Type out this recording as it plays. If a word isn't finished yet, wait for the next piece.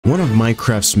One of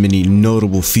Minecraft's many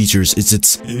notable features is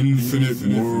its infinite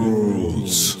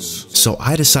worlds. So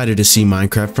I decided to see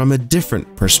Minecraft from a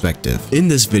different perspective. In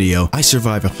this video, I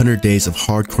survive 100 days of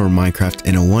hardcore Minecraft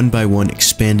in a 1x1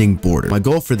 expanding border. My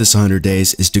goal for this 100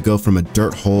 days is to go from a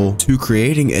dirt hole to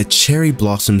creating a cherry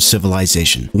blossom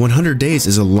civilization. 100 days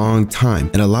is a long time,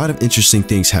 and a lot of interesting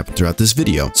things happen throughout this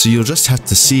video, so you'll just have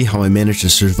to see how I managed to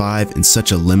survive in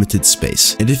such a limited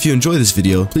space. And if you enjoy this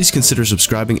video, please consider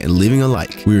subscribing and leaving a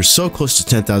like. We are so close to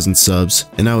 10,000 subs,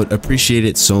 and I would appreciate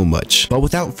it so much. But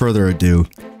without further ado,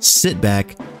 sit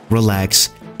back, relax,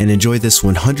 and enjoy this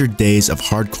 100 days of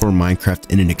hardcore Minecraft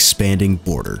in an expanding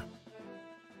border.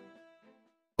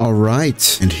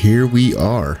 Alright, and here we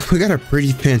are. We got a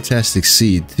pretty fantastic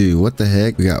seed too. What the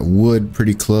heck? We got wood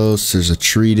pretty close. There's a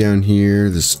tree down here.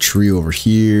 There's a tree over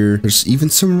here. There's even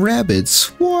some rabbits.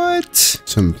 What?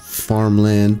 Some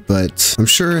farmland, but I'm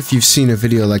sure if you've seen a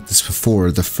video like this before,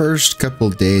 the first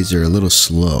couple days are a little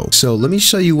slow. So let me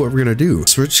show you what we're gonna do.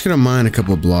 So we're just gonna mine a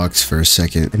couple blocks for a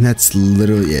second, and that's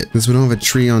literally it. Because we don't have a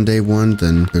tree on day one,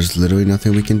 then there's literally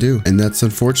nothing we can do. And that's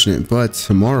unfortunate, but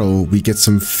tomorrow we get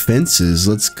some fences.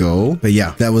 Let's go. But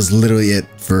yeah, that was literally it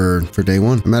for day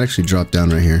one. I might actually drop down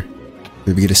right here.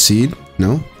 Maybe get a seed?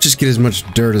 No? Just get as much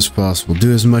dirt as possible.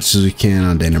 Do as much as we can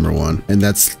on day number one. And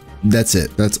that's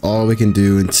it. That's all we can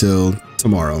do until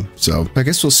tomorrow. So I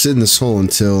guess we'll sit in this hole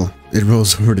until it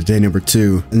rolls over to day number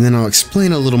two. And then I'll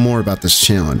explain a little more about this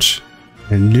challenge.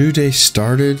 A new day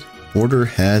started. Border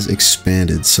has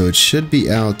expanded, so it should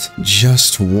be out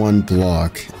just one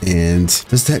block. And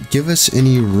does that give us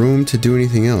any room to do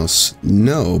anything else?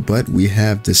 No, but we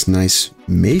have this nice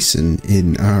mason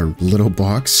in our little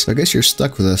box. I guess you're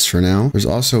stuck with us for now. There's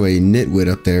also a nitwit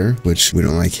up there, which we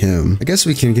don't like him. I guess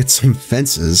we can get some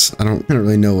fences. I don't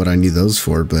really know what I need those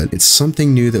for, but it's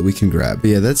something new that we can grab. But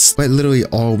yeah, that's quite literally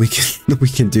all we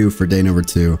can do for day number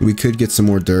two. We could get some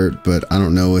more dirt, but I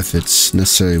don't know if it's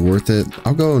necessarily worth it.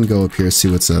 I'll go up here, see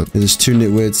what's up. There's two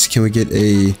nitwits. Can we get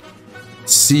a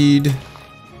seed?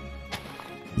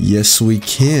 Yes, we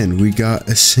can. We got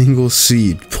a single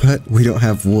seed, but we don't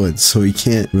have wood, so we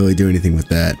can't really do anything with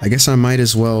that. I guess I might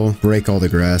as well break all the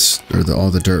grass or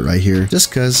all the dirt right here, just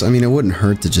because, I mean, it wouldn't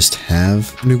hurt to just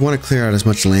have. And we want to clear out as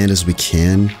much land as we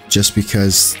can, just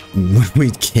because when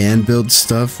we can build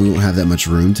stuff, we won't have that much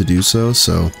room to do so.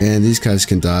 And these guys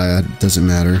can die. It doesn't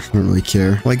matter. I don't really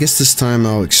care. Well, I guess this time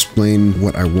I'll explain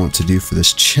what I want to do for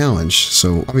this challenge.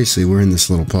 So obviously we're in this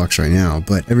little box right now,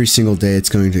 but every single day it's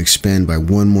going to expand by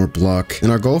one more block,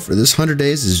 and our goal for this 100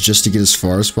 days is just to get as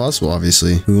far as possible.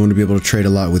 Obviously we want to be able to trade a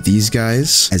lot with these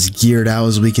guys, as geared out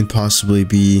as we can possibly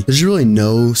be. There's really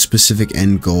no specific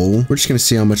end goal. We're just gonna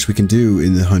see how much we can do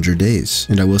in the 100 days.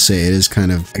 And I will say it is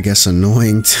kind of, I guess,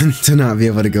 annoying to not be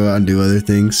able to go out and do other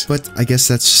things, but I guess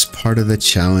that's just part of the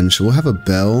challenge. We'll have a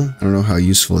bell. I don't know how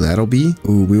useful that'll be.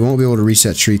 Ooh, we won't be able to reach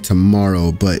that tree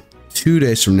tomorrow, but 2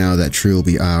 days from now, that tree will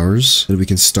be ours. So we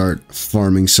can start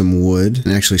farming some wood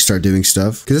and actually start doing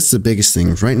stuff. Because that's the biggest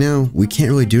thing. Right now, we can't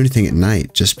really do anything at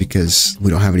night just because we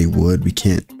don't have any wood. We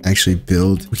can't actually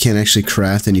build. We can't actually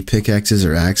craft any pickaxes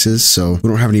or axes. So we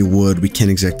don't have any wood. We can't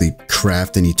exactly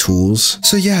craft any tools.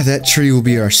 So yeah, that tree will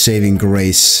be our saving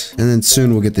grace. And then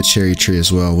soon we'll get the cherry tree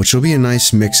as well, which will be a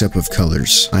nice mix up of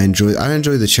colors. I enjoy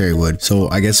the cherry wood. So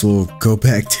I guess we'll go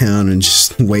back down and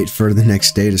just wait for the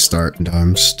next day to start. And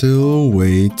I'm still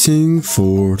waiting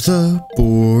for the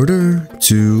border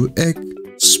to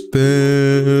expand.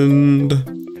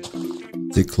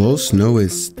 Is it close? No,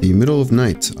 it's the middle of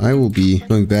night. I will be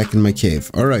going back in my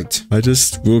cave. All right. I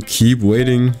just will keep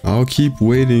waiting. I'll keep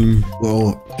waiting.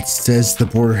 Well, it says the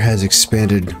border has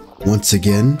expanded once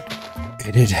again.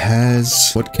 And it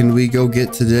has. What can we go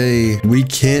get today? We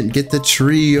can't get the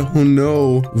tree. Oh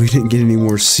no. We didn't get any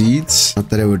more seeds. Not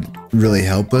that it would really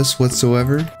help us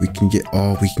whatsoever. We can get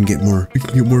more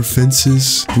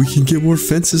fences. We can get more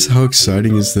fences. How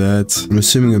exciting is that? I'm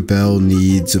assuming a bell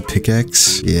needs a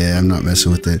pickaxe. Yeah, I'm not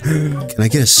messing with it. Can I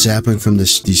get a sapling from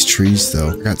these trees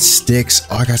though? I got sticks.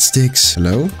 Oh, I got sticks.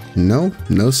 Hello? No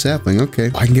sapling.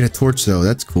 Okay. I can get a torch though.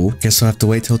 That's cool. Guess I'll have to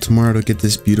wait till tomorrow to get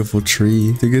this beautiful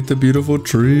tree.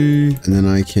 And then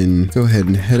I can go ahead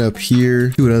and head up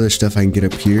here. See what other stuff I can get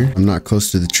up here. I'm not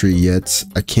close to the tree yet.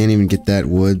 I can't even get that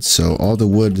wood, so all the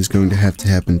wood is going to have to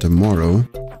happen tomorrow.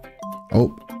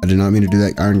 Oh, I did not mean to do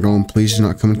that. Iron Golem, please do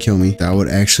not come and kill me. That would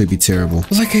actually be terrible.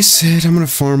 But like I said, I'm gonna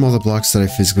farm all the blocks that I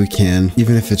physically can,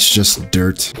 even if it's just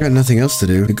dirt. I got nothing else to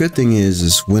do. The good thing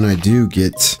is when I do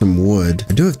get some wood,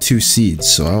 I do have 2 seeds,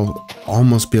 so I'll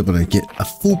almost be able to get a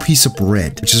full piece of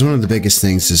bread, which is one of the biggest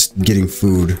things, is getting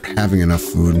food, having enough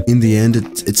food. In the end,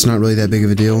 it's not really that big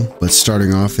of a deal, but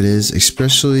starting off it is,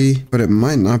 especially, but it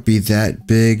might not be that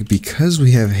big because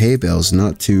we have hay bales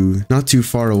not too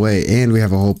far away, and we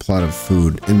have a whole plot of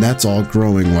food, and that's all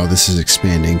growing while this is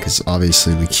expanding, because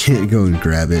obviously we can't go and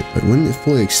grab it. But when it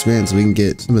fully expands, we can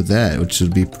get some of that, which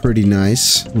would be pretty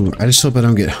nice. Ooh, I just hope I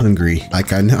don't get hungry.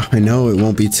 Like I know it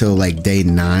won't be till like day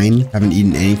 9. Haven't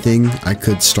eaten anything. I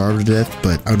could starve to death,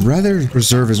 but I would rather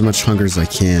preserve as much hunger as I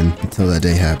can until that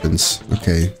day happens.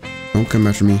 Okay. Don't come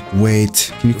after me.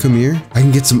 Wait, can you come here? I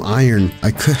can get some iron.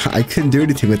 I couldn't do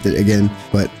anything with it again,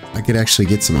 but I could actually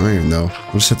get some iron though.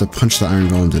 I'll just have to punch the iron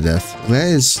golem to death. That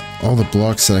is all the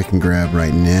blocks that I can grab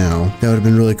right now. That would have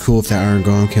been really cool if that iron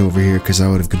golem came over here, because I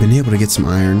would have been able to get some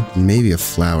iron and maybe a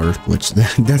flour, which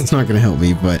that's not going to help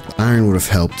me, but iron would have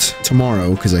helped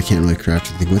tomorrow because I can't really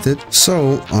craft anything with it.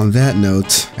 So on that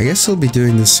note, I guess I'll be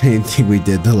doing the same thing we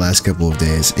did the last couple of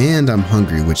days, and I'm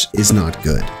hungry, which is not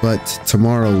good. But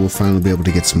tomorrow we'll finally be able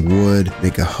to get some wood,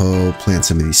 make a hoe, plant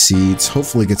some of these seeds,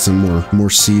 hopefully get some more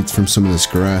seeds from some of this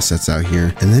grass that's out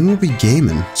here, and then we'll be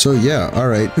gaming. So yeah, all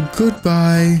right,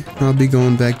 goodbye. I'll be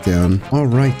going back down. All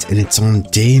right, and it's on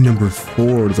day number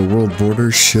 4. The world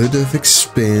border should have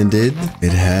expanded.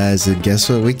 It has, and guess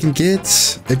what? We can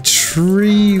get a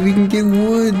tree. We can get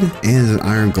wood, and an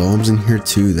iron golem's in here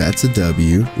too. That's a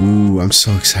W. Ooh, I'm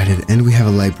so excited. And we have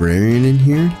a librarian in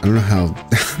here. I don't know how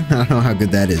I don't know how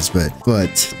good that is, but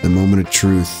the moment of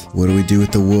truth. What do we do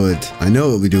with the wood? I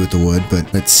know what we do with the wood,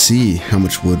 but let's see how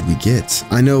much wood we get.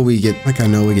 I know we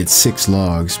get 6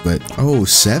 logs, but oh,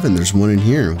 7. There's one in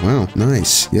here. Wow,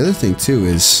 nice. The other thing too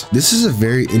is this is a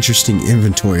very interesting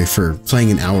inventory for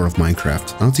playing an hour of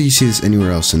Minecraft. I don't think you see this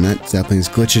anywhere else, and that sapling is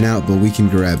glitching out, but we can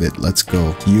grab it. Let's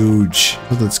go. Huge.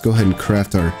 Well, let's go ahead and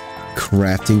craft our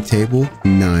crafting table.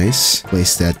 Nice.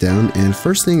 Place that down, and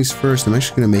first things first, I'm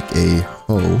actually going to make a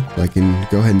hoe. I can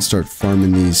go ahead and start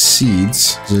farming these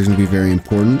seeds. So they're going to be very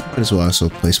important. Might as well also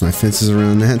place my fences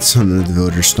around that so none of the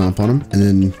villagers stomp on them. And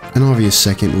then an obvious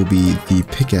second will be the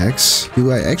pickaxe.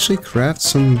 Do I actually craft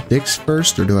some sticks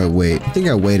first, or do I wait? I think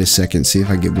I wait a second, see if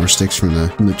I get more sticks from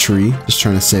the tree. Just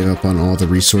trying to save up on all the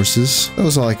resources. That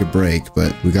was all I could break,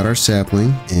 but we got our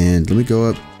sapling, and let me go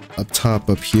up top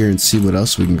up here and see what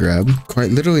else we can grab. Quite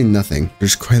literally nothing.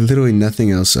 There's quite literally nothing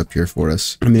else up here for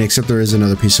us. I mean, except there is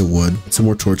another piece of wood, some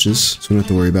more torches, so we don't have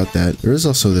to worry about that. There is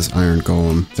also this iron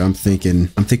golem that I'm thinking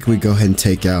we go ahead and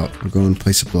take out. We'll go and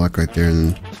place a block right there,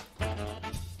 and then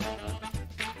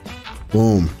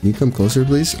boom. Can you come closer,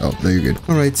 please? Oh, no, you're good.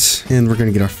 All right, and we're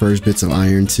gonna get our first bits of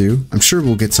iron too. I'm sure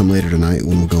we'll get some later tonight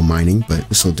when we'll go mining, but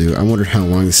this will do. I wonder how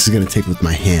long this is gonna take with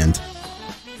my hand.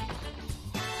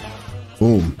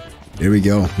 Boom. There we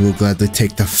go. We'll gladly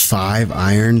take the 5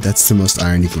 iron. That's the most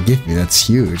iron you can give me. That's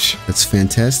huge. That's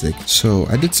fantastic. So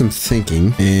I did some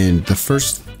thinking, and the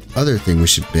first other thing we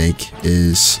should make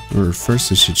is, or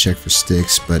first I should check for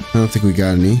sticks, but I don't think we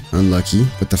got any. Unlucky.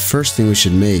 But the first thing we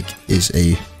should make is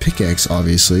a pickaxe,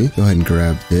 obviously. Go ahead and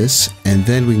grab this, and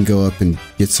then we can go up and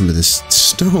get some of this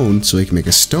stone so we can make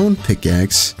a stone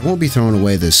pickaxe. I won't be throwing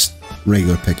away this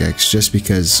regular pickaxe just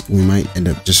because we might end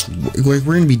up we're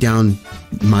gonna be down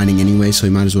mining anyway, so we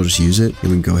might as well just use it.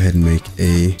 And we can go ahead and make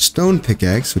a stone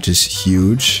pickaxe, which is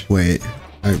huge. Wait,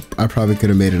 I probably could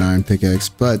have made an iron pickaxe,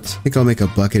 but I think I'll make a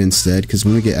bucket instead, because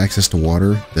when we get access to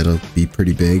water, that'll be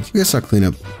pretty big. I guess I'll clean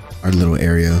up our little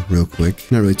area real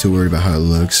quick. Not really too worried about how it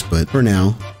looks, but for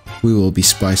now, we will be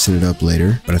spicing it up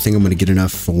later. But I think I'm going to get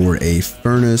enough for a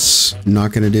furnace.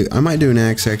 I might do an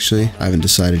axe, actually. I haven't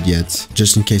decided yet,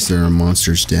 just in case there are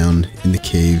monsters down in the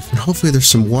cave. And hopefully there's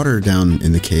some water down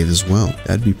in the cave as well.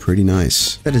 That'd be pretty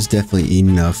nice. That is definitely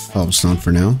enough cobblestone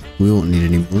for now. We won't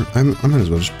need any more. I might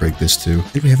as well just break this too. I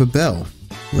think we have a bell,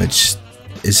 which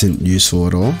isn't useful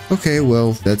at all. Okay,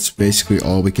 well, that's basically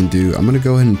all we can do. I'm going to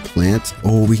go ahead and plant.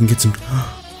 Oh, we can get some...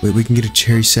 Wait, we can get a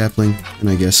cherry sapling, and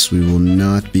I guess we will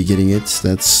not be getting it.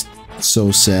 That's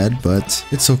so sad, but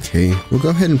it's okay. We'll go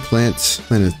ahead and plant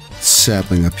a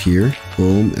sapling up here.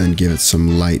 Boom, and give it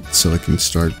some light so it can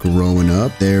start growing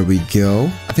up. There we go.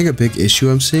 I think a big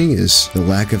issue I'm seeing is the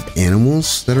lack of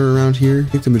animals that are around here. I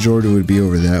think the majority would be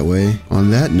over that way. On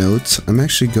that note, I'm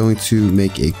actually going to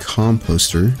make a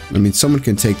composter. I mean, someone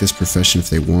can take this profession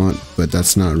if they want, but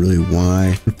that's not really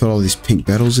why. I put all these pink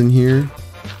petals in here.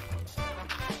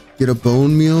 Get a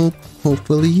bone meal,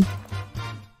 hopefully.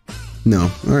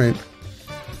 No, all right.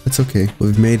 That's okay.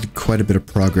 We've made quite a bit of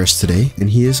progress today, and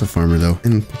he is a farmer though.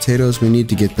 And potatoes, we need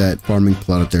to get that farming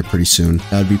plot up there pretty soon.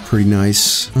 That'd be pretty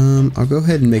nice. I'll go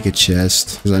ahead and make a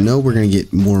chest, because I know we're gonna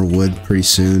get more wood pretty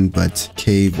soon, but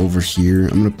cave over here.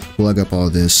 I'm gonna plug up all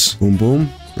this. Boom, boom.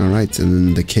 Alright, and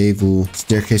then the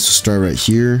staircase will start right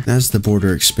here. As the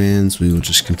border expands, we will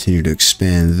just continue to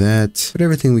expand that. Put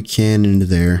everything we can into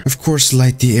there. Of course,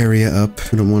 light the area up.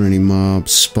 We don't want any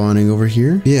mobs spawning over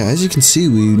here. Yeah, as you can see,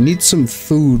 we need some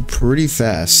food pretty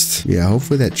fast. Yeah,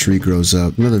 hopefully that tree grows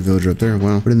up. Another villager up there.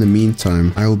 Wow. But in the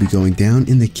meantime, I will be going down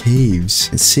in the caves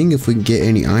and seeing if we can get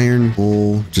any iron,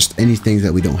 coal, just anything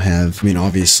that we don't have. I mean,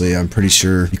 obviously, I'm pretty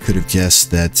sure you could have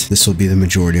guessed that this will be the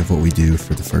majority of what we do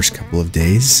for the first couple of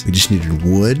days. We just needed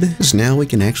wood, because now we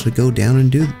can actually go down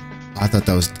and do. I thought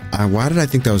that was. Why did I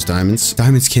think that was diamonds?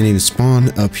 Diamonds can't even spawn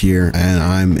up here, and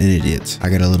I'm an idiot. I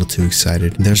got a little too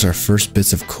excited. There's our first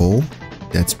bits of coal.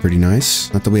 That's pretty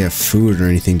nice. Not that we have food or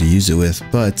anything to use it with,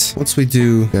 but once we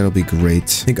do, that'll be great.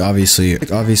 I think obviously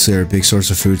our big source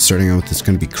of food starting out with is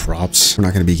going to be crops. We're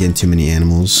not going to be getting too many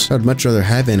animals. I'd much rather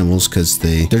have animals because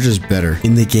they're just better.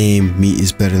 In the game, meat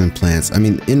is better than plants. I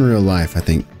mean, in real life, I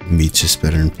think meat's just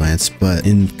better than plants, but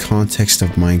in context of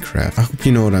Minecraft, I hope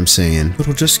you know what I'm saying. But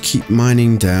we'll just keep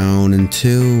mining down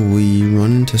until we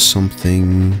run into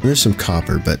something. There's some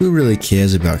copper, but who really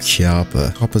cares about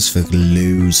copper? Copper's for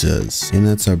losers. And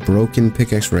that's our broken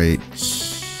pickaxe right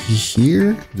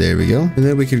here. There we go. And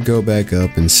then we could go back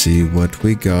up and see what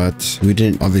we got. We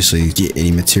didn't obviously get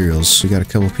any materials. We got a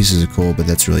couple pieces of coal, but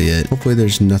that's really it. Hopefully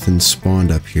there's nothing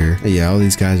spawned up here. Yeah, all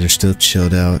these guys are still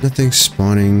chilled out. Nothing's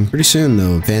spawning. Pretty soon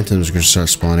though, phantoms are gonna start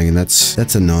spawning, and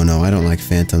that's a no-no. I don't like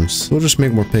phantoms. We'll just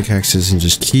make more pickaxes and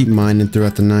just keep mining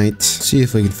throughout the night. See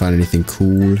if we can find anything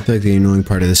cool. I feel like the annoying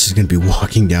part of this is gonna be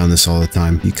walking down this all the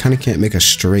time. You kind of can't make a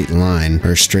straight line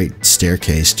or a straight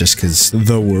staircase just because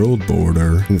the world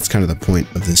border. That's kind of the point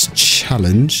of this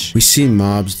challenge. We see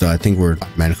mobs though. I think we're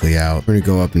automatically out. We're gonna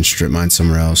go up and strip mine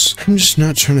somewhere else. I'm just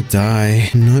not trying to die.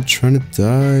 I'm not trying to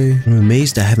die. I'm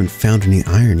amazed I haven't found any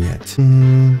iron yet.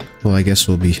 Well, I guess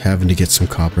we'll be having to get some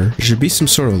copper. There should be some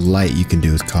sort of light you can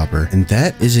do with copper. And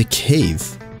that is a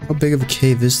cave. How big of a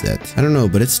cave is that? I don't know,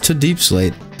 but it's too deep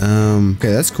slate.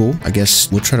 Okay, that's cool. I guess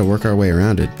we'll try to work our way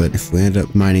around it, but if we end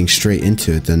up mining straight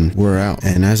into it, then we're out.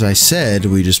 And as I said,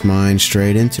 we just mine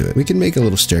straight into it. We can make a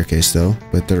little staircase though,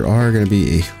 but there are going to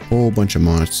be a whole bunch of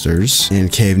monsters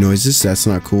and cave noises. That's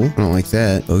not cool. I don't like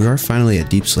that. But we are finally at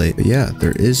deep slate. But yeah,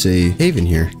 there is a cave in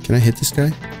here. Can I hit this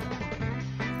guy?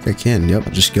 I can. Yep.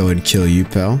 I'll just go ahead and kill you,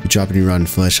 pal. You drop any rotten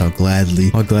flesh, I'll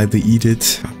gladly eat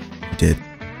it. I did.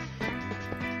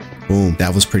 Boom.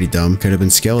 That was pretty dumb. Could have been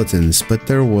skeletons, but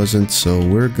there wasn't, so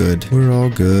we're good. We're all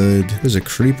good. There's a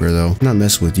creeper, though. I'm not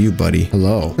messing with you, buddy.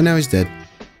 Hello. But now he's dead.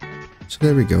 So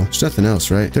there we go. There's nothing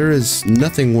else, right? There is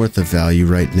nothing worth of value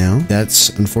right now. That's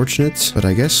unfortunate, but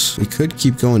I guess we could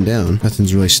keep going down.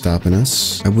 Nothing's really stopping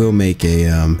us. I will make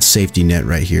a safety net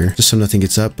right here, just so nothing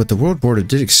gets up, but the world border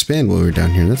did expand while we were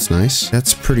down here. That's nice.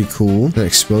 That's pretty cool. Did I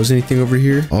expose anything over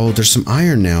here? Oh, there's some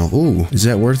iron now. Ooh, is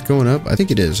that worth going up? I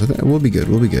think it is. I think we'll be good.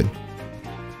 We'll be good.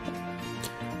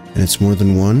 And it's more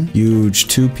than one. Huge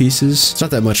 2 pieces. It's not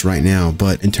that much right now,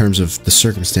 but in terms of the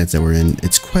circumstance that we're in,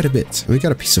 it's quite a bit. We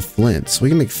got a piece of flint, so we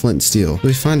can make flint and steel. If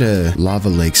we find a lava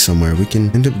lake somewhere, we can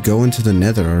end up going to the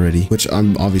nether already, which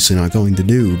I'm obviously not going to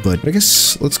do, but I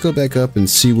guess let's go back up and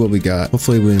see what we got.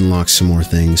 Hopefully we unlock some more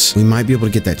things. We might be able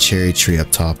to get that cherry tree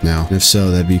up top now. And if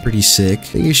so, that'd be pretty sick. I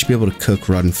think you should be able to cook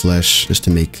rotten flesh just to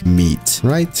make meat,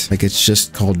 right? Like it's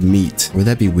just called meat. Would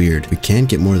that be weird? We can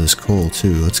get more of this coal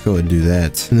too. Let's go ahead and do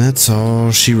that. And that's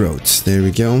all she wrote. There we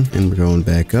go. And we're going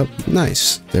back up.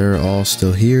 Nice. They're all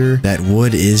still here. That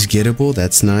wood is gettable.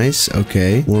 That's nice.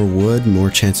 Okay. More wood,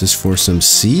 more chances for some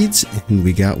seeds. And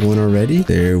we got one already.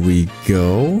 There we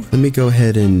go. Let me go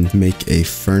ahead and make a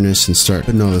furnace and start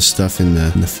putting all the stuff in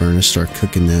the furnace. Start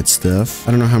cooking that stuff.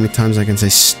 I don't know how many times I can say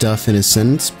stuff in a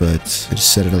sentence, but I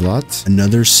just said it a lot.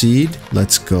 Another seed.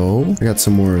 Let's go. I got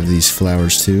some more of these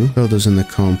flowers too. Throw those in the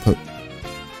compost.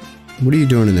 What are you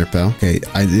doing in there, pal? Okay,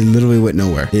 it literally went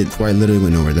nowhere. It quite literally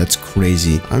went nowhere. That's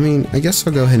crazy. I mean, I guess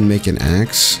I'll go ahead and make an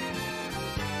axe.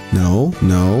 No,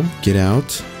 no, get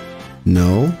out.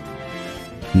 No,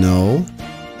 no,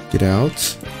 get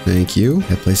out. Thank you.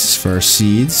 That place is for our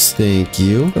seeds. Thank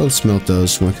you. Let's melt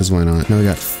those, because why not? Now we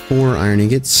got 4 iron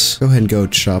ingots. Go ahead and go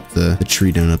chop the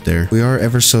tree down up there. We are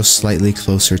ever so slightly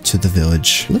closer to the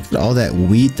village. Look at all that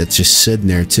wheat that's just sitting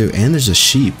there too. And there's a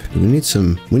sheep. We need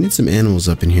some animals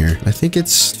up in here. I think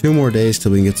it's 2 more days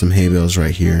till we can get some hay bales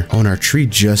right here. Oh, and our tree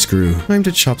just grew. Time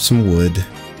to chop some wood.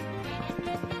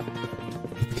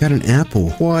 got an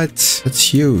apple. What? That's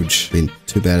huge. I mean,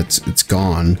 too bad it's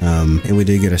gone. And we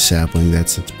did get a sapling.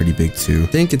 That's pretty big too. I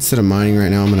think instead of mining right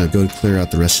now, I'm gonna go clear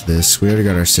out the rest of this. We already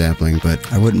got our sapling,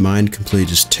 but I wouldn't mind completely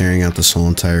just tearing out this whole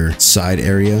entire side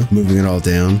area, moving it all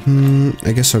down.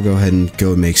 I guess I'll go ahead and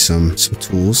go make some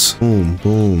tools. Boom,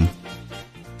 boom.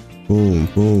 Boom,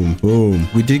 boom, boom.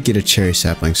 We did get a cherry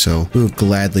sapling, so we will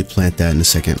gladly plant that in a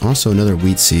second. Also, another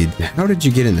wheat seed. How did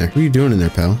you get in there? What are you doing in there,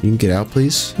 pal? You can get out,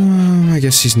 please? I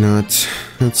guess he's not.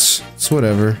 It's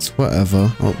whatever. It's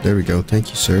whatever. Oh, there we go. Thank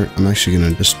you, sir. I'm actually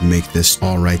gonna just make this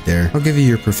all right there. I'll give you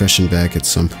your profession back at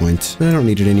some point, but I don't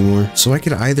need it anymore. So I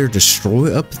could either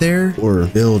destroy up there or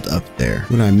build up there.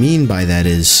 What I mean by that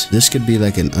is this could be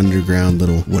like an underground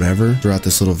little whatever throughout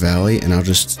this little valley, and I'll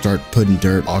just start putting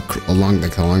dirt all along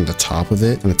the top of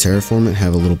it. I'm gonna terraform it,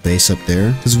 have a little base up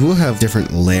there, because we'll have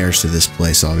different layers to this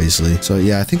place, obviously. So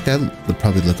yeah, I think that would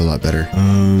probably look a lot better.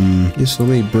 Yes, let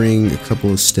me bring a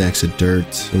couple of stacks of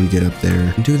dirt when we get up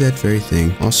there and do that very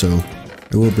thing. Also,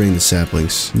 I will bring the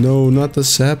saplings. No, not the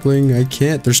sapling. I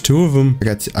can't. There's two of them.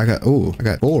 I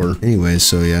got four. Anyways,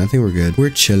 so yeah, I think we're good. We're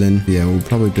chilling. Yeah, we'll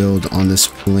probably build on this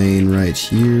plane right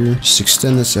here. Just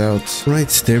extend this out. Right,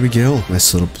 there we go.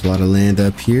 Nice little plot of land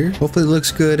up here. Hopefully it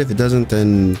looks good. If it doesn't,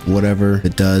 then whatever. If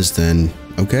it does, then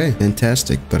okay,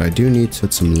 fantastic. But I do need to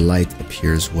put some light up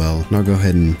here as well. And I'll go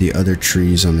ahead and the other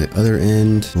trees on the other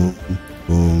end. Boom,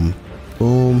 boom.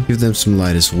 Boom. Give them some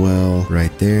light as well,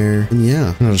 right there. And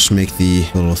yeah, I'll just make the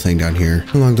little thing down here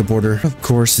along the border. Of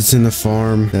course, it's in the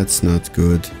farm. That's not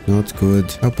good. Not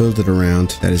good. I'll build it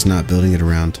around. That is not building it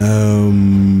around.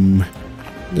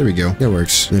 There we go. That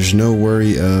works. There's no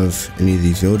worry of any of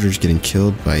these villagers getting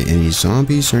killed by any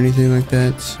zombies or anything like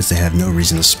that, because they have no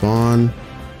reason to spawn.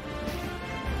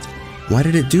 Why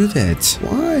did it do that?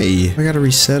 Why? I gotta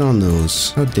reset on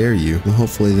those. How dare you? Well,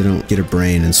 hopefully they don't get a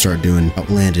brain and start doing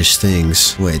outlandish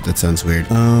things. Wait, that sounds weird.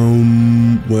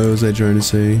 What was I trying to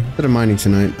say? Instead of mining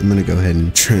tonight, I'm gonna go ahead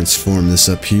and transform this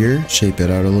up here. Shape it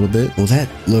out a little bit. Well, that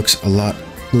looks a lot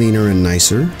cleaner and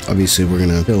nicer. Obviously, we're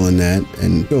gonna fill in that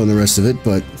and fill in the rest of it,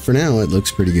 but for now, it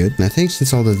looks pretty good. And I think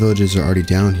since all the villages are already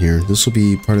down here, this will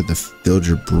be part of the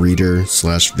villager breeder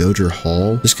 / villager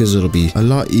hall, just because it'll be a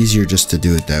lot easier just to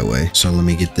do it that way. So let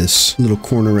me get this little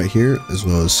corner right here, as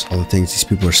well as all the things these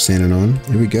people are standing on.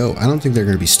 There we go. I don't think they're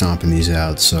gonna be stomping these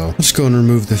out, so I'll just go and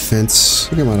remove the fence.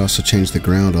 I think I might also change the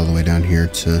ground all the way down here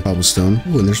to cobblestone.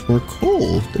 Oh, and there's more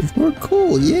coal. There's more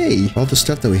coal. Yay! All the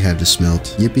stuff that we had to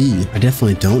smelt. Yippee! I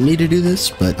definitely don't need to do this,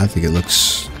 but I think it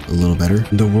looks a little better.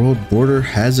 The world border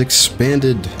has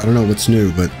expanded. I don't know what's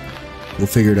new, but we'll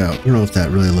figure it out. I don't know if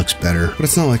that really looks better, but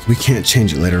it's not like we can't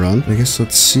change it later on. I guess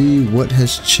let's see what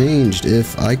has changed.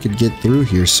 If I could get through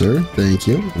here, sir. Thank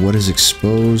you. What is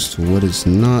exposed? What is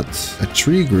not? A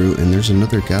tree grew, and there's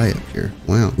another guy up here.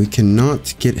 Wow. We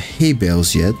cannot get hay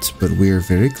bales yet, but we are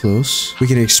very close. We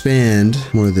can expand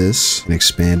more of this and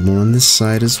expand more on this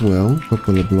side as well.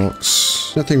 Couple of blocks.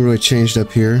 Nothing really changed up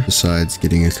here besides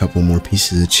getting a couple more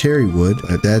pieces of cherry wood,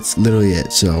 but that's literally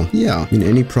it. So yeah, I mean,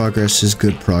 any progress is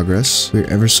good progress. We're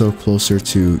ever so closer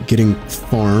to getting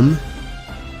farm.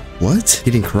 What?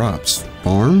 Getting crops.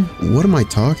 Farm? What am I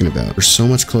talking about? We're so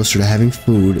much closer to having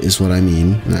food is what I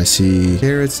mean. And I see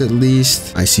carrots at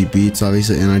least. I see beets,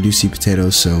 obviously, and I do see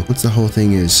potatoes. So once the whole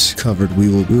thing is covered, we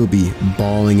will be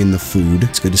balling in the food.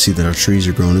 It's good to see that our trees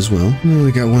are growing as well. We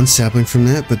only got one sapling from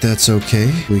that, but that's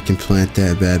okay. We can plant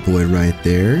that bad boy right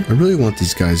there. I really want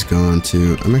these guys gone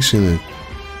too. I'm actually gonna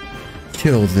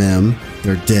kill them.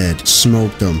 They're dead.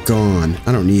 Smoke them. Gone.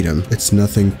 I don't need them. It's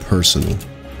nothing personal.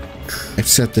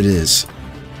 Except it is.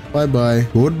 Bye-bye.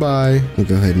 Goodbye. We'll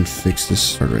go ahead and fix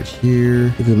this part right here.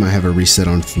 I think we might have a reset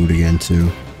on food again,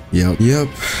 too. Yep.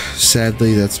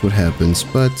 Sadly, that's what happens.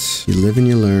 But you live and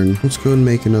you learn. Let's go and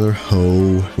make another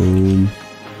hoe. Boom.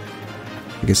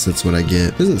 I guess that's what I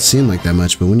get. Doesn't seem like that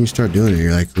much, but when you start doing it,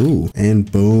 you're like, ooh,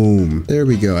 and boom. There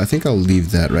we go. I think I'll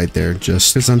leave that right there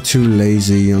just because I'm too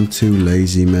lazy. I'm too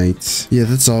lazy, mates. Yeah,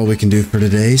 that's all we can do for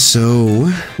today. So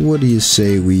what do you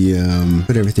say we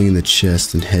put everything in the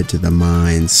chest and head to the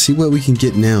mines? See what we can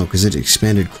get now, because it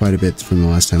expanded quite a bit from the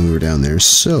last time we were down there.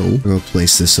 So I'll go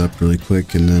place this up really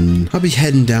quick, and then I'll be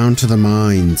heading down to the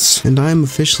mines. And I'm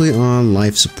officially on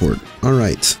life support. All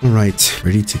right,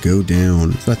 ready to go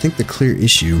down. So I think the clear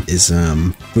issue is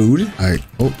food. All right.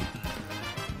 Oh.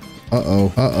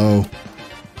 Uh-oh.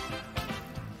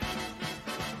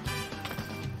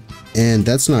 And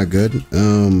that's not good.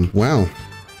 Wow.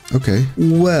 Okay.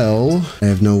 Well, I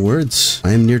have no words.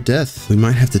 I am near death. We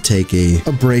might have to take a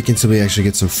break until we actually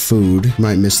get some food.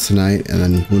 Might miss tonight, and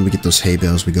then when we get those hay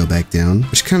bales, we go back down,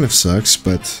 which kind of sucks,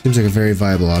 but seems like a very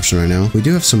viable option right now. We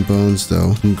do have some bones, though.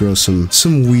 We can grow some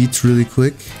wheat really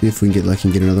quick. See if we can get lucky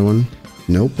and get another one.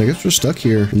 Nope, I guess we're stuck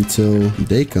here until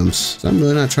day comes. So I'm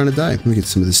really not trying to die. Let me get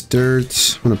some of this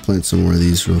dirt. I'm gonna plant some more of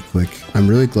these real quick. I'm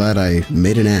really glad I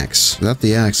made an axe. Without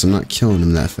the axe, I'm not killing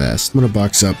him that fast. I'm gonna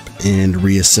box up and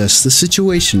reassess the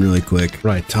situation really quick.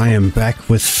 Right, I am back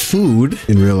with food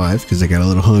in real life because I got a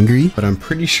little hungry, but I'm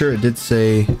pretty sure it did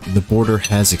say the border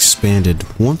has expanded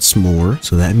once more.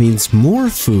 So that means more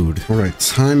food. All right,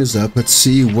 time is up. Let's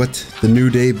see what the new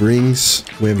day brings.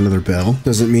 We have another bell.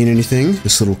 Doesn't mean anything.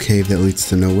 This little cave that leads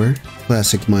to nowhere.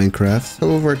 Classic Minecraft. Some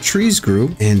of our trees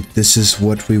grew, and this is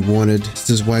what we wanted.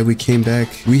 This is why we came back.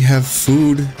 We have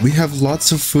food. We have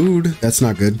lots of food. That's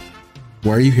not good.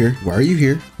 Why are you here? Why are you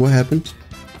here? What happened?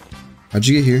 How'd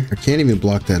you get here? I can't even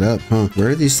block that up, huh? Where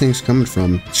are these things coming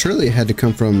from? Surely it had to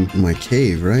come from my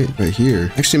cave, right? Right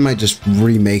here. Actually, I might just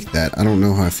remake that. I don't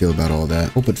know how I feel about all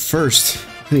that. Oh, but first,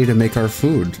 I need to make our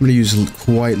food. I'm gonna use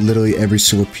quite literally every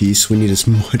single piece. We need as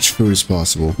much food as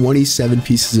possible. 27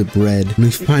 pieces of bread. And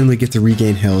we finally get to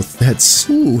regain health. That's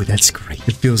great.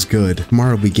 It feels good.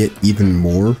 Tomorrow we get even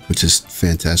more, which is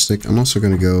fantastic. I'm also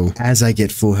gonna go, as I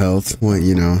get full health, well,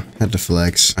 you know, had to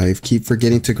flex. I keep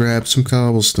forgetting to grab some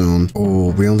cobblestone.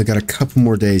 Oh, we only got a couple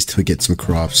more days till we get some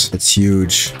crops. That's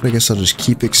huge. I guess I'll just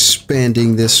keep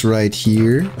expanding this right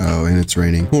here. Oh, and it's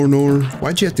raining. Hornor,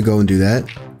 why'd you have to go and do that?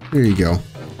 Here you go.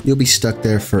 You'll be stuck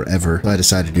there forever. I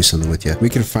decided to do something with you. We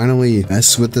can finally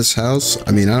mess with this house.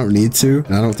 I mean, I don't need to.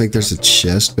 And I don't think there's a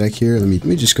chest back here. Let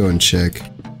me just go and check.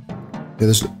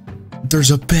 Yeah,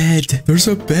 there's a bed. There's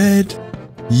a bed.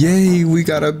 Yay, we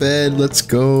got a bed. Let's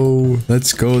go.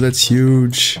 Let's go. That's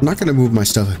huge. I'm not going to move my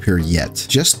stuff up here yet.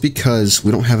 Just because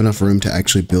we don't have enough room to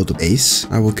actually build a base,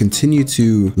 I will continue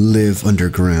to live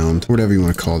underground, whatever you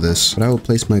want to call this. But I will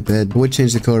place my bed. I would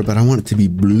change the color, but I want it to be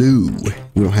blue.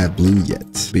 We don't have blue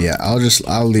yet. But yeah,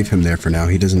 I'll leave him there for now.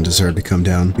 He doesn't deserve to come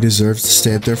down. He deserves to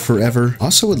stay up there forever.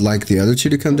 Also would like the other two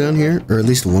to come down here, or at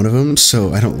least one of them,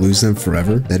 so I don't lose them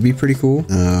forever. That'd be pretty cool.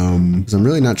 Because I'm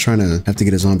really not trying to have to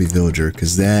get a zombie villager,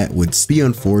 because that would be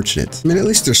unfortunate. I mean, at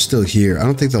least they're still here. I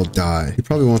don't think they'll die. He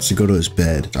probably wants to go to his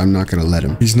bed. I'm not going to let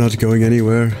him. He's not going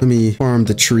anywhere. Let me farm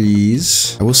the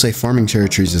trees. I will say farming cherry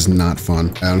trees is not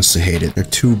fun. I honestly hate it. They're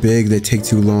too big. They take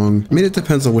too long. I mean, it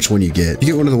depends on which one you get. If you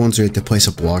get one of the ones where you have to place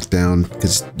a block down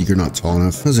because you're not tall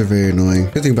enough, those are very annoying.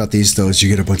 The good thing about these, though, is you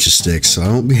get a bunch of sticks, so I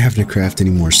won't be having to craft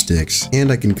any more sticks.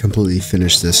 And I can completely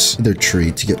finish this other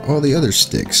tree to get all the other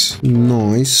sticks.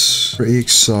 Nice. Very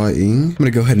exciting. I'm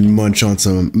going to go ahead and munch on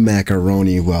some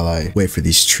macaroni while I wait for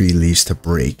these tree leaves to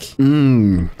break.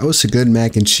 That was a good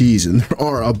mac and cheese, and there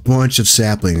are a bunch of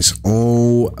saplings.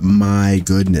 Oh my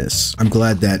goodness. I'm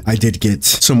glad that I did get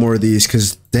some more of these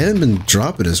because they haven't been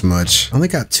dropping as much. I only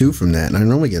got 2 from that, and I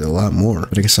normally get a lot more.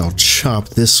 But I guess I'll chop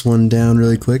this one down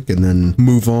really quick and then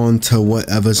move on to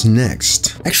whatever's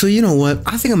next. Actually, you know what?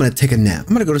 I think I'm gonna take a nap.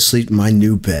 I'm gonna go to sleep in my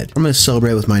new bed. I'm gonna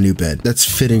celebrate with my new bed. That's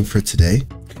fitting for today.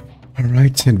 All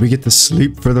right, and we get to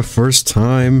sleep for the first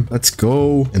time. Let's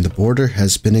go. And the border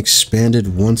has been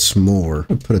expanded once more.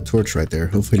 I'll put a torch right there.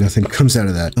 Hopefully nothing comes out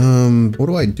of that. What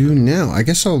do I do now? I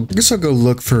guess I'll go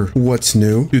look for what's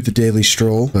new. Do the daily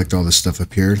stroll. Collect all this stuff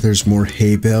up here. There's more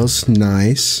hay bales.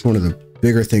 Nice. One of the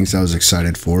bigger things I was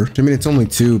excited for. I mean, it's only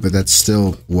 2, but that's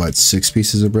still, what, 6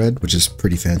 pieces of bread, which is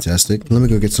pretty fantastic. Let me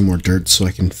go get some more dirt so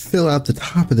I can fill out the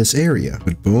top of this area.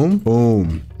 But boom,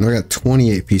 boom. Now I got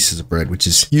 28 pieces of bread, which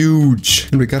is huge.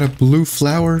 And we got a blue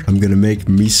flower. I'm gonna make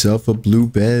myself a blue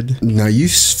bed. Now you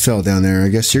fell down there. I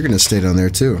guess you're gonna stay down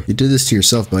there too. You did this to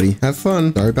yourself, buddy. Have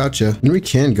fun. Sorry about you. And we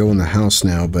can go in the house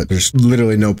now, but there's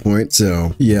literally no point.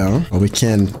 So yeah, well, we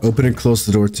can open and close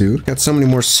the door too. Got so many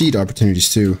more seed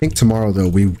opportunities too. I think tomorrow though,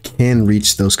 we can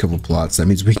reach those couple plots. That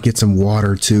means we can get some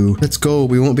water too. Let's go.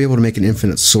 We won't be able to make an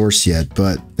infinite source yet,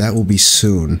 but that will be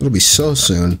soon. It'll be so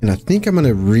soon. And I think I'm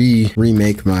gonna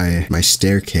remake my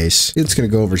staircase. It's gonna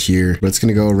go over here, but it's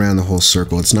gonna go around the whole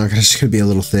circle. It's not just gonna be a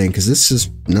little thing because this is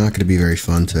not gonna be very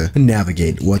fun to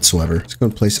navigate whatsoever. Just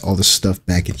gonna place all this stuff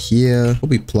back in here. We'll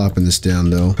be plopping this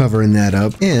down though, covering that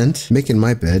up and making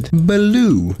my bed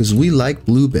blue because we like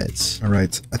blue beds. All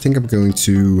right, I think I'm going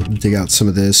to dig out some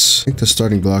of this. I think the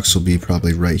starting blocks will be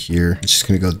probably right here. It's just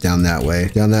gonna go down that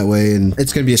way, and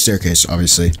it's gonna be a staircase,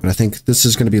 obviously. But I think this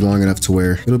is gonna to be long enough to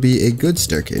where it'll be a good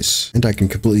staircase. And I can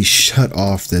completely shut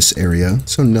off this area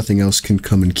so nothing else can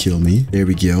come and kill me. There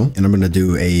we go. And I'm going to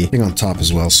do a thing on top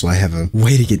as well, so I have a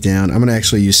way to get down. I'm going to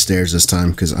actually use stairs this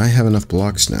time because I have enough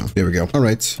blocks now. There we go. All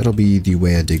right. That'll be the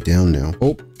way I dig down now.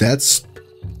 Oh, that's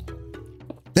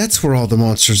where all the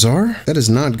monsters are. That is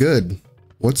not good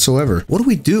whatsoever. What do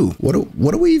we do? What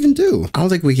do we even do? I don't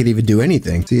think we could even do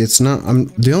anything. See, it's not,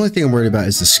 the only thing I'm worried about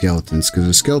is the skeletons, because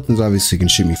the skeletons obviously can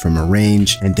shoot me from a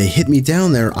range, and they hit me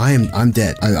down there, I'm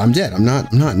dead. I'm dead. I'm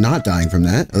not dying from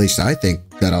that. At least I think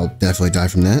that I'll definitely die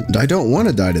from that. I don't want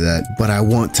to die to that, but I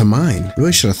want to mine.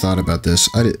 Really should have thought about this.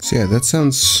 I did. So yeah, that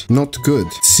sounds not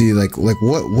good. See, like what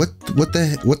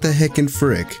the heck in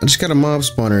frick? I just got a mob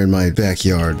spawner in my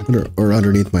backyard or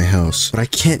underneath my house, but I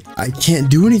can't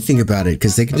do anything about it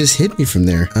because they can just hit me from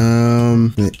there.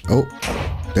 Oh,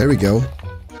 there we go.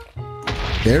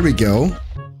 There we go.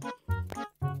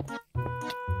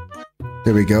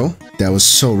 There we go. That was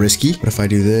so risky. But if I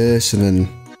do this and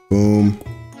then boom,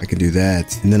 I could do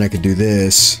that. And then I could do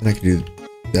this. And I could do...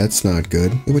 That's not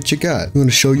good. Hey, what you got? You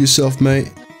want to show yourself,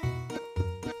 mate?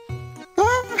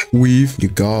 Ah, weave. You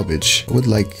garbage. I would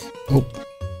like... Oh,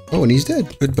 and he's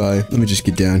dead. Goodbye. Let me just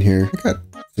get down here. I got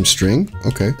some string.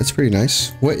 Okay, that's pretty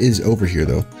nice. What is over here,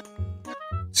 though?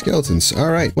 Skeletons.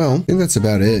 All right. Well, I think that's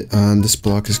about it. This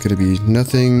block is going to be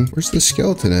nothing. Where's the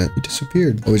skeleton at? He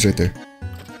disappeared. Oh, he's right there.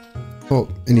 Oh,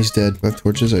 and he's dead. Do I have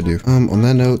torches? I do. On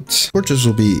that note, torches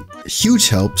will be a huge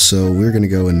help, so we're gonna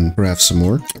go and craft some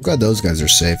more. I'm glad those guys are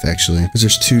safe, actually, because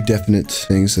there's two definite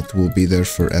things that will be there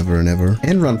forever and ever.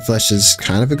 And rotten flesh is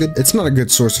kind of a good... It's not a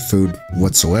good source of food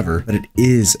whatsoever, but it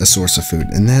is a source of food,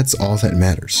 and that's all that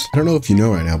matters. I don't know if you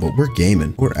know right now, but we're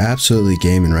gaming. We're absolutely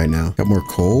gaming right now. Got more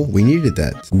coal? We needed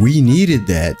that. We needed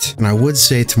that. And I would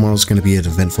say tomorrow's gonna be an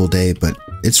eventful day, but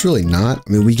it's really not.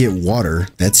 I mean, we get water.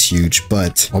 That's huge,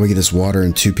 but all we get is water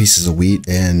and 2 pieces of wheat,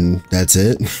 and that's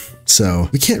it. So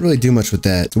we can't really do much with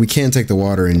that. We can take the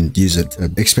water and use it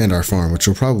to expand our farm, which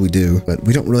we'll probably do, but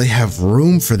we don't really have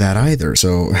room for that either.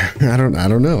 So I don't know. I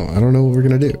don't know what we're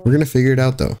gonna do. We're gonna figure it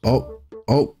out though.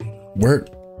 Oh, where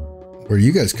are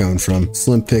you guys coming from?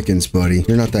 Slim pickings, buddy.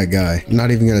 You're not that guy. Not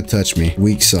even gonna touch me.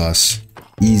 Weak sauce.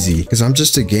 Easy. Because I'm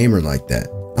just a gamer like that.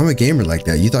 I'm a gamer like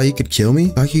that. You thought you could kill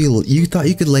me? You thought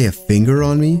you could lay a finger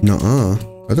on me? Nuh-uh.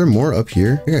 Are there more up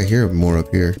here? I think I hear more up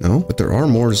here. No? But there are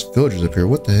more villagers up here.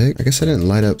 What the heck? I guess I didn't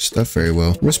light up stuff very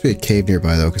well. There must be a cave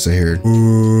nearby though, because I hear it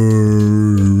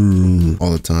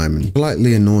all the time. And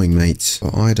politely annoying, mates.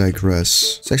 But I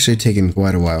digress. It's actually taken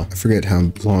quite a while. I forget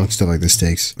how long stuff like this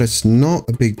takes. But it's not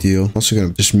a big deal. I'm also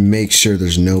gonna just make sure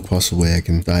there's no possible way I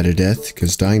can die to death,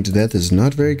 because dying to death is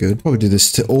not very good. Probably do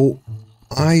this to... Oh!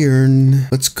 Iron.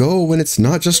 Let's go when it's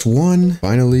not just one.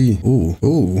 Finally. Ooh.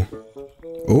 Ooh.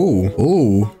 Ooh.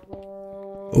 Ooh.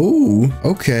 Ooh.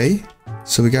 Okay.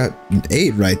 So we got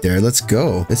 8 right there. Let's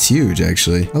go. That's huge,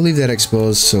 actually. I'll leave that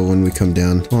exposed so when we come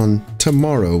down on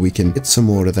tomorrow, we can get some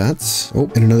more of that. Oh,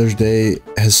 and another day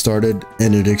has started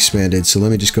and it expanded. So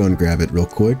let me just go and grab it real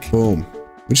quick. Boom.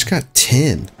 We just got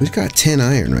 10. We just got 10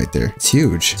 iron right there. It's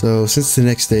huge. So since the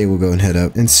next day, we'll go and head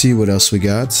up and see what else we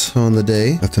got on the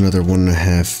day. Got another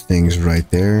 1.5 things right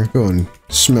there. Go and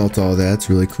smelt all that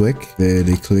really quick.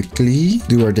 Very quickly.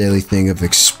 Do our daily thing of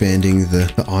expanding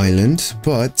the island.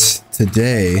 But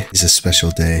today is a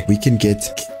special day. We can get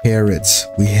carrots.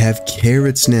 We have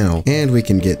carrots now. And we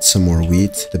can get some more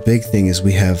wheat. The big thing is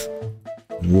we have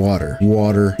water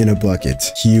in a bucket.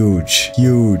 Huge.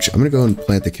 I'm gonna go and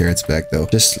plant the carrots back though.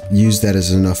 Just use that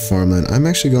as enough farmland. I'm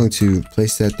actually going to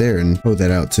place that there and hold that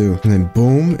out too, and then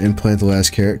boom, and plant the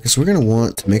last carrot, because we're gonna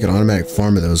want to make an automatic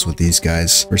farm of those with these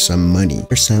guys for some money. All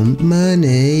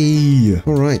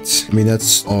right, I mean,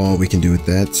 that's all we can do with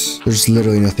that. There's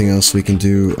literally nothing else we can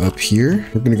do up here.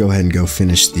 We're gonna go ahead and go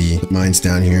finish the mines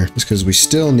down here, just because we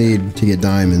still need to get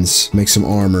diamonds, make some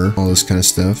armor, all this kind of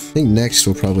stuff. I think next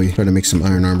we'll probably try to make some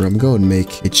iron armor. I'm going to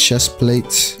make a chest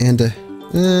plate and a...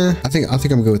 I think I'm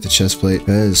gonna go with the chest plate,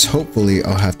 because hopefully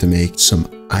I'll have to make some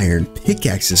iron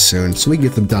pickaxes soon so we can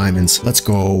get them diamonds. Let's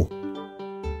go.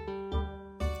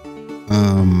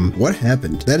 What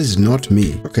happened? That is not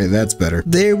me. Okay, that's better.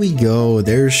 There we go.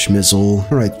 There's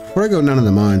Schmizzle. All right, before I go down in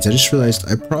the mines, I just realized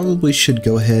I probably should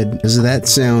go ahead, because that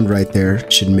sound right there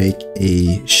should make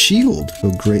a shield.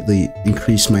 It'll greatly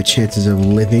increase my chances of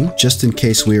living, just in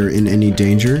case we are in any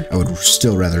danger. I would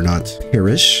still rather not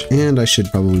perish. And I should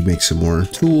probably make some more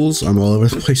tools. I'm all over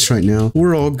the place right now.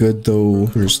 We're all good though.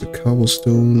 Here's the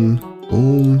cobblestone.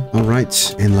 Boom. All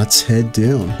right, and let's head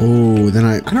down. Oh, then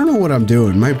I don't know what I'm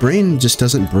doing. My brain just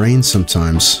doesn't brain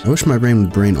sometimes. I wish my brain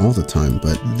would brain all the time,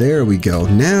 but there we go.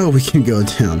 Now we can go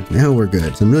down. Now we're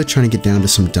good. So I'm really trying to get down to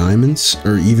some diamonds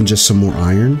or even just some more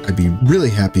iron. I'd be really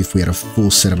happy if we had a full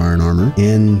set of iron armor,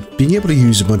 and being able to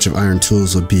use a bunch of iron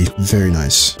tools would be very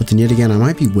nice. But then yet again, I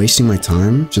might be wasting my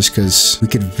time just because we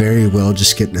could very well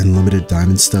just get unlimited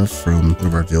diamond stuff from one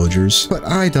of our villagers. But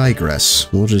I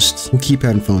digress. We'll keep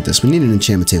having fun with this. We need an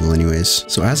enchantment table anyways.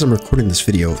 So as I'm recording this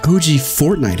video, OG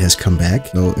Fortnite has come back.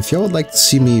 So if y'all would like to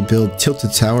see me build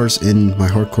tilted towers in my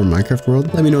hardcore Minecraft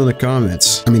world, let me know in the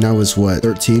comments. I mean, I was what,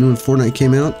 13 when Fortnite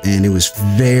came out, and it was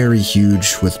very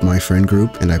huge with my friend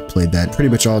group, and I played that pretty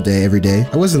much all day, every day.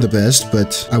 I wasn't the best,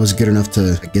 but I was good enough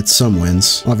to get some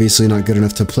wins. Obviously not good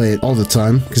enough to play it all the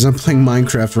time, because I'm playing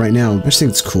Minecraft right now. I just think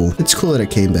it's cool. It's cool that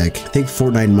it came back. I think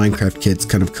Fortnite and Minecraft kids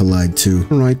kind of collide too.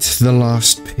 All right, the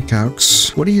lost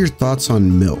pickaxe. What are your thoughts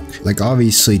on milk? Like,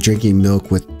 obviously drinking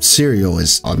milk with cereal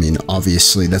is, I mean,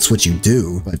 obviously that's what you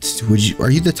do, but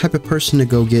are you the type of person to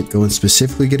go and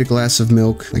specifically get a glass of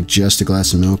milk, like just a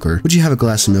glass of milk, or would you have a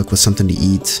glass of milk with something to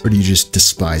eat, or do you just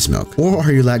despise milk? Or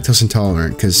are you lactose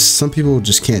intolerant? Because some people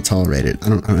just can't tolerate it. I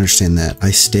don't understand that.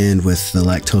 I stand with the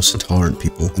lactose intolerant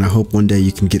people, and I hope one day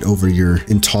you can get over your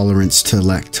intolerance to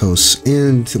lactose.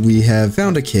 And we have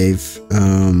found a cave.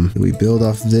 Can we build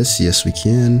off of this? Yes, we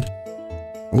can.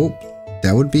 Oh,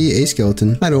 that would be a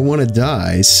skeleton. I don't want to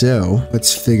die, so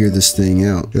let's figure this thing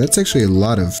out. That's actually a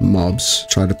lot of mobs.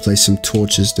 Try to place some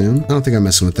torches down. I don't think I'm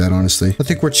messing with that, honestly. I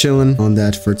think we're chilling on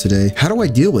that for today. How do I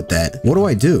deal with that? What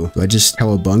do? Do I just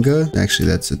cowabunga? Actually,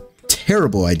 that's a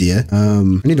terrible idea. I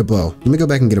need a bow. Let me go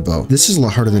back and get a bow. This is a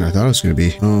lot harder than I thought it was going to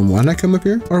be. Why did I come up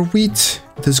here? Our wheat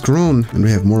has grown, and we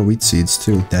have more wheat seeds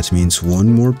too. That means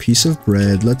one more piece of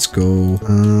bread. Let's go.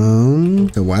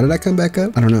 So why did I come back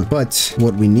up? I don't know. But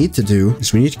what we need to do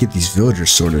is we need to get these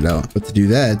villagers sorted out. But to do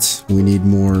that, we need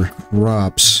more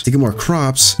crops. To get more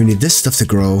crops, we need this stuff to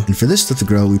grow. And for this stuff to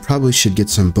grow, we probably should get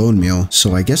some bone meal.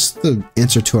 So I guess the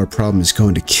answer to our problem is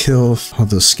going to kill all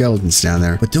those skeletons down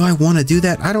there. But do I want to do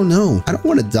that? I don't know. I don't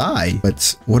want to die.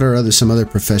 But what are some other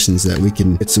professions that we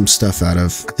can get some stuff out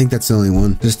of? I think that's the only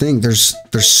one. This thing, there's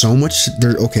so much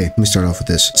there. Okay, let me start off with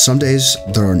this. Some days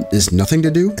there is nothing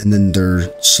to do, and then there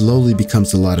slowly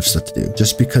becomes a lot of stuff to do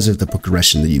just because of the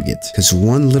progression that you get. Because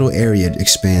one little area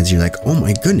expands, you're like, oh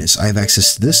my goodness, I have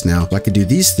access to this now. So I could do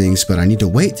these things, but I need to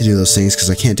wait to do those things because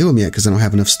I can't do them yet because I don't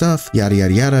have enough stuff. Yada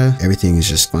yada yada. Everything is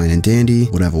just fine and dandy.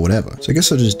 Whatever. So I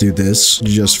guess I'll just do this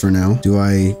just for now. Do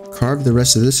I carve the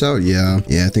rest of this out? Yeah,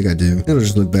 I think I do. It'll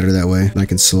just look better that way. And I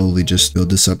can slowly just build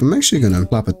this up. I'm actually gonna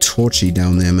plop a torchy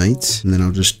down there, mate, and then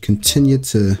I'll just continue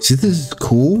to see. This is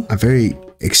cool. I'm very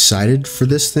excited for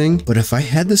this thing, but if I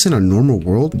had this in a normal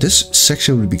world, this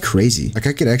section would be crazy. Like,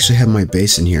 I could actually have my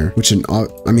base in here, which I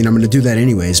mean, I'm gonna do that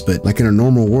anyways, but like in a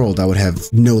normal world, I would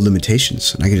have no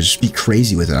limitations and I could just be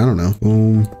crazy with it. I don't know.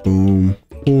 Boom, boom,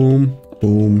 boom.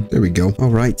 Boom. There we go.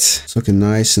 All right. It's looking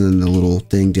nice. And then the little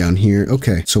thing down here.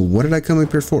 Okay. So what did I come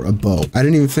up here for? A bow. I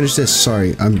didn't even finish this.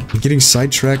 Sorry. I'm getting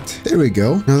sidetracked. There we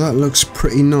go. Now that looks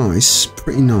pretty nice.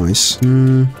 Pretty nice.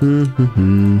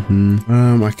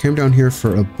 I came down here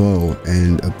for a bow,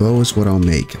 and a bow is what I'll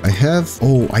make. I have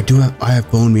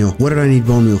bone meal. What did I need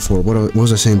bone meal for? What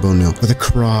was I saying bone meal? For the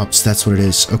crops. That's what it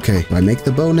is. Okay. Do I make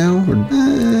the bow now? Or,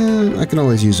 I can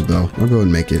always use a bow. I'll go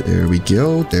and make it. There we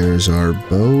go. There's our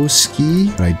bow ski.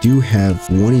 But I do have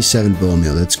 27 bone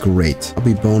meal. That's great. I'll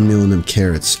be bone meal and them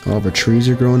carrots. All of our trees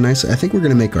are growing nicely. I think we're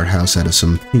going to make our house out of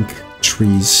some pink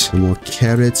trees. Some more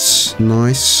carrots.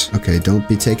 Nice. Okay, don't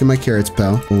be taking my carrots,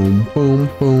 pal. Boom, boom,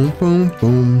 boom, boom,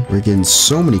 boom. We're getting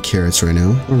so many carrots right now.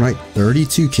 All right,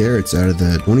 32 carrots out of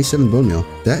the 27 bone meal.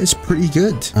 That is pretty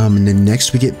good. And then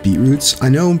next we get beetroots. I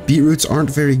know beetroots aren't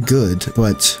very good,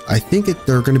 but I think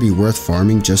they're going to be worth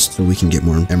farming just so we can get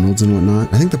more emeralds and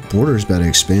whatnot. I think the border is about to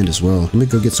expand as well. Let me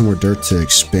go get some more dirt to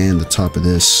expand the top of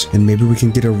this. And maybe we can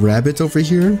get a rabbit over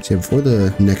here. See, before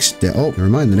the next day. Oh, never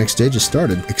mind. The next day just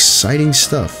started. Exciting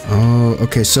stuff. Oh,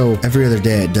 okay. So every other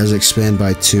day it does expand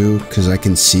by 2 because I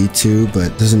can see 2,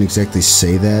 but it doesn't exactly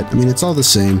say that. I mean, it's all the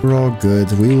same. We're all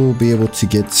good. We will be able to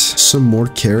get some more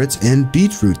carrots and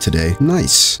beetroot today.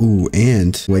 Nice. Ooh,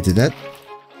 and wait, did that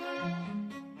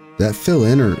fill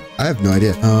in, or I have no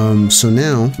idea. So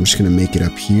now I'm just gonna make it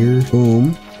up here.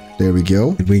 Boom. There we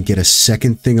go. Did we get a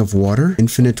second thing of water?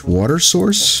 Infinite water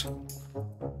source?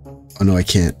 Oh no, I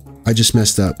can't. I just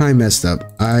messed up. I messed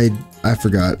up. I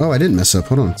forgot. Oh, I didn't mess up.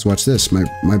 Hold on. Let's watch this.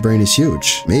 My brain is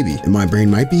huge. Maybe. And my brain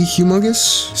might be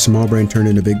humongous. Small brain turned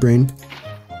into big brain.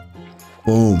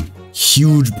 Boom.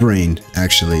 Huge brain,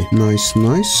 actually. Nice,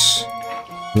 nice.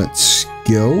 Let's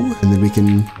go. And then we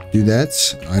can do that.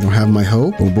 I don't have my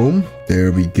hoe. Boom, boom.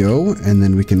 There we go. And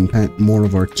then we can plant more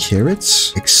of our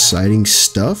carrots. Exciting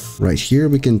stuff. Right here,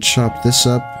 we can chop this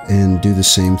up and do the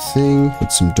same thing.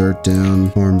 Put some dirt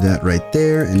down, farm that right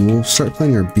there, and we'll start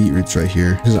planting our beetroots right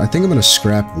here. Because I think I'm going to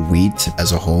scrap wheat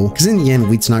as a whole. Because in the end,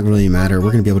 wheat's not really matter.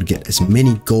 We're going to be able to get as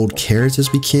many gold carrots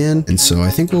as we can. And so I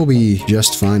think we'll be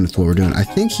just fine with what we're doing. I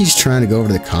think he's trying to go over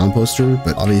to the composter,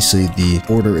 but obviously the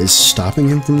order is stopping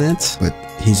him from that. But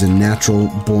he's a natural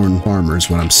born farmer is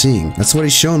what I'm seeing. That's what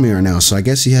he's showing me right now. So I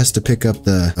guess he has to pick up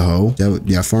the hoe.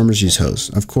 Yeah, farmers use hoes.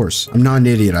 Of course. I'm not an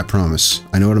idiot, I promise.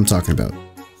 I know what I'm talking about.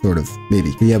 Sort of,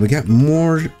 maybe. But yeah, we got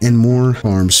more and more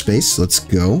farm space. Let's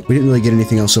go. We didn't really get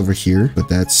anything else over here, but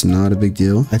that's not a big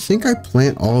deal. I think I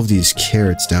plant all of these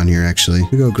carrots down here, actually.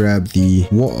 We go grab the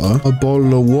water, a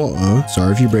bottle of water.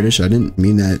 Sorry if you're British. I didn't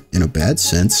mean that in a bad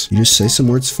sense. You just say some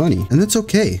words funny, and that's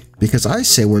okay. Because I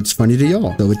say words funny to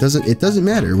y'all. So it doesn't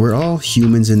matter. We're all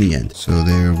humans in the end. So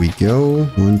there we go.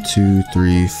 1, 2,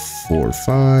 3, 4,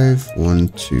 5. 1,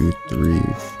 2, 3,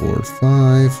 4,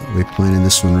 5. We're planting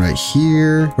this one right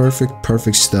here.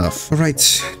 Perfect stuff. All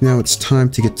right, now it's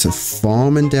time to get to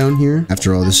farming down here.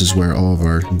 After all, this is where all of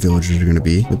our villagers are going to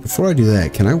be. But before I do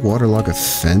that, can I waterlog a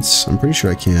fence? I'm pretty sure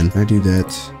I can. Can I do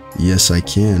that? Yes, I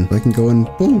can. I can go and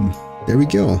boom. There we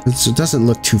go. It doesn't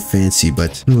look too fancy,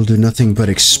 but it will do nothing but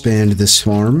expand this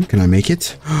farm. Can I make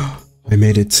it? I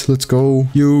made it. Let's go.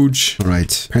 Huge. All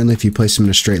right. Apparently, if you place them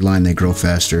in a straight line, they grow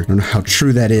faster. I don't know how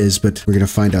true that is, but we're going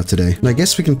to find out today. And I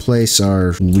guess we can place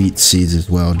our wheat seeds as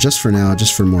well, just for now,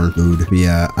 just for more food. But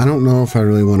yeah, I don't know if I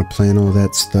really want to plant all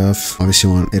that stuff.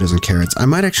 Obviously, I want potatoes and carrots. I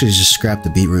might actually just scrap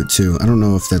the beetroot too. I don't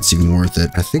know if that's even worth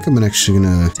it. I think I'm actually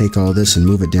going to take all this and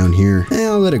move it down here.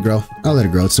 I'll let it grow. I'll let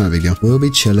it grow. It's not a big deal. We'll be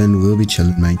chilling,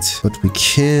 mate. But we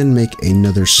can make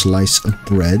another slice of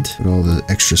bread. Put all the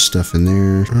extra stuff in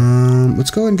there.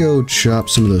 Let's go and go chop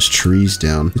some of those trees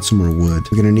down. Get some more wood.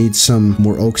 We're gonna need some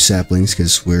more oak saplings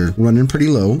because we're running pretty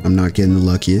low. I'm not getting the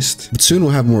luckiest. But soon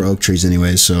we'll have more oak trees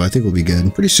anyway, so I think we'll be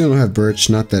good. Pretty soon we'll have birch.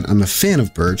 Not that I'm a fan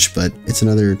of birch, but it's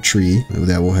another tree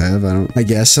that we'll have. I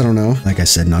don't know. Like I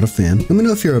said, not a fan. Let me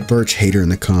know if you're a birch hater in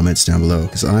the comments down below,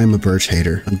 because I'm a birch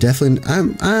hater.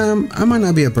 I might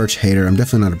not be a birch hater. I'm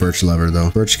definitely not a birch lover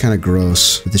though. Birch kind of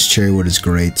gross, but this cherry wood is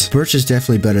great. Birch is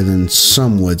definitely better than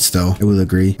some woods though. I will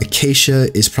agree. Acacia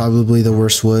is probably the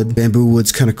worst wood. Bamboo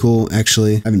wood's kind of cool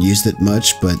actually. I haven't used it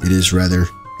much, but it is rather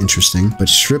interesting. But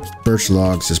stripped birch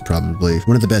logs is probably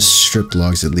one of the best stripped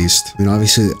logs, at least. I mean,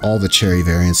 obviously all the cherry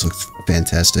variants look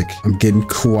fantastic. I'm getting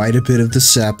quite a bit of the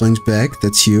saplings back.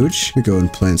 That's huge. We go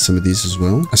and plant some of these as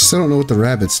well. I still don't know what the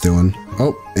rabbit's doing.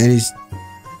 Oh, and he's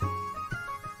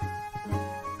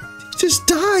just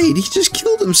died. He just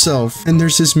killed himself. And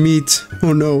there's his meat.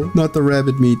 Oh no, not the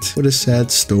rabbit meat. What a sad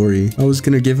story. I was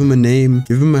gonna give him a name,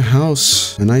 give him a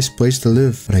house, a nice place to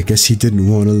live, but I guess he didn't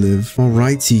want to live.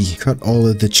 Alrighty, cut all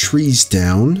of the trees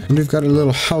down, and we've got a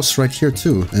little house right here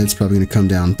too. And it's probably gonna come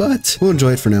down, but we'll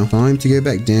enjoy it for now. Time to go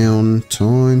back down.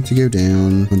 Time to go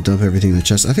down. I'll dump everything in the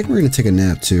chest. I think we're gonna take a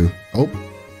nap too. Oh,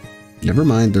 never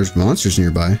mind. There's monsters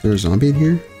nearby. Is there a zombie in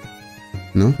here?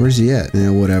 No? Where's he at? Yeah,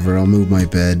 whatever. I'll move my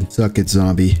bed. Suck it,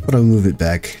 zombie. But I'll move it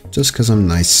back. Just because I'm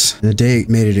nice. The day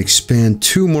made it expand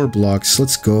 2 more blocks.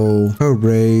 Let's go.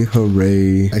 Hooray,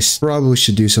 hooray. I probably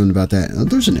should do something about that. Oh,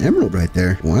 there's an emerald right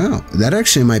there. Wow. That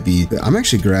actually might be... I'm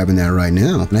actually grabbing that right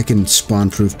now. And I can spawn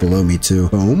proof below me too.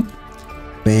 Boom.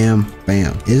 Bam,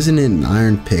 bam. Isn't it an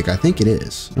iron pick? I think it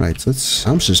is. All right, so let's...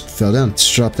 I almost just fell down.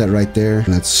 Let's drop that right there.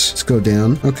 Let's go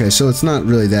down. Okay, so it's not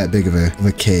really that big of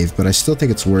a cave, but I still think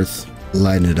it's worth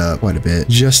lighten it up quite a bit,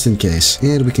 just in case.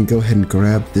 And we can go ahead and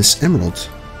grab this emerald,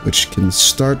 which can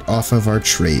start off of our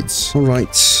trades. All right.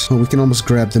 Oh, we can almost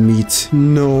grab the meat.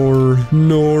 No,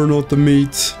 not the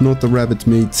meat. Not the rabbit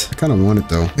meat. I kind of want it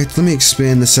though. Wait, let me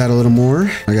expand this out a little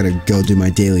more. I gotta go do my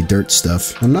daily dirt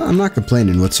stuff. I'm not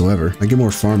complaining whatsoever. I get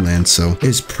more farmland, so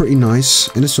it's pretty nice.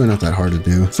 And it's really not that hard to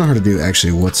do. It's not hard to do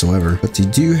actually whatsoever. But you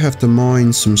do have to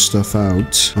mine some stuff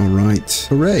out. All right.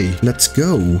 Hooray. Let's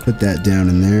go. Put that down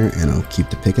in there, and I'll keep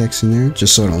the pickaxe in there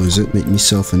just so I don't lose it. Make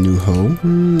myself a new hoe.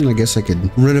 I guess I could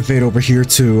renovate over here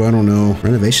too. I don't know.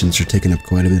 Renovations are taking up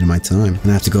quite a bit of my time.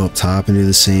 And I have to go up top and do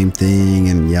the same thing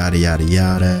and yada yada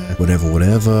yada. Whatever.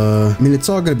 I mean, it's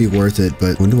all gonna be worth it,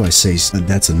 but when do I say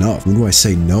that's enough? When do I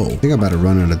say no? I think I'm about to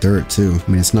run out of dirt too.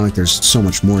 I mean, it's not like there's so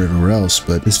much more everywhere else,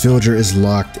 but this villager is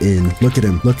locked in. Look at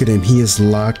him. Look at him. He is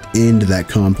locked into that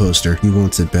composter. He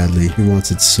wants it badly. He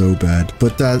wants it so bad.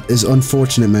 But that is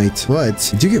unfortunate, mate. But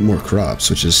you do get more crops,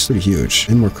 which is pretty huge,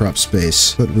 and more crop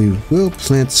space. But we will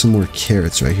plant some more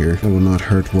carrots right here. That will not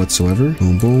hurt whatsoever.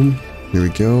 Boom, boom. There we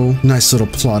go. Nice little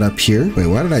plot up here. Wait,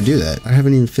 why did I do that? I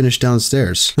haven't even finished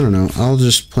downstairs. I don't know. I'll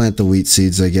just plant the wheat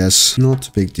seeds, I guess. Not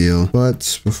a big deal.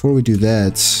 But before we do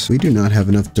that, we do not have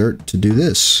enough dirt to do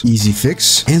this. Easy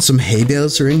fix. And some hay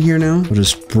bales are in here now. I'll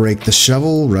just break the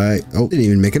shovel, right? Oh, didn't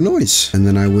even make a noise. And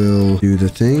then I will do the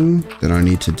thing that I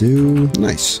need to do.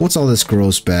 Nice. Once all this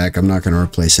grows back, I'm not going to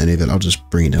replace any of it. I'll just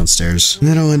bring it downstairs. And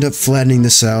then I'll end up flattening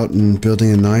this out and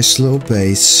building a nice little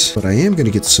base. But I am going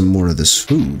to get some more of this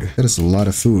food. That is a lot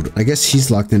of food. I guess he's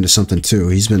locked into something too.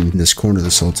 He's been in this corner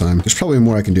this whole time. There's probably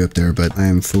more I can do up there, but I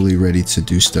am fully ready to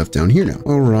do stuff down here now.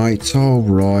 All right. All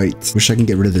right. Wish I can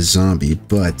get rid of the zombie,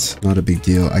 but not a big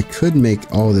deal. I could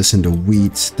make all this into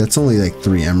wheat. That's only like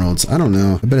 3 emeralds. I don't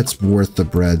know. I bet it's worth the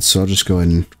bread, so I'll just go ahead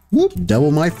and whoop,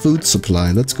 double my food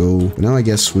supply. Let's go. Now I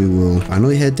guess we will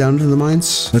finally head down to the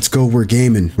mines. Let's go. We're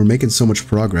gaming. We're making so much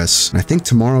progress. And I think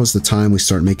tomorrow is the time we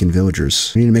start making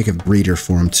villagers. We need to make a breeder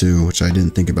for them too, which I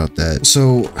didn't think about that.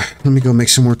 So let me go make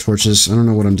some more torches. I don't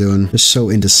know what I'm doing. Just so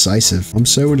indecisive. I'm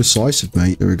so indecisive,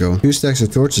 mate. There we go. 2 stacks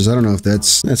of torches. I don't know if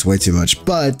that's way too much,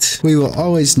 but we will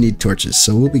always need torches,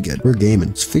 so we'll be good. We're gaming.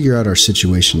 Let's figure out our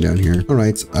situation down here. All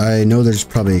right. I know there's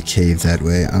probably a cave that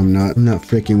way. I'm not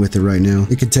freaking with it right now.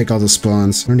 It could take all the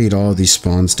spawns. I don't need all these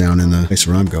spawns down in the place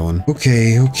where I'm going.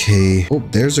 Okay. Oh,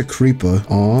 there's a creeper.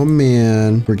 Oh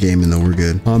man. We're gaming though. We're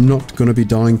good. I'm not gonna be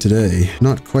dying today.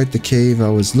 Not quite the cave I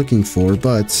was looking for,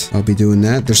 but I'll be doing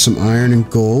that. There's some iron and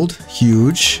gold.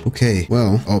 Huge. Okay.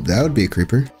 Well, oh, that would be a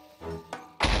creeper.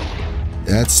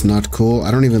 That's not cool. I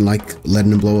don't even like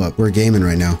letting him blow up. We're gaming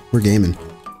right now. We're gaming.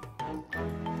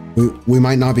 We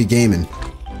might not be gaming.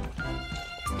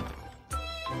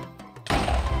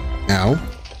 Ow.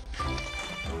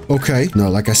 Okay. No,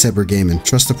 like I said, we're gaming.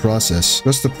 Trust the process.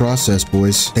 Trust the process,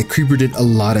 boys. That creeper did a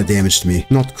lot of damage to me.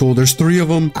 Not cool. There's 3 of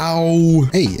them. Ow.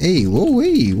 Hey,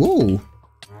 whoa.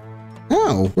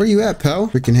 Ow. Where you at, pal?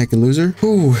 Freaking heckin' loser.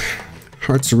 Ooh.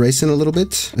 Hearts are racing a little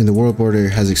bit, and the world border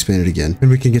has expanded again.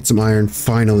 And we can get some iron,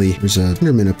 finally. There's a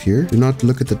Enderman up here. Do not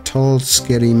look at the tall,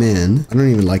 scary man. I don't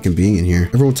even like him being in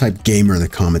here. Everyone type gamer in the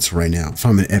comments right now if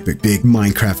I'm an epic, big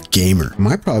Minecraft gamer.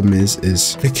 My problem is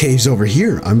the cave's over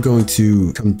here. I'm going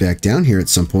to come back down here at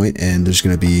some point, and there's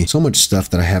going to be so much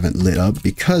stuff that I haven't lit up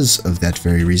because of that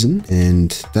very reason, and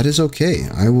that is okay.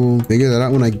 I will figure that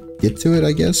out when I get to it,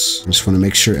 I guess. I just want to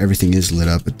make sure everything is lit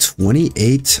up. But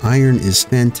 28 iron is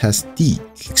fantastic.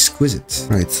 Exquisite.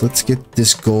 All right, so let's get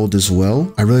this gold as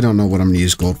well. I really don't know what I'm going to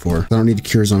use gold for. I don't need to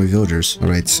cure zombie villagers. All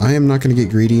right, I am not going to get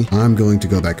greedy. I'm going to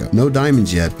go back up. No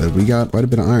diamonds yet, but we got quite a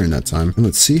bit of iron that time. And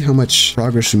let's see how much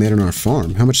progress we made on our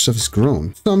farm. How much stuff has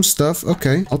grown? Some stuff.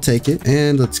 Okay, I'll take it.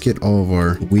 And let's get all of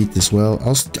our wheat as well.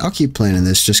 I'll keep planting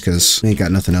this just because I ain't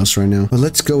got nothing else right now. But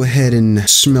let's go ahead and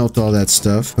smelt all that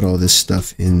stuff. Put all this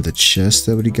stuff in the chest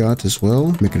that we got as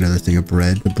well. Make another thing of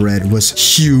bread. The bread was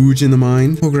huge in the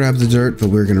mine. We'll grab the dirt,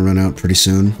 but we're gonna run out pretty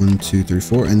soon. 1, 2, 3,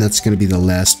 4, and that's gonna be the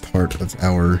last part of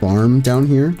our farm down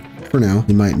here. For now,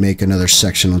 we might make another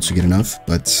section once we get enough,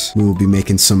 but we will be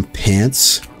making some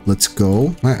pants. Let's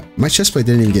go. My chestplate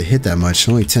didn't even get hit that much.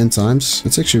 Only 10 times.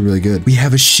 That's actually really good. We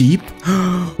have a sheep.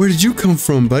 Where did you come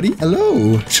from, buddy?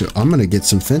 Hello. I'm gonna get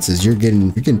some fences. You're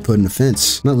getting put in a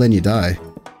fence. I'm not letting you die.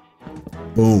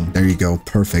 Boom. There you go.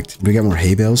 Perfect. We got more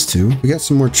hay bales too. We got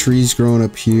some more trees growing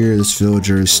up here. This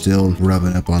villager is still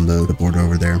rubbing up on the border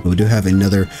over there. But we do have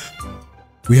another...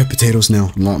 We have potatoes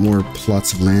now. A lot more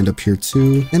plots of land up here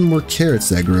too. And more carrots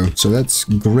that grew. So that's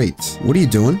great. What are you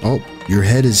doing? Oh, your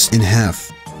head is in half.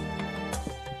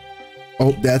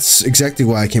 Oh, that's exactly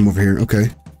why I came over here. Okay.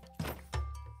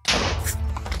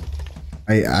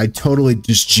 I totally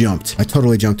just jumped. I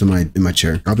totally jumped in my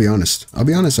chair. I'll be honest.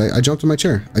 I jumped in my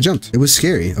chair. I jumped. It was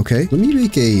scary. Okay. Let me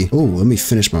make a... Oh, let me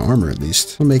finish my armor at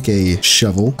least. I'll make a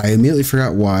shovel. I immediately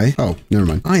forgot why. Oh, never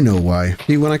mind. I know why.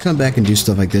 See, when I come back and do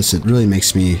stuff like this, it really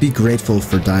makes me be grateful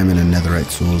for diamond and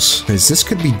netherite tools. Because this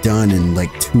could be done in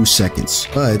like 2 seconds.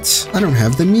 But I don't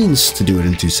have the means to do it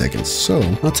in 2 seconds. So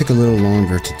I'll take a little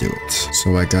longer to do it.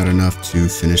 So I got enough to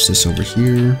finish this over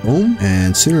here. Boom.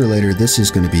 And sooner or later, this is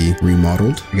going to be remodeled.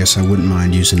 I guess I wouldn't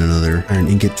mind using another iron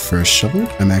ingot for a shovel.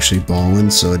 I'm actually balling,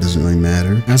 so it doesn't really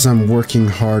matter. As I'm working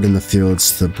hard in the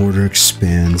fields, the border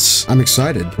expands. I'm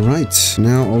excited. All right,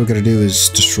 now all we gotta do is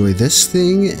destroy this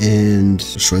thing and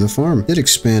destroy the farm. It did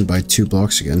expand by 2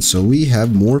 blocks again, so we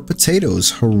have more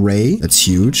potatoes. Hooray. That's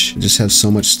huge. We just have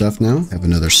so much stuff now. Have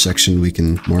another section we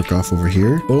can mark off over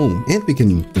here. Boom. And we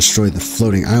can destroy the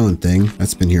floating island thing.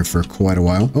 That's been here for quite a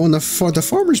while. Oh, and the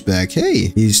farmer's back. Hey,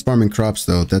 he's farming crops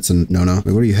though. That's a no-no.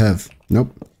 Wait, what do you have?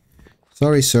 Nope.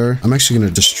 Sorry, sir. I'm actually going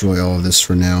to destroy all of this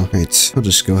for now. Right, I'll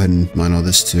just go ahead and mine all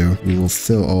this too. We will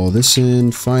fill all this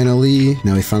in finally.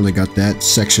 Now we finally got that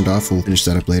sectioned off. We'll finish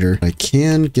that up later. I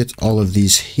can get all of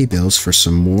these hay bales for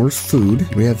some more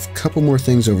food. We have a couple more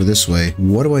things over this way.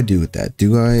 What do I do with that?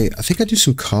 I think I do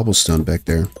some cobblestone back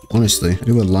there. Honestly, I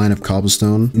do a line of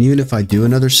cobblestone. And even if I do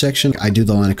another section, I do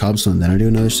the line of cobblestone, then I do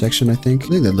another section, I think. I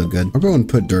think that'd look good. I'll go and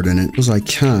put dirt in it as I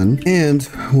can. And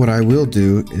what I will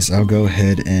do is I'll go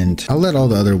ahead and I'll let all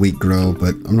the other wheat grow,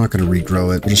 but I'm not going to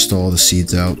regrow it. I'll just throw all the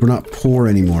seeds out. We're not poor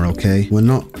anymore, okay? We're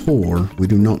not poor. We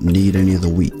do not need any of the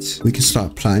wheat. We can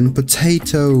start planting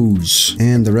potatoes.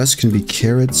 And the rest can be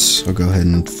carrots. I'll go ahead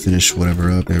and finish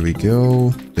whatever up. There we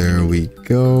go. There we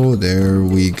go. There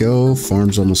we go.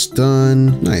 Farm's almost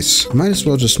done. Nice. Might as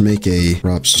well just make a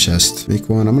crops chest. Make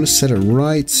one. I'm going to set it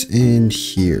right in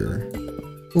here.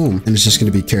 Boom. And it's just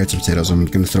going to be carrots and potatoes. I'm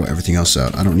going to throw everything else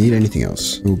out. I don't need anything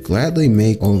else. We'll gladly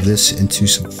make all of this into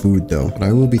some food though. But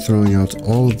I will be throwing out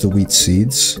all of the wheat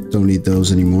seeds. Don't need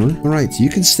those anymore. All right. You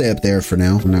can stay up there for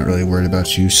now. I'm not really worried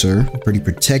about you, sir. We're pretty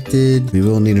protected. We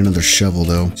will need another shovel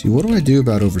though. See, what do I do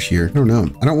about over here? I don't know.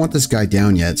 I don't want this guy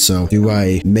down yet. So do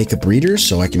I make a breeder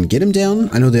so I can get him down?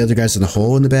 I know the other guy's in the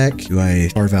hole in the back. Do I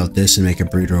carve out this and make a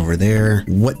breeder over there?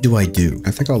 What do I do?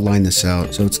 I think I'll line this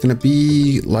out. So it's going to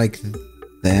be like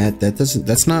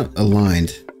that's not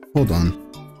aligned. Hold on.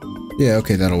 Yeah,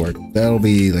 okay, that'll work. That'll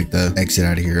be like the exit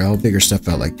out of here. I'll figure stuff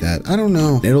out like that. I don't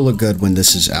know. It'll look good when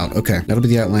this is out. Okay, that'll be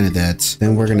the outline of that.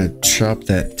 Then we're gonna chop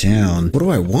that down. What do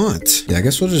I want? Yeah, I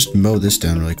guess we'll just mow this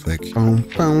down really quick. Boom,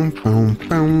 boom, boom,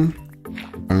 boom.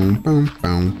 Boom, boom,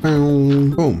 boom,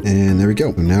 boom. Boom. And there we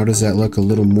go. Now does that look a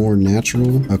little more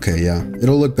natural? Okay, yeah.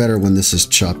 It'll look better when this is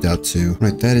chopped out too.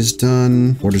 Right, that is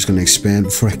done. Border's gonna expand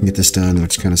before I can get this done,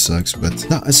 which kind of sucks, but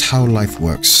that is how life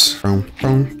works. Boom,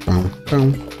 boom, boom,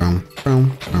 boom, boom,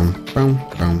 boom, boom, boom,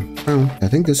 boom, boom. I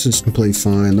think this is completely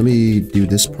fine. Let me do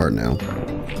this part now.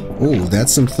 Oh,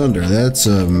 that's some thunder. That's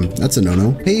a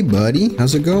no-no. Hey, buddy.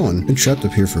 How's it going? Been trapped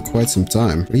up here for quite some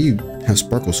time. What do you have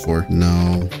sparkles for?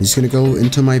 No. He's gonna go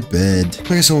into my bed. I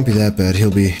guess it won't be that bad. He'll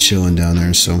be chilling down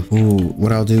there, so. Ooh,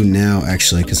 what I'll do now,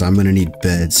 actually, because I'm gonna need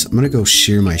beds. I'm gonna go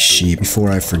shear my sheep before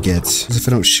I forget. Because if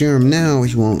I don't shear them now,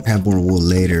 he won't have more wool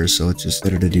later, so it's just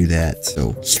better to do that.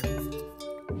 So.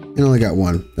 I only got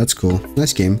one. That's cool.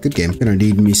 Nice game. Good game. Gonna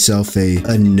need myself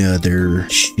another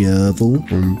shovel.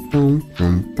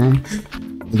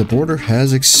 The border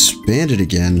has expanded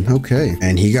again. Okay.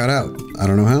 And he got out. I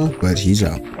don't know how, but he's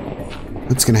out.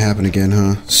 That's gonna happen again,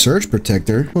 huh? Surge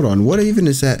protector? Hold on, what even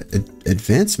is that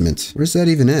advancement? Where's that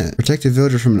even at? Protect a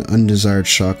villager from an undesired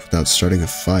shock without starting a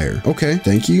fire. Okay,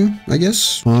 thank you, I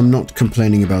guess. Well, I'm not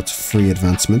complaining about free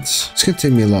advancements. It's gonna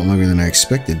take me a lot longer than I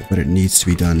expected, but it needs to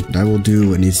be done. And I will do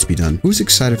what needs to be done. Who's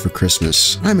excited for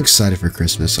Christmas? I'm excited for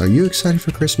Christmas. Are you excited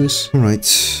for Christmas? All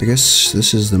right, I guess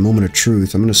this is the moment of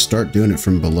truth. I'm gonna start doing it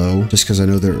from below, just because I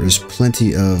know there is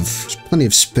plenty of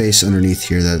space underneath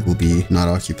here that will be not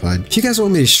occupied. If you guys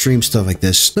want me to stream stuff like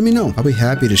this, let me know. I'll be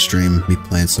happy to stream me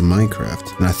playing some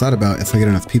Minecraft. And I thought about if I get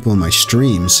enough people in my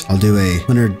streams, I'll do a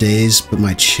 100 days but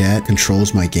my chat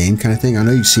controls my game kind of thing. I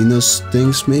know you've seen those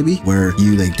things maybe where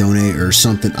you like donate or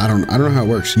something. I don't know how it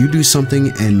works. You do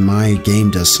something and my game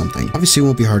does something. Obviously it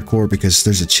won't be hardcore because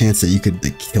there's a chance that you could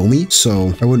like kill me.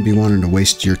 So I wouldn't be wanting to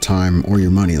waste your time or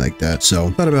your money like that. So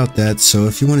I thought about that. So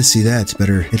if you want to see that,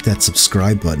 better hit that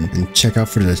subscribe button and check out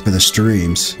for the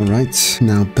streams. All right,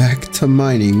 now back to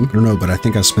mining. I don't know, but I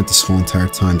think I spent this whole entire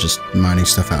time just mining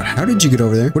stuff out. How did you get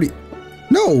over there? What do you...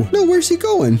 No, where's he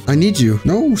going? I need you.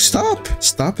 No, stop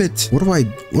it. What do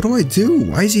I do?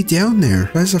 Why is he down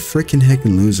there? Guy's a freaking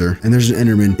heckin' loser. And there's an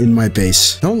Enderman in my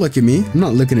base. Don't look at me. I'm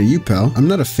not looking at you, pal. I'm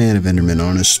not a fan of Enderman,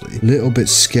 honestly. Little bit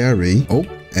scary. Oh.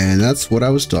 And that's what I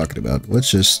was talking about. Let's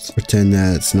just pretend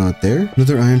that it's not there.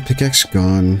 Another iron pickaxe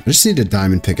gone. I just need a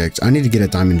diamond pickaxe. I need to get a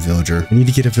diamond villager. I need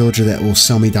to get a villager that will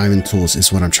sell me diamond tools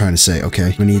is what I'm trying to say,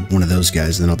 okay? I need one of those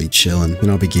guys, then I'll be chilling. Then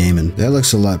I'll be gaming. That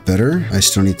looks a lot better. I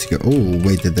still need to go... Oh,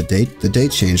 wait, did the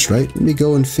date changed, right? Let me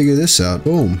go and figure this out.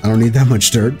 Boom. I don't need that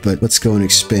much dirt, but let's go and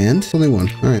expand. Only one.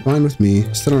 All right, fine with me.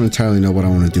 Still don't entirely know what I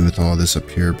want to do with all this up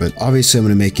here, but obviously I'm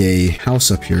going to make a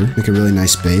house up here. Make a really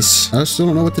nice base. I still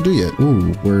don't know what to do yet.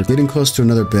 Ooh. We're getting close to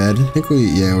another bed. I think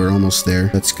we're almost there.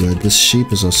 That's good. This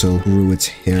sheep is also grew its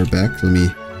hair back. Let me...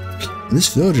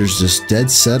 This villager's just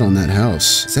dead set on that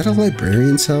house. Is that a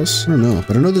librarian's house? I don't know.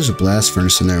 But I know there's a blast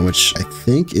furnace in there, which I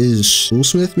think is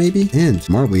toolsmith maybe? And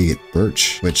tomorrow we get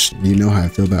birch, which you know how I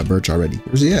feel about birch already.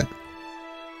 Where's he at?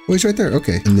 Oh, he's right there.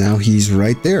 Okay. And now he's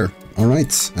right there. All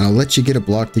right. And I'll let you get a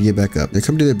block to get back up. Now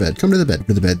come to the bed. Come to the bed. Come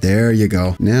to the bed. There you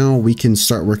go. Now we can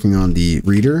start working on the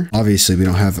breeder. Obviously, we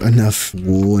don't have enough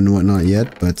wool and whatnot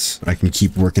yet, but I can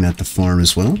keep working at the farm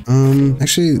as well.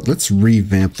 Actually, let's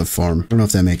revamp the farm. I don't know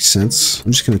if that makes sense.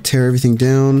 I'm just going to tear everything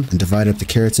down and divide up the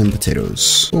carrots and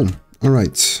potatoes. Boom. All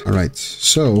right.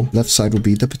 So left side will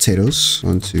be the potatoes.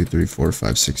 1, 2, 3, 4,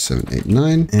 5, 6, 7, 8,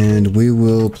 9. And we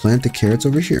will plant the carrots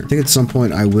over here. I think at some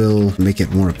point I will make it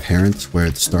more apparent where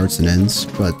it starts and ends.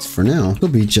 But for now, it'll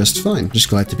be just fine. Just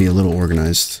glad to be a little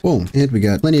organized. Boom. And we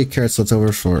got plenty of carrots left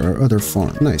over for our other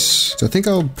farm. Nice. So I think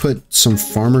I'll put some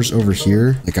farmers over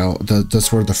here. Like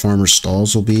that's where the farmers'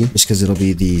 stalls will be. Just because it'll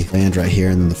be the land right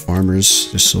here and then the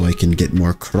farmers. Just so I can get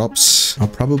more crops. I'll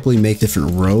probably make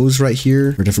different rows right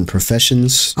here for different professions.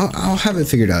 I'll have it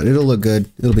figured out. It'll look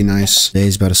good. It'll be nice.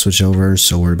 Day's about to switch over,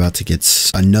 so we're about to get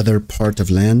another part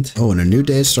of land. Oh, and a new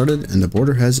day has started, and the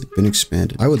border has been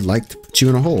expanded. I would like to put you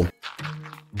in a hole.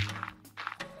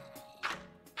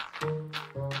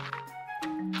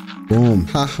 Boom.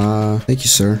 Haha. Thank you,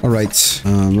 sir. All right.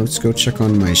 Let's go check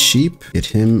on my sheep. Get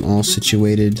him all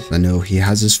situated. I know he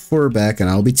has his fur back and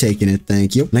I'll be taking it.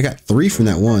 Thank you. And I got 3 from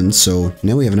that one. So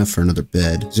now we have enough for another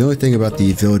bed. The only thing about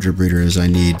the villager breeder is I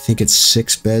think it's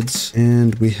 6 beds.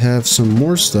 And we have some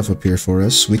more stuff up here for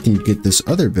us. We can get this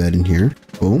other bed in here.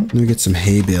 Boom. Let me get some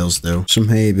hay bales though. Some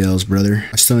hay bales, brother.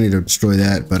 I still need to destroy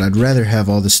that, but I'd rather have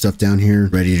all this stuff down here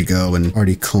ready to go and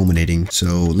already culminating.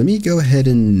 So let me go ahead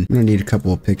and I'm gonna need a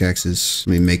couple of pickaxes.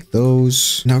 Let me make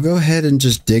those. Now go ahead and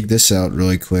just dig this out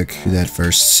really quick. Do that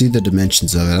first. See the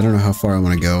dimensions of it. I don't know how far I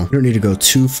want to go. We don't need to go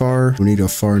too far. We need to go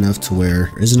far enough to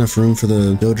where there is enough room for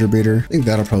the villager breeder. I think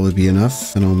that'll probably be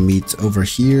enough. And I'll meet over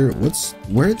here.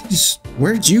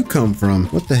 Where'd you come from?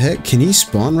 What the heck? Can he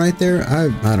spawn right there? I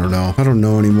don't know. I don't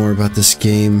know anymore about this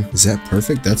game. Is that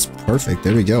perfect? That's perfect.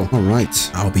 There we go. All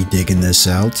right. I'll be digging this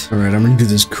out. All right. I'm going to do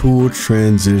this cool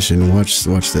transition. Watch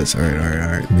this. All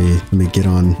right. Let me get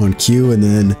on cue, and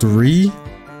then 3,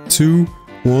 2,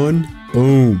 1.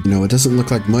 Boom. You know, it doesn't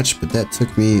look like much, but that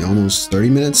took me almost 30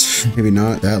 minutes. Maybe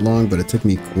not that long, but it took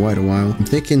me quite a while. I'm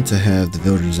thinking to have the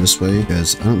villagers this way,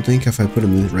 because I don't think if I put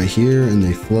them right here and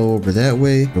they flow over that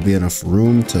way, there'll be enough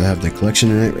room to have the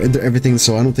collection and everything.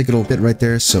 So I don't think it'll fit right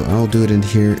there. So I'll do it in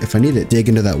here. If I need to dig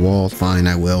into that wall, fine,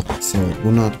 I will. So it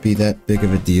will not be that big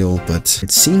of a deal, but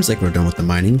it seems like we're done with the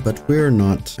mining, but we're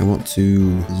not. I want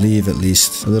to leave at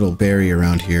least a little barrier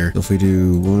around here. So if we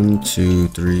do 1, 2,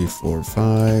 3, 4,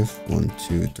 5, 1,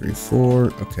 2, 3, 4.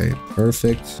 Okay,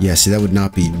 perfect. Yeah, see, that would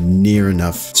not be near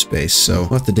enough space, so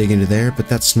we'll have to dig into there, but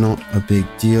that's not a big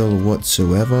deal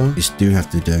whatsoever. We just do have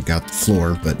to dig out the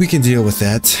floor, but we can deal with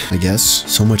that, I guess.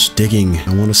 So much digging.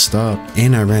 I want to stop.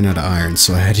 And I ran out of iron,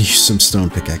 so I had to use some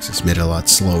stone pickaxes. Made it a lot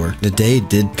slower. The day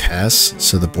did pass,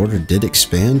 so the border did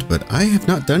expand, but I have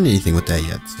not done anything with that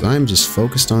yet. So I'm just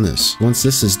focused on this. Once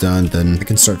this is done, then I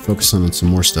can start focusing on some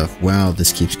more stuff. Wow,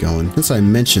 this keeps going. Since I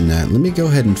mentioned that, let me go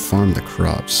ahead and farm the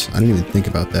crops. I didn't even think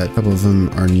about that. A couple of them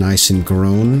are nice and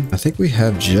grown. I think we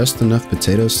have just enough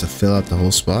potatoes to fill out the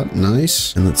whole spot.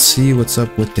 Nice. And let's see what's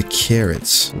up with the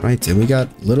carrots. Right, and we got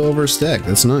a little over a stack.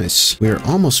 That's nice. We are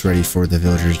almost ready for the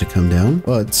villagers to come down,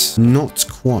 but not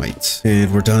quite.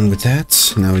 And we're done with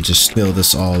that. Now we just fill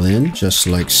this all in, just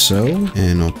like so.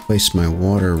 And I'll place my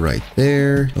water right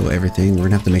there. Oh, everything. We're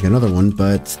gonna have to make another one,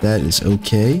 but that is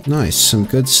okay. Nice. Some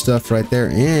good stuff right there.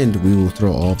 And we will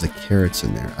throw all of the carrots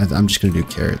in there. I'm just gonna do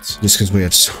carrots just because we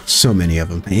have so many of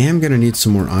them. I am gonna need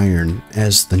some more iron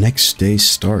as the next day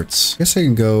starts. I guess I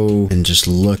can go and just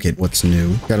look at what's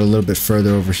new. Got a little bit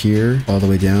further over here, all the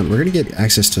way down. We're gonna get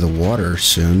access to the water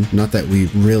soon. Not that we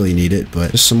really need it,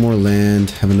 but just some more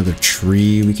land. Have another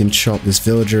tree we can chop. This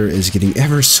villager is getting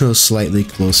ever so slightly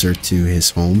closer to his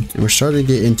home, and we're starting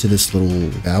to get into this little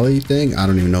valley thing. I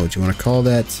don't even know what you want to call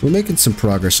that. We're making some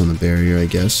progress on the barrier, I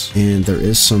guess, and there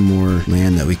is some more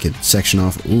land that we could section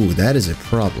off. Ooh, that is a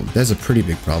problem. That's a pretty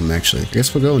big problem, actually. I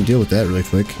guess we'll go and deal with that really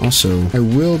quick. Also, I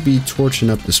will be torching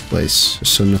up this place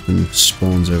just so nothing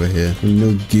spawns over here.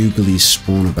 No googly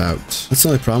spawn about. That's the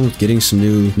only problem with getting some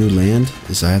new land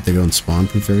is I have to go and spawn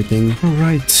proof everything. All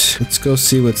right, let's go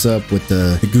see what's up with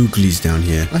the googlies down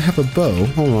here. I have a bow.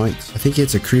 All right. I think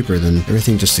it's a creeper, then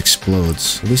everything just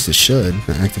explodes. At least it should.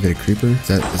 Can I activate a creeper? Is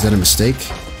that a mistake?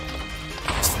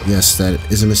 Yes, that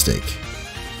is a mistake.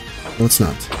 No, it's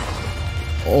not.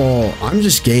 Oh, I'm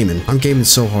just gaming. I'm gaming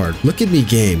so hard. Look at me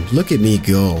game. Look at me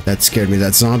go. That scared me.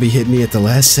 That zombie hit me at the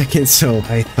last second, so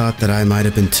I thought that I might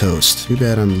have been toast. Too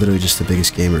bad I'm literally just the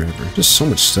biggest gamer ever. Just so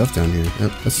much stuff down here.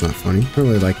 That's not funny. I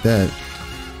really like that.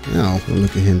 Ow.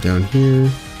 Look at him down here.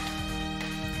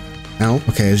 Ow.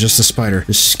 Okay, it's just a spider.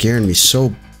 Just scaring me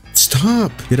so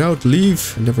Stop. Get out.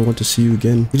 Leave. I never want to see you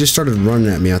again. He just started running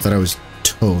at me. I thought I was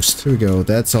toast. Here we go.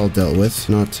 That's all dealt with.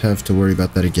 Not have to worry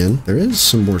about that again. There is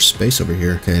some more space over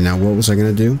here. Okay, now what was I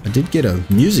gonna do? I did get a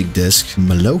music disc.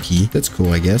 Maloki. That's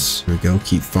cool, I guess. Here we go.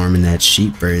 Keep farming that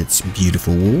sheep for its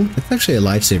beautiful wool. That's actually a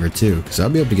lifesaver too, because I'll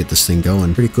be able to get this thing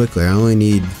going pretty quickly. I only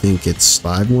need, I think it's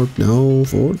 5 more. No,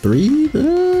 4, 3.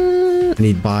 I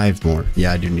need 5 more.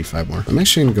 Yeah, I do need 5 more. I'm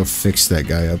actually gonna go fix that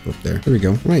guy up there. There we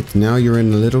go. Right, now you're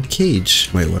in a little cage.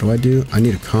 Wait, what do? I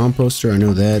need a composter. I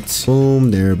know that.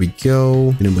 Boom, there we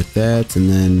go. And then with that, and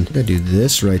then I gotta do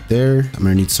this right there. I'm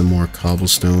gonna need some more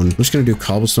cobblestone. I'm just gonna do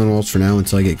cobblestone walls for now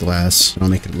until I get glass. I'll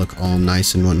make it look all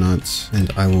nice and whatnot.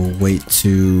 And I will wait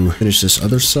to finish this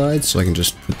other side so I can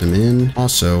just put them in.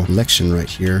 Also, collection right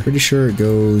here. Pretty sure it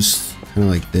goes kind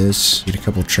of like this. Need a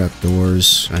couple trap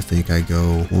doors. I think I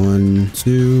go 1,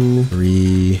 2,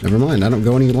 3. Never mind, I don't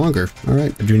go any longer. All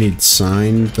right, I do need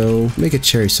sign though. Make a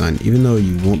cherry sign, even though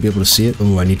you won't be able to see it.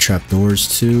 Oh, I need trap doors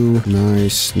too.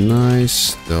 Nice,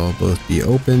 nice. They'll both be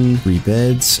open. 3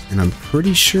 beds, and I'm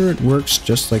pretty sure it works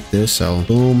just like this.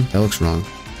 Boom. That looks wrong.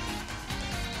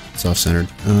 It's off-centered.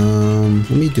 Let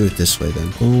me do it this way then.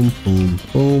 Boom, boom,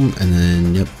 boom, and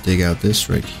then, yep, dig out this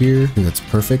right here. I think that's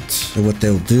perfect. So what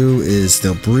they'll do is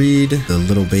they'll breed. The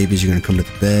little babies are going to come to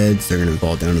the beds. They're going to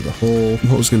fall down to the hole. The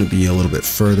hole's going to be a little bit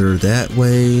further that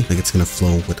way. Like it's going to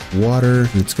flow with water,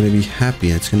 and it's going to be happy,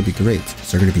 and it's going to be great.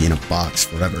 So they're going to be in a box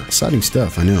forever. Exciting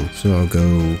stuff, I know. So I'll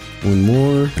go 1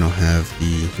 more, and I'll have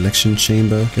the collection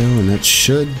chamber go, and that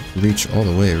should reach all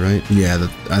the way, right? Yeah,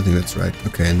 I think that's right.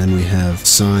 Okay, and then we have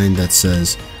sign that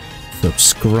says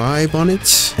subscribe on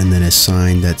it, and then a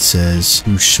sign that says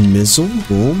Schmizzle.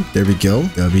 Boom, there we go.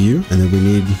 W. And then we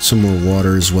need some more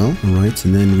water as well. All right,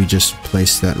 and then we just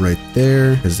place that right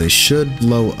there because they should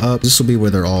blow up. This will be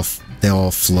where they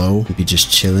all flow and be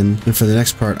just chilling. And for the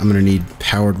next part, I'm gonna need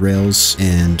powered rails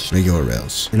and regular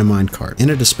rails and a minecart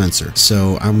and a dispenser.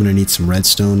 So I'm gonna need some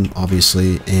redstone,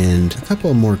 obviously, and a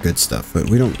couple of more good stuff, but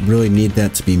we don't really need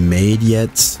that to be made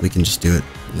yet. We can just do it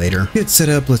later. Get set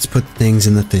up, let's put things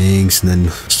in the things and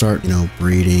then start,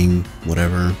 breeding,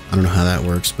 whatever. I don't know how that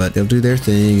works, but they'll do their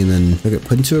thing and then they'll get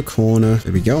put into a corner.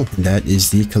 There we go. And that is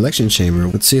the collection chamber.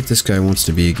 Let's see if this guy wants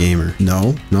to be a gamer.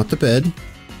 No, not the bed.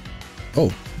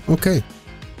 Oh, okay.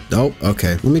 Oh,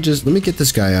 okay. Let me get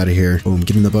this guy out of here. Boom,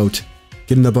 get in the boat.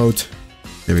 Get in the boat.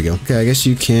 There we go. Okay, I guess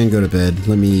you can go to bed.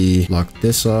 Let me lock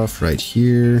this off right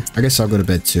here. I guess I'll go to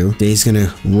bed too. Day's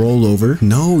gonna roll over.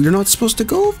 No, you're not supposed to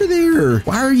go over there.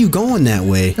 Why are you going that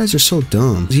way? You guys are so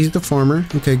dumb. He's the farmer.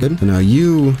 Okay, good. So now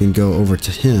you can go over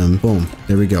to him. Boom.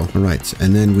 There we go. All right.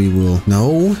 And then we will...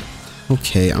 No.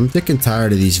 Okay, I'm sick and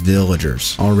tired of these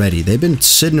villagers already. They've been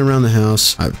sitting around the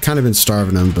house. I've kind of been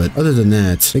starving them, but other than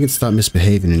that, they can stop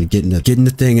misbehaving and get in the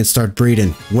thing and start breeding.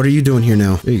 What are you doing here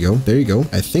now? There you go. There you go.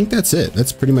 I think that's it.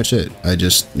 That's pretty much it. I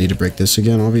just need to break this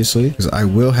again, obviously, because I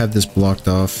will have this blocked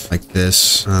off like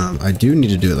this. I do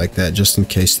need to do it like that just in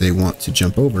case they want to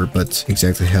jump over, but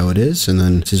exactly how it is. And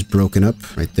then it's just broken up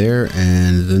right there,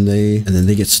 and then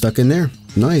they get stuck in there.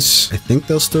 Nice. I think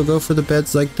they'll still go for the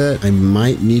beds like that. I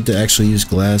might need to actually use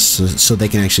glass so they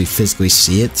can actually physically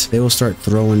see it. They will start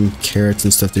throwing carrots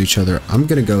and stuff to each other. I'm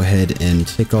gonna go ahead and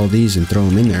take all these and throw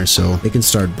them in there so they can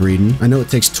start breeding. I know it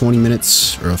takes 20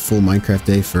 minutes or a full Minecraft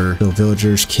day for the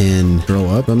villagers can grow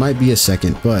up. It might be a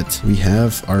second, but we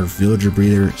have our villager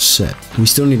breeder set. We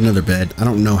still need another bed. I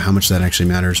don't know how much that actually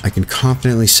matters. I can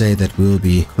confidently say that we'll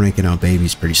be cranking out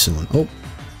babies pretty soon. Oh,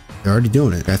 they're already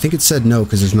doing it. I think it said no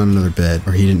because there's not another bed,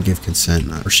 or he didn't give consent,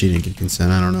 or she didn't give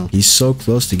consent. I don't know. He's so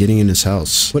close to getting in his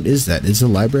house. What is that? Is it a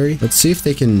library? Let's see if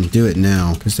they can do it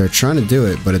now, because they're trying to do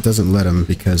it, but it doesn't let them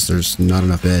because there's not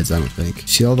enough beds, I don't think.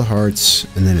 See all the hearts,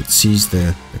 and then it sees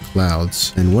the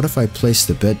clouds. And what if I place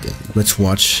the bed down? Let's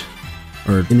watch.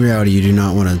 Or in reality, you do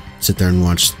not want to sit there and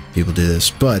watch people do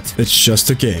this, but it's just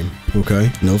a game, okay?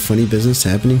 No funny business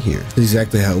happening here. That's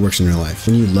exactly how it works in real life.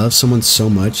 When you love someone so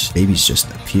much, babies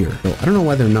just appear. So I don't know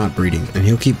why they're not breeding. And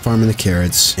he'll keep farming the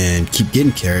carrots and keep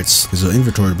getting carrots because the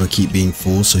inventory will keep being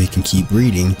full so he can keep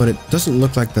breeding. But it doesn't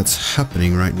look like that's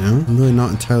happening right now. I'm really not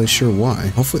entirely sure why.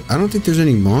 Hopefully, I don't think there's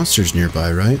any monsters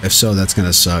nearby, right? If so, that's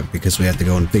gonna suck because we have to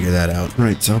go and figure that out. All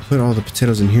right, so I'll put all the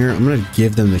potatoes in here. I'm gonna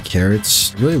give them the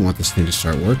carrots. I really want this thing to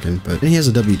start working, but then he has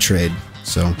a W trade.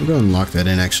 So we'll go and lock that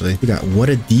in actually. We got what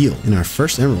a deal in our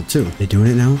first emerald too. They doing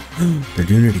it now? They're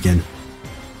doing it again.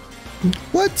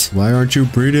 What? Why aren't you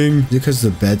breeding? Because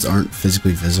the beds aren't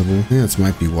physically visible. I think that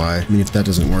might be why. I mean, if that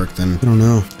doesn't work, then I don't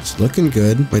know. It's looking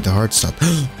good. Wait, the heart stopped.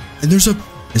 And there's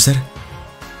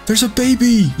a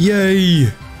baby.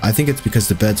 Yay. I think it's because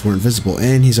the beds weren't visible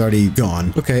and he's already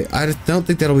gone. Okay, I don't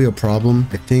think that'll be a problem.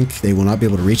 I think they will not be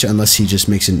able to reach it unless he just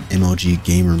makes an MLG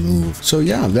gamer move. So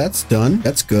yeah, that's done.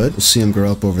 That's good. We'll see him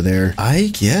grow up over there.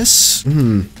 I guess, I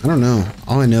don't know.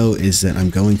 All I know is that I'm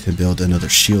going to build another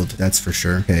shield. That's for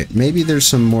sure. Okay, maybe there's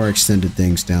some more extended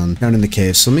things down in the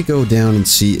cave. So let me go down and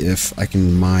see if I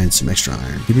can mine some extra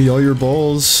iron. Give me all your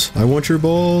balls. I want your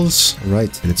balls. All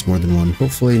right, and it's more than one.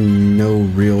 Hopefully no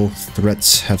real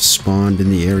threats have spawned in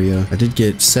the area. I did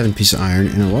get 7 pieces of iron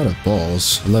and a lot of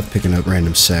balls. I love picking up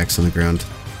random sacks on the ground.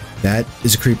 That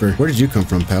is a creeper. Where did you come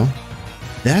from, pal?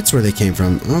 That's where they came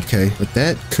from. Okay, but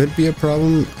that could be a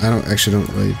problem. I don't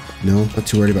really know. Not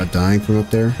too worried about dying from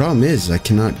up there. Problem is, I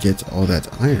cannot get all that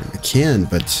iron. I can,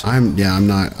 but I'm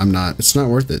not. It's not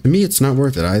worth it. To me, it's not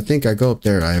worth it. I think I go up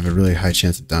there, I have a really high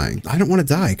chance of dying. I don't want to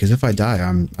die, because if I die,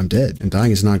 I'm dead. And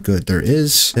dying is not good. That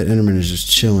Enderman is just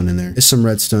chilling in there. There's some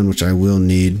redstone, which I will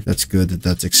need. That's good that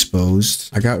that's exposed.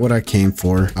 I got what I came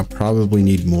for. I'll probably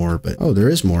need more, but oh, there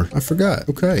is more. I forgot.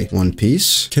 Okay, 1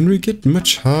 piece. Can we get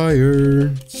much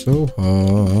higher? So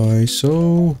high,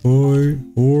 so high.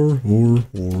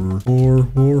 I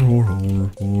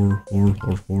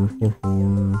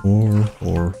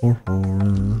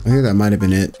think that might have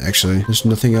been it, actually. There's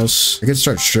nothing else. I could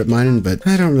start strip mining, but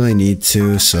I don't really need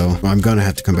to, so I'm gonna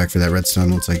have to come back for that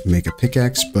redstone once I make a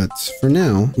pickaxe, but for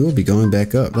now, we will be going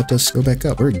back up. Let us go back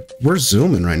up. We're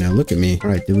zooming right now. Look at me. All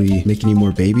right, did we make any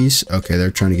more babies? Okay, they're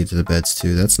trying to get to the beds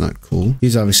too. That's not cool.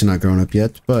 He's obviously not grown up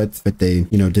yet, but they,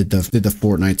 you know, did the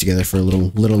Fortnite together for a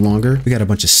little longer. We got a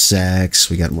bunch of sacks.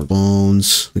 We got more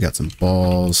bones. We got some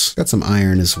balls. Got some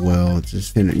iron as well. It's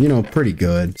just, you know, pretty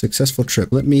good. Successful trip.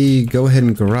 Let me go ahead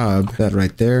and grab that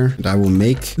right there, and I will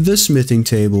make the smithing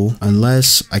table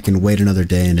unless I can wait another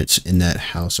day and it's in that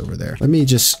house over there. Let me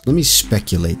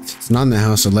speculate. It's not in the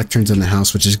house. Electron's in the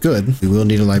house, which is good. We will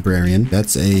need a librarian.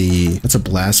 That's a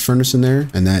blast furnace in there,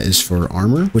 and that is for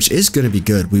armor, which is going to be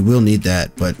good. We will need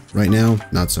that, but right now,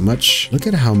 not so much. Look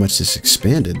at how much this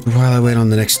expanded. While I wait on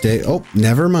the next day. Oh,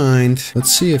 never mind.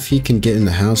 Let's see if he can get in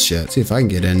the house yet. See if I can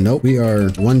get in. Nope. We are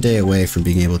 1 day away from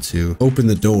being able to open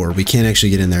the door. We can't actually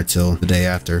get in there till the day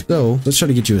after. So let's try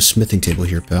to get you a smithing table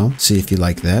here, pal. See if you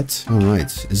like that. All right.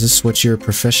 Is this what your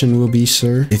profession will be,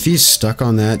 sir? If he's stuck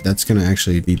on that, that's going to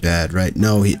actually be bad, right?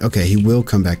 No, okay, he will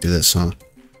come back to this, huh?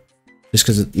 Just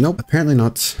because nope, apparently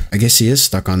not. I guess he is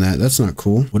stuck on that. That's not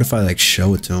cool. What if I like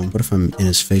show it to him? What if I'm in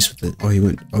his face with it? Oh,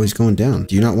 he's going down.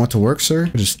 Do you not want to work, sir?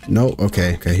 No,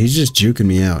 okay. He's just juking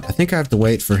me out. I think I have to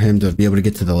wait for him to be able to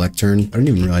get to the lectern. I didn't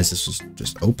even realize this was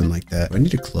just open like that. Do I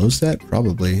need to close that?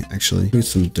 Probably, actually. Need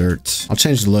some dirt. I'll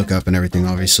change the look up and everything,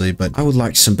 obviously, but I would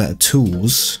like some better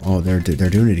tools. Oh, they're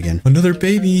doing it again. Another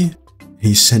baby.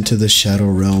 He's sent to the Shadow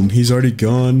Realm. He's already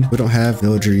gone. We don't have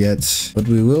villager yet, but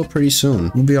we will pretty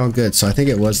soon. We'll be all good. So I think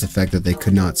it was the fact that they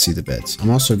could not see the beds. I'm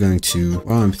also going to,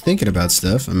 while I'm thinking about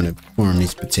stuff, I'm going to farm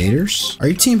these potatoes. Are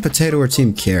you team potato or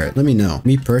team carrot? Let me know.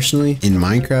 Me personally, in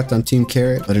Minecraft, I'm team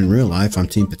carrot, but in real life, I'm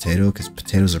team potato because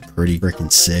potatoes are pretty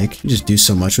freaking sick. You just do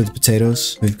so much with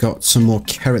potatoes. We've got some more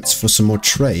carrots for some more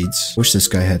trades. Wish this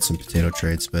guy had some potato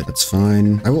trades, but that's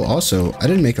fine. I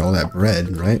didn't make all that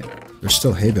bread, right? There's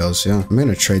still hay bales, yeah. I'm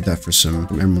gonna trade that for some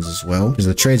emeralds as well, because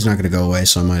the trade's not gonna go away,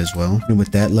 so I might as well. And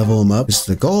with that, level him up. Because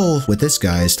the goal with this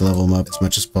guy is to level him up as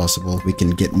much as possible. We can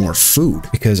get more food,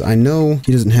 because I know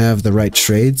he doesn't have the right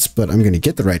trades, but I'm gonna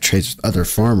get the right trades with other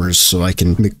farmers so I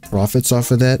can make profits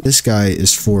off of that. This guy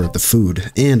is for the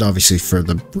food, and obviously for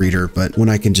the breeder, but when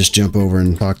I can just jump over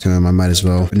and talk to him, I might as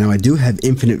well. But now I do have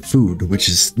infinite food, which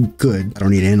is good. I don't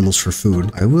need animals for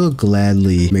food. I will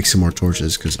gladly make some more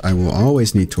torches, because I will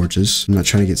always need torches. I'm not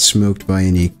trying to get smoked by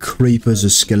any creepers or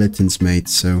skeletons, mate,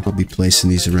 so I'll be placing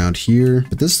these around here.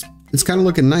 But this It's kind of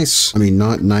looking nice. I mean,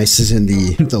 not nice as in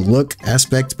the look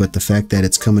aspect, but the fact that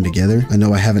it's coming together. I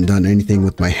know I haven't done anything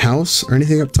with my house or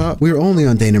anything up top. We're only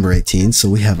on day number 18, so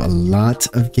we have a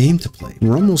lot of game to play.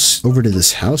 We're almost over to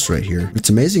this house right here. It's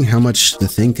amazing how much the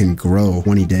thing can grow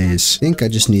 20 days. I think I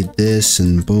just need this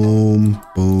and boom,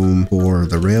 boom for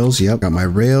the rails. Yep, got my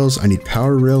rails. I need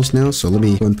power rails now, so let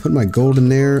me go and put my gold in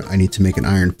there. I need to make an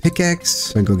iron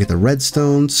pickaxe. I can go get the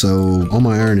redstone, so all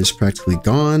my iron is practically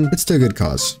gone. It's still a good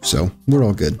cause, so we're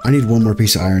all good. I need one more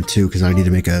piece of iron too, because I need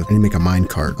to make a mine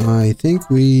cart. I think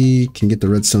we can get the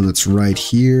redstone that's right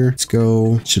here. Let's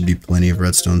go. Should be plenty of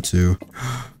redstone too.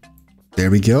 There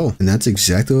we go. And that's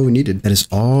exactly what we needed. That is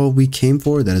all we came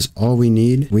for. That is all we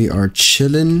need. We are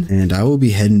chilling, and I will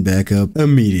be heading back up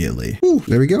immediately. Ooh,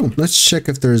 there we go. Let's check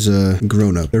if there's a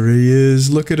grown-up. There he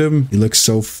is. Look at him. He looks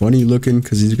so funny looking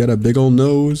because he's got a big old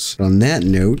nose. But on that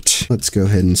note, let's go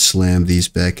ahead and slam these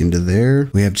back into there.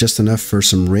 We have just enough for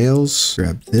some rails.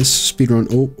 Grab this. Speedrun.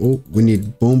 Oh, we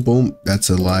need boom, boom. That's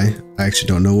a lie. I actually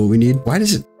don't know what we need. Why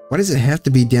does it have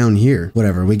to be down here?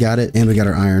 Whatever, we got it, and we got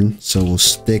our iron, so we'll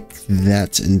stick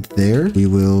that in there. We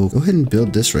will go ahead and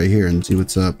build this right here and see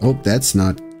what's up. Oh, that's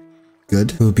not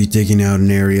good. We'll be digging out an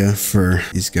area for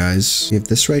these guys. We have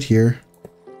this right here.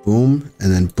 Boom, and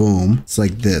then boom. It's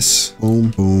like this.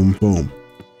 Boom, boom, boom.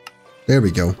 There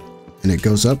we go. And it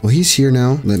goes up. Well, he's here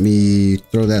now. Let me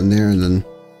throw that in there, and then...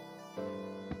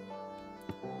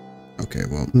 Okay,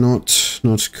 well,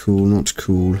 not cool, not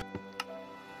cool.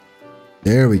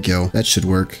 There we go. That should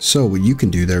work. So what you can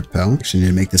do there, pal, actually need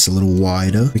to make this a little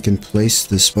wider. We can place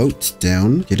this boat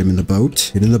down. Get him in the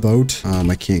boat. Get in the boat.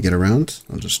 I can't get around.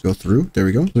 I'll just go through. There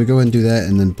we go. So we go ahead and do that,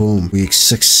 and then boom. We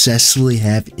successfully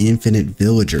have infinite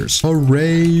villagers.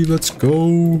 Hooray! Let's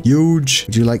go. Huge.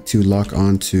 Would you like to lock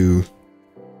on to...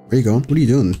 Where you going? What are you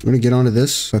doing? We're gonna get onto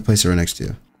this. If I place it right next to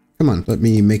you. Come on. Let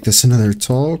me make this another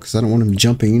tall, because I don't want him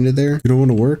jumping into there. You don't want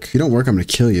to work? If you don't work, I'm gonna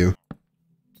kill you.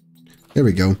 There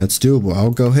we go. That's doable.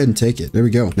 I'll go ahead and take it. There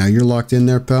we go. Now you're locked in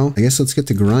there, pal. I guess let's get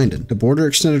to grinding. The border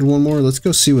extended one more. Let's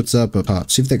go see what's up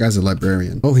top. See if that guy's a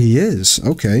librarian. Oh, he is.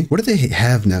 Okay. What do they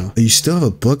have now? You still have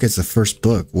a book as the first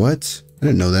book. What? I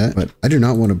didn't know that, but I do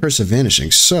not want a Curse of Vanishing,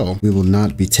 so we will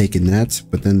not be taking that.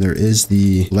 But then there is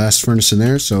the last furnace in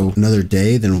there, so another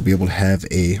day, then we'll be able to have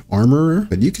a armorer.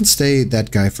 But you can stay that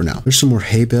guy for now. There's some more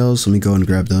hay bales. Let me go and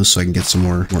grab those so I can get some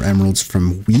more emeralds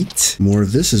from wheat. More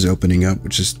of this is opening up,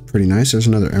 which is pretty nice. There's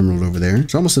another emerald over there.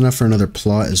 It's almost enough for another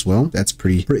plot as well. That's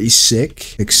pretty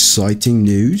sick. Exciting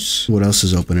news. What else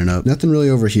is opening up? Nothing really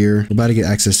over here. We're about to get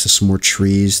access to some more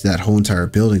trees. That whole entire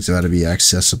building's about to be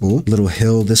accessible. Little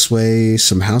hill this way.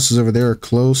 Some houses over there are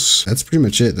close. That's pretty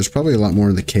much it. There's probably a lot more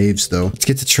in the caves though. Let's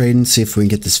get to trading, see if we can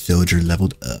get this villager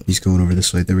leveled up. He's going over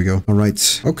this way. There we go. All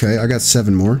right. Okay, I got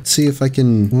 7 more. Let's see if I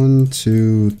can... 1,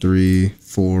 2, 3,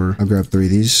 4. I'll grab 3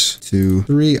 of these. 2,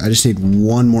 3. I just need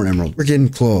 1 more emerald. We're getting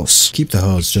close. Keep the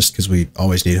hose just because we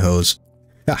always need hose.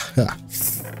 Ha ha.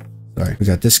 Sorry. We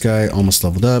got this guy almost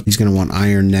leveled up. He's going to want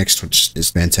iron next, which is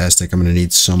fantastic. I'm going to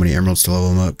need so many emeralds to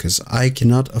level him up because I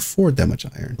cannot afford that much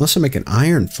iron. Unless I make an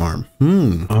iron farm.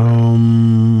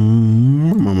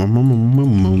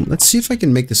 Let's see if I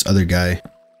can make this other guy.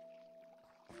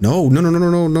 No.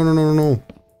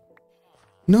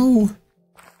 No.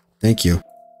 Thank you.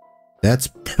 That's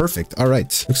perfect. All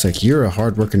right. Looks like you're a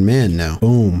hard-working man now.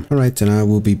 Boom. All right, then I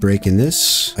will be breaking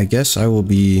this. I guess I will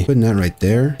be putting that right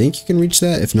there. Think you can reach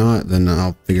that? If not, then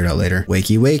I'll figure it out later.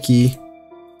 Wakey, wakey.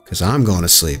 Because I'm going to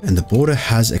sleep. And the border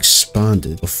has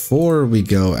expanded. Before we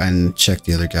go and check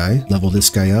the other guy, level this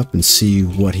guy up and see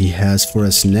what he has for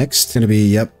us next. It's going to be,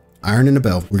 yep, iron and a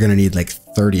bell. We're going to need like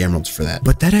 30 emeralds for that.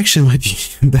 But that actually might be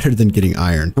better than getting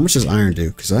iron. How much does iron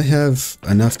do? Because I have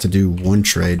enough to do 1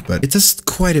 trade, but it does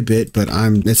quite a bit, but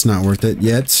it's not worth it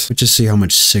yet. Let's just see how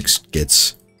much 6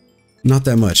 gets. Not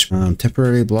that much.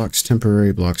 Temporary blocks,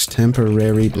 temporary blocks,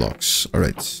 temporary blocks. All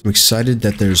right. I'm excited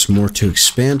that there's more to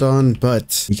expand on,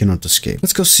 but we cannot escape.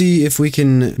 Let's go see if we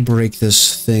can break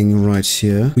this thing right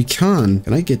here. We can.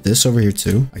 Can I get this over here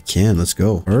too? I can. Let's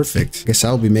go. Perfect. I guess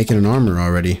I'll be making an armor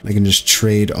already. I can just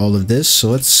trade all of this.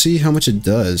 So let's see how much it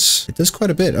does. It does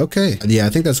quite a bit. Okay. Yeah, I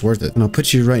think that's worth it. And I'll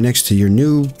put you right next to your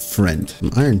new friend.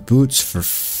 Some iron boots for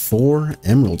 4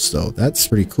 emeralds though. That's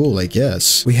pretty cool, I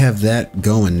guess. We have that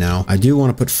going now. I do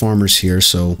want to put farmers here,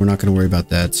 so we're not going to worry about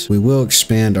that. We will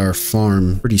expand our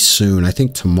farm pretty soon. I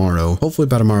think tomorrow. Hopefully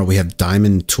by tomorrow we have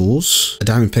diamond tools. A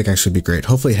diamond pickaxe would be great.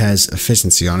 Hopefully it has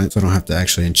efficiency on it, so I don't have to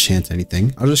actually enchant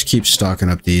anything. I'll just keep stocking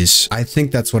up these. I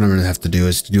think that's what I'm going to have to do,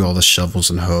 is to do all the shovels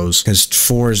and hoes, because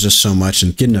 4 is just so much,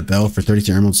 and getting a bell for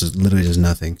 33 emeralds is literally just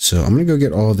nothing. So I'm going to go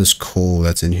get all this coal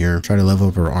that's in here. Try to level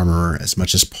up our armorer as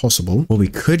much as possible. What we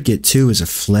could get too is a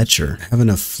Fletcher. I have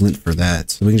enough flint for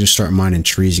that. So we can just start mining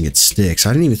trees and get sticks.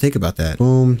 I didn't even think about that.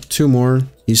 Boom. 2 more.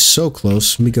 He's so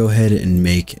close. Let me go ahead and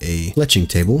make a fletching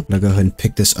table. I'll go ahead and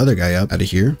pick this other guy up out of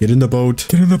here. Get in the boat.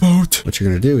 Get in the boat. What you're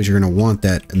going to do is you're going to want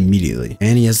that immediately.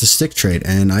 And he has the stick trade,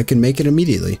 and I can make it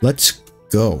immediately. Let's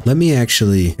go. Let me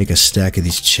actually make a stack of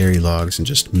these cherry logs and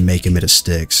just make them into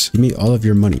sticks. Give me all of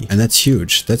your money. And that's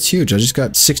huge. That's huge. I just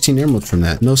got 16 emeralds from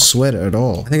that. No sweat at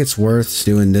all. I think it's worth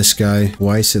doing this guy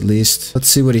twice at least. Let's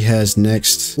see what he has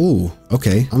next. Ooh,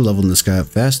 Okay, I'm leveling this guy up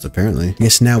fast, apparently. I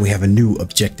guess now we have a new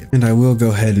objective. And I will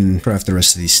go ahead and craft the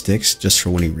rest of these sticks just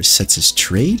for when he resets his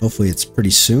trade. Hopefully it's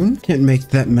pretty soon. Can't make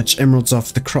that much emeralds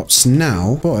off the crops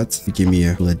now, but if you give me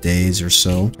a couple of days or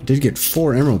so. I did get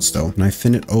 4 emeralds though, and I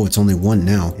finished. Oh, it's only 1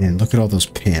 now. And look at all those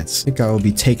pants. I think I will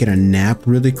be taking a nap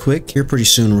really quick. Here pretty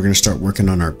soon we're going to start working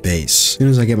on our base. As soon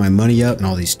as I get my money up and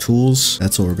all these tools,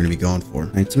 that's what we're going to be going for. All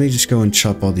right, let me just go and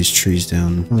chop all these trees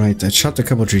down. All right, I chopped a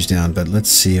couple trees down, but let's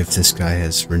see if this guy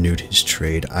has renewed his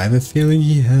trade. I have a feeling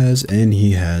he has, and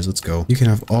he has. Let's go. You can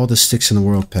have all the sticks in the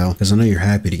world, pal, because I know you're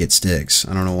happy to get sticks.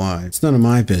 I don't know why. It's none of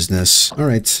my business. All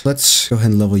right, let's go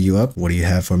ahead and level you up. What do you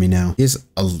have for me now? He has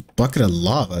a bucket of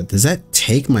lava. Does that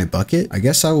take my bucket? I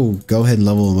guess I will go ahead and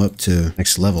level him up to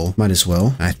next level. Might as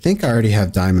well. I think I already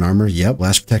have diamond armor. Yep.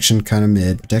 Blast protection, kind of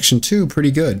mid. Protection 2,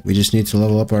 pretty good. We just need to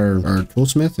level up our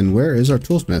toolsmith. And where is our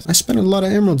toolsmith? I spent a lot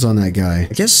of emeralds on that guy.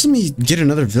 I guess let me get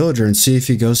another villager and see if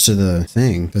he goes to the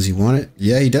thing. Does he want it?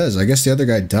 Yeah, he does. I guess the other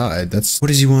guy died. What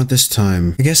does he want this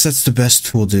time? I guess that's the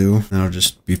best we'll do. And I'll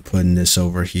just be putting this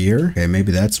over here. Okay,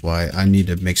 maybe that's why I need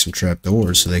to make some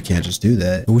trapdoors so they can't just do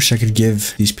that. I wish I could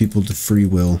give these people the free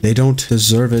will. They don't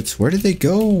deserve it. Where did they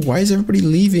go? Why is everybody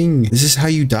leaving? This is how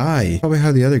you die. Probably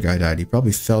how the other guy died. He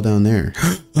probably fell down there.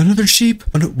 Another sheep.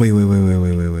 Oh, no. Wait.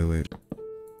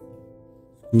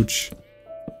 Ooch.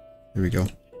 There we go.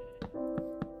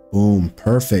 Boom.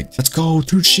 Perfect. Let's go.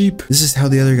 2 sheep. This is how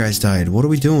the other guys died. What are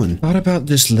we doing? Thought about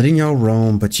just letting y'all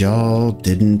roam, but y'all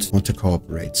didn't want to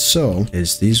cooperate. So,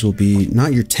 these will be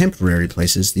not your temporary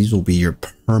places. These will be your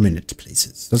permanent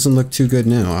places. Doesn't look too good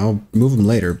now. I'll move them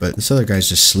later, but this other guy's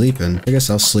just sleeping. I guess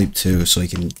I'll sleep too so he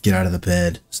can get out of the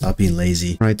bed. Stop being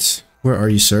lazy. Right. Where are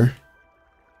you, sir?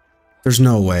 There's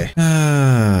no way.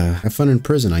 Have fun in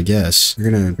prison, I guess. You're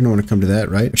gonna want to come to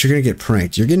that, right? But you're gonna get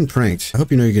pranked. You're getting pranked. I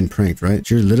hope you know you're getting pranked, right?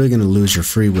 You're literally gonna lose your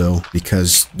free will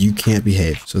because you can't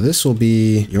behave. So this will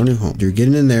be your new home. You're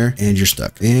getting in there and you're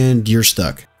stuck. And you're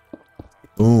stuck.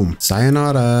 Boom.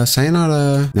 Sayonara.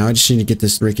 Sayonara. Now I just need to get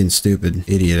this freaking stupid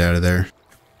idiot out of there.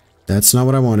 That's not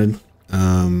what I wanted.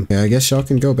 Yeah, I guess y'all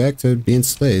can go back to being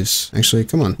slaves. Actually,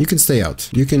 come on. You can stay out.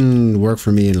 You can work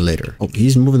for me later. Oh,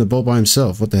 he's moving the boat by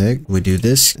himself. What the heck? We do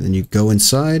this, and then you go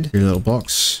inside your little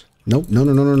box. Nope. No.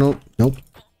 Nope.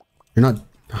 You're not...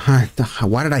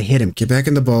 Why did I hit him? Get back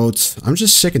in the boat. I'm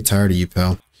just sick and tired of you,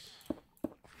 pal.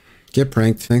 Get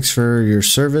pranked. Thanks for your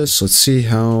service. Let's see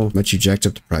how much you jacked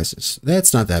up the prices.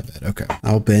 That's not that bad. Okay.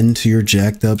 I'll bend to your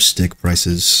jacked up stick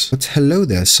prices. But hello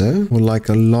there, sir. Would like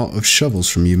a lot of shovels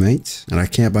from you, mate. And I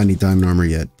can't buy any diamond armor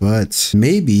yet. But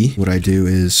maybe what I do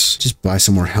is just buy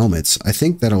some more helmets. I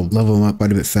think that'll level him up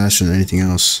quite a bit faster than anything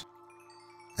else.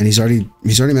 And he's already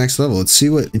max level. Let's see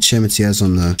what enchantments he has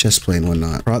on the chest plate and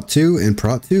whatnot. Prot 2 and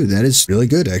Prot 2. That is really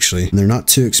good, actually. And they're not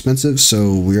too expensive,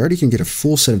 so we already can get a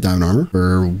full set of diamond armor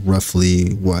for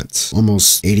roughly, what,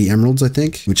 almost 80 emeralds, I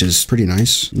think, which is pretty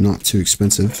nice. Not too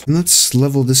expensive. And let's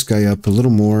level this guy up a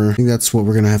little more. I think that's what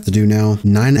we're going to have to do now.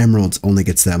 9 emeralds only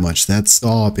gets that much. That's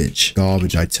garbage.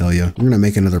 Garbage, I tell you. We're going to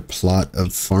make another plot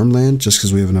of farmland just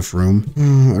because we have enough room.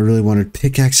 I really wanted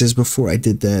pickaxes before I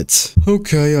did that.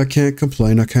 Okay, I can't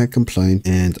complain. I can't complain.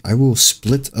 And I will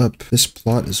split up this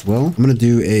plot as well. I'm going to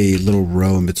do a little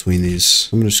row in between these.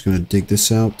 I'm just going to dig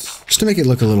this out just to make it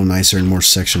look a little nicer and more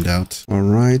sectioned out. All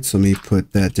right, so let me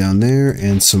put that down there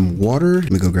and some water.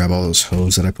 Let me go grab all those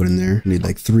hose that I put in there. I need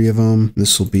like 3 of them.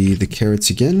 This will be the carrots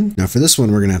again. Now for this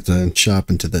one, we're going to have to chop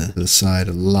into the side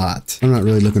a lot. I'm not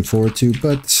really looking forward to,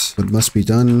 but what must be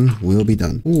done will be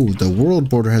done. Ooh, the world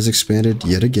border has expanded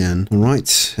yet again. All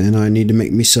right, and I need to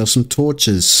make myself some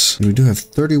torches. And we do have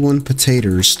 31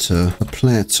 potatoes to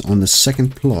plant on the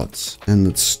second plot. And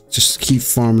let's just keep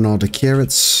farming all the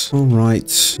carrots. All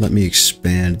right, let me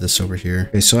expand this over here.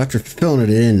 Okay, so after filling it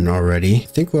in already, I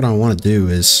think what I want to do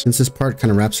is, since this part kind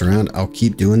of wraps around, I'll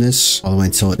keep doing this all the way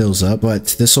until it fills up. But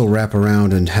this will wrap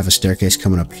around and have a staircase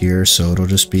coming up here. So it'll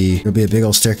be a big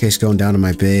old staircase going down to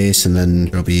my base, and then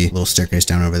there'll be a little staircase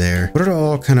down over there. But it'll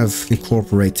all kind of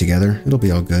incorporate together. It'll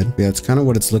be all good. Yeah, it's kind of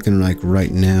what it's looking like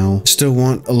right now. Still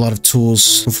want a lot of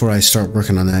tools before I start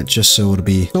working on that, just so it'll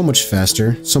be so much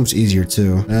faster, so much easier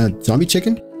too. Zombie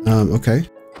chicken? Okay.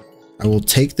 I will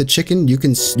take the chicken. You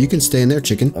can stay in there,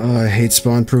 chicken. Oh, I hate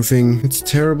spawn proofing. It's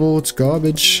terrible. It's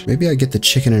garbage. Maybe I get the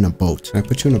chicken in a boat. Can I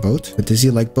put you in a boat? But does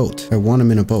he like boat? I want him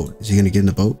in a boat. Is he gonna get in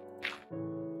the boat?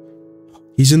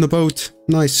 He's in the boat.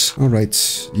 Nice. All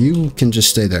right. You can just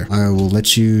stay there. I will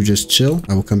let you just chill.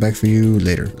 I will come back for you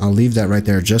later. I'll leave that right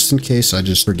there just in case I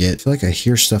just forget. I feel like I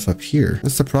hear stuff up here.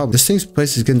 That's the problem. This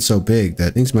place is getting so big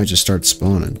that things might just start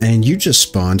spawning. And you just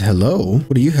spawned. Hello.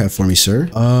 What do you have for me, sir?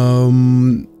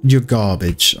 You're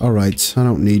garbage. All right. I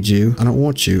don't need you. I don't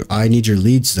want you. I need your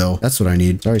leads though. That's what I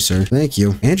need. Sorry, sir. Thank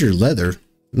you. And your leather.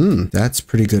 That's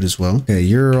pretty good as well. Okay,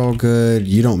 you're all good.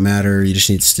 You don't matter. You just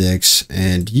need sticks.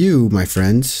 And you, my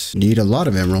friend, need a lot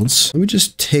of emeralds. Let me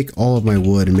just take all of my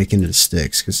wood and make it into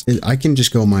sticks because I can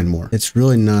just go mine more. It's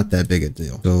really not that big a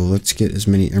deal. So let's get as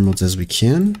many emeralds as we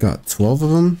can. Got 12 of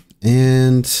them.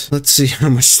 And let's see how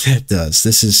much that does.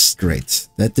 This is great.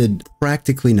 That did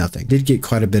practically nothing. Did get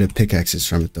quite a bit of pickaxes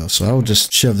from it though. So I will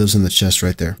just shove those in the chest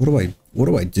right there. What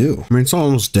do I do? I mean, it's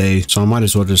almost day, so I might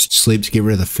as well just sleep to get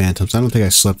rid of the phantoms. I don't think I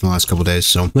slept in the last couple days,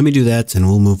 so let me do that and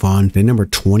we'll move on. Day number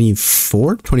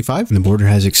 24, 25, and the border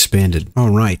has expanded. All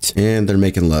right. And they're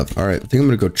making love. All right. I think I'm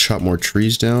going to go chop more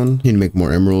trees down. Need to make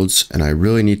more emeralds, and I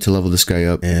really need to level this guy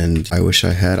up. And I wish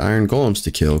I had iron golems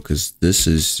to kill because this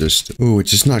is just, ooh,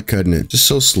 it's just not cutting it. Just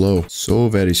so slow. So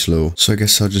very slow. So I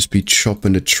guess I'll just be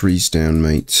chopping the trees down,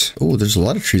 mate. Oh, there's a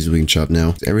lot of trees that we can chop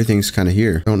now. Everything's kind of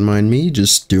here. Don't mind me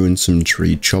just doing some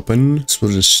tree chopping. So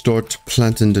we'll just start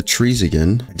planting the trees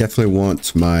again. I definitely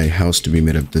want my house to be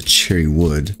made of the cherry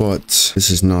wood, but this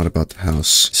is not about the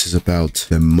house. This is about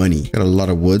the money. Got a lot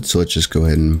of wood, so let's just go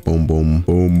ahead and boom, boom,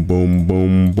 boom, boom,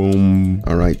 boom, boom.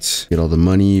 All right, get all the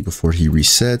money before he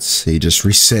resets. He just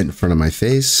reset in front of my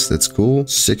face. That's cool.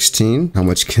 16. How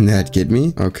much can that get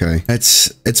me? Okay,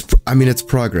 I mean, it's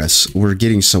progress. We're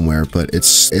getting somewhere, but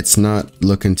it's not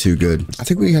looking too good. I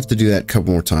think we have to do that a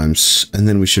couple more times, and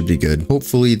then we should be good.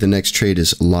 Hopefully the next trade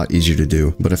is a lot easier to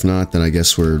do, but if not, then I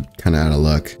guess we're kind of out of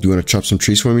luck. Do you want to chop some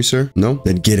trees for me, sir? No?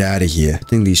 Then get out of here. I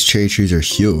think these cherry trees are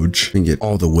huge. I can get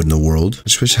all the wood in the world. I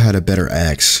just wish I had a better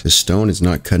axe. The stone is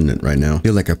not cutting it right now. I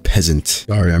feel like a peasant.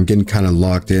 Sorry, I'm getting kind of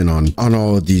locked in on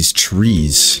all of these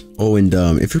trees. Oh, and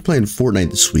if you're playing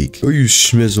Fortnite this week, go use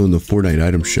Schmizzle in the Fortnite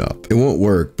item shop. It won't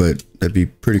work, but that'd be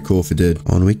pretty cool if it did.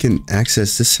 Oh, and we can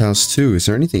access this house too. Is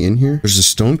there anything in here? There's a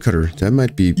stone cutter. That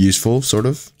might be useful, sort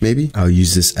of, maybe. I'll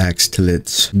use this axe till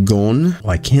it's gone. Oh,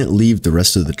 I can't leave the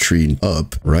rest of the tree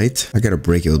up, right? I gotta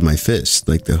break it with my fist,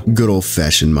 like the good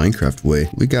old-fashioned Minecraft way.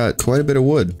 We got quite a bit of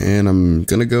wood, and I'm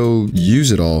gonna go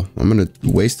use it all. I'm gonna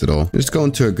waste it all. Just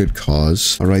going to a good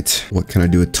cause. All right, what can I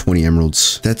do with 20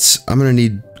 emeralds? I'm gonna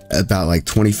need about like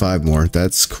 25 more.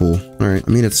 That's cool. All right. I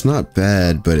mean, it's not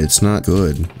bad, but it's not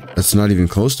good. That's not even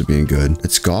close to being good.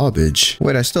 It's garbage.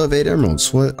 Wait, I still have 8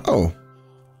 emeralds. What? Oh.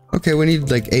 Okay, we need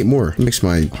like 8 more. It makes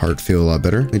my heart feel a lot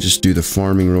better. Let me just do the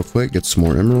farming real quick, get some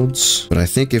more emeralds. But I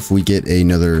think if we get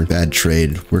another bad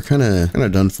trade, we're kind of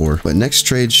done for. But next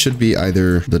trade should be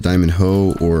either the diamond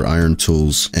hoe or iron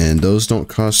tools. And those don't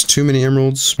cost too many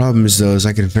emeralds. Problem is though, is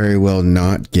I could very well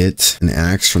not get an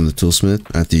axe from the toolsmith.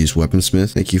 I have to use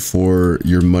weaponsmith. Thank you for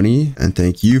your money. And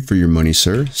thank you for your money,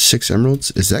 sir. 6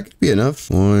 emeralds. Is that gonna be enough?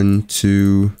 1,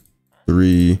 2,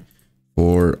 3,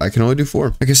 4. I can only do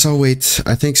 4. I guess I'll wait.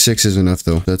 I think 6 is enough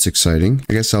though. That's exciting.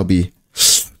 I guess I'll be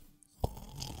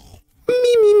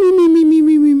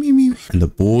and the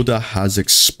border has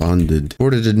expanded. The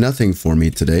border did nothing for me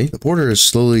today. The border is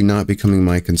slowly not becoming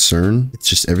my concern. It's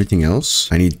just everything else.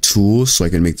 I need tools so I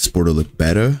can make this border look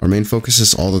better. Our main focus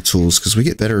is all the tools because we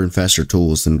get better and faster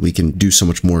tools and we can do so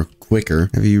much more quicker.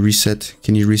 Have you reset?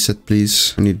 Can you reset,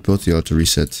 please? I need both of y'all to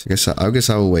reset. I guess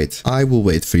I will wait. I will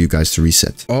wait for you guys to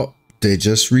reset. Oh, they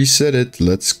just reset it.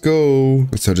 Let's go.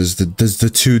 So does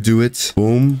the 2 do it?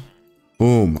 Boom.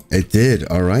 Boom. It did.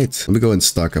 All right. Let me go and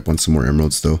stock up on some more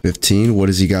emeralds though. 15. What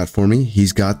has he got for me?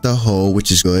 He's got the hoe, which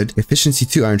is good. Efficiency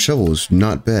 2 iron shovel is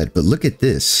not bad, but look at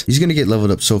this. He's going to get leveled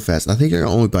up so fast. I think I can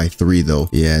only buy 3 though.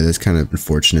 Yeah, that's kind of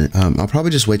unfortunate. I'll probably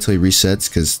just wait till he resets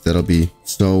because that'll be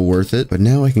so worth it. But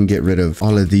now I can get rid of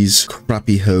all of these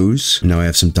crappy hoes. Now I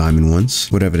have some diamond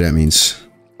ones, whatever that means.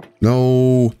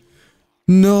 No.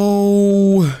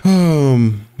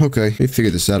 Okay, let me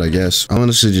figure this out, I guess. I'll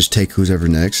honestly just take who's ever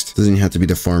next. Doesn't even have to be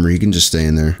the farmer. He can just stay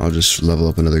in there. I'll just level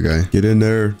up another guy. Get in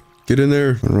there. Get in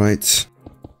there. All right.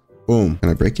 Boom. Can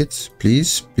I break it?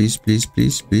 Please, please, please,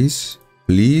 please, please,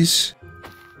 please.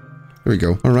 There we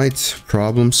go. All right.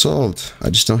 Problem solved.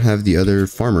 I just don't have the other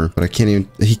farmer, but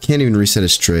he can't even reset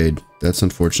his trade. That's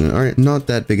unfortunate. All right. Not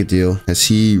that big a deal. Has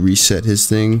he reset his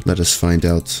thing? Let us find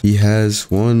out. He has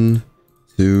 1,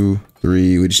 2,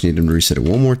 3. We just need him to reset it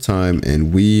one more time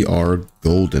and we are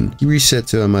golden. He reset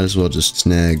too. I might as well just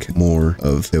snag more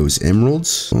of those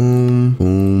emeralds. Boom,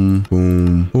 boom,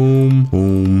 boom, boom,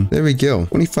 boom. There we go.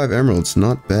 25 emeralds.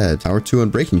 Not bad. Power 2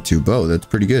 and breaking 2 bow. That's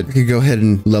pretty good. I could go ahead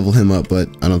and level him up, but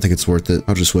I don't think it's worth it.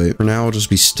 I'll just wait. For now, I'll just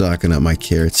be stocking up my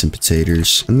carrots and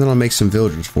potatoes, and then I'll make some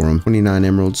villagers for him. 29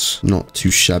 emeralds. Not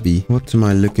too shabby. What am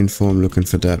I looking for? I'm looking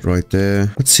for that right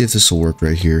there. Let's see if this will work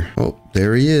right here. Oh,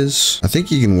 there he is. I think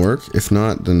he can work. If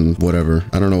not, then whatever.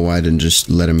 I don't know why I didn't just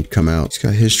let him come out. He's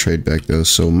got his trade back though,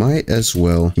 so might as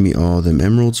well give me all them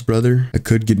emeralds, brother. I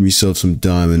could get myself some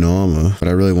diamond armor, but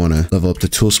I really want to level up the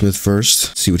toolsmith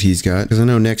first, see what he's got, because I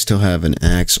know next he'll have an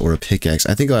axe or a pickaxe.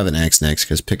 I think he'll have an axe next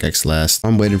because pickaxe last.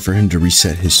 I'm waiting for him to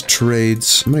reset his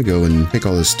trades. I'm gonna go and take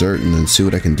all this dirt and then see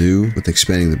what I can do with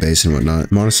expanding the base and whatnot.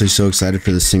 I'm honestly so excited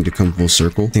for this thing to come full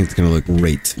circle. I think it's gonna look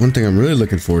great. One thing I'm really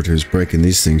looking forward to is breaking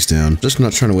these things down. Just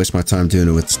not trying to waste my time doing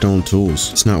it with stone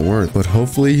tools. It's not worth, but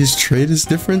hopefully his trade is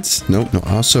different. Nope. No,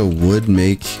 I also would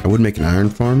make an iron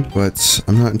farm, but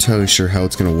I'm not entirely sure how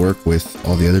it's going to work with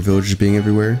all the other villagers being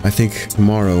everywhere. I think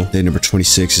tomorrow, day number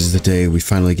 26, is the day we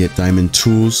finally get diamond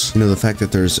tools. You know, the fact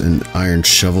that there's an iron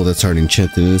shovel that's already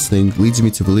enchanted in this thing leads me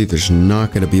to believe there's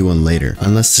not going to be one later.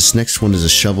 Unless this next one is a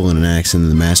shovel and an axe and then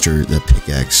the master the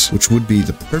pickaxe, which would be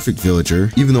the perfect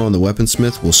villager. Even though on the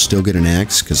weaponsmith we'll still get an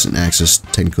axe because an axe is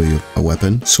technically a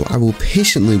weapon. So I will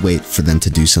patiently wait for them to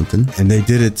do something. And they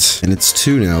did it. And it's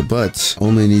 2 now, but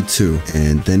only need 2.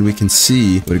 And then we can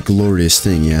see what a glorious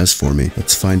thing he has for me.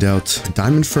 Let's find out. A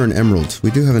diamond for an emerald.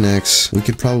 We do have an axe. We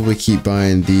could probably keep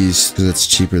buying these because it's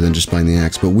cheaper than just buying the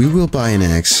axe. But we will buy an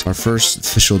axe. Our first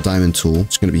official diamond tool.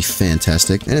 It's going to be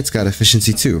fantastic. And it's got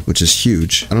efficiency too, which is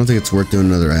huge. I don't think it's worth doing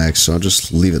another axe, so I'll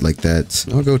just leave it like that.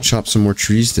 I'll go chop some more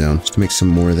trees down just to make some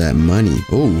more of that money.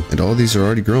 Oh, and all these are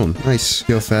already grown. Nice.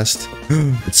 See how fast?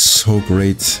 It's so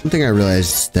great. One thing I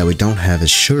realized is that we don't have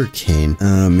is sugar cane.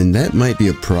 And that might be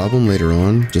a problem later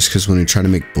on, just because when we try to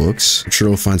make books, I'm sure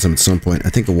we'll find some at some point. I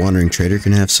think a wandering trader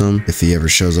can have some if he ever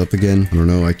shows up again. I don't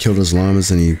know. I killed his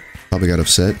llamas and he probably got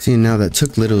upset. See, now that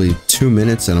took literally 2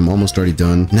 minutes and I'm almost already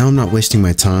done. Now I'm not wasting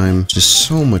my time. Just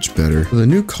so much better. Well, the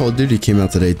new Call of Duty came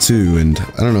out today too, and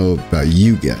I don't know about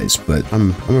you guys, but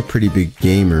I'm a pretty big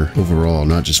gamer overall,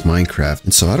 not just Minecraft.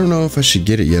 And so I don't know if I should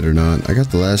get it yet or not. I got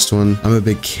the last one. I'm a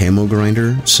big camo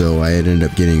grinder, so I had ended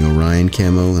up getting Orion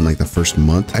camo in like the first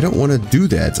month. I don't want to do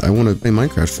that. I want to play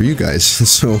Minecraft for you guys.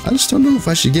 So I just don't know if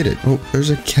I should get it. Oh,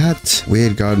 there's a cat. We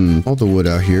had gotten all the wood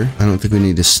out here. I don't think we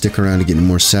need to stick around to get any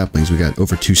more saplings. We got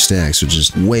over 2 stacks, which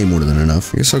is way more than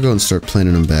enough. I guess I'll go and start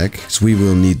planting them back, because we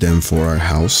will need them for our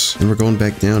house. And we're going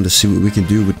back down to see what we can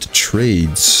do with the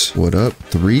trades. What up?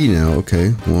 3 now. Okay.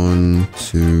 1,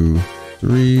 2,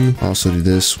 3. Also do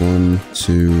this. 1,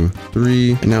 2,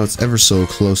 3. And now it's ever so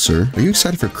closer. Are you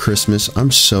excited for Christmas? I'm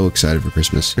so excited for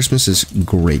Christmas. Christmas is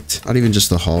great. Not even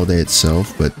just the holiday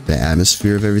itself, but the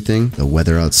atmosphere of everything. The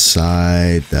weather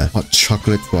outside, the hot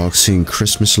chocolate while seeing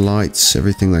Christmas lights,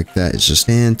 everything like that is just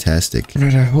fantastic.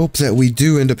 Alright, I hope that we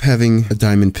do end up having a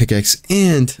diamond pickaxe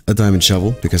and a diamond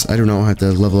shovel, because I do not have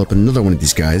to level up another one of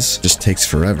these guys. It just takes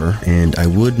forever. And I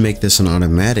would make this an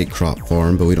automatic crop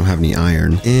farm, but we don't have any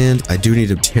iron. And I do need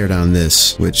to tear down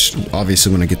this, which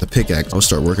obviously when I get the pickaxe I'll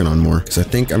start working on more, because I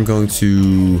think I'm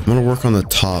gonna work on the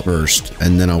top first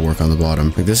and then I'll work on the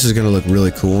bottom. Like, this is gonna look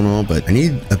really cool and all, but I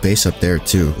need a base up there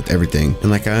too with everything. And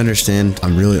like, I understand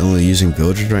I'm really only using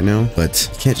villagers right now, but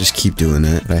you can't just keep doing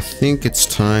that. But I think it's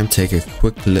time to take a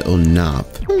quick little nap.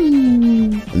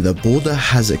 The border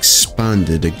has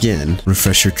expanded again.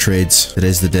 Refresh your trades.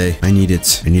 Today's the day. I need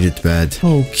it. I need it bad.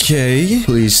 Okay.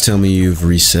 Please tell me you've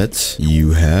reset.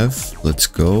 You have. Let's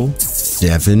go.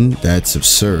 7. That's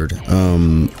absurd.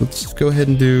 Let's go ahead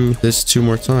and do this 2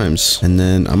 more times. And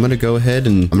then I'm gonna go ahead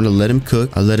and I'm gonna let him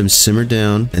cook. I'll let him simmer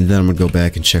down. And then I'm gonna go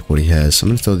back and check what he has. I'm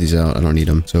gonna throw these out. I don't need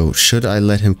them. So should I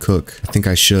let him cook? I think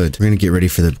I should. We're gonna get ready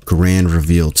for the grand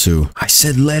reveal too. I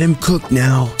said let him cook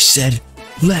now. I said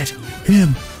let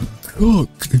him cook.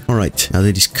 All right, now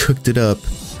that he's cooked it up,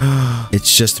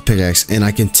 it's just a pickaxe, and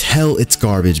I can tell it's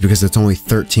garbage because it's only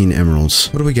 13 emeralds.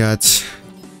 What do we got?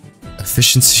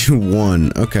 Efficiency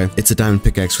 1. Okay. It's a diamond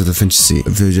pickaxe with efficiency.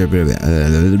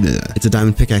 It's a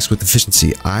diamond pickaxe with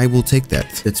efficiency. I will take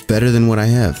that. It's better than what I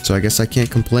have, so I guess I can't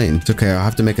complain. It's okay. I'll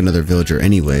have to make another villager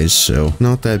anyways, so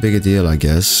not that big a deal, I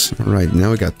guess. All right.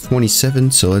 Now we got 27,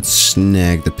 so let's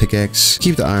snag the pickaxe.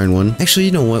 Keep the iron one. Actually,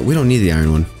 you know what? We don't need the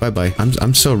iron one. Bye-bye.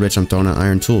 I'm so rich, I'm throwing out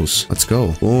iron tools. Let's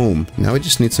go. Boom. Now we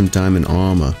just need some diamond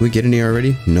armor. Did we get any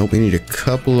already? Nope. We need a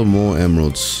couple of more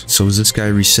emeralds. So has this guy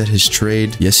reset his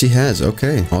trade? Yes, he has.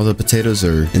 Okay. All the potatoes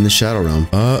are in the shadow realm.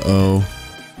 Uh-oh.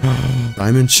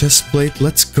 Diamond chest plate.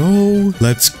 Let's go.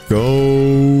 Let's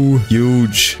go.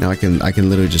 Huge. Now I can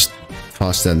literally just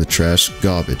toss that in the trash.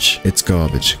 Garbage. It's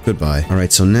garbage. Goodbye. All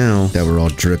right, so now that we're all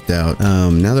dripped out,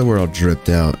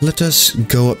 let us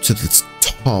go up to the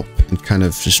top and kind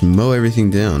of just mow everything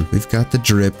down. We've got the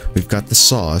drip, we've got the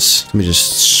sauce. Let me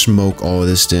just smoke all of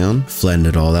this down, flatten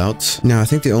it all out. Now I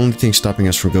think the only thing stopping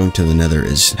us from going to the nether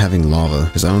is having lava,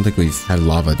 because I don't think we've had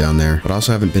lava down there, but I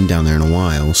also haven't been down there in a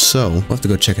while, so we'll have to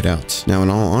go check it out. Now in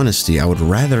all honesty, I would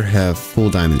rather have full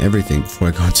diamond everything before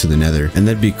I go to the nether, and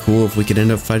that'd be cool if we could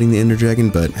end up fighting the ender dragon,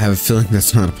 but I have a feeling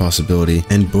that's not a possibility.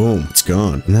 And boom, it's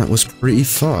gone. And that was pretty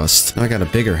fast. Now I got a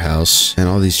bigger house, and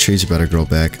all these trees are about to grow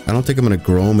back. I don't think I'm gonna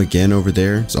grow them again over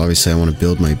there, so obviously I want to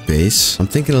build my base. I'm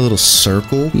thinking a little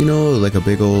circle, you know, like a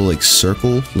big old like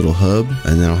circle, little hub,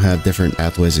 and then I'll have different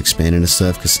pathways expanding and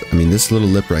stuff, because I mean this little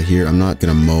lip right here, I'm not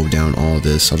gonna mow down all of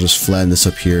this. I'll just flatten this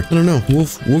up here. I don't know,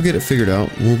 we'll get it figured out.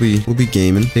 We'll be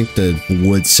gaming. I think the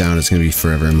wood sound is gonna be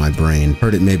forever in my brain.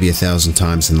 Heard it maybe 1,000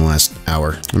 times in the last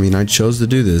hour. I mean, I chose to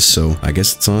do this, so I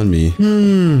guess it's on me.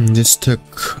 This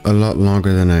took a lot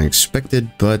longer than I expected,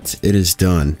 but it is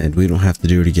done, and we don't have to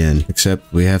do it again,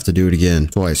 except we have to do it again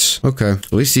twice. Okay,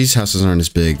 at least these houses aren't as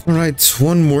big. All right,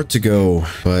 one more to go,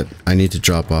 but I need to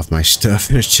drop off my stuff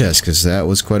in a chest because that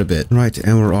was quite a bit. Right,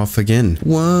 and we're off again.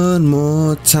 One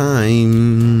more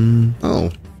time.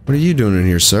 Oh, what are you doing in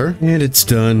here, sir? And it's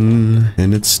done.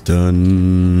 And it's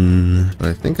done. But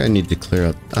I think I need to clear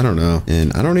out. I don't know.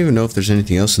 And I don't even know if there's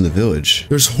anything else in the village.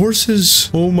 There's horses.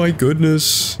 Oh my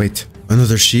goodness. Wait.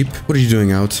 Another sheep? What are you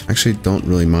doing out? Actually, don't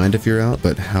really mind if you're out,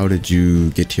 but how did you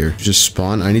get here? You just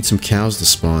spawn? I need some cows to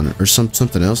spawn, or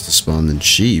something else to spawn than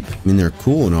sheep. I mean, they're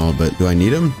cool and all, but do I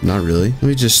need them? Not really. Let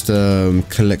me just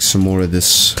collect some more of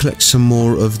this. Collect some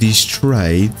more of these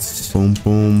trades. Boom,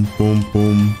 boom, boom,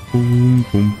 boom, boom,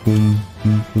 boom, boom.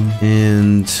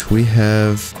 And we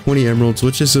have 20 emeralds,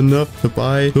 which is enough to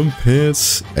buy some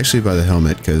pants. Actually, buy the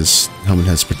helmet because the helmet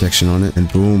has protection on it.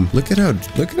 And boom, look at how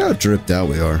dripped out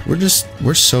we are.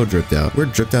 We're so dripped out. We're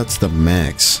dripped out to the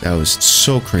max. That was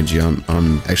so cringy.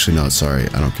 I'm actually not sorry.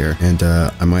 I don't care. And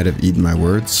I might have eaten my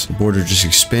words. The border just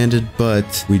expanded,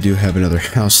 but we do have another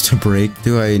house to break.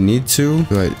 Do I need to?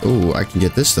 Oh, I can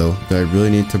get this though. Do I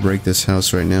really need to break this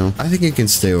house right now? I think it can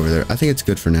stay over there. I think it's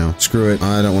good for now. Screw it.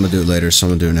 I don't want to do it later. So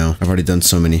I'm gonna do it now. I've already done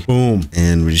so many. Boom.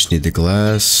 And we just need the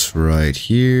glass right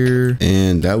here.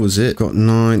 And that was it. Got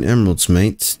 9 emeralds,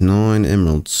 mate. 9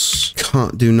 emeralds.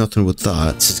 Can't do nothing with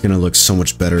that. It's gonna look so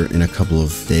much better in a couple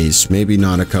of days. Maybe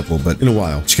not a couple, but in a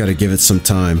while. Just gotta give it some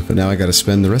time. But now I gotta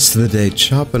spend the rest of the day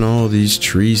chopping all these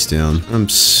trees down. I'm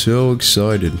so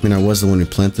excited. I mean, I was the one who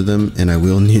planted them, and I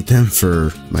will need them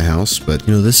for my house. But,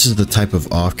 you know, this is the type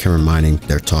of off-camera mining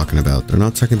they're talking about. They're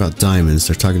not talking about diamonds.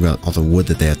 They're talking about all the wood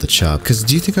that they have to chop. Because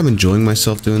do you think I'm enjoying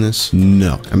myself doing this?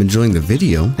 No. I'm enjoying the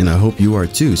video, and I hope you are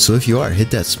too. So if you are, hit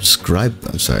that subscribe.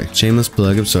 I'm sorry. Shameless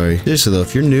plug. I'm sorry. Seriously though,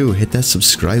 if you're new, hit that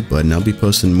subscribe button. I'll be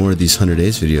posting more of these 100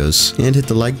 days videos. And hit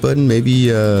the like button. Maybe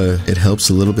it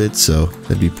helps a little bit, so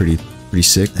that'd be pretty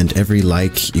sick. And every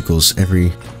like equals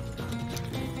every...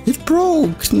 It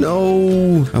broke!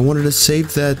 No! I wanted to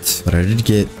save that, but I did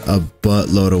get a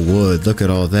buttload of wood. Look at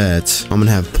all that. I'm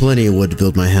gonna have plenty of wood to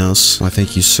build my house. Why,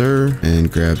 thank you, sir.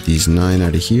 And grab these 9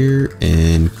 out of here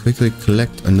and quickly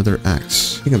collect another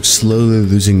axe. I think I'm slowly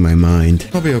losing my mind.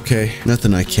 I'll be okay.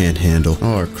 Nothing I can't handle.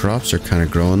 Oh, our crops are kind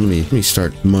of growing. Let me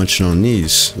start munching on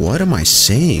these. What am I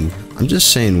saying? I'm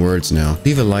just saying words now.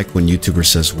 Leave a like when YouTuber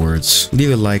says words.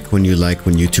 Leave a like when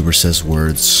YouTuber says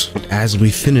words. As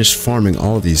we finish farming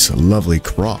all these lovely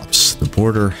crops, the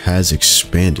border has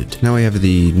expanded. Now we have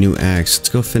the new axe. Let's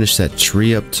go finish that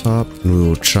tree up top, and we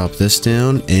will chop this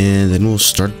down, and then we'll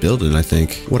start building, I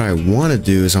think. What I want to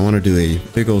do is I want to do a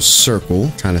big old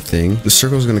circle kind of thing. The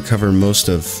circle is going to cover most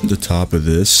of the top of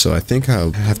this, so I think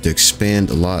I'll have to expand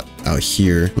a lot out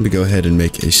here. Let me go ahead and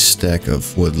make a stack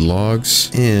of wood logs,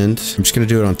 and I'm just going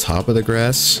to do it on top of the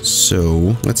grass.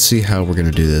 So let's see how we're going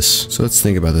to do this. So let's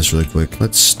think about this really quick.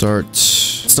 Let's start.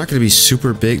 It's not going to be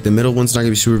super big. The middle one's not going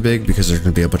to be super big because there's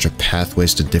going to be a bunch of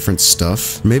pathways to different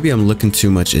stuff. Maybe I'm looking too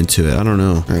much into it. I don't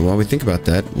know. All right, while we think about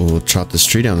that, we'll chop this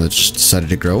tree down that just decided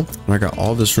to grow. And I got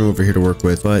all this room over here to work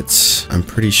with, but I'm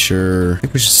pretty sure, I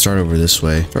think we should start over this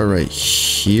way. Start right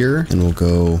here, and we'll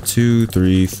go 2,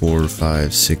 3, 4,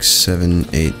 5, 6, 7,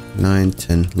 8, 9,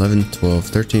 10, 11, 12,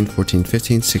 13, 14,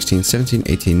 15, 16, 17,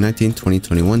 18, 19, 20,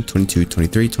 21, 22,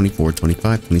 23, 24,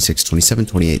 25, 26, 27,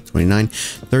 28, 29,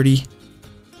 30,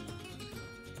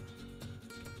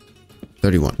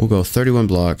 31. We'll go 31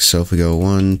 blocks. So if we go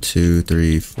 1, 2,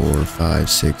 3, 4, 5,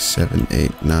 6, 7,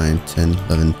 8, 9, 10,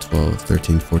 11, 12,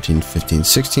 13, 14, 15,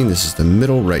 16. This is the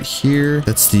middle right here.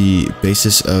 That's the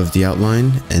basis of the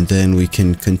outline. And then we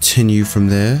can continue from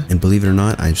there. And believe it or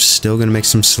not, I'm still going to make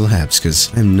some slabs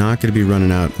because I'm not going to be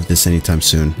running out of this anytime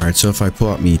soon. All right, so if I pull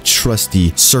out me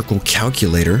trusty circle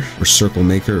calculator or circle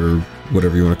maker or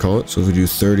whatever you want to call it. So if we do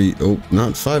 30, oh,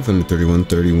 not 531,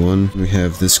 31. We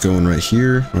have this going right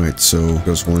here. All right, so it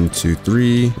goes 1, 2,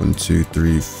 3, 1, 2,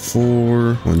 3,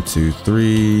 4, 1, 2,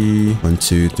 3, 1,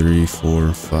 2, 3,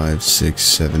 4, 5, 6,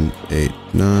 7, 8,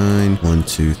 9, 1,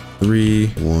 2, 3,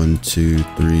 1, 2,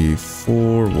 3,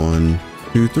 4, 1,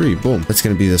 2, 3. Boom. That's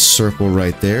going to be the circle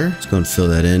right there. Let's go and fill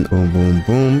that in. Boom, boom,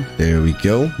 boom. There we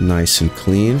go. Nice and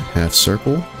clean. Half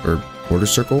circle or quarter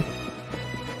circle.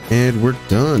 And we're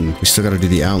done. We still got to do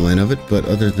the outline of it, but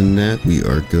other than that, we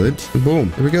are good. And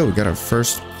boom. There we go. We got our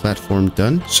first platform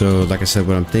done. So like I said,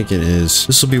 what I'm thinking is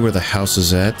this will be where the house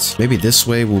is at. Maybe this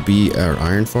way will be our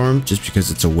iron farm just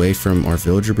because it's away from our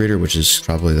villager breeder, which is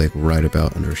probably like right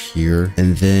about under here.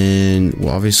 And then we'll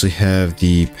obviously have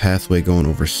the pathway going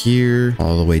over here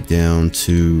all the way down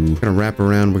to gonna wrap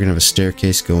around. We're gonna have a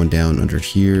staircase going down under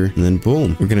here, and then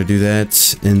boom, we're gonna do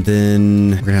that. And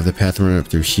then we're gonna have the path running up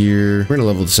through here. We're gonna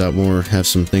level this out more, have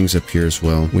some things up here as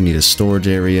well. We need a storage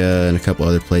area and a couple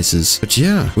other places, but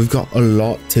yeah, we've got a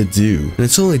lot to do, and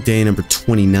it's only day number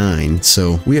 29,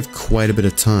 so we have quite a bit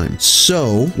of time.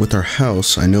 So with our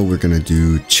house, I know we're gonna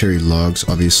do cherry logs.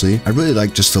 Obviously, I really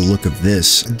like just the look of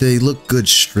this. They look good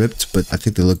stripped, but I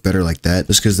think they look better like that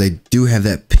just because they do have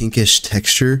that pinkish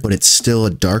texture, but it's still a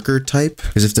darker type,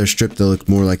 because if they're stripped they look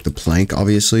more like the plank.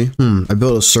 Obviously, I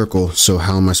built a circle, so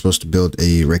how am I supposed to build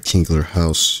a rectangular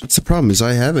house? That's the problem, is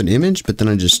I have an image, but then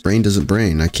I just brain doesn't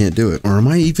brain. I can't do it. Or am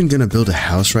I even gonna build a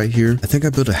house right here? I think I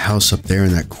built a house up there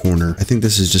in that corner. I think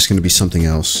this is just going to be something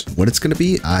else. What it's going to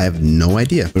be, I have no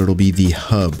idea, but it'll be the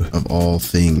hub of all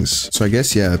things. So I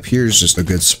guess, yeah, up here is just a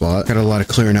good spot. Got a lot of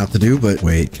clearing out to do, but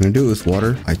wait, can I do it with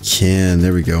water? I can.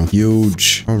 There we go.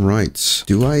 Huge. All right.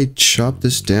 Do I chop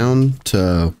this down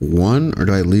to 1 or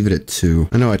do I leave it at 2?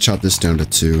 I know I chopped this down to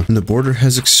 2. And the border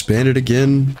has expanded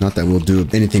again. Not that we'll do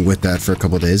anything with that for a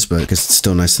couple of days, but I guess it's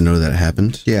still nice to know that it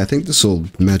happened. Yeah, I think this will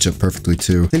match up perfectly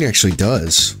too. I think it actually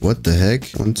does. What the heck?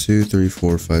 1, 2, 3,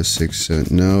 4, 5, 6,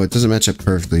 7. No, it doesn't match up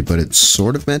perfectly, but it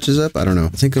sort of matches up. I don't know. I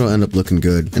think it'll end up looking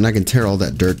good. And I can tear all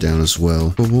that dirt down as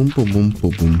well. Boom, boom, boom, boom,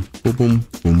 boom, boom, boom, boom,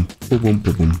 boom, boom, boom,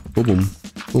 boom, boom, boom.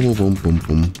 Boom, boom, boom,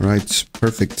 boom. Right,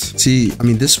 perfect. See, I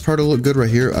mean, this part will look good right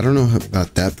here. I don't know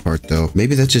about that part though.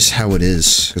 Maybe that's just how it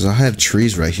is, because I have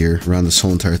trees right here around this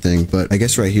whole entire thing. But I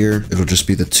guess right here, it'll just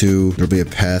be the 2. There'll be a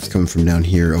path coming from down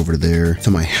here over there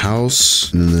to my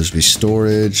house. And then there's be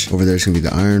storage. Over there's gonna be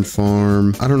the iron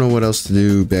farm. I don't know what else to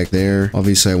do back there.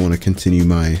 Obviously, I want to continue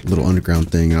my little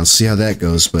underground thing, and I'll see how that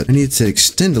goes. But I need to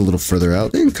extend a little further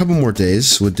out. I think a couple more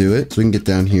days would do it, so we can get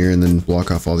down here and then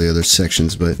block off all the other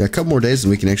sections. But yeah, a couple more days and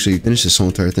we can actually finish this whole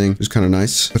entire thing. It was kind of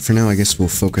nice. But for now, I guess we'll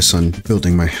focus on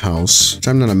building my house, which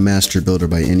I'm not a master builder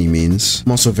by any means.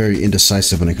 I'm also very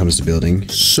indecisive when it comes to building.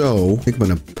 So I think I'm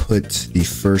gonna put the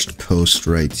first post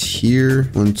right here.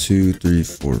 1, 2, 3,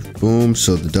 4, boom.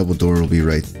 So the double door will be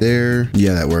right there.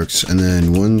 Yeah, that works. And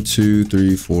then 1, 2,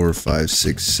 3, 4, 5,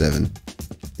 6, 7,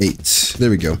 8. There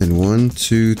we go. And 1,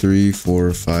 2, 3,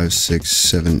 4, 5, 6,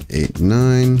 7, 8,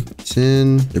 9,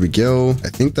 10. There we go. I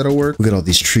think that'll work. We'll get all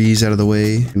these trees out of the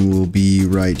way, and we'll be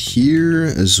right here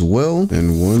as well.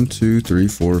 And 1, 2, 3,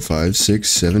 4, 5, 6,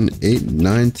 7, 8,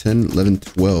 9, 10, 11,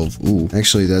 12. Ooh,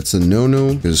 actually, that's a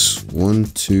no-no, because 1,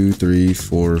 2, 3,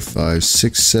 4, 5,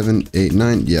 6, 7, 8,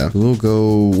 9. Yeah, we'll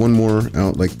go one more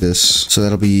out like this. So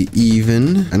that'll be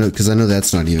even. I know, because I know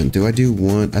that's not even. Do I do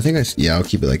 1? I think yeah, I'll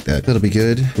keep it like that. That'll be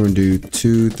good. We're gonna do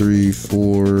 2, 3,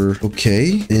 4.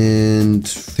 Okay, and I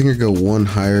think I go 1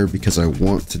 higher because I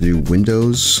want to do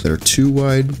windows that are 2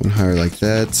 wide. 1 higher like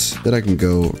that. Then I can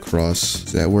go across.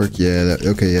 Does that work? Yeah.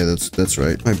 Okay. Yeah, that's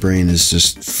right. My brain is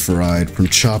just fried from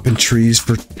chopping trees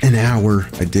for an hour.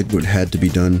 I did what had to be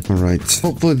done. All right.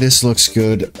 Hopefully this looks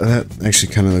good. That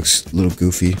actually kind of looks a little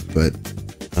goofy, but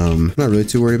I'm not really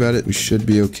too worried about it. We should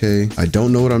be okay. I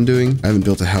don't know what I'm doing. I haven't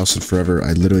built a house in forever.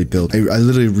 I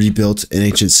literally rebuilt an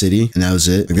ancient city, and that was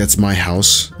it. Like, that's my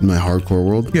house in my hardcore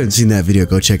world. If you haven't seen that video,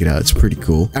 go check it out. It's pretty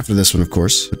cool. After this one, of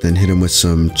course, but then hit them with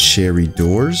some cherry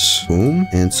doors. Boom.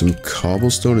 And some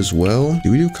cobblestone as well.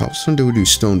 Do we do cobblestone? Do we do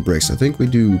stone bricks? I think we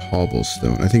do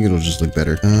cobblestone. I think it'll just look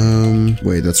better.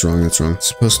 Wait, that's wrong. That's wrong. It's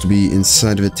supposed to be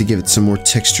inside of it to give it some more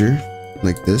texture.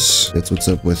 like this. That's what's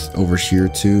up with over here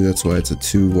too. That's why it's a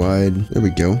 2 wide. There we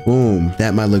go. Boom.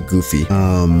 That might look goofy.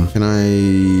 Can I,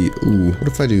 ooh, what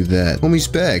if I do that? Homie's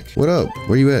back. What up?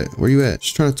 Where you at? Where you at?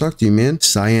 Just trying to talk to you, man.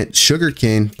 Cyan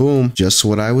sugarcane. Boom. Just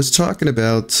what I was talking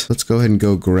about. Let's go ahead and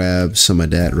go grab some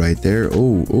of that right there.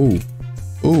 Oh, oh,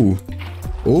 oh,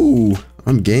 oh.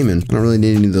 I'm gaming. I don't really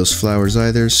need any of those flowers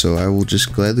either, so I will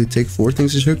just gladly take 4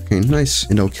 things of sugarcane. Nice.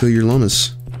 And I'll kill your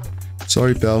llamas.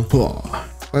 Sorry, pal. Oh,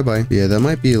 bye-bye. Yeah, that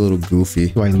might be a little goofy.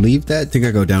 Do I leave that? I think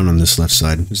I go down on this left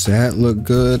side. Does that look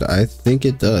good? I think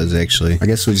it does, actually. I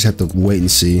guess we just have to wait and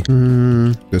see.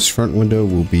 This front window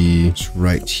will be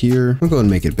right here. I'll go and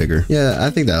make it bigger. Yeah,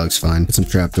 I think that looks fine. Put some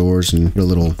trapdoors and put a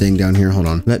little thing down here. Hold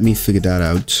on. Let me figure that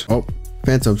out. Oh,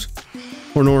 phantoms.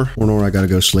 Or I gotta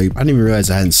go sleep. I didn't even realize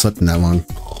I hadn't slept in that long.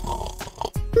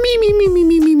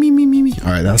 Me.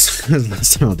 All right, that's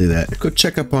last time I'll do that. Go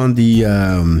check up on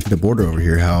the border over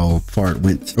here, how far it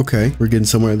went. Okay, we're getting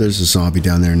somewhere. There's a zombie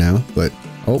down there now, but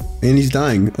oh, and he's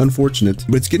dying. Unfortunate.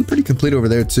 But it's getting pretty complete over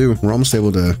there too. We're almost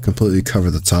able to completely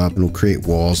cover the top, and we'll create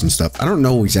walls and stuff. I don't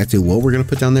know exactly what we're gonna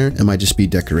put down there. It might just be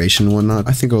decoration and whatnot.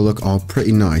 I think it'll look all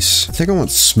pretty nice. I think I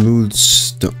want smooth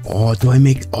stone. Oh, do I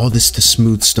make all this to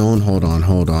smooth stone? Hold on.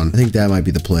 I think that might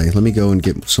be the play. Let me go and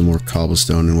get some more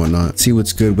cobblestone and whatnot. See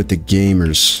what's good with the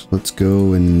gamers. Let's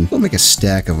go and we'll make a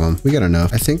stack of them. We got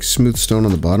enough. I think smooth stone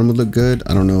on the bottom would look good.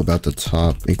 I don't know about the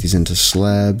top. Make these into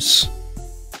slabs.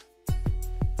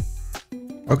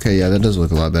 Okay, yeah, that does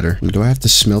look a lot better. Do I have to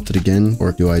smelt it again,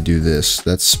 or do I do this?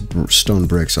 That's stone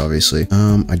bricks, obviously.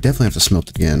 I definitely have to smelt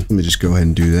it again. Let me just go ahead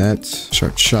and do that.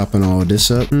 Start chopping all of this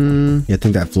up. Yeah, I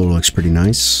think that floor looks pretty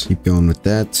nice. Keep going with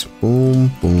that. Boom,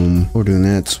 boom. While we're doing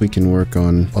that, so we can work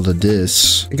on all of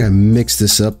this. I think I mixed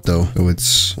this up, though. So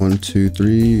it's 1, 2,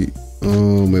 3...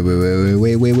 Oh,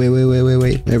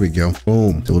 wait. There we go.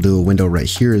 Boom. So we'll do a window right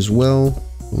here as well.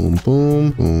 Boom,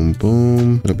 boom, boom,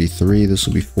 boom. That'll be 3. This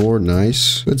will be 4.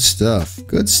 Nice. Good stuff.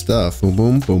 Good stuff. Boom,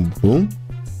 boom, boom, boom.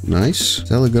 Nice. Does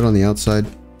that look good on the outside?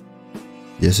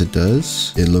 Yes, it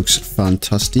does. It looks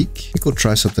fantastic. I think we'll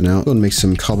try something out. Go and make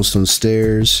some cobblestone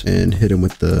stairs and hit him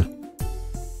with the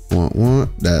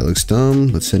want. That looks dumb.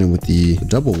 Let's hit him with the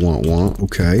double want.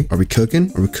 Okay. Are we cooking?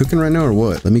 Are we cooking right now or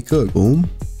what? Let me cook. Boom.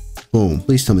 Boom.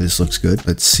 Please tell me this looks good.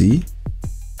 Let's see.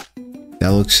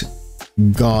 That looks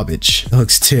garbage. That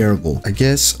looks terrible. I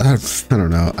guess I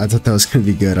don't know. I thought that was gonna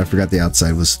be good. I forgot the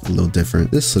outside was a little different.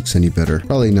 This looks any better?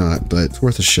 Probably not, but it's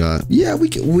worth a shot. Yeah, we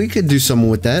could do something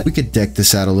with that. We could deck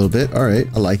this out a little bit. All right,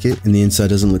 I like it. And the inside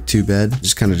doesn't look too bad.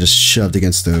 Just kind of just shoved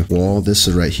against the wall. This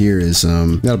right here is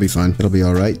that'll be fine. That'll be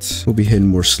all right. We'll be hitting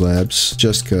more slabs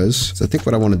just cause. So I think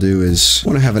what I want to do is I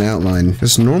want to have an outline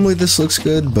because normally this looks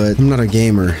good, but I'm not a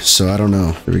gamer, so I don't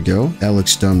know. There we go. That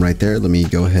looks dumb right there. Let me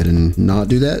go ahead and not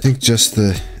do that. I think just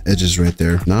the edges right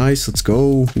there. Nice. Let's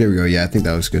go. There we go. Yeah, I think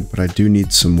that was good, but I do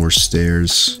need some more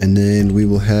stairs. And then we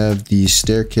will have the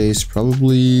staircase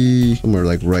probably somewhere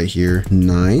like right here.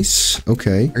 Nice.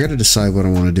 Okay. I got to decide what I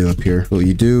want to do up here. What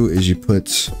you do is you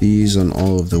put these on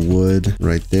all of the wood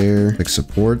right there, like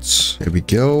supports. There we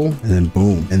go. And then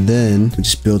boom. And then we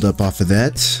just build up off of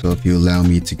that. So if you allow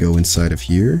me to go inside of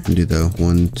here and do the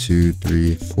 1, 2,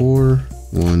 3, 4.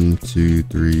 1, 2,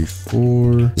 3,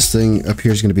 4. This thing up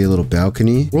here is going to be a little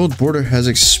balcony. World border has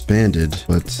expanded,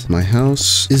 but my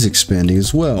house is expanding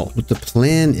as well. What the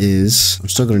plan is, I'm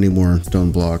still going to need more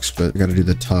stone blocks, but I got to do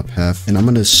the top half. And I'm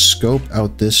going to scope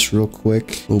out this real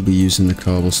quick. We'll be using the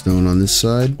cobblestone on this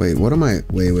side. Wait, what am I?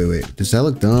 Wait. Does that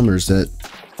look dumb or is that...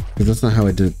 That's not how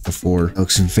I did it before. That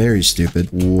looks very stupid.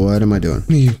 What am I doing? Let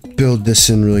me build this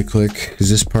in really quick because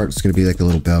this part is going to be like a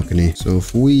little balcony. So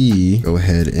if we go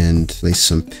ahead and place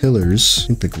some pillars,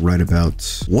 I think like right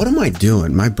about... What am I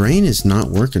doing? My brain is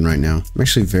not working right now. I'm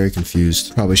actually very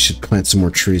confused. Probably should plant some more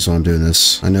trees while I'm doing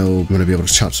this. I know I'm going to be able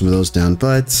to chop some of those down,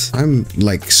 but I'm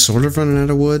like sort of running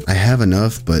out of wood. I have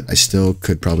enough, but I still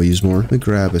could probably use more. Let me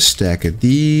grab a stack of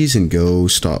these and go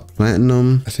stop planting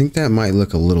them. I think that might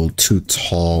look a little too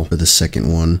tall for the second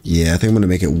one. Yeah, I think I'm gonna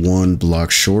make it 1 block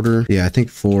shorter. Yeah, I think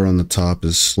 4 on the top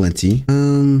is plenty.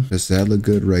 Does that look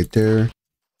good right there?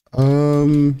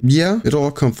 Yeah, it'll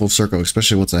all come full circle,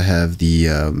 especially once I have the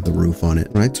roof on it.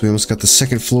 Right, so we almost got the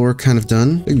second floor kind of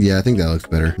done. Yeah, I think that looks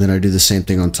better. Then I do the same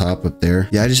thing on top up there.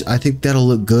 Yeah, I think that'll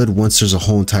look good once there's a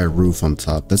whole entire roof on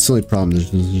top. That's the only problem.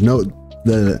 There's no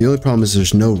The only problem is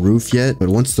there's no roof yet, but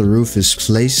once the roof is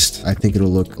placed, I think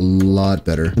it'll look a lot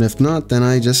better. And if not, then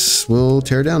I just will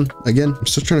tear it down again. I'm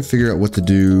still trying to figure out what to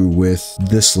do with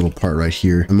this little part right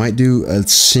here. I might do a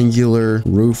singular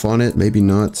roof on it, maybe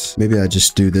not. Maybe I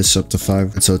just do this up to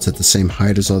 5, and so it's at the same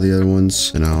height as all the other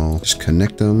ones, and I'll just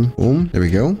connect them. Boom, there we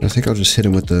go. I think I'll just hit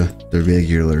him with the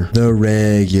regular.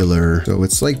 So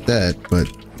it's like that, but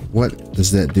what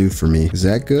does that do for me? Is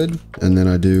that good? And then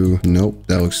I do, nope,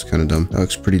 that looks kind of dumb. That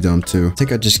looks pretty dumb too. I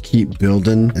think I just keep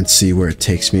building and see where it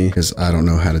takes me, because I don't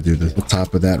know how to do the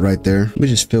top of that right there. Let me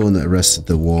just fill in the rest of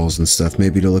the walls and stuff,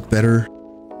 maybe it'll look better.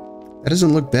 That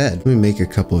doesn't look bad. Let me make a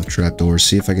couple of trapdoors,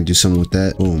 see if I can do something with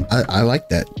that. Boom. I like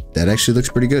that. That actually looks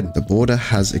pretty good. The border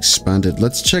has expanded.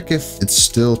 Let's check if it's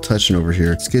still touching over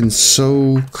here. It's getting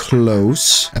so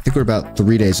close. I think we're about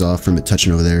 3 days off from it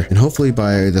touching over there. And hopefully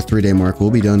by the 3-day mark, we'll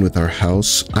be done with our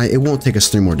house. It won't take us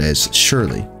 3 more days,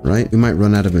 surely, right? We might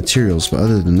run out of materials, but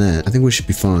other than that, I think we should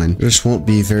be fine. There just won't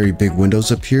be very big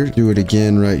windows up here. Do it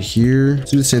again right here. Let's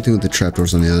do the same thing with the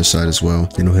trapdoors on the other side as well.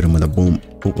 Then we'll hit them with a boom,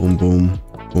 boom, boom, boom.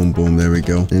 Boom, boom, there we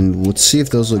go. And let's see if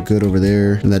those look good over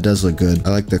there. And that does look good.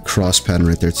 I like the cross pattern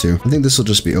right there too. I think this will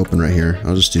just be open right here.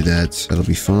 I'll just do that. That'll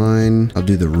be fine. I'll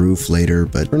do the roof later,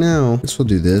 but for now, I guess we'll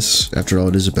do this. After all,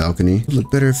 it is a balcony. It would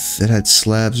look better if it had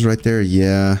slabs right there.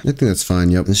 Yeah, I think that's fine.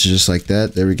 Yep, this is just like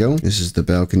that. There we go. This is the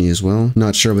balcony as well.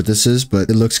 Not sure what this is, but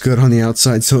it looks good on the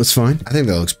outside, so it's fine. I think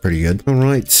that looks pretty good. All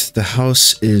right, the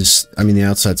house is, the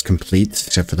outside's complete,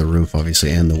 except for the roof,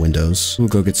 obviously, and the windows. We'll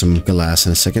go get some glass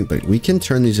in a second, but we can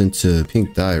turn these into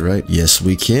pink dye, right? Yes,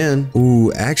 we can.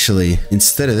 Ooh, actually,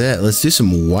 instead of that, let's do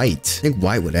some white. I think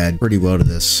white would add pretty well to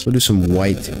this. We'll do some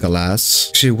white glass.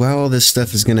 Actually, while all this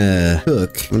stuff is gonna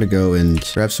cook, I'm gonna go and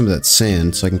grab some of that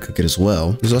sand so I can cook it as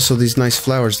well. There's also these nice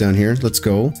flowers down here. Let's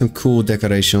go. Some cool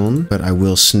decoration, but I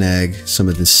will snag some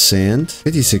of this sand.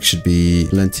 56 should be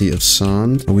plenty of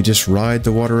sand. And we just ride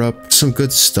the water up. Some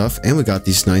good stuff. And we got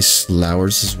these nice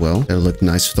flowers as well. That'll look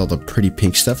nice with all the pretty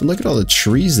pink stuff. And look at all the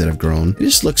trees that have grown.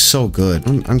 It just looks so good.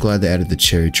 I'm glad they added the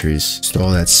cherry trees. Just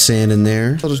all that sand in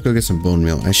there. I'll just go get some bone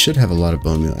meal. I should have a lot of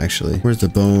bone meal, actually. Where's the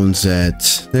bones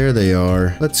at? There they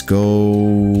are. Let's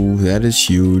go. That is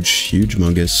huge. Huge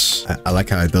mungus. I like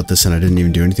how I built this and I didn't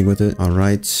even do anything with it. All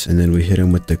right. And then we hit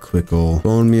him with the quick old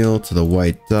bone meal to the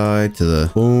white dye to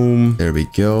the boom. There we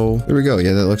go. There we go.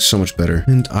 Yeah, that looks so much better.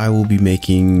 And I will be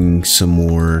making some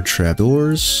more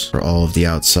trapdoors for all of the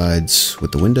outsides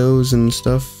with the windows and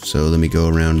stuff. So let me go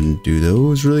around and do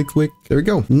those really quick. There we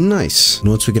go. Nice. And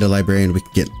once we get a librarian, we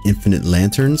can get infinite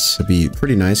lanterns. That'd be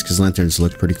pretty nice because lanterns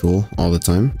look pretty cool all the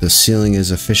time. The ceiling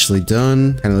is officially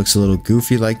done. Kind of looks a little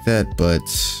goofy like that, but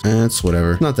it's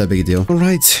whatever. Not that big a deal. All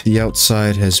right. The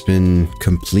outside has been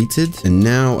completed. And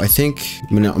now I think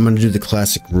I'm gonna do the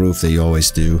classic roof that you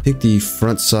always do. I think the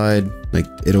front side, like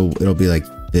it'll be like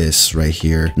this right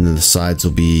here, and then the sides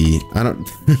will be, I don't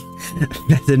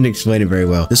that didn't explain it very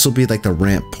well. This will be like the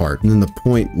ramp part, and then the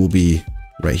point will be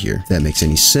right here, if that makes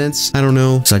any sense. I don't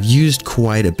know, so I've used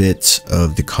quite a bit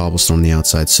of the cobblestone on the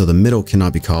outside, so the middle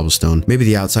cannot be cobblestone. Maybe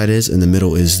the outside is and the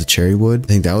middle is the cherry wood. I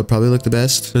think that would probably look the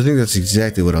best. So I think that's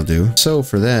exactly what I'll do. So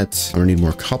for that, I'm gonna need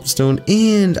more cobblestone,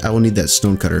 and I will need that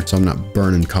stone cutter so I'm not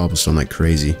burning cobblestone like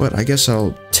crazy. But I guess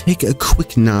I'll take a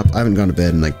quick nap. I haven't gone to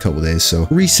bed in like a couple days, so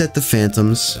reset the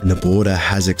phantoms, and the border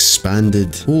has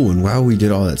expanded. Oh, and while we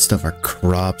did all that stuff, our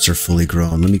crops are fully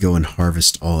grown. Let me go and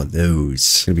harvest all of those.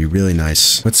 It's gonna be really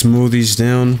nice. Let's mow these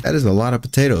down. That is a lot of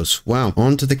potatoes. Wow.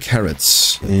 On to the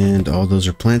carrots. And all those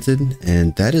are planted.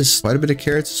 And that is quite a bit of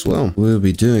carrots as well. What we'll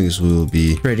be doing is we will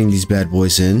be trading these bad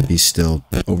boys in. He's still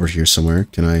over here somewhere.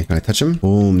 Can I touch him?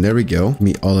 Boom. There we go. Give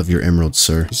me all of your emeralds,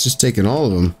 sir. He's just taking all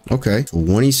of them. Okay.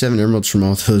 27 emeralds from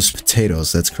all those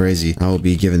potatoes. That's crazy. I will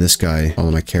be giving this guy all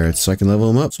of my carrots so I can level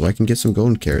him up, so I can get some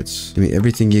golden carrots. Give me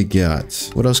everything you got.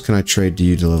 What else can I trade to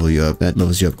you to level you up? That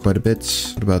levels you up quite a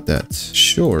bit. What about that?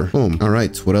 Sure. Boom. All right.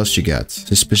 What else you got?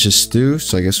 Suspicious stew.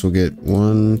 So I guess we'll get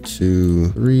 1, 2,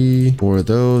 3, 4 of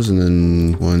those, and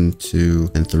then 1,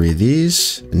 2, and 3 of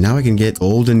these. And now I can get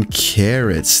golden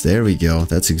carrots. There we go.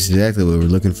 That's exactly what we're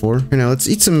looking for. Okay, now let's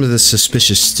eat some of the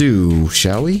suspicious stew,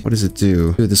 shall we? What does it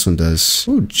do? Ooh, this one does.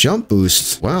 Ooh, jump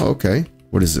boost. Wow. Okay.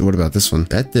 What is it? What about this one?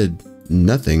 That did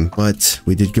nothing, but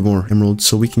we did get more emeralds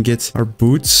so we can get our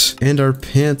boots and our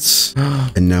pants.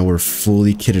 And now we're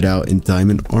fully kitted out in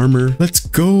diamond armor. Let's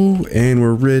go, and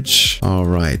we're rich. All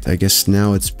right, I guess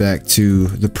now it's back to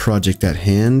the project at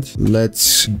hand.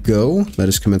 Let's go. Let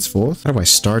us commence forth. How do I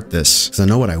start this? Because I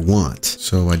know what I want.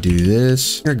 So I do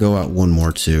this. I go out one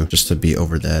more too, just to be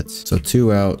over that. So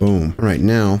 2 out. Boom. All right,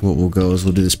 now what we'll go is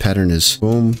we'll do this pattern is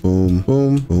boom, boom,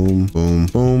 boom, boom, boom,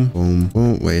 boom, boom,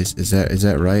 boom. Wait, is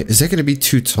that right? Is that gonna gonna be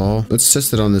too tall. Let's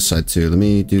test it on this side too. Let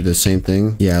me do the same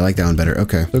thing. Yeah, I like that one better.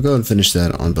 Okay, so go ahead and finish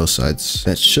that on both sides.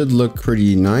 That should look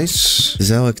pretty nice. Does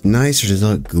that look nice or does that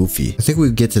look goofy? I think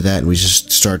we get to that and we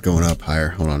just start going up higher.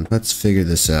 Hold on. Let's figure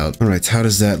this out. All right, how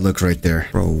does that look right there?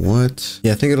 Bro, what?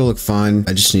 Yeah, I think it'll look fine.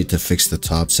 I just need to fix the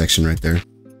top section right there.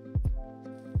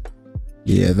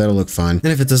 Yeah, that'll look fine.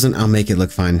 And if it doesn't, I'll make it look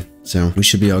fine. So we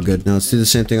should be all good. Now let's do the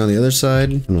same thing on the other side.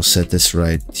 And we'll set this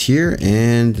right here.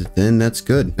 And then that's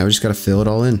good. Now we just got to fill it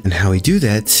all in. And how we do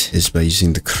that is by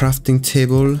using the crafting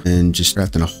table and just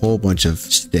crafting a whole bunch of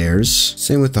stairs.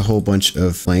 Same with a whole bunch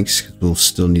of planks. We'll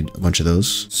still need a bunch of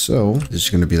those. So it's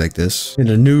going to be like this. And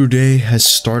a new day has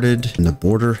started and the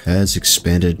border has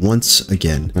expanded once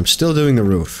again. I'm still doing the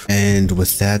roof. And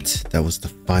with that, that was the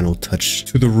final touch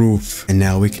to the roof. And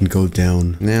now we can go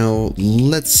down. Now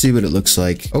let's see what it looks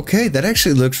like. Okay, that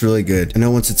actually looks really good. I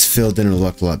know once it's filled in, it'll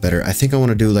look a lot better. I think I want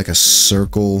to do like a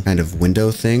circle kind of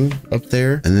window thing up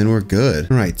there, and then we're good.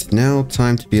 All right, now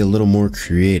time to be a little more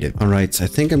creative. All right, I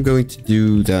think I'm going to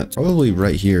do that probably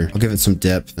right here. I'll give it some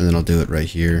depth, and then I'll do it right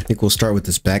here. I think we'll start with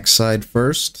this back side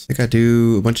first. I think I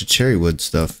do a bunch of cherry wood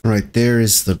stuff. All right, there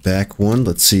is the back one.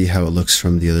 Let's see how it looks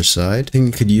from the other side. I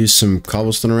think I could use some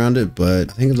cobblestone around it,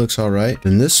 but I think it looks all right.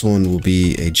 And this one will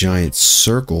be a giant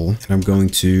circle, and I'm going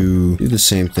to do the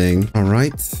same thing. All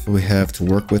right, what we have to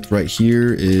work with right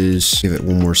here is give it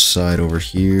one more side over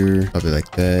here, probably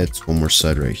like that. One more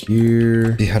side right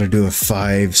here. See how to do a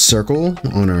 5 circle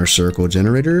on our circle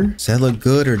generator. Does that look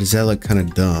good or does that look kind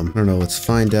of dumb? I don't know. Let's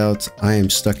find out. I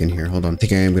am stuck in here. Hold on. I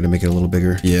think I am going to make it a little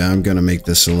bigger. Yeah, I'm going to make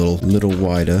this a little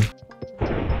wider.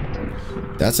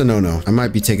 That's a no-no. I might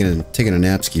be taking a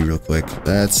nap ski real quick.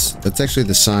 That's actually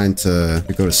the sign to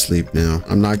go to sleep now.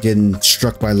 I'm not getting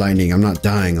struck by lightning. I'm not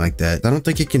dying like that. I don't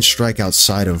think it can strike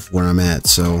outside of where I'm at,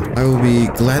 so I will be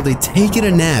gladly taking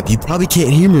a nap. You probably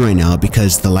can't hear me right now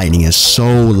because the lightning is so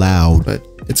loud, but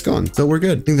it's gone, so we're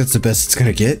good. I think that's the best it's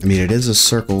gonna get. I mean, it is a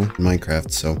circle in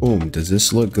Minecraft, so boom. Does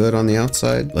this look good on the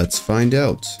outside? Let's find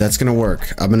out. That's gonna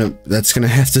work. That's gonna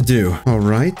have to do. All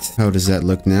right, how does that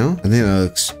look now? I think that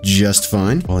looks just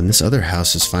fine. Oh, and this other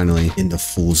house is finally in the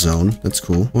full zone. That's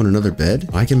cool. Oh, and another bed.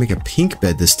 I can make a pink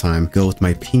bed this time. Go with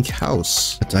my pink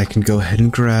house. But I can go ahead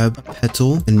and grab a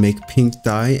petal and make pink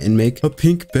dye and make a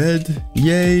pink bed.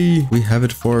 Yay! We have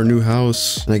it for our new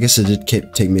house. And I guess it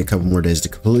did take me a couple more days to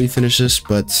completely finish this,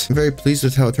 but I'm very pleased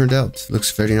with how it turned out. It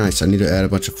looks very nice. I need to add a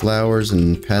bunch of flowers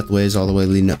and pathways all the way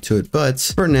leading up to it, but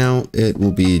for now, it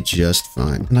will be just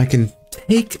fine. And I can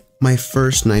take my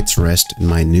first night's rest in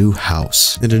my new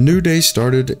house. And a new day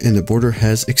started and the border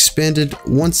has expanded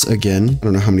once again. I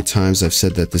don't know how many times I've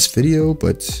said that this video,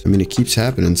 but I mean, it keeps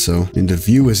happening. So, and the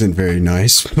view isn't very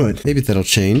nice, but maybe that'll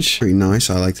change. Pretty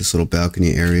nice. I like this little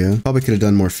balcony area. Probably could have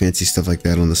done more fancy stuff like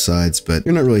that on the sides, but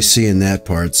you're not really seeing that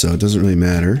part, so it doesn't really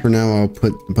matter. For now, I'll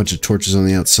put a bunch of torches on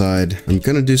the outside. I'm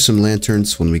gonna do some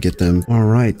lanterns when we get them. All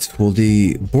right. Well,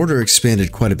 the border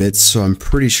expanded quite a bit, so I'm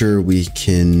pretty sure we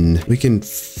can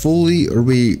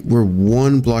we're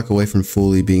 1 block away from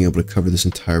fully being able to cover this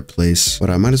entire place, but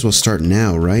I might as well start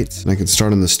now, right? And I can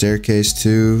start on the staircase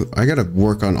too. I gotta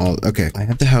work on all. Okay, I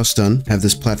have the house done, have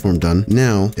this platform done.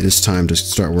 Now it is time to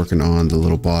start working on the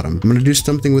little bottom. I'm gonna do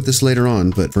something with this later on,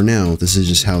 but for now this is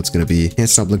just how it's gonna be. Can't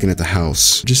stop looking at the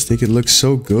house. I just think it looks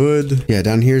so good. Yeah,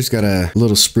 down here's got a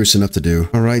little sprucing up to do.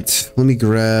 All right, let me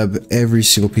grab every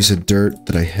single piece of dirt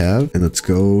that I have and let's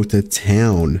go to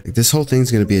town. Like, this whole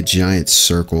thing's gonna be a giant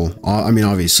circle. I mean,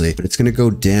 obviously, but it's gonna go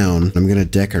down. I'm gonna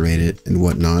decorate it and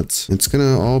whatnot. It's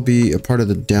gonna all be a part of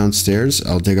the downstairs.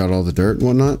 I'll dig out all the dirt and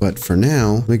whatnot, but for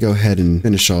now, let me go ahead and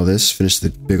finish all this, finish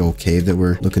the big old cave that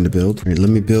we're looking to build. All right,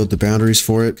 let me build the boundaries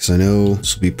for it because I know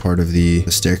this will be part of the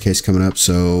staircase coming up,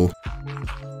 so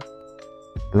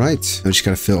right, I just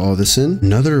gotta fill all this in.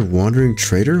 Another wandering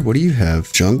trader? What do you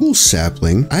have? Jungle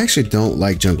sapling? I actually don't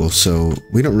like jungle, so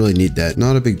we don't really need that.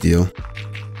 Not a big deal.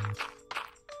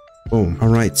 Boom. All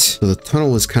right, so the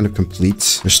tunnel is kind of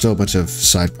complete. There's still a bunch of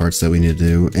side parts that we need to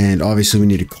do, and obviously we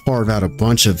need to carve out a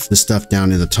bunch of the stuff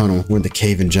down in the tunnel or the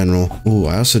cave in general. Oh,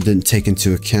 I also didn't take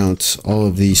into account all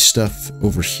of the stuff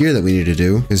over here that we need to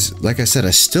do, because like I said, I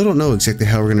still don't know exactly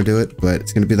how we're gonna do it, but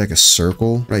it's gonna be like a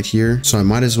circle right here, so I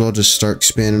might as well just start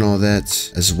expanding all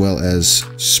that, as well as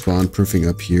spawn proofing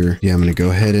up here. Yeah, I'm gonna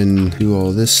go ahead and do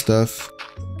all this stuff.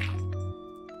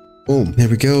 Boom. There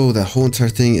we go. That whole entire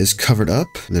thing is covered up.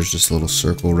 There's just a little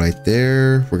circle right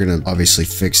there. We're going to obviously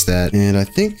fix that. And I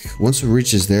think once it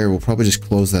reaches there, we'll probably just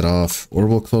close that off, or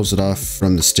we'll close it off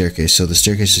from the staircase. So the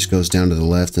staircase just goes down to the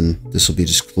left and this will be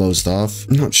just closed off.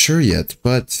 I'm not sure yet,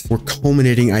 but we're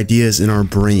culminating ideas in our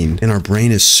brain, and our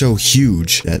brain is so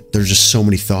huge that there's just so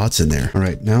many thoughts in there. All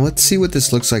right, now let's see what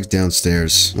this looks like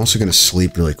downstairs. I'm also going to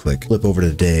sleep really quick. Flip over to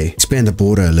the day. Expand the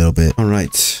border a little bit. All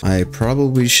right, I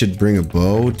probably should bring a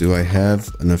bow. Do I have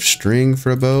enough string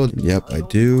for a bow? Yep, I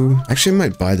do. Actually, I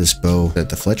might buy this bow that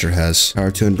the Fletcher has.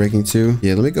 Power 2 and breaking 2.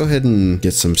 Yeah, let me go ahead and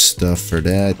get some stuff for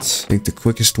that. I think the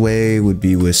quickest way would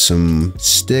be with some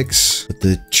sticks. Let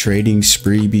the trading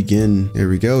spree begin. There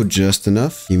we go, just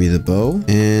enough. Give me the bow.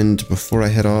 And before I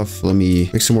head off, let me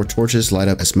make some more torches, light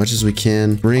up as much as we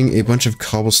can. Bring a bunch of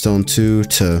cobblestone too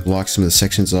to block some of the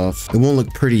sections off. It won't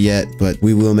look pretty yet, but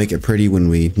we will make it pretty when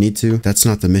we need to. That's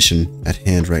not the mission at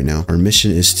hand right now. Our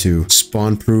mission is to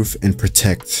spawn proof and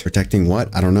protect. Protecting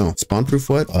what? I don't know. Spawn proof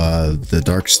what? The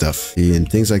dark stuff and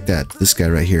things like that. This guy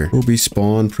right here will be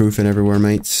spawn proof and everywhere,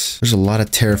 mates. There's a lot of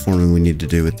terraforming we need to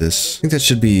do with this. I think that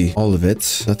should be all of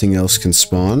it. Nothing else can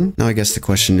spawn. Now I guess the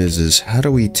question is how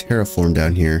do we terraform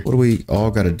down here? What do we all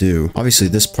got to do? Obviously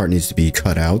this part needs to be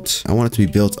cut out. I want it to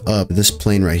be built up this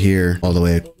plane right here all the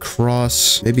way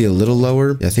across, maybe a little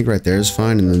lower. Yeah, I think right there is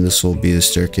fine, and then this will be the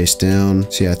staircase down.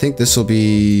 So yeah, I think this will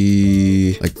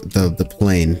be like the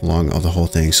plane along the whole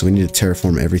thing. So we need to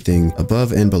terraform everything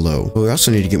above and below. But we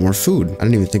also need to get more food. I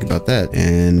didn't even think about that.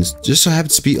 And just so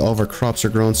happens to be all of our crops are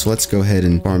grown, so let's go ahead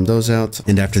and farm those out.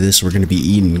 And after this, we're going to be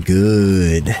eating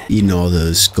good. Eating all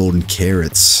those golden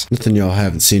carrots. Nothing y'all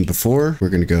haven't seen before. We're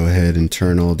going to go ahead and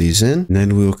turn all these in. And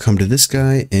then we'll come to this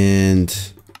guy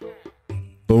and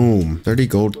boom, 30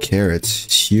 gold carrots.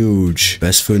 It's huge.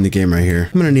 Best food in the game right here.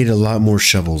 I'm gonna need a lot more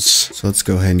shovels, so let's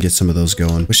go ahead and get some of those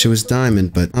going. Wish it was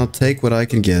diamond, but I'll take what I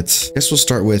can get. Guess we'll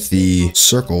start with the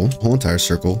circle, whole entire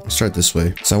circle. I'll start this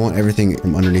way, so I want everything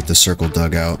from underneath the circle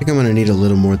dug out. I think I'm gonna need a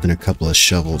little more than a couple of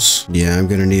shovels. Yeah, I'm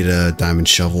gonna need a diamond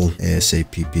shovel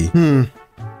ASAP.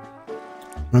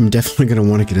 I'm definitely going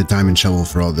to want to get a diamond shovel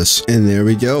for all this. And there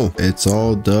we go. It's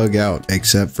all dug out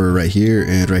except for right here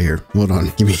and right here. Hold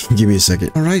on. Give me a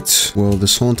second. All right. Well,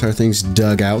 this whole entire thing's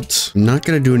dug out. I'm not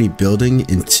going to do any building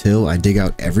until I dig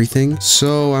out everything.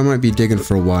 So I might be digging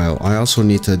for a while. I also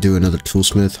need to do another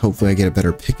toolsmith. Hopefully I get a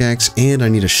better pickaxe, and I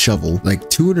need a shovel. Like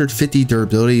 250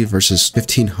 durability versus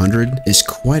 1500 is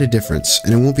quite a difference,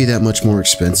 and it won't be that much more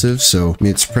expensive. So I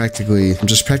mean, I'm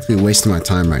just practically wasting my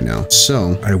time right now.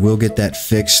 So I will get that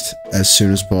fixed as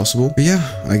soon as possible. But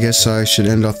yeah, I guess I should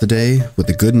end off the day with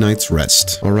a good night's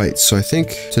rest. All right, so I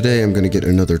think today I'm going to get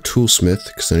another toolsmith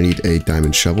because I need a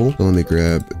diamond shovel. So let me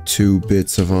grab 2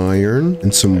 bits of iron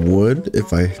and some wood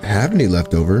if I have any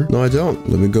left over. No, I don't.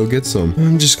 Let me go get some.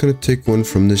 I'm just going to take one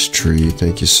from this tree.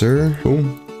 Thank you, sir.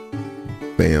 Boom.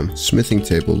 Bam. Smithing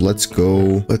table. Let's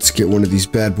go. Let's get one of these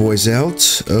bad boys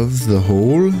out of the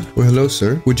hole. Well, hello,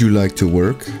 sir. Would you like to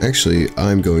work? Actually,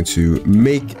 I'm going to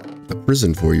make a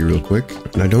prison for you real quick,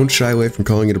 and I don't shy away from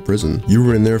calling it a prison. You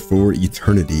were in there for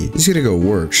eternity. He's gonna go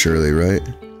work, surely, right?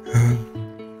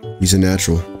 He's a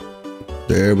natural.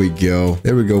 There we go.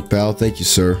 There we go, pal. Thank you,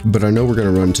 sir. But I know we're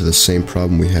gonna run into the same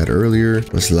problem we had earlier.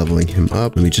 Let's leveling him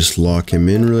up. Let me just lock him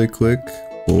in really quick.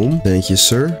 Boom. Thank you,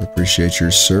 sir. Appreciate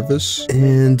your service.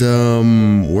 And,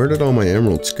 where did all my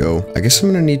emeralds go? I guess I'm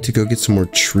gonna need to go get some more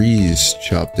trees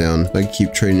chopped down. I can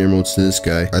keep trading emeralds to this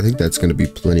guy. I think that's gonna be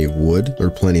plenty of wood,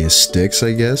 or plenty of sticks,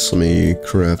 I guess. Let me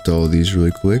craft all of these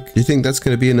really quick. Do you think that's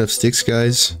gonna be enough sticks,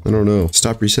 guys? I don't know.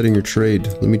 Stop resetting your trade.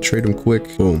 Let me trade them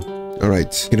quick. Boom.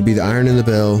 Alright, gonna be the iron and the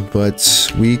bell,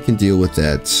 but we can deal with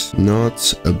that.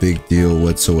 Not a big deal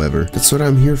whatsoever. That's what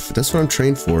I'm here for. That's what I'm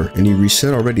trained for. And you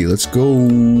reset already. Let's go.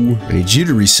 I need you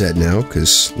to reset now,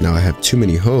 because now I have too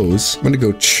many hoes. I'm gonna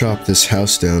go chop this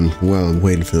house down while I'm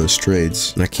waiting for those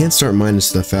trades. And I can't start mining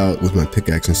stuff out with my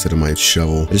pickaxe instead of my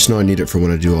shovel. I just know I need it for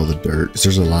when I do all the dirt, because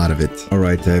there's a lot of it.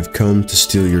 Alright, I've come to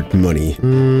steal your money.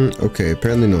 Okay,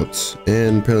 apparently not.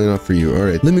 And apparently not for you.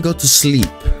 Alright, let me go to sleep,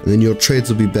 and then your trades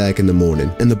will be back in the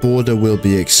morning, and the border will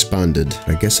be expanded.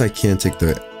 I guess I can't take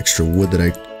the extra wood that I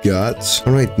got.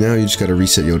 All right, now you just gotta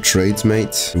reset your trades,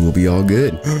 mate. It will be all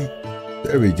good.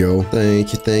 There we go.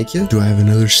 Thank you, thank you. Do I have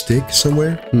another stick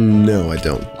somewhere? No, I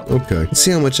don't. Okay. Let's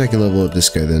see how much I can level up this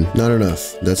guy then. Not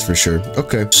enough, that's for sure.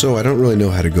 Okay, so I don't really know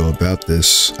how to go about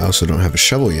this. I also don't have a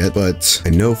shovel yet, but I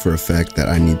know for a fact that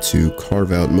I need to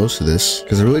carve out most of this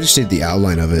because I really just need the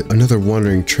outline of it. Another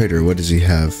wandering trader. What does he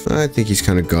have? I think he's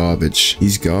kind of garbage.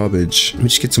 He's garbage. Let me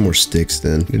just get some more sticks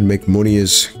then and make money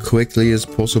as quickly as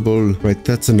possible. Right,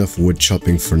 that's enough wood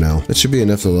chopping for now. That should be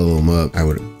enough to level him up. I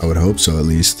would hope so at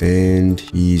least. And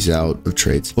he's out of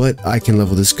trades, but I can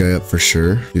level this guy up for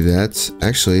sure. Do that.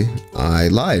 Actually, I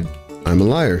lied. I'm a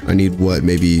liar. I need what,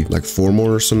 maybe like 4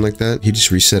 more or something like that. He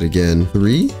just reset again.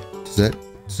 3? Does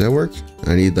that work?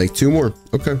 I need like 2 more.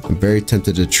 Okay. I'm very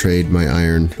tempted to trade my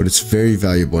iron, but it's very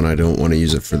valuable and I don't want to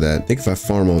use it for that. I think if I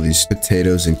farm all these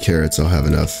potatoes and carrots, I'll have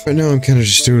enough. Right now, I'm kind of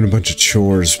just doing a bunch of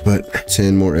chores, but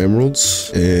 10 more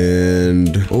emeralds.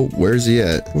 And oh, where's he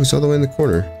at? Oh, he's all the way in the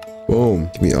corner. Boom.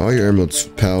 Give me all your emeralds,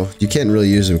 pal. You can't really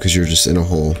use them because you're just in a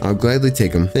hole. I'll gladly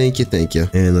take them. Thank you, thank you.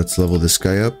 And let's level this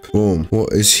guy up. Boom.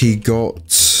 What is he got?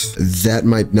 That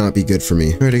might not be good for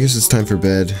me. Alright, I guess it's time for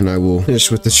bed, and I will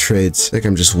finish with the trades. I think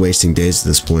I'm just wasting days at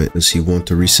this point. Does he want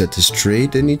to reset this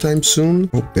trade anytime soon?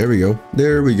 Oh, there we go.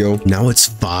 There we go. Now it's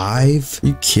 5? Are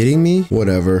you kidding me?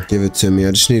 Whatever. Give it to me.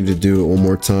 I just need to do it one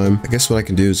more time. I guess what I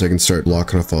can do is I can start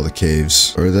blocking off all the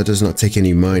caves. Or that does not take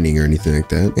any mining or anything like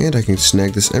that. And I can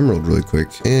snag this emerald really quick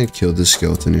and kill this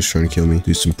skeleton who's trying to kill me.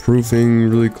 Do some proofing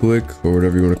really quick, or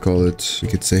whatever you want to call it. We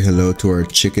could say hello to our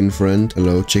chicken friend.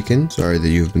 Hello, chicken. Sorry that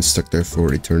you've been stuck there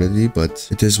for eternity, but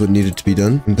it is what needed to be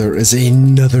done. And there is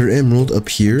another emerald up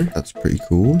here. That's pretty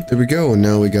cool. There we go. And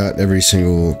now we got every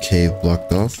single cave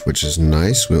blocked off, which is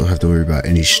nice. We don't have to worry about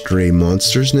any stray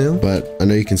monsters now. But I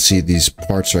know you can see these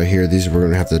parts right here. These we're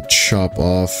gonna have to chop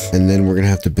off, and then we're gonna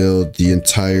have to build the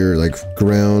entire like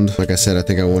ground. Like I said, I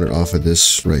think I want it off of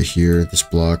this right here, this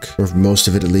block, or most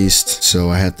of it at least. So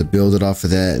I had to build it off of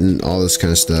that and all this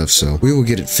kind of stuff. So we will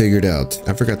get it figured out.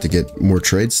 I forgot to get more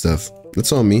trade stuff.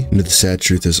 That's on me. And the sad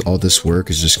truth is all this work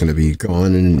is just going to be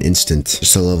gone in an instant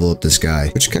just to level up this guy,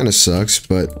 which kind of sucks,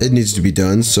 but it needs to be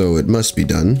done, so it must be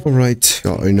done. All right,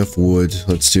 got enough wood.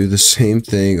 Let's do the same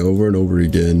thing over and over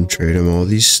again. Trade him all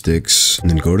these sticks and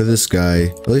then go to this guy.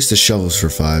 At least the shovel's for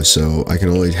 5, so I can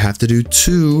only have to do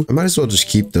 2. I might as well just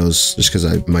keep those just because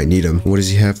I might need them. What does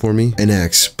he have for me? An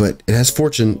axe, but it has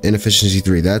fortune and efficiency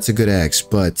 3. That's a good axe,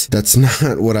 but that's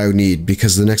not what I need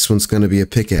because the next one's going to be a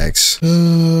pickaxe.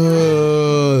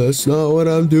 That's not what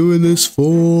I'm doing this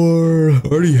for. I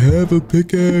already have a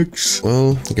pickaxe.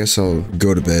 Well, I guess I'll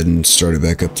go to bed and start it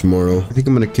back up tomorrow. I think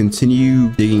I'm going to continue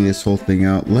digging this whole thing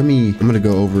out. I'm going to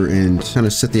go over and kind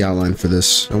of set the outline for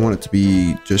this. I want it to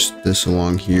be just this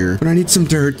along here, but I need some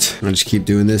dirt. I'll just keep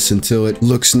doing this until it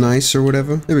looks nice or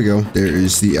whatever. There we go. There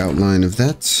is the outline of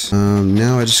that.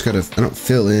 Now I just gotta, I don't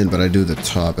fill in, but I do the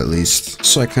top at least.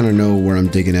 So I kind of know where I'm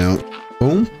digging out.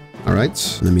 Boom. All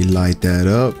right, let me light that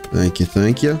up. Thank you,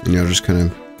 thank you. And I'll just kind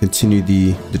of continue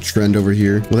the trend over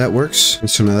here. Well, that works. And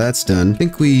so now that's done. I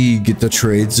think we get the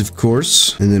trades, of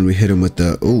course, and then we hit them with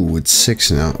the, oh, it's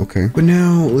 6 now. Okay. But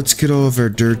now let's get all of our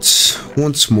dirts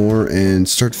once more and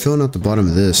start filling out the bottom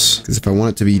of this. Because if I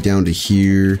want it to be down to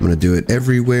here, I'm going to do it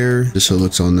everywhere just so it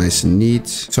looks all nice and neat.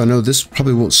 So I know this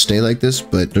probably won't stay like this,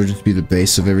 but it'll just be the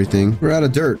base of everything. We're out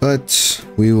of dirt, but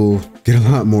we will get a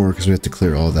lot more because we have to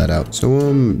clear all that out.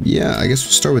 So, yeah, I guess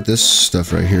we'll start with this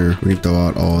stuff right here. We can throw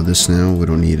out all of this now. We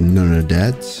don't need none of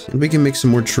that. And we can make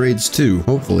some more trades too.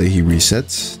 Hopefully he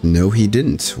resets. No, he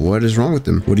didn't. What is wrong with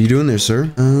him? What are you doing there,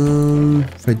 sir?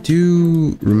 If I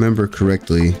do remember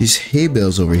correctly, these hay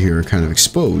bales over here are kind of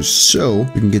exposed. So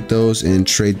we can get those and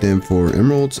trade them for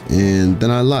emeralds. And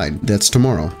then I lied. That's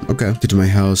tomorrow. Okay. Get to my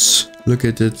house. Look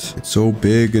at it. It's so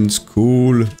big and it's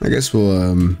cool. I guess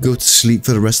we'll go to sleep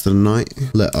for the rest of the night.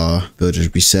 Let our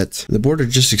villagers reset. The border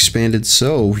just expanded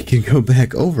so we can go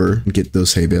back over and get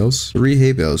those hay bales. 3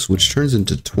 hay bales, which turns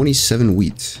into 27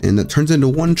 wheat. And that turns into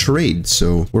 1 trade.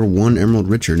 So we're 1 emerald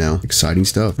richer now. Exciting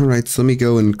stuff. All right, so let me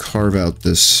go and carve out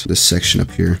this section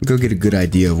up here. Go get a good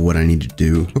idea of what I need to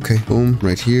do. Okay, boom,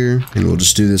 right here. And we'll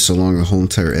just do this along the whole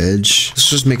entire edge.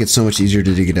 Let's just make it so much easier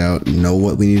to dig it out and know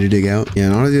what we need to dig out. Yeah,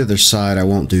 and on the other side, I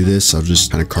won't do this. I'll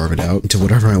just kind of carve it out into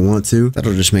whatever I want to.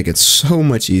 That'll just make it so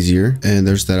much easier. And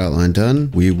there's that outline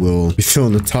done. We will be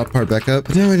filling the top part back up.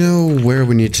 But now I know where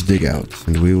we need to dig out.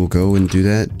 And we will go and do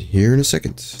that here in a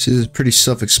second. This is pretty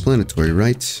self-explanatory,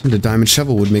 right? And the diamond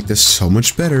shovel would make this so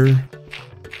much better.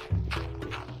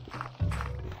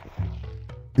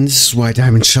 And this is why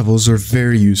diamond shovels are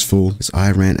very useful, because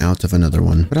I ran out of another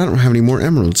one. But I don't have any more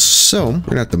emeralds, so we're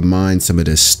gonna have to mine some of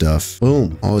this stuff.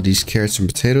 Boom. All of these carrots and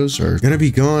potatoes are gonna be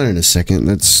gone in a second.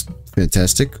 That's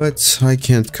fantastic, but I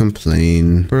can't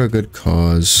complain. For a good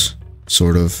cause.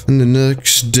 sort of. And the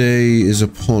next day is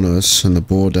upon us, and the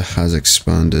border has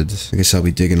expanded. I guess I'll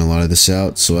be digging a lot of this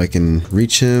out so I can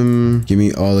reach him. Give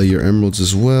me all of your emeralds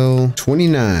as well.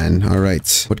 29. All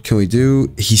right. What can we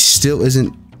do? He still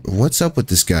isn't. What's up with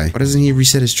this guy? Why doesn't he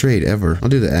reset his trade ever? I'll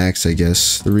do the axe, I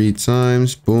guess. 3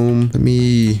 times. Boom.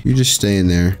 You just stay in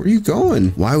there. Where are you going?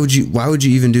 Why would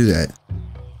you even do that?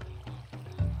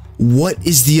 What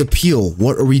is the appeal?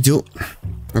 What are we doing?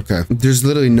 Okay. There's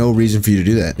literally no reason for you to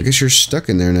do that. I guess you're stuck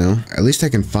in there now. At least I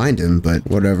can find him, but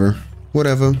whatever.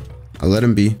 Whatever. I'll let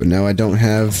him be. But now I don't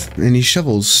have any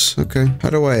shovels. Okay. How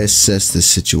do I assess this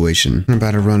situation? I'm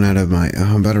about to run out of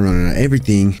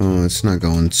everything. Oh, it's not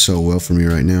going so well for me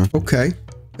right now. Okay.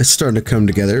 It's starting to come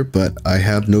together, but I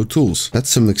have no tools.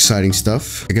 That's some exciting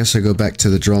stuff. I guess I go back to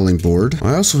the drawing board.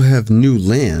 I also have new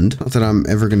land. Not that I'm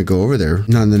ever going to go over there.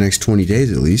 Not in the next 20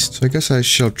 days, at least. So I guess I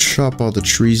shall chop all the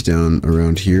trees down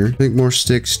around here. Make more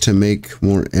sticks to make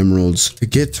more emeralds. To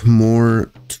get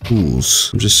more tools.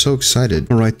 I'm just so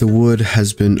excited. All right, the wood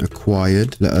has been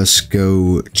acquired. Let us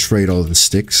go trade all the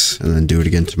sticks and then do it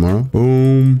again tomorrow.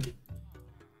 Boom.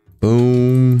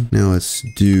 Boom. Now let's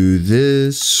do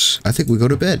this. I think we go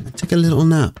to bed. Take a little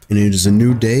nap. And it is a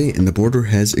new day and the border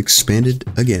has expanded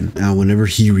again. Now, whenever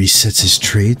he resets his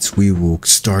trades, we will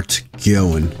start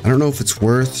going. I don't know if it's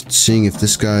worth seeing if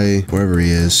this guy, wherever he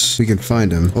is, we can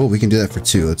find him. Oh, we can do that for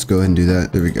 2. Let's go ahead and do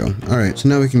that. There we go. All right. So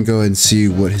now we can go ahead and see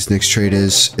what his next trade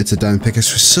is. It's a diamond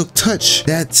pickaxe for silk touch.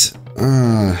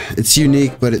 It's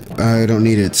unique, but I don't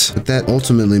need it. But that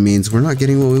ultimately means we're not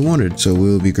getting what we wanted. So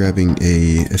we'll be grabbing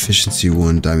a efficiency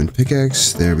 1 diamond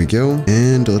pickaxe. There we go.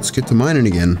 And let's get to mining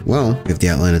again. Well, we have the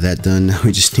outline of that done. Now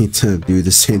we just need to do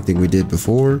the same thing we did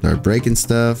before. Start breaking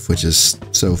stuff, which is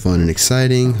so fun and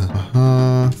exciting.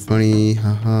 Haha, funny,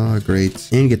 haha,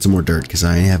 great. And get some more dirt because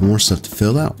I have more stuff to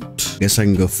fill out. Guess I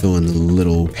can go fill in the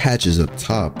little patches up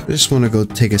top. I just want to go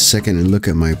take a second and look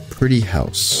at my pretty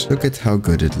house. Look at how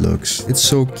good it looks. It's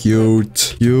so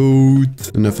cute.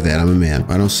 Cute. Enough of that. I'm a man.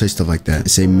 I don't say stuff like that. I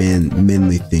say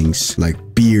manly things like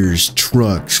beers,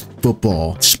 trucks,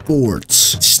 football, sports,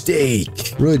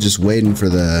 steak. Really just waiting for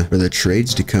the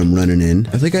trades to come running in.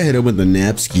 I think I hit up with the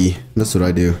Napski. That's what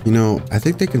I do. You know, I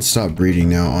think they can stop breeding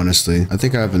now, honestly. I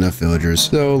think I have enough villagers.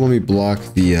 So let me block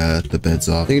the beds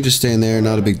off. They can just stay in there,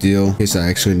 not a big deal. In case I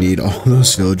actually need all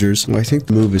those villagers. Well, I think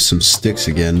the move is some sticks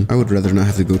again. I would rather not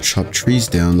have to go chop trees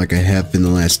down like I have been the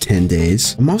last 10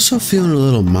 days. I'm also feeling a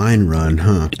little mine run,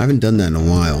 huh? I haven't done that in a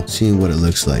while. Seeing what it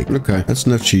looks like. Okay, that's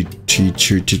enough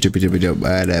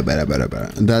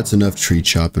that's enough tree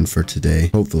chopping for today,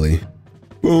 hopefully.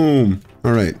 Boom.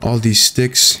 All right, all these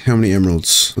sticks. How many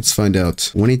emeralds? Let's find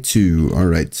out. 22. All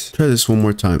right. Try this one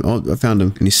more time. Oh, I found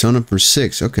him. And he's selling them for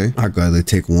 6. Okay. I'll gladly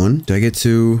take 1. Do I get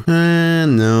 2?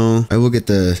 No. I will get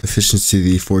the efficiency,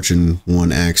 the fortune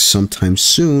 1 axe sometime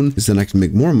soon, because then I can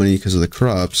make more money because of the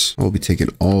crops. I'll be taking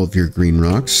all of your green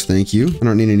rocks. Thank you. I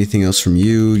don't need anything else from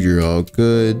you. You're all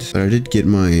good. But I did get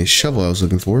my shovel I was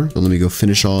looking for. So let me go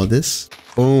finish all of this.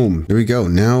 Boom. There we go.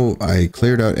 Now I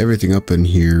cleared out everything up in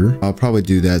here. I'll probably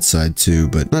do that side too,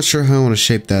 but not sure how I want to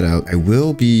shape that out. I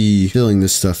will be filling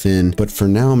this stuff in, but for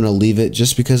now I'm going to leave it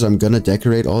just because I'm going to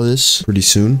decorate all this pretty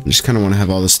soon. I just kind of want to have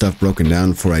all this stuff broken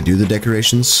down before I do the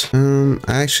decorations. I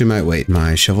actually might wait.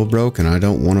 My shovel broke and I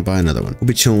don't want to buy another one. We'll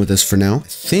be chilling with this for now. I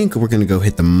think we're going to go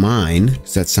hit the mine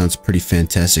because that sounds pretty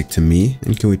fantastic to me.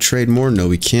 And can we trade more? No,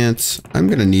 we can't. I'm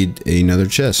going to need another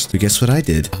chest. But guess what I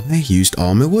did? I used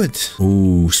all my wood. Ooh.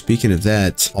 Speaking of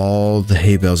that, all the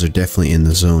hay bales are definitely in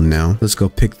the zone now. Let's go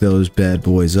pick those bad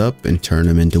boys up and turn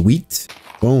them into wheat.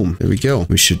 Boom. There we go.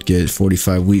 We should get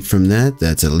 45 wheat from that.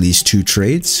 That's at least 2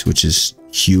 trades, which is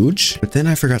huge. But then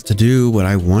I forgot to do what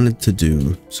I wanted to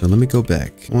do. So let me go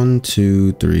back. 1,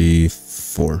 2, 3,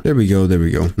 4. There we go. There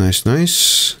we go. Nice,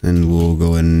 nice. And we'll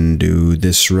go and do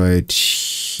this right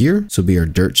here. This will be our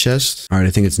dirt chest. All right, I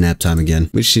think it's nap time again.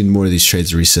 We just need more of these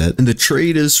trades to reset. And the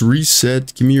trade is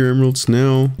reset. Give me your emeralds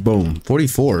now. Boom.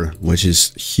 44, which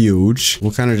is huge.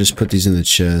 We'll kind of just put these in the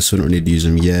chest. We don't need to use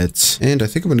them yet. And I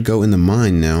think I'm going to go in the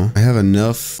mine now. I have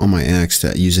enough on my axe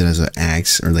to use it as an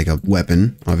axe or like a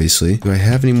weapon, obviously. Do I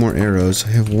have any more arrows? I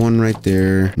have 1 right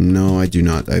there. No, I do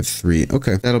not. I have 3.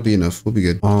 Okay, that'll be enough. We'll be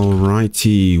good. All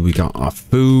righty. We got our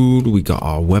food. We got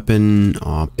our weapon,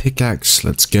 our pickaxe.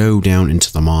 Let's go down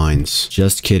into the the mines.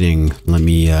 Just kidding. Let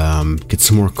me get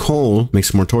some more coal, make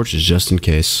some more torches just in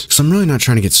case. Because I'm really not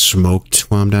trying to get smoked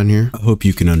while I'm down here. I hope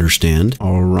you can understand.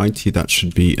 Alrighty, that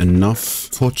should be enough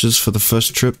torches for the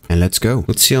first trip. And let's go.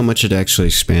 Let's see how much it actually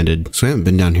expanded. So I haven't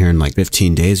been down here in like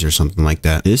 15 days or something like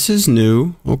that. This is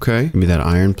new. Okay. Give me that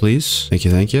iron, please. Thank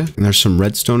you, thank you. And there's some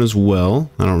redstone as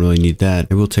well. I don't really need that.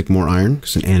 I will take more iron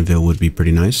because an anvil would be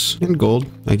pretty nice. And gold,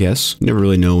 I guess. You never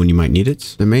really know when you might need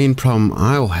it. The main problem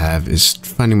I'll have is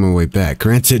finding my way back.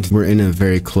 Granted, we're in a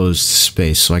very closed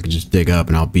space, so I can just dig up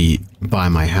and I'll be by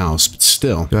my house. But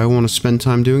still, do I want to spend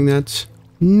time doing that?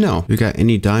 No. We got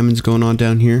any diamonds going on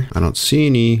down here? I don't see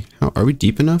any. Oh, are we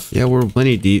deep enough? Yeah, we're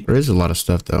plenty deep. There is a lot of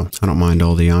stuff though. I don't mind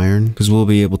all the iron because we'll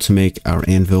be able to make our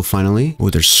anvil finally.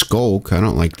 Oh, there's skulk. I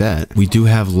don't like that. We do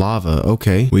have lava.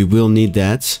 Okay. We will need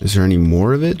that. Is there any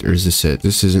more of it or is this it?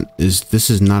 This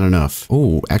is not enough.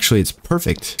 Oh, actually it's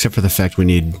perfect. Except for the fact we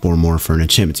need more for an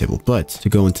enchantment table. But to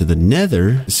go into the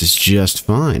nether, this is just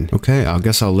fine. Okay. I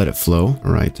guess I'll let it flow.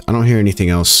 All right. I don't hear anything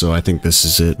else. So I think this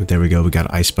is it. There we go. We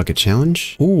got ice bucket challenge.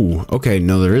 Ooh, okay,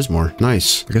 no, there is more.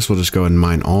 Nice. I guess we'll just go ahead and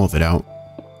mine all of it out.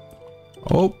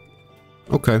 Oh,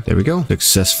 okay, there we go.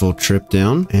 Successful trip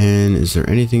down. And is there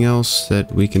anything else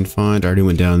that we can find? I already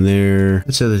went down there.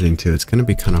 That's the other thing too. It's going to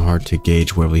be kind of hard to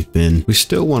gauge where we've been. We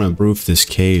still want to roof this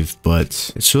cave,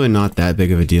 but it's really not that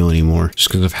big of a deal anymore. Just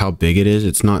because of how big it is.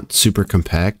 It's not super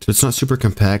compact. It's not super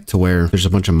compact to where there's a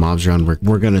bunch of mobs around where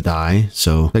we're going to die.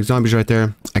 So, like zombies right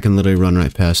there, I can literally run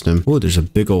right past them. Oh, there's a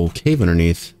big old cave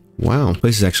underneath. Wow, this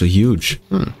place is actually huge.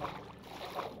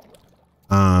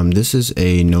 This is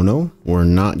a no-no. We're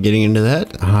not getting into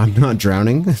that. I'm not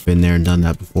drowning. I've been there and done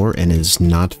that before, and it is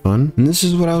not fun. And this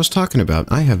is what I was talking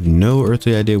about. I have no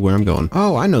earthly idea where I'm going.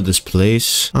 Oh, I know this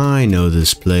place. I know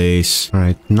this place. All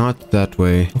right, not that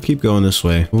way. I'll keep going this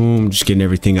way. Boom, just getting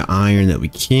everything iron that we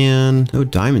can. No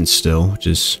diamonds still, which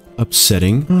is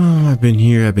upsetting. Oh, I've been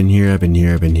here, I've been here, I've been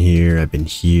here, I've been here, I've been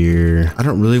here. I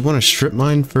don't really want to strip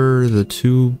mine for the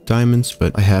 2 diamonds,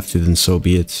 but I have to, then so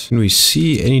be it. Can we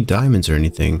see any diamonds or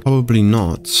anything? Probably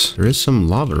not. There is some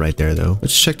lava right there, though.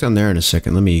 Let's check down there in a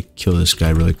second. Let me kill this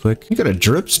guy really quick. You got a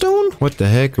dripstone? What the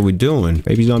heck are we doing?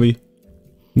 Baby zombie.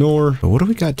 But what do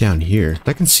we got down here?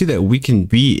 I can see that we can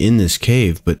be in this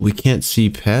cave, but we can't see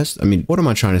past. I mean, what am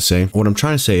I trying to say? What I'm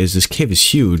trying to say is this cave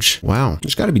is huge. Wow.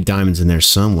 There's got to be diamonds in there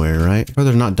somewhere, right? Or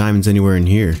there's not diamonds anywhere in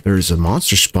here. There's a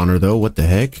monster spawner though. What the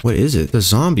heck? What is it? The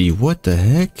zombie. What the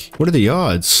heck? What are the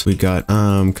odds? We got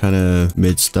kind of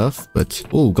mid stuff, but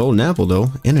oh, golden apple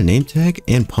though, and a name tag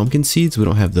and pumpkin seeds. We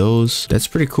don't have those. That's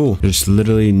pretty cool. There's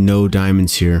literally no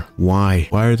diamonds here. Why?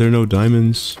 Why are there no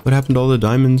diamonds? What happened to all the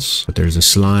diamonds? But there's a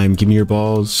slime. Give me your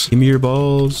balls. Give me your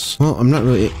balls. Well, I'm not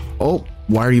really... Oh,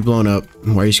 why are you blowing up?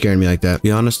 Why are you scaring me like that? To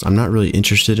be honest, I'm not really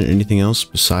interested in anything else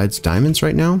besides diamonds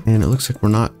right now. And it looks like we're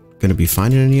not gonna be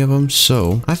finding any of them,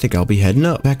 so I think I'll be heading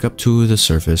up back up to the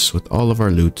surface with all of our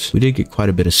loot. We did get quite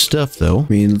a bit of stuff though. I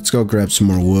mean, let's go grab some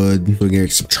more wood. We can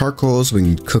get some charcoal so we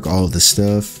can cook all of this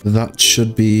stuff. That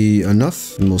should be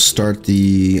enough, and we'll start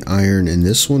the iron in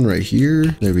this one right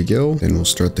here. There we go. And we'll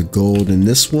start the gold in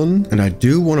this one. And I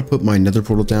do want to put my nether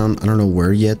portal down. I don't know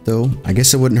where yet though. I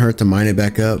guess it wouldn't hurt to mine it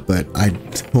back up, but I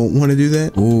don't want to do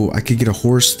that. Oh, I could get a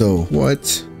horse though.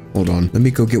 What? Hold on. Let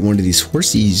me go get one of these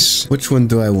horsies. Which one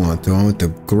do I want? Do I want the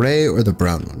gray or the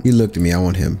brown one? He looked at me. I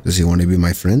want him. Does he want to be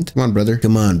my friend? Come on, brother.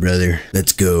 Come on, brother.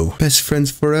 Let's go. Best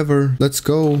friends forever. Let's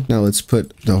go. Now let's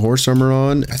put the horse armor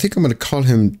on. I think I'm going to call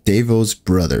him Davo's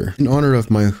brother in honor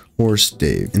of my horse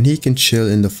Dave, and he can chill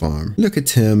in the farm. Look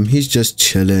at him. He's just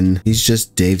chilling. He's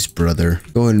just Dave's brother.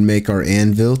 Go ahead and make our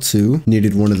anvil too.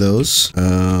 Needed one of those.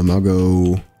 I'll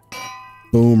go...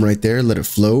 Boom, right there. Let it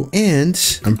float. And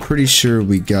I'm pretty sure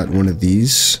we got one of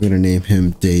these. I'm gonna name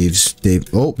him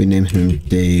Oh, we named him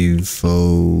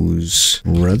Davo's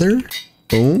brother.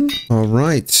 Boom. All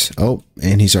right. Oh,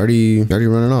 and he's already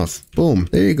running off. Boom.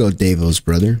 There you go, Davo's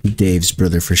brother. Dave's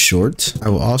brother for short. I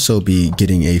will also be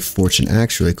getting a fortune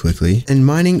axe really quickly and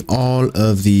mining all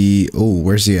of the... Oh,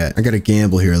 where's he at? I gotta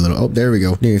gamble here a little. Oh, there we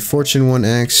go. Need a fortune 1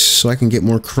 axe so I can get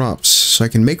more crops, so I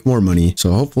can make more money.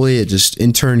 So hopefully it just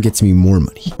in turn gets me more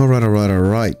money. All right, all right, all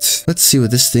right. Let's see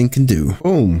what this thing can do.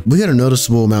 Boom. We got a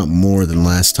noticeable amount more than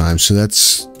last time, so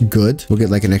that's good. We'll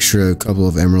get like an extra couple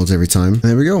of emeralds every time.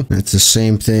 There we go. That's the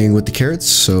same thing with the carrots.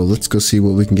 So let's go see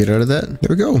what we can get out of that. There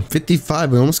we go.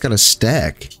 55. We almost got a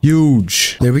stack.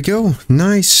 Huge. There we go.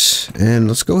 Nice. And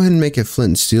let's go ahead and make a flint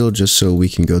and steel just so we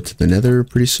can go to the nether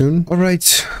pretty soon. All right.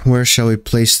 Where shall we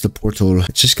place the portal?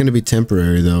 It's just going to be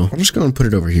temporary though. I'm just going to put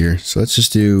it over here. So let's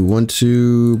just do 1,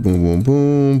 2, boom, boom,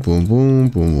 boom, boom, boom,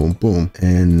 boom, boom, boom,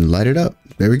 and light it up.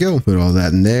 There we go. Put all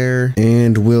that in there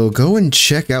and we'll go and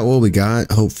check out what we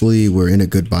got. Hopefully we're in a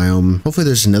good biome. Hopefully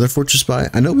there's another fortress by.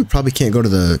 I know we probably can't go to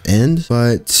the end,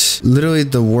 but literally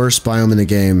the worst biome in the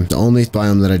game. The only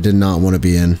biome that I did not want to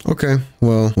be in. Okay,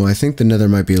 well, I think the nether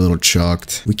might be a little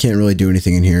chalked. We can't really do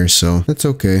anything in here, so that's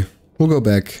okay. We'll go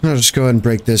back. I'll just go ahead and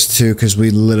break this too, because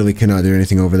we literally cannot do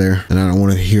anything over there, and I don't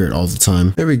want to hear it all the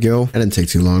time. There we go. That didn't take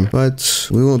too long, but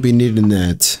we won't be needing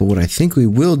that. But what I think we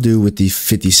will do with the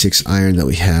 56 iron that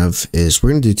we have is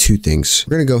we're going to do two things.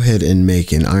 We're going to go ahead and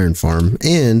make an iron farm,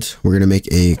 and we're going to make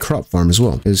a crop farm as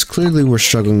well, because clearly we're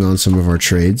struggling on some of our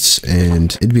trades,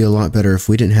 and it'd be a lot better if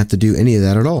we didn't have to do any of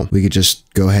that at all. We could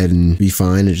just go ahead and be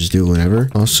fine and just do it whenever.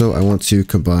 Also, I want to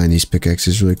combine these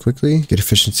pickaxes really quickly, get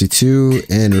efficiency 2,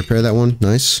 and repair that one.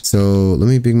 Nice. So let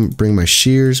me bring my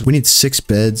shears. We need 6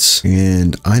 beds,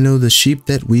 and I know the sheep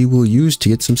that we will use to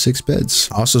get some 6 beds.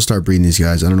 I'll also start breeding these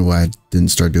guys. I don't know why I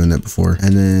didn't start doing that before.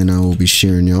 And then I will be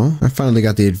shearing y'all. I finally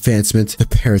got the advancement, the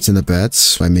parrots and the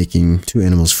bats, by making 2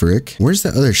 animals frick. Where's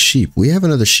that other sheep? We have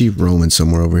another sheep roaming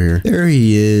somewhere over here. There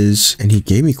he is. And he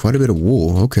gave me quite a bit of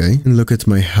wool. Okay. And look at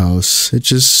my house. It's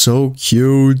just so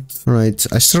cute. All right.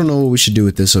 I still don't know what we should do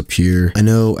with this up here. I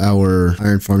know our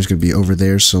iron farm is going to be over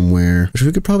there somewhere, which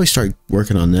we could probably start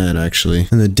working on that actually.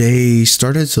 And the day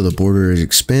started, so the border is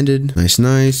expanded. Nice,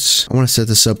 nice. I want to set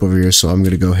this up over here, so I'm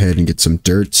going to go ahead and get some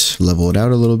dirt, level it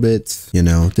out a little bit. You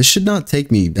know, this should not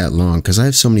take me that long because I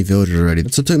have so many villagers already.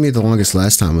 That's what took me the longest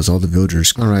last time, was all the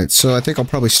villagers. All right, so I think I'll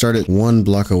probably start it 1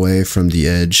 block away from the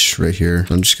edge right here.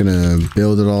 I'm just gonna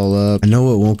build it all up. I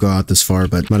know it won't go out this far,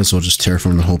 but might as well just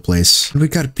terraform the whole place. We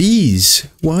got bees.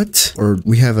 What? Or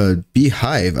we have a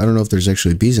beehive. I don't know if there's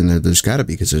actually bees in there. There's gotta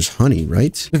be, because there's honey,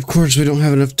 right? Of course, we don't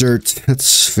have enough dirt.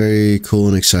 That's very cool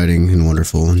and exciting and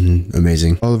wonderful and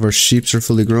amazing. All of our sheeps are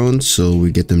fully grown, so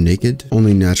we get them naked.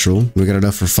 Only natural. We got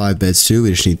enough for 5 beds too.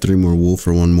 We just need 3 more wool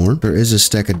for 1 more. There is a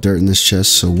stack of dirt in this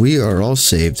chest, so we are all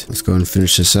saved. Let's go and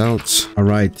finish this out. All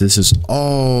right, this is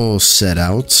all set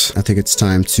out. I think it's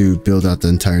time to build out the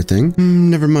entire thing.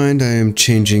 Never mind. I am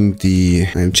changing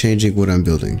what I'm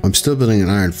building. I'm still building an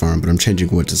iron farm, but I'm changing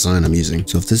what design I'm using.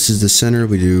 So if this is the center,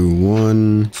 we do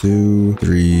 1, 2,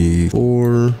 3,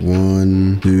 4.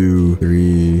 1, 2,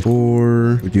 3,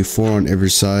 4. We do 4 on every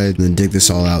side, and then dig this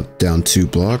all out down 2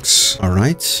 blocks. All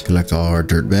right, collect all our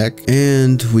dirt back,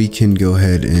 and we can go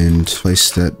ahead and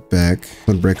place that back.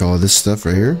 I'm gonna break all of this stuff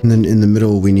right here, and then in the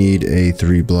middle we need a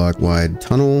 3 block wide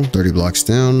tunnel, 30 blocks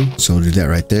down. So we'll do that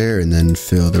right there, and then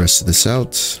fill the rest of this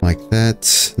out like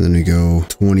that. And then we go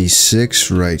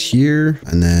 26 right here,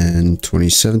 and then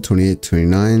 27, 28,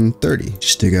 29, 30.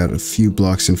 Just dig out a few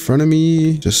blocks in front of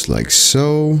me, just like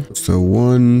so. So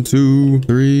 1, 2,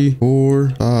 3, 4,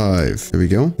 5. There we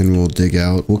go. And we'll dig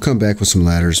out. We'll come back with some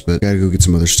ladders, but gotta go get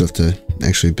some other stuff to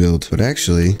actually build. But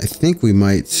actually, I think we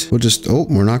might,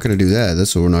 we're not gonna do that.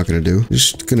 That's what we're not gonna do.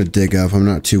 Just gonna dig up. I'm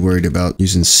not too worried about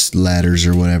using ladders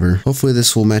or whatever. Hopefully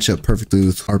this will match up perfectly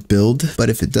with our build, but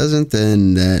if it doesn't,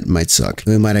 then that might suck.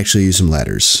 We might actually use some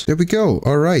ladders. There we go.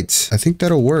 All right. I think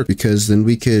that'll work, because then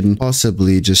we could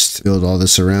possibly just build all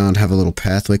this around, have a little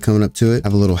pathway coming up to it,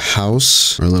 have a little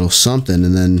house or a little something,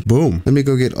 and then boom. Let me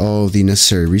go get all the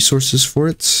necessary resources for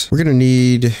it. We're gonna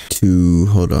need to,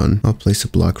 hold on, I'll place a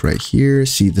block right here.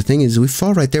 See, the thing is, we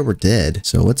fall right there, we're dead.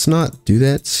 So let's not do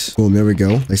that. Boom, there we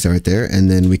go. Place that right there, and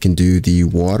then we can do the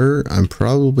water. I'm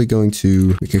probably going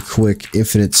to make a quick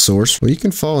infinite source. Well, you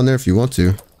can fall in there if you want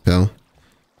to, pal.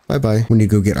 Bye-bye. We need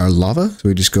to go get our lava. So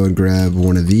we just go and grab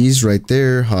one of these right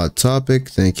there. Hot topic.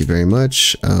 Thank you very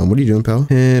much. What are you doing, pal?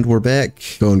 And we're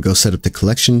back. Go set up the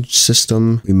collection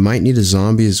system. We might need a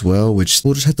zombie as well, which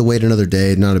we'll just have to wait another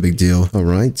day. Not a big deal. All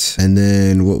right. And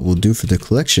then what we'll do for the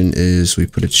collection is we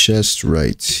put a chest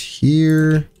right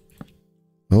here.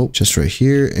 Oh, chest right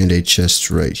here and a chest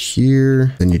right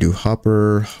here. Then you do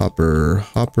hopper, hopper,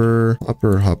 hopper,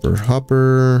 hopper, hopper,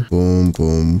 hopper. Boom,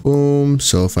 boom, boom.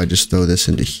 So if I just throw this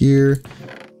into here,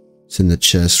 it's in the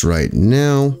chest right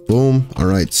now. Boom. All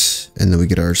right. And then we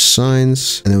get our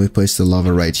signs, and then we place the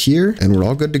lava right here, and we're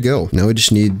all good to go. Now we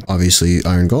just need, obviously,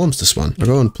 iron golems to spawn. I'll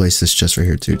go and place this chest right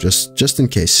here too, just in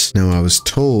case. Now I was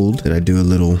told that I do a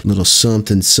little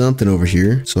something over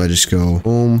here. So I just go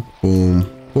boom,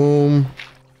 boom, boom.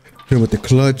 Hit him with the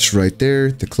clutch right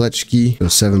there, the clutch key. So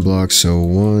 7 blocks. So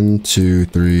 1, 2,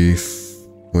 3,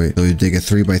 Wait, so we dig a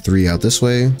 3x3 out this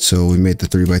way. So we made the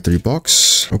 3x3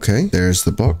 box. Okay, there's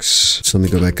the box. So let me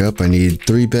go back up. I need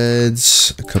 3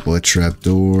 beds, a couple of trap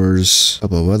doors, a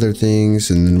couple of other things,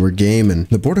 and then we're gaming.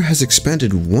 The border has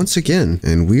expanded once again,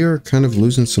 and we are kind of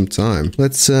losing some time.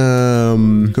 Let's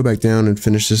go back down and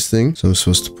finish this thing. So I'm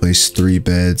supposed to place 3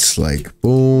 beds like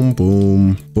boom,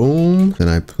 boom, boom. Then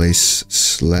I place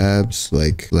slabs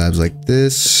like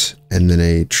this. And then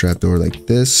a trapdoor like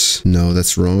this. No,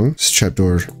 that's wrong. This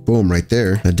trapdoor, boom, right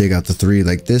there. I dig out the 3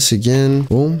 like this again.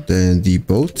 Boom. Then the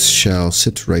boat shall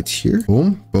sit right here.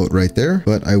 Boom. Boat right there.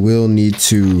 But I will need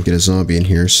to get a zombie in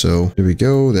here. So there we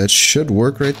go. That should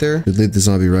work right there. Lead the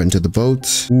zombie right into the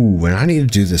boat. Ooh, and I need to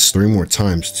do this 3 more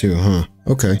times too, huh?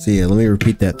 Okay, so yeah, let me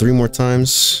repeat that 3 more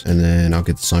times, and then I'll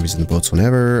get the zombies in the boats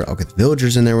whenever. I'll get the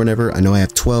villagers in there whenever. I know I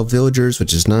have 12 villagers,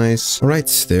 which is nice. All right,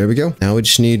 there we go. Now we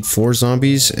just need 4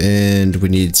 zombies, and we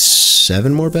need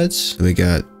 7 more beds. We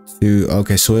got 2.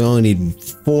 Okay, so we only need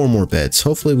 4 more beds.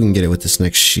 Hopefully we can get it with this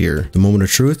next year. The moment of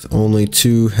truth, only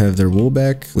 2 have their wool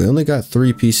back. We only got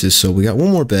 3 pieces, so we got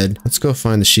 1 more bed. Let's go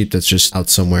find the sheep that's just out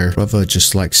somewhere. Brother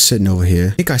just like sitting over here.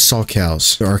 I think I saw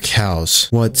cows. There are cows.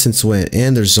 What? Since when?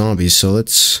 And there's zombies, so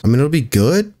let's... I mean, it'll be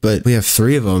good, but we have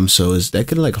 3 of them, so is that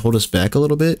gonna like hold us back a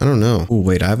little bit? I don't know. Oh,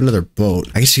 wait, I have another boat.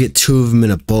 I guess you get 2 of them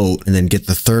in a boat and then get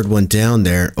the 3rd one down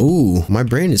there. Oh, my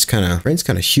brain's kind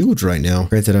of huge right now.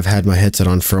 Granted, I've had my headset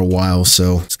on for a while,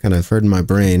 so it's kind of hurting my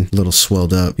brain, a little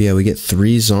swelled up. Yeah, we get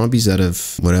 3 zombies out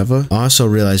of whatever. I also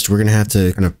realized we're gonna have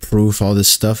to kind of proof all this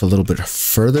stuff a little bit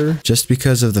further, just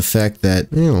because of the fact that,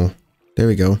 you know, there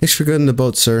we go. Thanks for good in the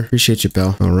boat, sir. Appreciate you,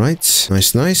 pal. All right.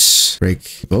 Nice.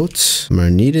 Break boat. I'm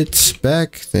gonna need it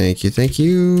back. Thank you. Thank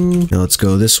you. Now let's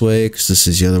go this way, because this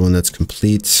is the other one that's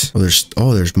complete.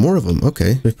 Oh, there's more of them.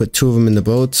 Okay. We put 2 of them in the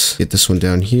boat. Get this one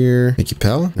down here. Thank you,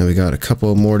 pal. Now we got a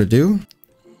couple more to do.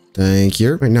 Thank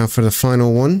you. Right now for the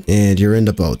final one, and you're in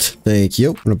the boat. Thank you.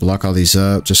 I'm gonna block all these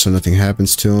up just so nothing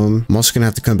happens to them. I'm also gonna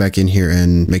have to come back in here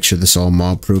and make sure this is all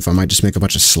mob proof. I might just make a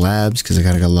bunch of slabs because I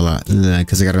got a lot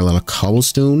of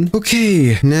cobblestone.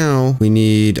 Okay, now we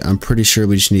need, I'm pretty sure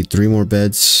we just need 3 more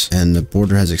beds, and the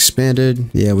border has expanded.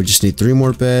 Yeah, we just need 3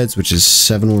 more beds, which is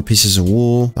 7 more pieces of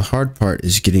wool. The hard part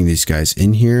is getting these guys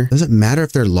in here. Does it matter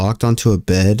if they're locked onto a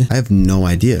bed? I have no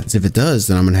idea. Because if it does,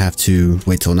 then I'm gonna have to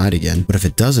wait till night again. But if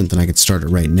it doesn't, then I can start it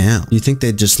right now. You think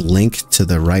they'd just link to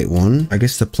the right one? I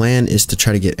guess the plan is to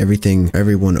try to get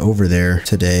everyone over there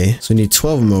today. So we need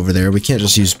 12 of them over there. We can't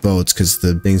just use boats because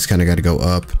the things kind of got to go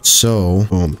up. So,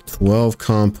 boom, 12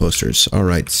 composters. All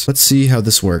right, let's see how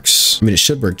this works. I mean, it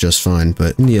should work just fine,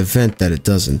 but in the event that it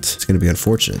doesn't, it's going to be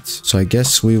unfortunate. So I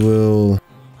guess we'll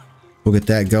get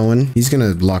that going. He's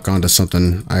gonna lock onto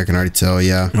something. I can already tell.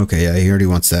 Yeah. Okay. Yeah. He already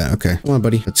wants that. Okay. Come on,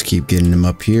 buddy. Let's keep getting him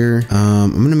up here.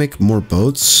 I'm gonna make more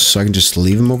boats so I can just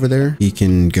leave him over there. He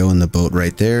can go in the boat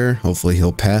right there. Hopefully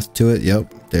he'll path to it.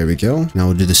 Yep. There we go. Now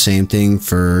we'll do the same thing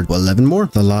for 11 more.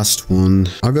 The last one.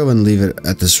 I'll go and leave it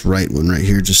at this right one right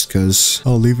here just because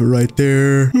I'll leave it right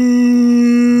there.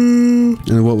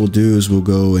 And what we'll do is we'll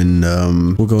go and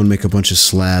make a bunch of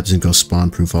slabs and go spawn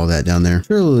proof all that down there.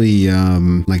 Surely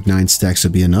like 9 stacks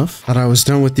would be enough. Thought I was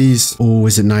done with these. Oh,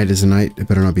 is it night? Is it night? It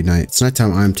better not be night. It's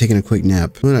nighttime. I'm taking a quick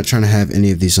nap. I'm not trying to have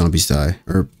any of these zombies die.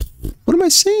 Or what am I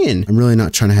saying? I'm really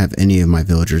not trying to have any of my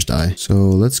villagers die. So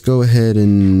let's go ahead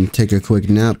and take a quick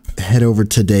nap. Head over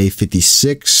to day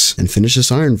 56 and finish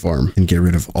this iron farm and get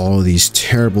rid of all of these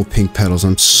terrible pink petals.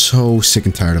 I'm so sick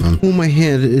and tired of them. Oh, my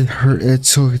hand, it hurt.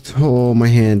 Oh, my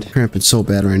hand cramping so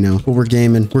bad right now. But we're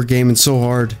gaming so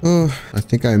hard. Oh, I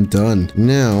think I'm done.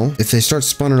 Now, if they start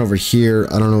spawning over here,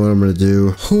 I don't know what I'm gonna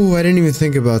do. Oh, I didn't even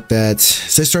think about that.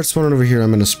 If they start spawning over here, I'm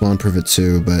gonna spawn proof it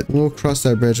too, but we'll cross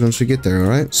that bridge once we get there, all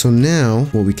right? So now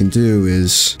what we can do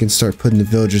is we can start putting the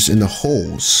villagers in the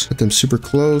holes. Put them super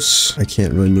close. I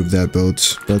can't really move that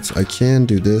boat, but I can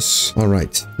do this. All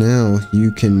right, now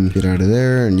you can get out of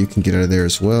there and you can get out of there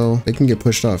as well. They can get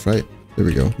pushed off, right? There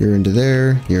we go. You're into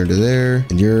there, you're into there,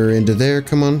 and you're into there.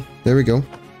 Come on. There we go.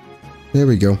 There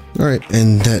we go. All right,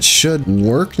 and that should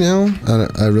work now.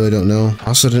 I really don't know. I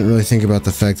also didn't really think about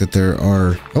the fact that there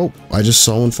are... Oh, I just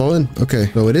saw one fall in. Okay,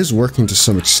 so it is working to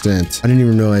some extent. I didn't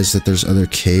even realize that there's other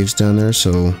caves down there,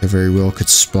 so I very well could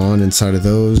spawn inside of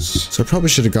those. So I probably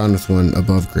should have gone with one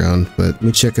above ground, but let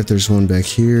me check if there's one back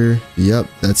here. Yep,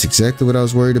 that's exactly what I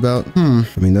was worried about. I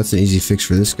mean, that's an easy fix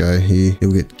for this guy.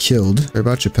 He'll get killed. Sorry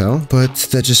about you, pal. But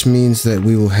that just means that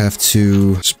we will have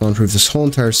to spawn proof this whole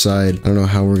entire side. I don't know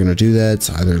how we're gonna do that. that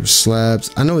either with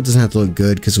slabs. I know it doesn't have to look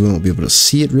good because we won't be able to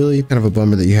see it really. Kind of a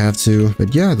bummer that you have to.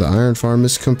 But yeah, the iron farm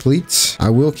is complete. I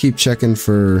will keep checking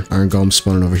for iron golems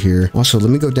spawning over here. Also, let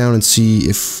me go down and see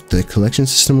if the collection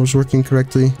system was working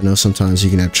correctly. I know sometimes you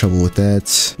can have trouble with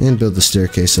that. And build the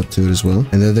staircase up to it as well.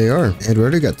 And there they are. And we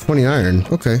already got 20 iron.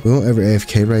 Okay. We won't ever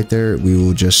AFK right there. We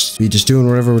will just be doing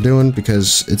whatever we're doing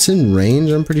because it's in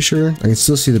range, I'm pretty sure. I can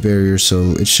still see the barrier,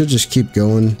 so it should just keep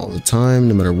going all the time,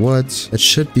 no matter what. That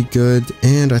should be good.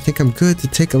 And I think I'm good to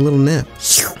take a little nap.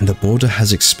 And the border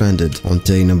has expanded on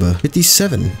day number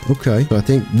 57. Okay. So I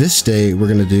think this day we're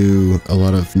going to do a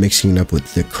lot of mixing it up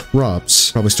with the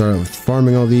crops. Probably start out with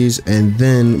farming all these, and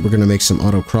then we're going to make some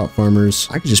auto crop farmers.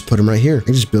 I could just put them right here. I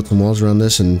can just build some walls around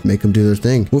this and make them do their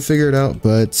thing. We'll figure it out,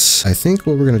 but I think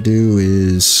what we're going to do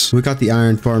is we got the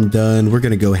iron farm done. We're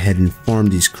going to go ahead and farm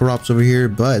these crops over here,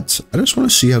 but I just want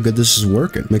to see how good this is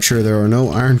working. Make sure there are no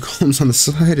iron golems on the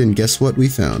side, and guess what we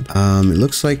found? It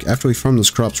looks like after we farm those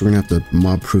crops, we're going to have to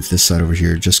mob proof this side over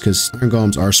here just because iron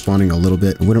golems are spawning a little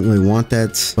bit. We don't really want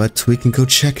that, but we can go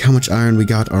check how much iron we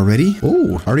got already.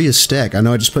 Oh, already a stack. I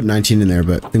know I just put 19 in there,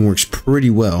 but the thing works pretty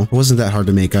well. It wasn't that hard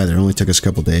to make either. It only took us a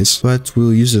couple days, but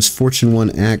we'll use this Fortune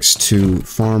 1 axe to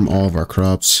farm all of our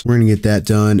crops. We're going to get that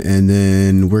done, and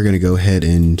then we're going to go ahead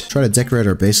and try to decorate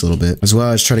our base a little bit, as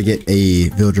well as try to get a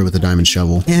villager with a diamond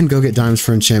shovel and go get diamonds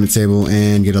for enchantment table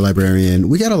and get a librarian.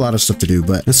 We got a lot of stuff to do,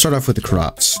 but let's start off with the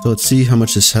crops. So let's see how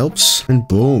much this helps, and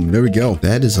boom, there we go.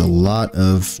 That is a lot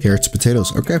of carrots and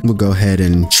potatoes. Okay, we'll go ahead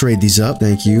and trade these up.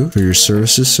 Thank you for your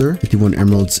services, sir. 51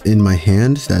 emeralds in my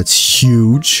hand. That's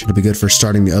huge. It'll be good for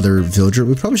starting the other villager.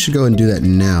 We probably should go and do that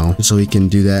now so we can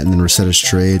do that and then reset his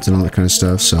trades and all that kind of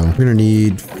stuff. So we're gonna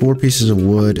need 4 pieces of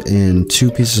wood and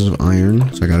 2 pieces of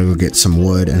iron. So I gotta go get some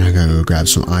wood and I gotta go grab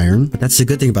some iron. But that's the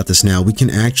good thing about this now. We can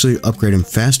actually upgrade him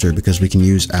faster because we can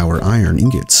use our iron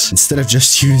ingots instead of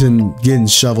just getting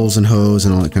shovels and hoes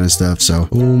and all that kind of stuff. So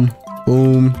boom,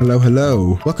 boom, hello,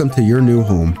 hello. Welcome to your new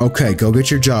home. Okay, go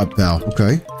get your job, pal.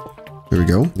 Okay. There we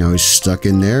go. Now he's stuck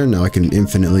in there. Now I can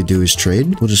infinitely do his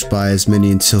trade. We'll just buy as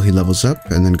many until he levels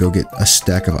up and then go get a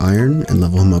stack of iron and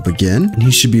level him up again. And he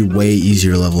should be way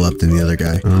easier to level up than the other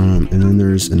guy. And then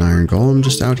there's an iron golem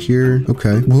just out here.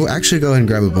 Okay. We'll actually go ahead and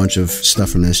grab a bunch of stuff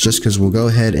from this just because we'll go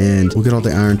ahead and we'll get all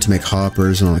the iron to make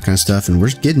hoppers and all that kind of stuff. And we're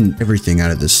getting everything out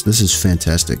of this. This is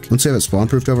fantastic. Once they have it spawn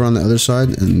proofed over on the other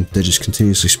side and they just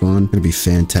continuously spawn, it's gonna be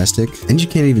fantastic. And you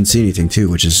can't even see anything too,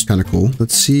 which is kind of cool.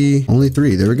 Let's see. Only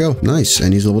 3. There we go. Nice.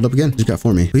 And he's leveled up again. He's got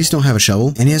 4 me. Please don't have a shovel.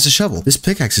 And he has a shovel. This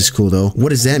pickaxe is cool though. What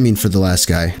does that mean for the last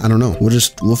guy? I don't know.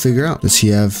 We'll figure out. Does he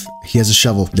has a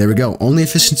shovel. There we go. Only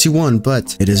efficiency 1,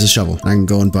 but it is a shovel. I can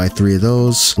go and buy 3 of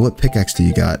those. What pickaxe do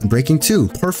you got? Breaking 2.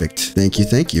 Perfect. Thank you.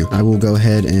 Thank you. I will go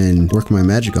ahead and work my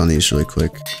magic on these really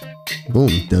quick. Boom.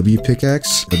 W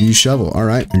pickaxe, W shovel. All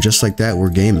right. And just like that, we're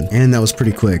gaming. And that was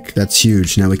pretty quick. That's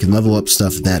huge. Now we can level up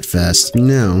stuff that fast.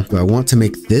 Now, do I want to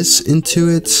make this into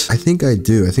it? I think I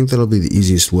do. I think that'll be the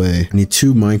easiest way. I need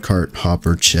 2 minecart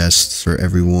hopper chests for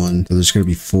everyone. So there's going to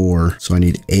be 4. So I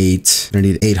need 8. And I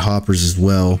need 8 hoppers as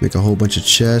well. Make a whole bunch of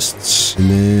chests. And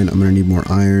then I'm going to need more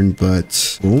iron,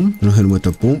 but boom. I'm going with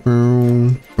the boom.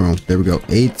 Boom. There we go.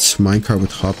 8 minecart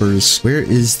with hoppers. Where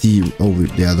is the, oh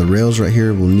yeah, the rails right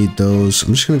here. We'll need those.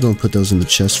 I'm just gonna go and put those in the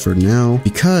chest for now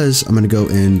because I'm gonna go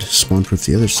and spawn proof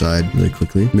the other side really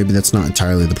quickly. Maybe that's not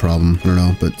entirely the problem. I don't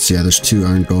know, but yeah, there's 2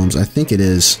 iron golems. I think it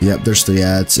is. Yep, there's 3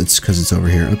 ads. It's because it's over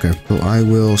here. Okay, so I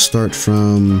will start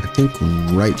from, I think,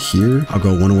 right here. I'll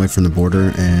go 1 away from the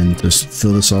border and just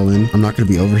fill this all in. I'm not gonna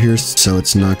be over here, so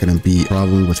it's not gonna be a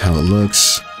problem with how it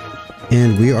looks.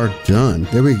 And we are done.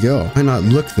 There we go. Might not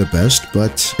look the best,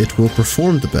 but it will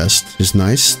perform the best. It's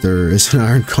nice. There is an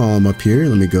iron column up here.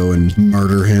 Let me go and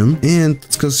murder him. And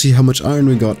let's go see how much iron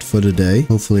we got for today.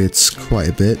 Hopefully it's quite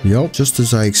a bit. Yup, just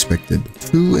as I expected.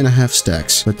 2.5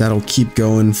 stacks. But that'll keep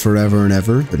going forever and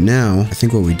ever. But now, I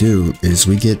think what we do is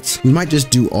we might just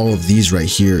do all of these right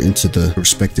here into the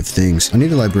respective things. I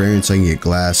need a librarian so I can get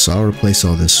glass, so I'll replace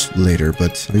all this later.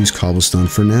 But I'll use cobblestone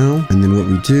for now. And then what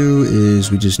we do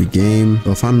is we just game.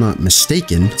 Well, if I'm not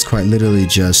mistaken, it's quite literally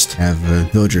just have a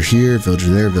villager here,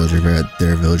 villager there, villager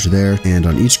there, villager there. And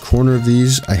on each corner of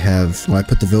these, I have, well, I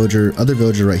put the other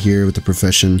villager right here with the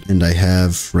profession, and I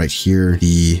have right here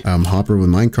the hopper with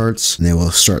minecarts, and they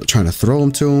will start trying to throw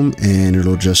them to them, and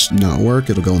it'll just not work.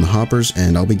 It'll go in the hoppers,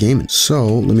 and I'll be gaming. So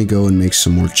let me go and make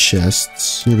some more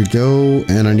chests. Here we go.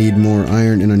 And I need more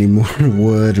iron, and I need more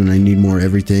wood, and I need more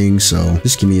everything. So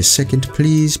just give me a second,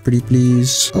 please. Pretty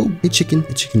please. Oh, hey chicken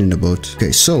in the boat. boat.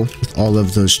 Okay, so with all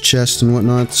of those chests and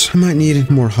whatnot, I might need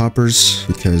more hoppers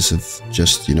because of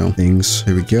just, you know, things.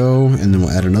 There we go. And then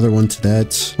we'll add another one to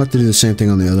that. We'll have to do the same thing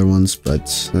on the other ones,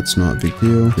 but that's not a big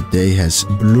deal. The day has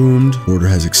bloomed. Border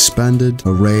has expanded.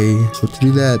 Hooray. So to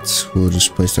do that, we'll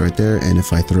just place that right there. And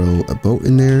if I throw a boat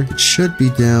in there, it should be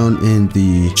down in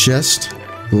the chest.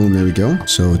 Boom, there we go.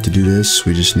 So to do this,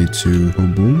 we just need to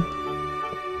boom, boom.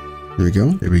 There we go.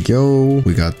 There we go.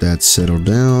 We got that settled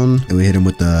down. And we hit him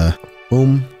with the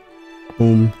boom,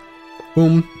 boom,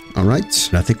 boom. All right.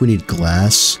 And I think we need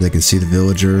glass so they can see the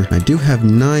villager. I do have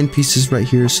 9 pieces right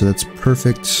here, so that's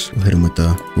perfect. We'll hit him with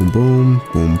the boom, boom,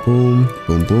 boom, boom,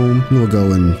 boom, boom. And we'll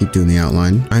go and keep doing the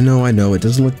outline. I know, it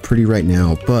doesn't look pretty right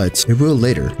now, but it will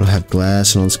later. It'll have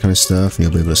glass and all this kind of stuff, and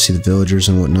you'll be able to see the villagers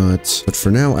and whatnot. But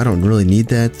for now, I don't really need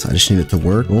that. I just need it to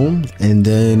work. Boom. And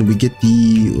then we get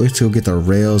let's go get our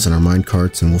rails and our mine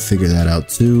carts, and we'll figure that out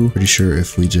too. Pretty sure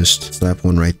if we just slap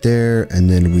one right there, and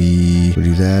then we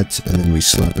do that, and then we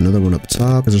slap another one up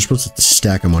top, because we're supposed to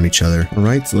stack them on each other. All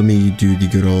right, so let me do the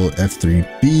good old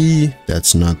F3B.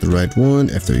 That's not the right one.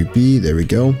 F3B, there we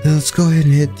go. Now let's go ahead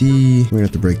and hit we're gonna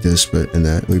have to break this, but in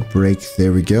that we break,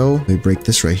 there we go. We break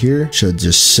this right here. Should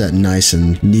just set nice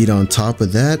and neat on top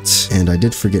of that. And I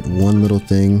did forget one little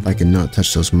thing. I cannot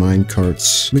touch those mine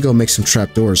carts. Let me go make some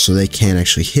trapdoors so they can't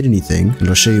actually hit anything. And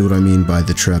I'll show you what I mean by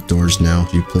the trapdoors now.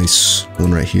 You place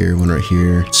one right here, one right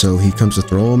here. So he comes to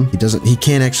throw them. He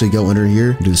can't actually go under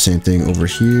here. Do the same thing over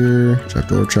here.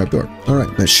 Trapdoor, trapdoor. All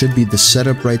right, that should be the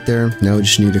setup right there. Now we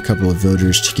just need a couple of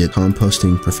villagers to get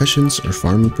composting professions or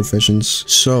farming professions.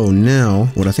 So now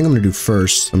what I think I'm gonna do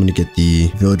first, I'm gonna get the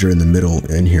villager in the middle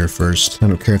in here first. I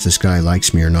don't care if this guy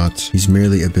likes me or not. He's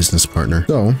merely a business partner.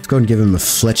 So let's go and give him a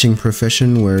fletching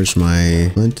profession. Where's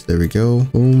my flint? There we go.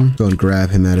 Boom. Go and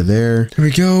grab him out of there. There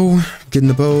we go. Get in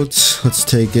the boat. Let's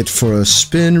take it for a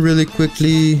spin really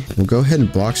quickly. We'll go ahead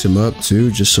and box him up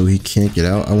too, just so he can't get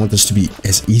out. I want this to be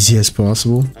as easy as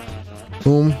possible.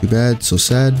 Boom. Too bad. So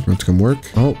sad. Want to come work?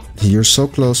 Oh, you're so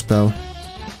close, pal.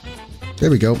 There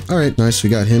we go. All right, nice.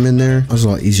 We got him in there. That was a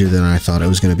lot easier than I thought it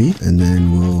was going to be. And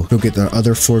then we'll go get the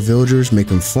other 4 villagers, make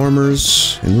them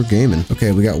farmers, and we're gaming.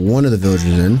 Okay, we got one of the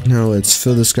villagers in. Now let's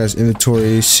fill this guy's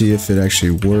inventory, see if it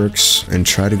actually works, and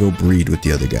try to go breed with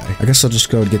the other guy. I guess I'll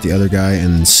just go get the other guy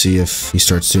and see if he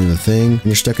starts doing the thing. And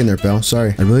you're stuck in there, pal.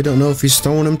 Sorry. I really don't know if he's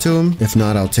throwing them to him. If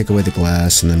not, I'll take away the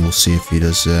glass, and then we'll see if he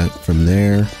does that from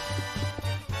there.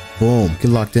 Boom. Get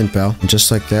locked in, pal. And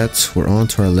just like that, we're on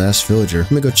to our last villager.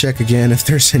 Let me go check again if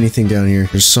there's anything down here.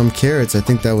 There's some carrots. I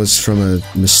think that was from a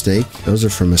mistake. Those are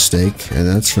from a mistake, and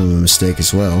that's from a mistake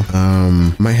as well.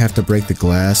 Might have to break the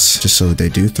glass just so they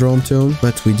do throw them to him.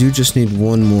 But we do just need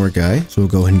one more guy, so we'll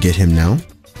go ahead and get him now.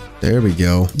 There we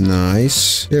go.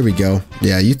 Nice. There we go.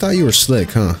 Yeah, you thought you were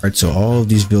slick, huh? All right, so all of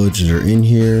these villagers are in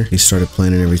here. They started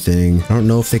planning everything. I don't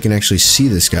know if they can actually see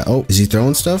this guy. Oh, is he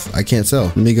throwing stuff? I can't tell.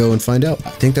 Let me go and find out.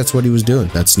 I think that's what he was doing.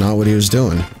 That's not what he was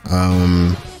doing.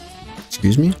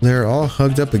 Excuse me? They're all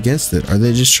hugged up against it. Are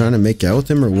they just trying to make out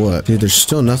with him or what? Dude, there's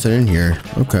still nothing in here.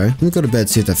 Okay. Let me go to bed,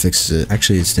 see if that fixes it.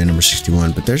 Actually, it's day number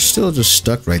 61, but they're still just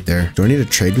stuck right there. Do I need to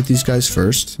trade with these guys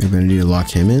first? Maybe I need to lock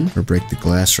him in or break the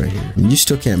glass right here. And you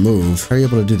still can't move. How are you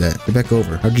able to do that? Get back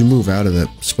over. How'd you move out of that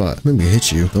spot? Let me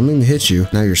hit you. Don't make me hit you.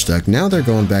 Now you're stuck. Now they're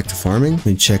going back to farming. Let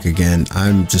me check again.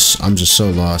 I'm just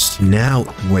so lost. Now,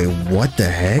 wait, what the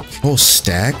heck? Whole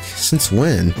stack? Since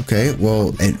when? Okay,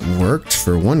 well, it worked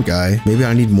for one guy. Maybe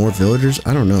I need more villagers.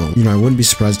 I don't know. You know, I wouldn't be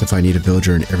surprised if I need a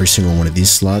villager in every single one of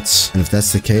these slots. And if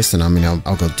that's the case, then I mean,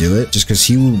 I'll go do it. Just because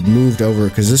he moved over,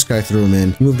 because this guy threw him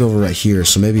in. He moved over right here.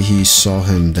 So maybe he saw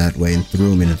him that way and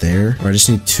threw him into there. Or I just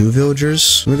need 2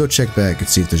 villagers. Let me go check back and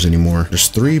see if there's any more. There's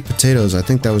 3 potatoes. I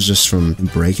think that was just from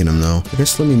breaking them though. I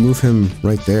guess let me move him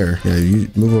right there. Yeah, you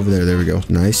move over there. There we go.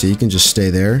 Nice. So you can just stay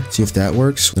there. See if that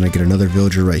works. Then I get another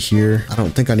villager right here. I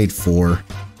don't think I need 4.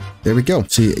 There we go.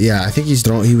 See, yeah, I think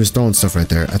he was throwing stuff right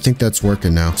there. I think that's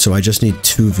working now. So I just need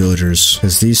 2 villagers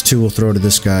because these 2 will throw to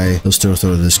this guy. They'll still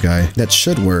throw to this guy. That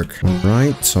should work. All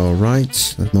right. All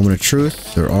right. Moment of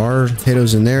truth. There are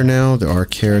potatoes in there now. There are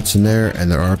carrots in there and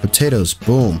there are potatoes.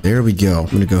 Boom. There we go. I'm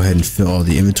going to go ahead and fill all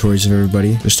the inventories of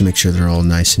everybody just to make sure they're all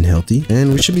nice and healthy.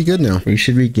 And we should be good now. We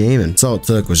should be gaming. That's all it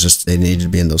took was just they needed to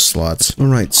be in those slots. All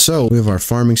right. So we have our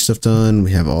farming stuff done.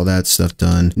 We have all that stuff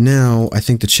done. Now I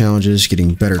think the challenge is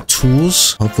getting better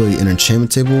tools. Hopefully an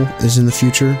enchantment table is in the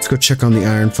future. Let's go check on the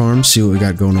iron farm, see what we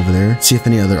got going over there, see if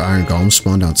any other iron golems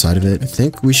spawned outside of it. I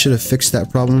think we should have fixed that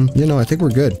problem. You know, I think we're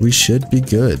good. We should be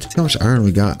good. See how much iron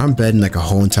we got. I'm betting like a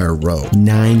whole entire row.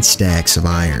 9 stacks of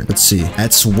iron. Let's see.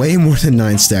 That's way more than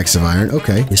 9 stacks of iron.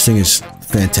 Okay. This thing is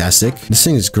fantastic. This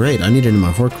thing is great. I need it in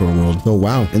my hardcore world. Oh,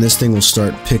 wow. And this thing will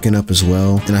start picking up as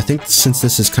well. And I think since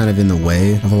this is kind of in the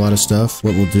way of a lot of stuff,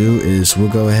 what we'll do is we'll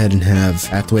go ahead and have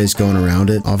pathways going around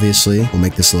it. Obviously, we'll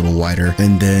make this a little wider.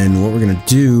 And then what we're going to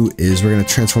do is we're going to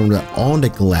transform that all into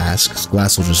glass, because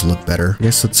glass will just look better. I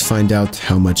guess let's find out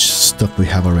how much stuff we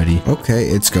have already. Okay,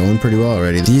 it's going pretty well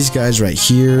already. These guys right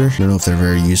here, I don't know if they're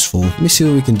very useful. Let me see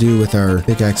what we can do with our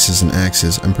pickaxes and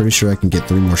axes. I'm pretty sure I can get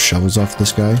 3 more shovels off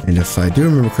this guy. And if I do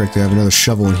remember correctly, I have another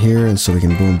shovel in here, and so we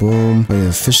can boom, boom. We have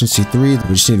efficiency 3.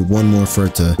 We just need 1 more for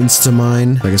it to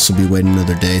insta-mine. I guess we'll be waiting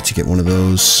another day to get one of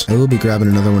those. I will be grabbing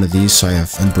another one of these, so I have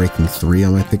Unbreaking 3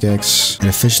 on my pickaxe. And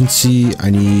efficiency, I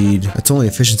need... That's only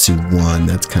efficiency 1.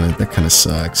 That kind of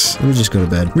sucks. Let me just go to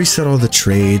bed. Reset all the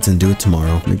trades and do it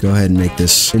tomorrow. Let me go ahead and make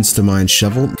this insta-mine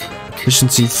shovel.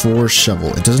 Efficiency 4 shovel.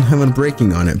 It doesn't have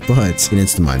Unbreaking on it, but it can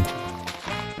insta-mine.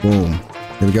 Boom.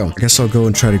 There we go. I guess I'll go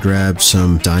and try to grab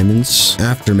some diamonds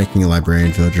after making a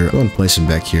librarian villager. I'll go and place him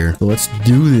back here. So let's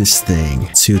do this thing.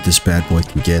 Let's see what this bad boy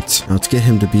can get. Now let's get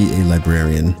him to be a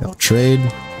librarian. I'll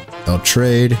trade. I'll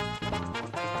trade.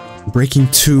 Breaking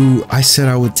 2, I said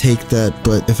I would take that,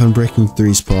 but if Unbreaking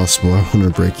 3 is possible, I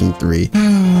want Unbreaking 3.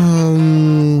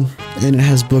 And it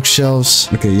has bookshelves.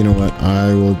 Okay, you know what?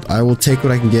 I will take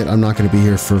what I can get. I'm not going to be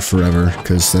here for forever,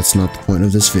 because that's not the point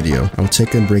of this video. I will take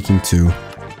Unbreaking 2.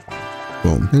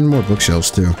 Boom. And more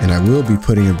bookshelves too. And I will be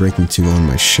putting Unbreaking 2 on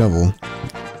my shovel.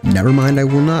 Never mind, I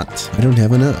will not. I don't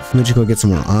have enough. Let me just go get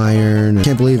some more iron. I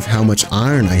can't believe how much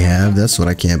iron I have. That's what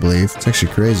I can't believe. It's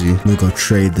actually crazy. We'll go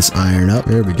trade this iron up.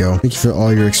 There we go. Thank you for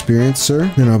all your experience,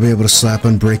 sir. Then I'll be able to slap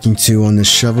Unbreaking 2 on this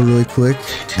shovel really quick.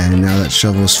 And now that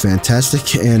shovel is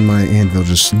fantastic. And my anvil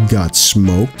just got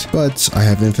smoked. But I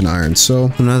have infinite iron. So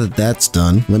now that that's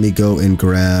done, let me go and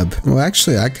grab... Well,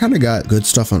 actually, I kind of got good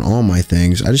stuff on all my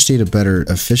things. I just need a better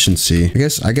efficiency.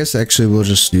 I guess actually we'll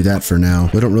just do that for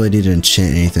now. We don't really need to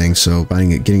enchant anything. So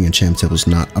getting enchant table is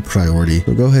not a priority.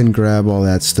 So go ahead and grab all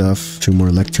that stuff. 2 more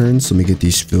lecterns. Let me get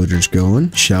these villagers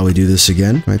going. Shall we do this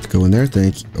again? I have to go in there.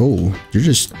 Thank you. Oh,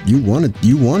 you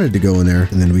wanted to go in there,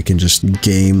 and then we can just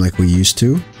game like we used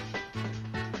to.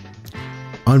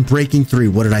 Unbreaking 3,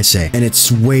 what did I say? And it's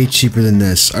way cheaper than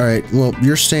this. All right, well,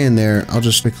 you're staying there. I'll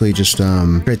just quickly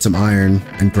create some iron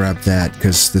and grab that,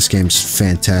 because this game's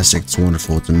fantastic. It's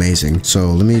wonderful. It's amazing.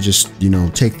 So let me just,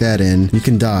 take that in. You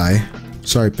can die.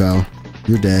 Sorry, pal.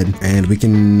 You're dead. And we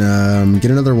can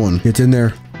get another one. Get in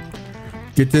there.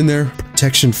 Get in there.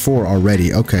 Protection 4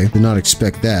 already. Okay, did not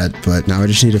expect that, but now I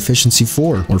just need efficiency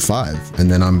 4 or 5,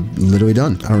 and then I'm literally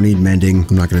done. I don't need mending.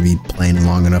 I'm not going to be playing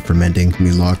long enough for mending. Let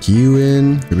me lock you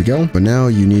in. There we go. But now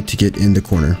you need to get in the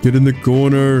corner. Get in the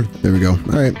corner. There we go.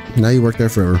 All right, now you work there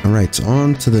forever. All right,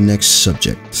 on to the next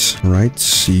subject. All right,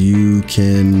 so you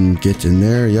can get in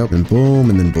there. Yep, and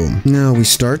boom, and then boom. Now we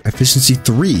start efficiency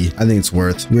 3. I think it's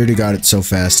worth. We already got it so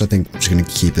fast. I think I'm just going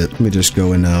to keep it. Let me just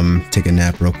go and take a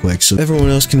nap real quick so everyone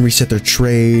else can reset their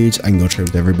trades. I can go trade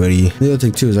with everybody. The other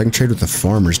thing too is I can trade with the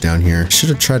farmers down here. Should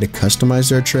have tried to customize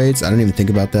their trades. I didn't even think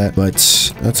about that, but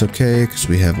that's okay, because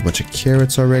we have a bunch of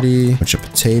carrots already, a bunch of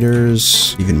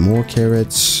potatoes, even more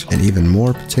carrots, and even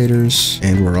more potatoes,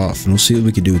 and we're off. And we'll see what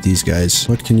we can do with these guys.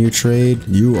 What can you trade?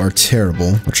 You are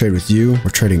terrible. I'll trade with you. We're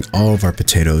trading all of our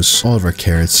potatoes, all of our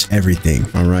carrots, everything.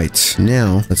 All right,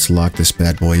 now let's lock this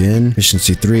bad boy in.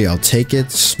 Efficiency 3, I'll take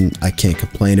it. I can't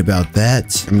complain about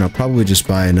that. I mean, I'll probably just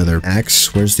buy another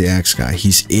axe. Where's the axe guy?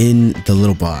 He's in the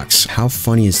little box. How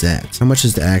funny is that? How much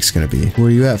is the axe gonna be? Where are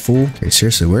you at, fool? Okay,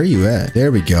 seriously, where are you at?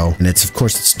 There we go. And it's, of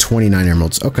course, it's 29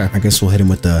 emeralds. Okay, I guess we'll hit him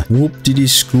with the whoop-diddy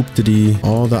scoop-diddy,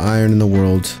 all the iron in the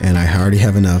world, and I already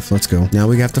have enough. Let's go. Now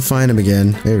we have to find him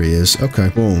again. There he is. Okay,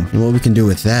 boom. And what we can do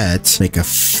with that, make a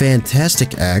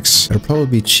fantastic axe. It'll probably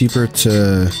be cheaper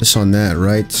to just on that,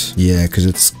 right? Yeah, because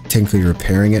it's technically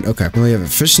repairing it. Okay, now we have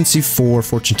efficiency 4,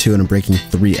 fortune 2, and Unbreaking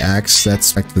 3 axe.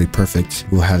 That's effectively perfect.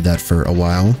 We'll have that for a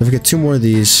while. If we get 2 more of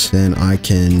these, then I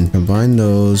can combine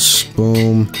those.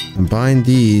 Boom. Combine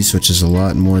these, which is a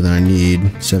lot more than I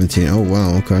need. 17. Oh,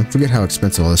 wow. Okay. Forget how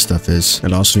expensive all this stuff is.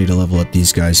 I'd also need to level up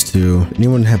these guys too.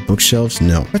 Anyone have bookshelves?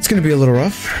 No. That's going to be a little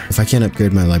rough. If I can't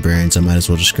upgrade my librarians, I might as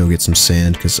well just go get some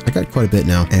sand, because I got quite a bit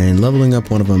now. And leveling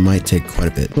up one of them might take quite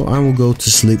a bit. So I will go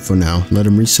to sleep for now. Let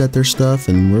them reset their stuff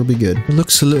and we'll be good. It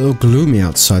looks a little gloomy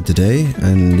outside today.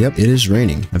 And yep, it is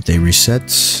raining. Have they reset?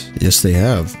 Yes, they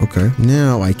have. Okay.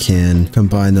 Now I can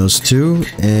combine those two.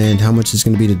 And how much is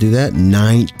going to be to do that?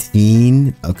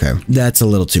 19. Okay. That's a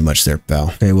little too much there,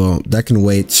 pal. Okay, well, that can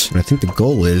wait. But I think the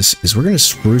goal is we're going to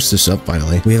spruce this up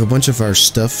finally. We have a bunch of our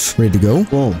stuff ready to go.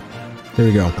 Boom. There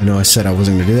we go. I know I said I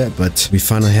wasn't gonna do that, but we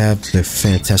finally have the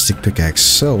fantastic pickaxe.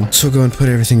 So we'll go and put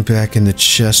everything back in the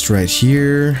chest right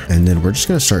here, and then we're just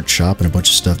gonna start chopping a bunch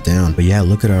of stuff down. But yeah,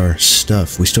 look at our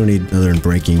stuff. We still need another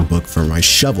breaking book for my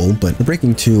shovel, but the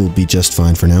breaking tool will be just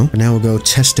fine for now. And now we'll go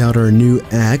test out our new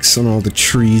axe on all the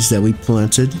trees that we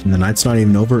planted. And the night's not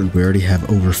even over, and we already have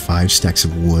over 5 stacks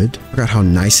of wood. I forgot how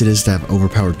nice it is to have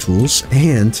overpowered tools,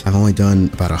 and I've only done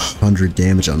about 100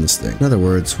 damage on this thing. In other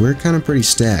words, we're kind of pretty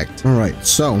stacked. All right,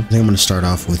 so I think I'm going to start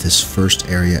off with this first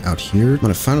area out here. I'm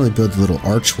going to finally build a little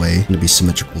archway to be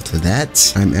symmetrical to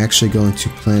that. I'm actually going to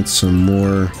plant some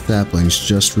more saplings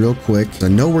just real quick. I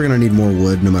know we're going to need more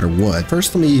wood no matter what.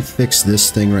 First, let me fix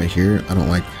this thing right here. I don't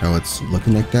like how it's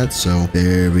looking like that, so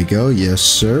there we go. Yes,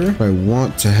 sir. I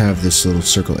want to have this little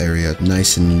circle area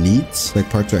nice and neat. Like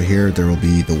parts right here, there will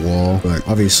be the wall, but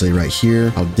obviously right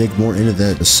here, I'll dig more into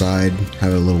the side,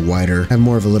 have it a little wider, have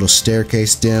more of a little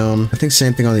staircase down. I think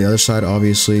same thing on the other side,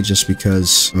 obviously, just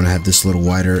because I'm gonna have this a little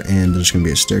wider and there's gonna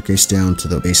be a staircase down to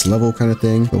the base level kind of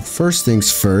thing. So first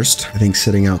things first, I think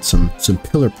setting out some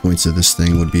pillar points of this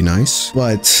thing would be nice.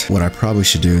 But what I probably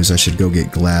should do is I should go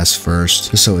get glass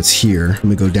first, just so it's here. Let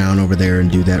me go down over there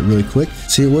and do that really quick.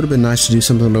 See, it would have been nice to do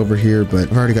something over here,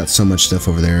 but I've already got so much stuff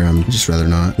over there. I'm just rather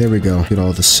not. There we go. Get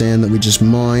all the sand that we just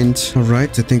mined. All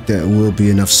right, I think that will be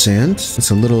enough sand.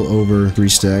 It's a little over 3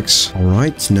 stacks. All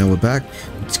right, now we're back.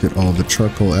 Let's get all the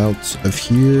charcoal out of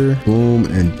here. Boom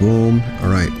and boom. All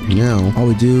right, now all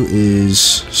we do is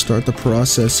start the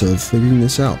process of figuring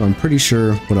this out. I'm pretty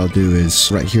sure what I'll do is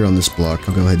right here on this block,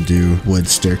 I'll go ahead and do wood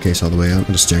staircase all the way up.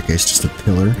 Not a staircase, just a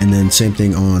pillar. And then same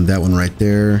thing on that one right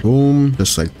there. Boom,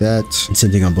 just like that. And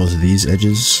same thing on both of these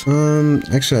edges.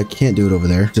 Actually, I can't do it over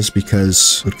there just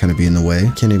because it would kind of be in the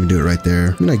way. Can't even do it right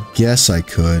there. I mean, I guess I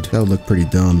could. That would look pretty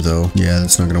dumb though. Yeah,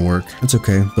 that's not gonna work. That's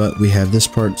okay, but we have this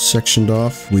part sectioned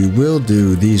off. We will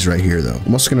do these right here though.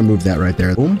 I'm also gonna move that right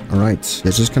there. Boom. All right,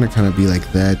 it's just gonna kind of be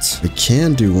like that. I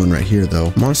can do one right here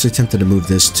though. I'm honestly tempted to move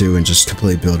this too and just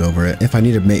completely build over it. If I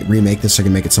need to remake this, I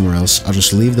can make it somewhere else. I'll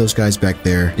just leave those guys back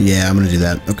there. Yeah, I'm gonna do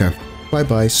that. Okay.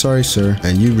 Bye-bye. Sorry, sir.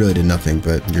 And you really did nothing,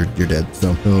 but you're dead.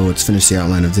 So let's finish the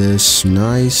outline of this.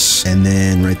 Nice. And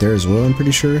then right there as well, I'm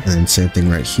pretty sure. And then same thing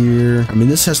right here. I mean,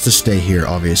 this has to stay here,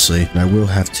 obviously. And I will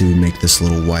have to make this a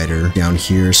little wider down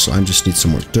here. So I just need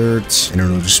some more dirt. And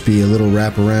it'll just be a little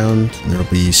wraparound. There'll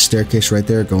be staircase right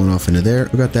there going off into there.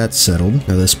 We got that settled.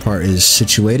 Now this part is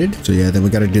situated. So yeah, then we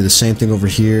got to do the same thing over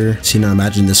here. See, now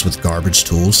imagine this with garbage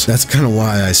tools. That's kind of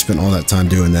why I spent all that time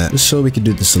doing that. Just so we could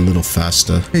do this a little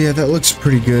faster. But yeah, that looks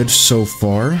pretty good so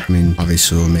far. I mean,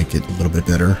 obviously we'll make it a little bit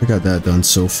better. I got that done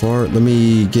so far. Let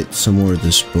me get some more of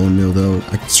this bone meal though.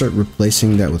 I can start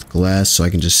replacing that with glass so I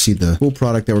can just see the full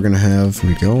product that we're gonna have. Here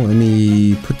we go. Let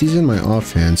me put these in my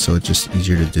offhand so it's just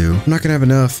easier to do. I'm not gonna have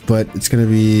enough, but it's gonna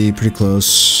be pretty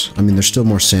close. I mean, there's still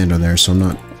more sand on there, so I'm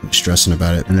not stressing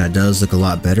about it, and that does look a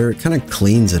lot better. It kind of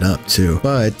cleans it up too,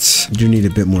 but I do need a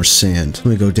bit more sand. Let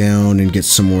me go down and get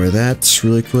some more of that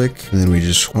really quick, and then we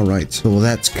just, all right, so while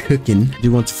that's cooking, I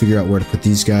do want to figure out where to put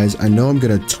these guys. I know I'm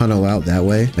gonna tunnel out that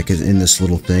way, like in this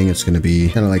little thing. It's gonna be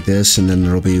kind of like this, and then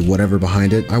there'll be whatever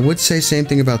behind it. I would say same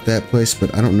thing about that place,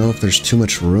 but I don't know if there's too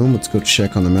much room. Let's go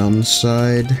check on the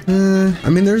mountainside. I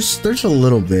mean, there's a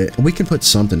little bit. We can put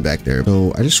something back there,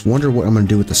 so I just wonder what I'm gonna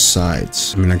do with the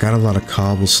sides. I mean, I got a lot of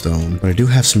cobblestone, but I do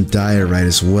have some diorite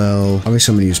as well.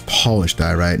 Obviously, I'm going to use polished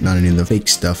diorite, not any of the fake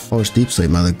stuff. Polished deep slate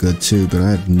might look good too, but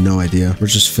I have no idea. We're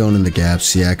just filling in the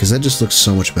gaps, yeah, because that just looks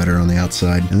so much better on the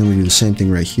outside. And then we do the same thing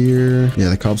right here. Yeah,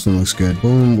 the cobblestone looks good.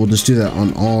 Boom, we'll just do that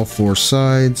on all 4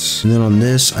 sides. And then on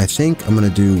this, I think I'm going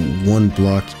to do 1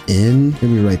 block in,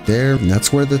 maybe right there. And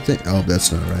that's where the thing, oh,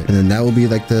 that's not right. And then that will be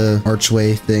like the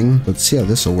archway thing. Let's see how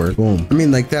this will work. Boom. I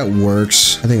mean, like that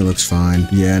works. I think it looks fine.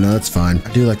 Yeah, no, that's fine.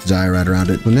 I do like the diorite around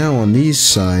it. But now on these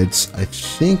sides, I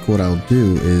think what I'll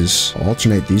do is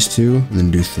alternate these 2 and then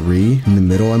do 3. In the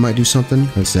middle, I might do something.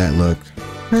 How's that look?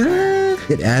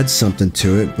 It adds something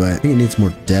to it, but I think it needs more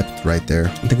depth right there.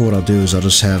 I think what I'll do is I'll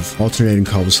just have alternating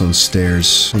cobblestone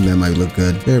stairs, and that might look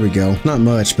good. There we go. Not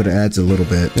much, but it adds a little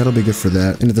bit. That'll be good for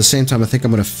that. And at the same time, I think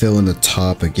I'm going to fill in the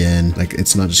top again. Like,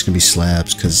 it's not just going to be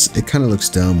slabs, because it kind of looks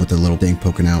dumb with the little thing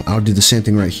poking out. I'll do the same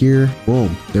thing right here.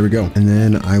 Boom. There we go. And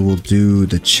then I will do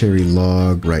the cherry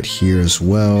log right here as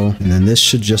well. And then this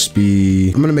should just be...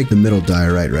 I'm going to make the middle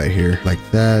diorite right here, like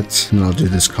that. And I'll do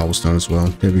this cobblestone as well.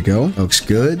 There we go. Looks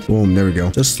good. Boom. There we go.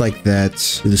 Just like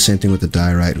that. Do the same thing with the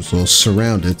diorite. We'll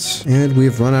surround it. And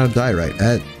we've run out of diorite.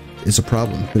 That is a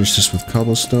problem. Finish this with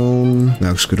cobblestone. That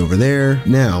looks good over there.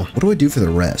 Now, what do I do for the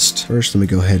rest? First, let me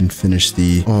go ahead and finish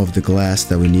all of the glass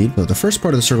that we need. So the first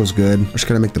part of the circle is good. We're just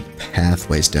gonna make the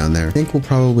pathways down there. I think we'll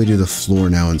probably do the floor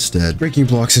now instead. Breaking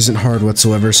blocks isn't hard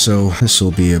whatsoever, so this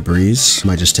will be a breeze.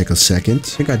 Might just take a second.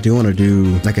 I think I do want to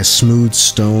do like a smooth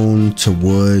stone to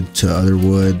wood to other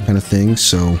wood kind of thing.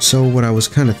 So what I was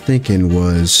kind of thinking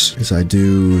was, is I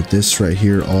do this right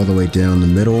here all the way down the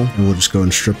middle, and we'll just go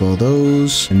and strip all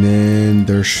those. And then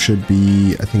there should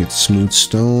be, I think it's smooth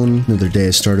stone. Another day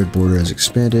has started, border has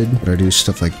expanded. But I do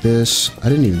stuff like this. I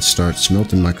didn't even start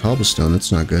smelting my cobblestone.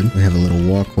 That's not good. I have a little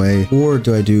walkway. Or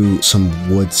do I do some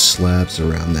wood slabs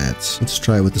around that? Let's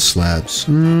try it with the slabs.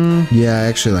 Yeah, I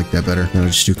actually like that better. I'll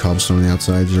just do cobblestone on the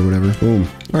outsides or whatever. Boom.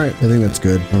 All right, I think that's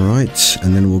good. All right,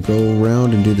 and then we'll go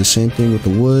around and do the same thing with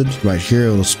the wood. Right here,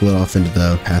 it'll split off into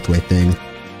the pathway thing.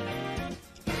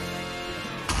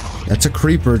 That's a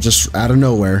creeper just out of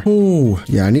nowhere. Oh,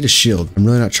 yeah, I need a shield. I'm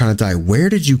really not trying to die. Where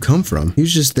did you come from? He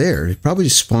was just there. He probably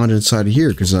just spawned inside of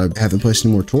here because I haven't placed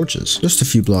any more torches. Just a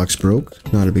few blocks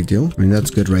broke. Not a big deal. I mean, that's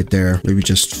good right there. Maybe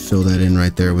just fill that in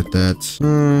right there with that.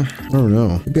 I don't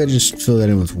know. Maybe I just fill that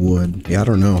in with wood. Yeah, I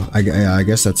don't know. I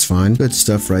guess that's fine. Good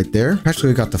stuff right there. Actually,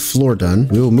 we got the floor done.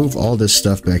 We will move all this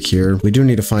stuff back here. We do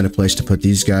need to find a place to put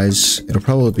these guys. It'll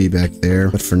probably be back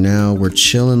there. But for now, we're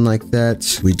chilling like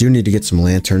that. We do need to get some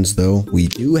lanterns though. We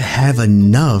do have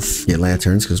enough to get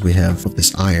lanterns because we have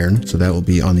this iron, so that will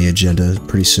be on the agenda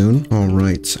pretty soon. All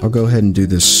right, I'll go ahead and do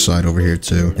this side over here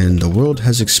too. And the world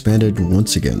has expanded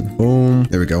once again. Boom,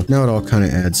 there we go. Now it all kind of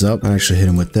adds up. I actually hit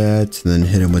him with that, and then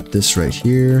hit him with this right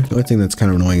here. The only thing that's kind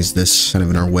of annoying is this kind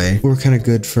of in our way. We're kind of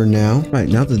good for now. All right,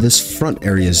 now that this front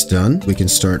area is done, we can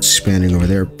start expanding over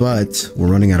there, but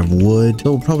we're running out of wood,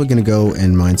 so we're probably going to go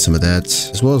and mine some of that,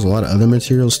 as well as a lot of other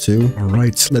materials too. All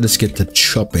right, let us get to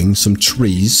chopping some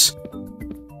trees.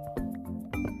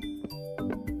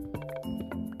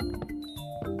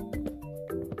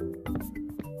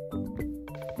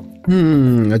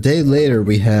 A day later,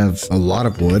 we have a lot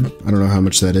of wood. I don't know how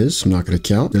much that is. I'm not going to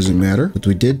count. Doesn't matter. But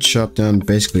we did chop down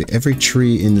basically every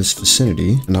tree in this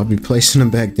vicinity. And I'll be placing them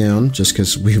back down just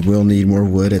because we will need more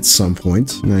wood at some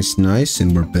point. Nice, nice.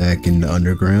 And we're back in the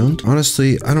underground.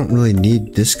 Honestly, I don't really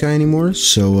need this guy anymore.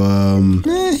 So,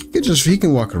 he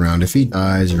can walk around. If he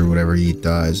dies or whatever, he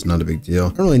dies. Not a big deal. I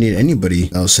don't really need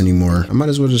anybody else anymore. I might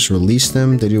as well just release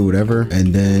them. They do whatever.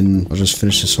 And then I'll just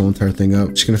finish this whole entire thing up.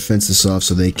 Just going to fence this off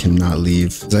so they cannot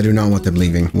leave. Because I do not want them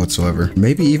leaving whatsoever.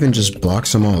 Maybe even just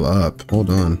box them all up.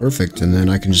 Hold on. Perfect. And then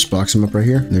I can just box them up right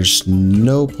here. There's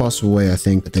no possible way I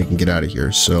think that they can get out of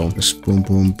here. So just boom,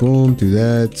 boom, boom. Do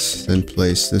that. Then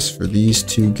place this for these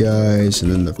two guys.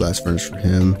 And then the blast furnace for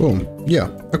him. Boom. Yeah.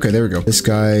 Okay, there we go. This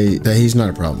guy, he's not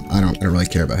a problem. I don't really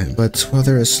care about him. But while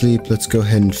they're asleep, let's go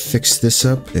ahead and fix this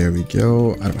up. There we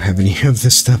go. I don't have any of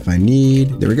the stuff I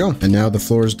need. There we go. And now the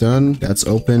floor is done. That's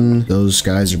open. Those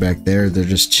guys are back there. They're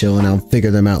just chilling. I'll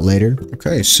figure them out later.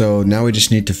 Okay, so now we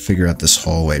just need to figure out this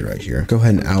hallway right here. Go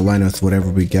ahead and outline with whatever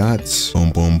we got.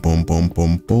 Boom, boom, boom, boom,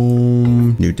 boom,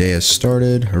 boom. New day has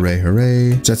started. Hooray,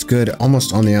 hooray. So that's good.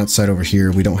 Almost on the outside over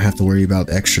here, we don't have to worry about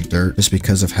extra dirt just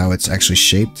because of how it's actually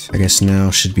shaped. I guess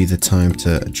now should be the time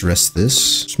to address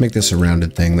this. Just make this a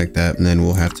rounded thing like that, and then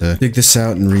we'll have to dig this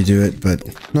out and redo it, but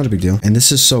not a big deal. And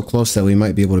this is so close that we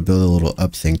might be able to build a little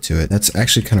up thing to it. That's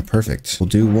actually kind of perfect. We'll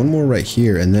do one more right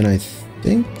here, and then I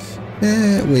think...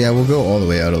 we'll go all the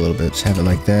way out a little bit. Just have it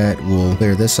like that. We'll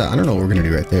clear this out. I don't know what we're gonna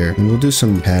do right there. And we'll do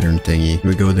some pattern thingy.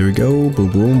 There we go, there we go. Boom,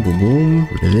 boom, boom, boom.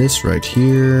 Look at this right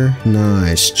here.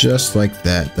 Nice, just like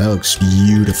that. That looks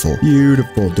beautiful.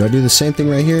 Beautiful. Do I do the same thing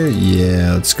right here?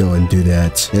 Yeah, let's go and do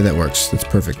that. Yeah, that works. That's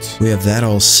perfect. We have that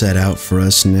all set out for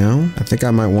us now. I think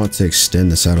I might want to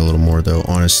extend this out a little more though,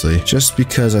 honestly. Just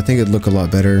because I think it'd look a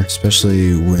lot better,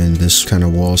 especially when this kind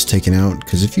of wall is taken out.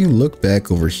 Because if you look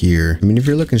back over here, I mean, if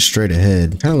you're looking straight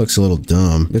ahead, kind of looks a little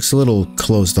dumb. Looks a little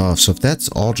closed off. So if that's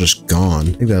all just gone,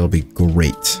 I think that'll be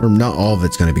great. Or not all of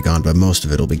it's going to be gone, but most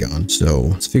of it'll be gone. So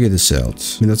let's figure this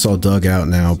out. I mean, that's all dug out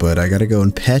now, but I got to go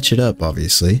and patch it up,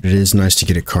 obviously. It is nice to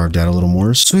get it carved out a little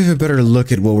more. So we have a better look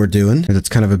at what we're doing. That's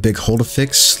kind of a big hole to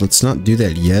fix. Let's not do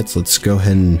that yet. Let's go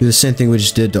ahead and do the same thing we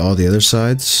just did to all the other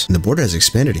sides. And the border has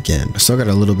expanded again. I still got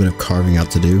a little bit of carving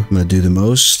out to do. I'm going to do the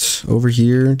most over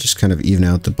here, just kind of even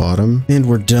out the bottom. And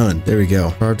we're done. There we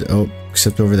go. Carved. Oh,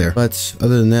 except over there. But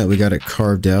other than that, we got it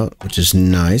carved out, which is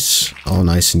nice. All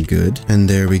nice and good. And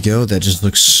there we go. That just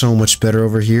looks so much better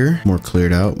over here. More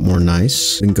cleared out, more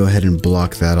nice. We can go ahead and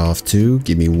block that off too.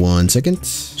 Give me 1 second.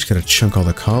 Just gotta chunk all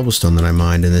the cobblestone that I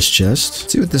mined in this chest.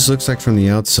 Let's see what this looks like from the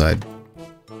outside.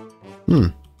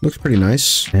 Looks pretty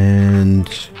nice. And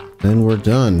Then we're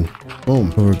done.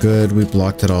 Boom. We're good. We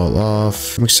blocked it all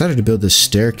off. I'm excited to build this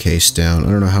staircase down.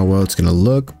 I don't know how well it's going to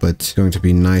look, but it's going to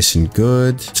be nice and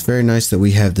good. It's very nice that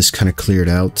we have this kind of cleared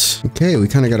out. Okay, we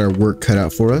kind of got our work cut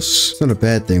out for us. It's not a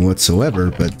bad thing whatsoever,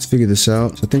 but let's figure this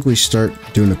out. So I think we start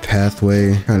doing a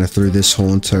pathway kind of through this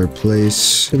whole entire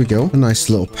place. There we go. A nice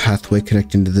little pathway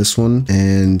connecting to this one.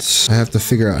 And I have to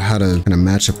figure out how to kind of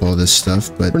match up all this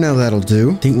stuff, but for now that'll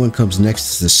do. I think what comes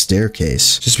next is the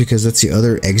staircase, just because that's the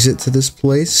other exit to this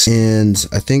place. And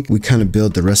I think we kind of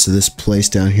build the rest of this place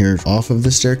down here off of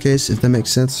the staircase, if that makes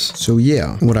sense. So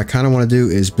yeah, what I kind of want to do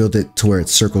is build it to where it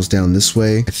circles down this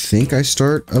way. I think I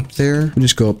start up there. We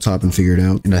just go up top and figure it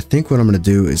out. And I think what I'm going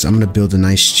to do is I'm going to build a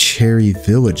nice cherry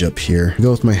village up here.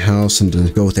 Go with my house and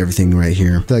to go with everything right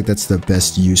here. I feel like that's the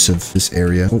best use of this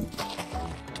area. Oh.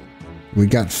 We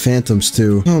got phantoms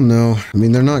too. Oh no. I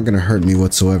mean, they're not going to hurt me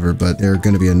whatsoever, but they're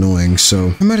going to be annoying.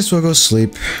 So I might as well go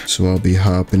sleep. So I'll be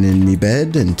hopping in me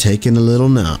bed and taking a little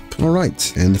nap. All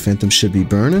right. And the phantom should be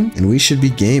burning and we should be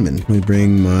gaming. Let me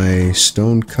bring my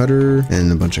stone cutter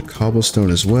and a bunch of cobblestone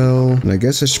as well. And I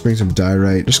guess I should bring some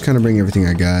diorite. Just kind of bring everything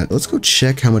I got. Let's go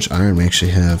check how much iron we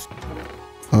actually have.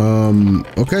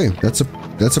 Okay, that's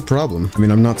a problem. I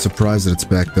mean, I'm not surprised that it's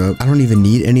backed up. I don't even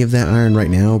need any of that iron right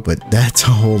now, but that's a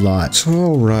whole lot. So,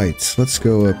 all right, let's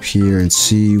go up here and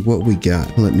see what we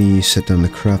got. Let me set down the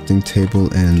crafting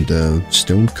table and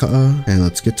stone cutter, and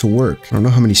let's get to work. I don't know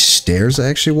how many stairs I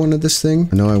actually wanted this thing.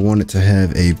 I know I want it to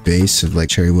have a base of like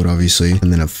cherry wood, obviously,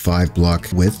 and then a 5-block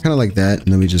width, kind of like that.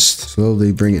 And then we just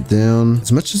slowly bring it down.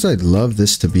 As much as I'd love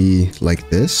this to be like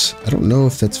this, I don't know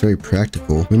if that's very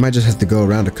practical. We might just have to go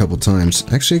around a couple times.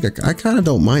 Actually, I kind of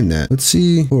don't mind that. Let's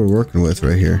see what we're working with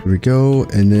right here. Here we go.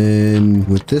 And then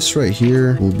with this right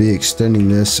here, we'll be extending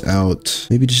this out.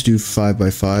 Maybe just do 5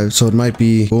 by 5. So it might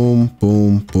be boom,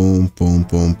 boom, boom, boom,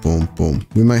 boom, boom, boom.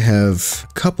 We might have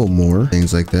a couple more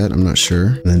things like that. I'm not sure.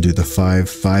 And then do the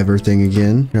 5-5er thing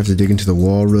again. I have to dig into the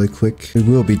wall really quick. We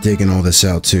will be digging all this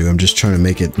out too. I'm just trying to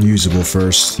make it usable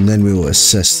first, and then we will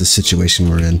assess the situation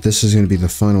we're in. This is going to be the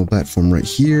final platform right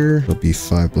here. It'll be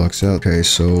 5 blocks out. Okay,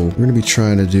 so we're going to be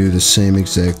trying to do the same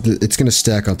exact. It's going to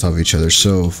stack on top of each other.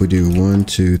 So if we do 1,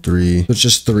 2, 3, it's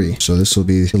just 3. So this will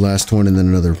be the last one, and then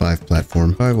another 5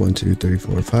 platform. 5, 1, 2, 3,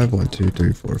 4, 5, 1, 2,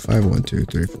 3, 4, 5, 1, 2,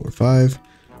 3, 4, 5.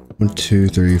 1, 2,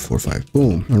 3, 4, 5.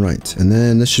 Boom. All right. And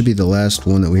then this should be the last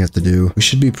one that we have to do. We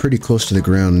should be pretty close to the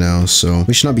ground now, so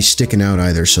we should not be sticking out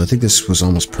either. So I think this was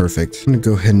almost perfect. I'm going to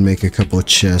go ahead and make a couple of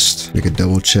chests, make a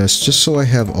double chest, just so I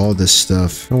have all this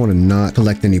stuff. I want to not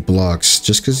collect any blocks,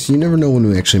 just because you never know when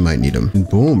we actually might need them. And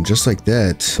boom, just like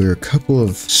that, we're a couple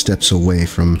of steps away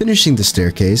from finishing the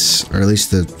staircase, or at least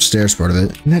the stairs part of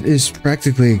it. And that is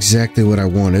practically exactly what I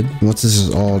wanted. Once this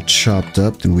is all chopped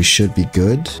up, then we should be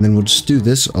good. And then we'll just do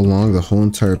this along the whole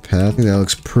entire path. I think that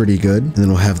looks pretty good. And then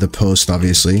we'll have the post,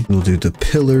 obviously. We'll do the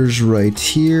pillars right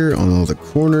here on all the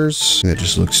corners. That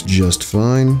just looks just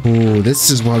fine. Oh, this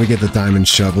is why we get the diamond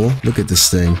shovel. Look at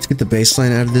this thing. Let's get the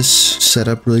baseline out of this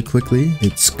setup really quickly.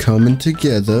 It's coming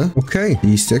together. Okay,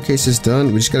 the staircase is done.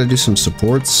 We just got to do some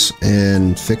supports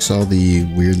and fix all the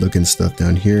weird looking stuff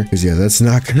down here. Because yeah, that's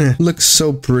not gonna look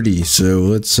so pretty. So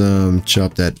let's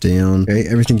chop that down. Okay,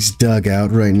 everything's dug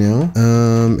out right now.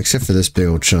 Except for this big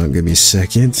old chunk. Give me a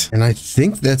second. And I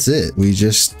think that's it. We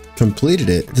just completed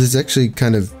it. This is actually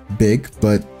kind of big,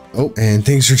 but oh, and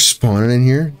things are spawning in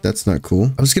here. That's not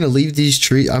cool. I was gonna leave these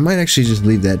trees. I might actually just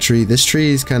leave that tree. This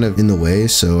tree is kind of in the way,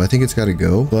 so I think it's got to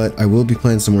go. But I will be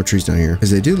planting some more trees down here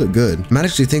because they do look good. I might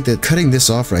actually think that cutting this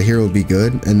off right here will be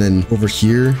good. And then over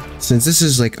here, since this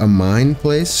is like a mine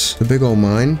place, a big old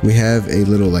mine, we have a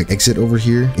little like exit over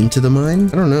here into the mine.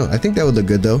 I don't know. I think that would look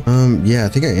good though. Yeah, I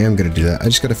think I am gonna do that. I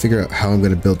just got to figure out how I'm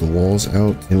gonna build the walls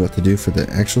out and what to do for the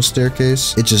actual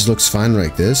staircase. It just looks fine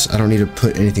like this. I don't need to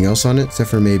put anything else on it except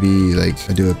for maybe like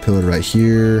I do a pillar right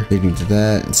here leading to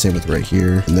that, and same with right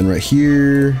here, and then right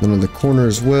here, then on the corner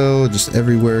as well, just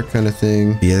everywhere kind of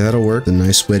thing. Yeah, that'll work. A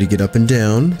nice way to get up and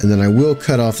down. And then I will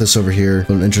cut off this over here,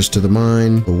 an entrance to the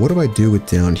mine. But what do I do with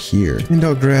down here? And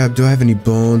I'll grab, do I have any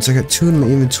bones? I got 2 in my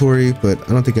inventory, but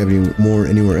I don't think I have any more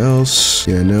anywhere else.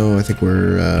 Yeah, no, I think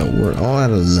we're all out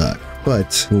of luck.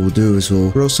 But what we'll do is we'll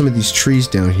throw some of these trees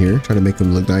down here, try to make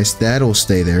them look nice. That'll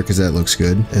stay there because that looks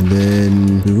good. And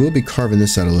then we will be carving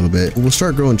this out a little bit. We'll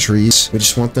start growing trees. We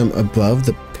just want them above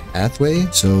the pathway.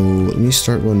 So let me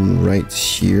start one right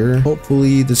here.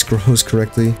 Hopefully this grows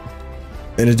correctly.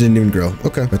 And it didn't even grow.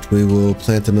 Okay. But we will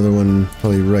plant another one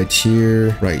probably right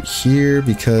here,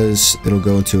 because it'll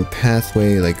go into a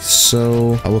pathway like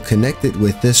so. I will connect it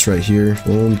with this right here.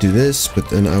 Boom, do this, but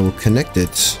then I will connect it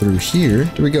through here.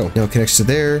 There we go. Now it connects to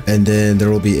there, and then there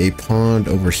will be a pond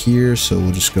over here. So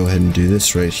we'll just go ahead and do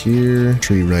this right here.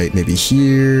 Tree right maybe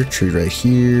here, tree right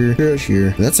here, right here.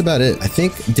 And that's about it. I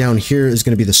think down here is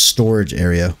going to be the storage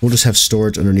area. We'll just have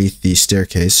storage underneath the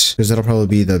staircase because that'll probably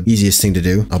be the easiest thing to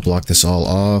do. I'll block this all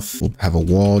off. We'll have a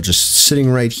wall just sitting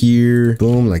right here.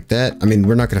 Boom, like that. I mean,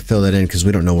 we're not going to fill that in because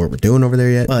we don't know what we're doing over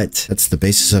there yet, but that's the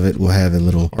basis of it. We'll have a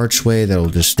little archway that'll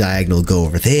just diagonal go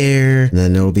over there, and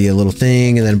then there'll be a little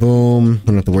thing, and then boom. We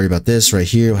don't have to worry about this right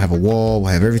here. We'll have a wall,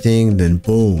 we'll have everything, then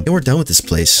boom. And we're done with this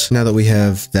place. Now that we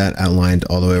have that outlined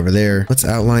all the way over there, let's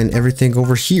outline everything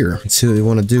over here. Let's see what we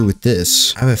want to do with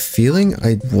this. I have a feeling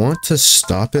I want to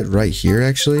stop it right here,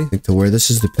 actually. I think to where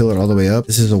this is the pillar all the way up.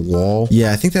 This is a wall.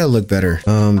 Yeah, I think that'll look better.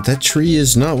 That tree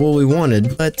is not what we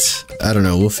wanted, but I don't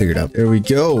know. We'll figure it out. There we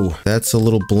go. That's a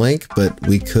little blank, but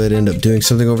we could end up doing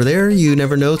something over there. You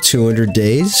never know. 200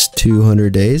 days.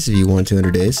 200 days if you want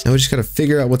 200 days. Now we just got to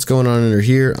figure out what's going on under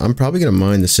here. I'm probably going to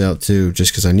mine this out too,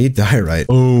 just because I need diorite.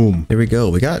 Boom. There we go.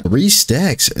 We got 3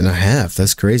 stacks and a half.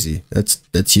 That's crazy. That's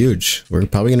huge. We're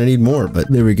probably going to need more,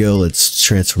 but there we go. Let's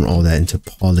transform all that into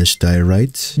polished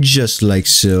diorite, just like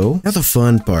so. Now the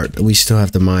fun part, we still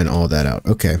have to mine all that out.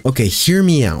 Okay. Okay, hear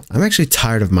me out. I'm actually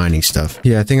tired of mining stuff.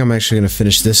 Yeah, I think I'm actually going to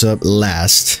finish this up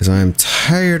last because I'm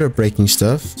tired of breaking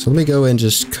stuff. So let me go and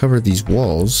just cover these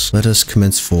walls. Let us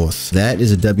commence forth. That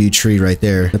is a W tree right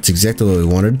there. That's exactly what we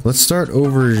wanted. Let's start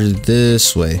over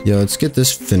this way. Yo, let's get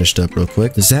this finished up real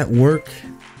quick. Does that work?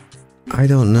 I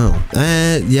don't know.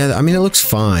 Yeah, I mean, it looks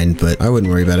fine, but I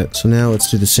wouldn't worry about it. So now let's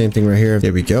do the same thing right here.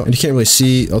 There we go. And you can't really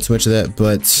see all too much of that,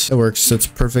 but it works. That's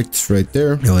perfect right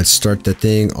there. Now let's start the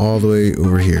thing all the way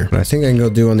over here. What I think I can go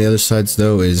do on the other sides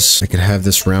though is I could have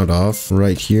this round off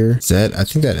right here. I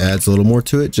think that adds a little more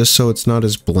to it just so it's not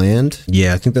as bland.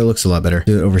 Yeah, I think that looks a lot better.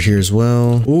 Do it over here as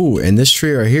well. Ooh, and this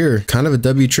tree right here, kind of a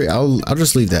W tree. I'll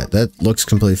just leave that. That looks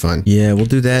completely fine. Yeah, we'll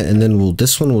do that. And then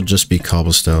this one will just be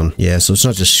cobblestone. Yeah, so it's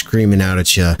not just screaming out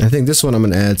at you. I think this one I'm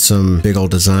gonna add some big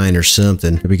old design or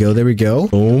something. There we go. There we go.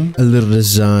 Boom. A little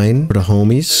design for the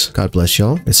homies. God bless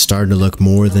y'all. It's starting to look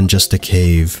more than just a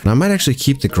cave. And I might actually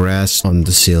keep the grass on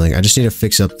the ceiling. I just need to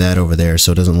fix up that over there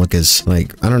so it doesn't look as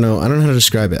like, I don't know how to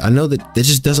describe it. I know that it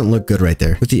just doesn't look good right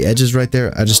there. With the edges right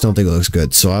there, I just don't think it looks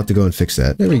good. So I'll have to go and fix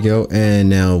that. There we go. And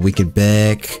now we can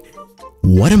back.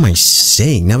 What am I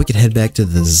saying? Now we can head back to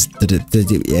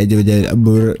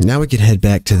now we can head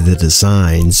back to the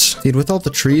designs. Dude, with all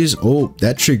the trees, oh,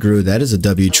 that tree grew. That is a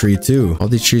W tree too. All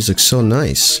these trees look so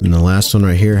nice. And the last one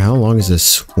right here, how long is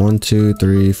this? 1, 2,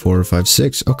 3, 4, 5,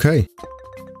 6. Okay.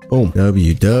 Boom.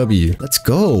 W. Let's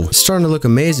go. It's starting to look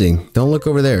amazing. Don't look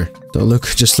over there. Don't look,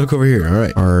 just look over here. All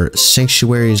right. Our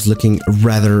sanctuary is looking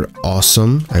rather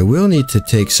awesome. I will need to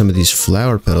take some of these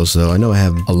flower petals though. I know I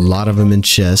have a lot of them in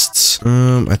chests.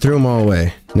 I threw them all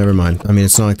away. Never mind. I mean,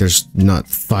 it's not like there's not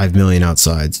 5 million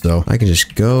outside, so I can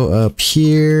just go up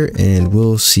here and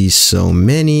we'll see so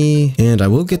many. And I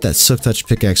will get that silk touch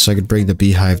pickaxe so I could bring the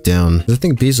beehive down. I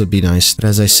think bees would be nice. But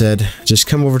as I said, just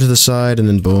come over to the side and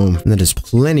then boom. And that is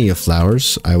plenty of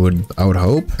flowers. I would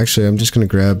hope. Actually, I'm just gonna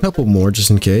grab a couple more just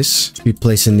in case. Be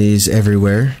placing these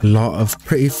everywhere. A lot of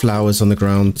pretty flowers on the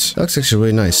ground. That looks actually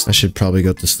really nice. I should probably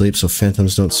go to sleep so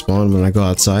phantoms don't spawn when I go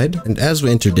outside. And as we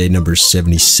enter day number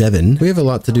 77, we have a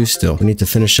lot to do still. We need to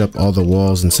finish up all the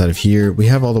walls inside of here. We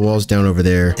have all the walls down over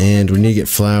there, and we need to get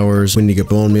flowers. We need to get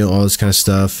bone meal, all this kind of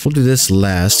stuff. We'll do this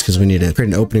last because we need to create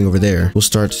an opening over there. We'll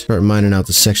start mining out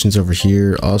the sections over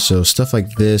here. Also, stuff like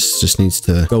this just needs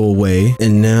to go away.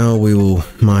 And now we will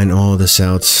mine all this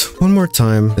out one more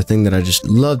time. The thing that I just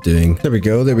love doing. There we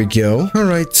go. There we go. All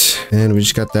right. And we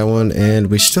just got that one, and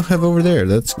we still have over there.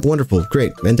 That's wonderful.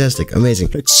 Great. Fantastic.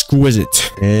 Amazing.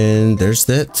 Exquisite. And there's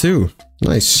that too.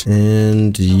 Nice.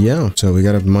 And yeah, so we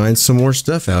gotta mine some more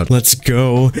stuff out. Let's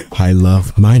go. I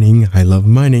love mining. I love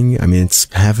mining. I mean, it's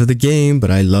half of the game, but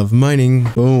I love mining.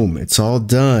 Boom. It's all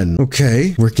done.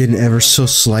 Okay. We're getting ever so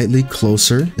slightly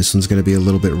closer. This one's gonna be a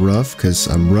little bit rough because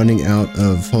I'm running out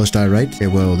of polished diorite. Okay,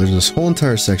 well, there's this whole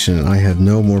entire section and I have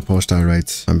no more polished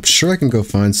diorite. I'm sure I can go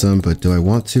find some, but do I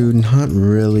want to? Not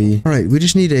really. All right, we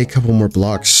just need a couple more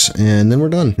blocks and then we're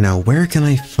done. Now, where can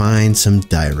I find some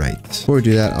diorite? Before we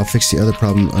do that, I'll fix the other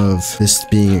problem of this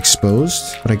being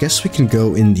exposed, but I guess we can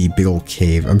go in the big old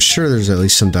cave. I'm sure there's at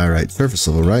least some diorite surface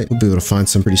level, right? We'll be able to find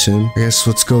some pretty soon. I guess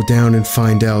let's go down and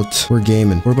find out. We're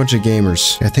gaming. We're a bunch of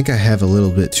gamers. I think I have a little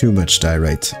bit too much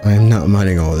diorite. I am not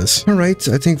mining all of this. All right,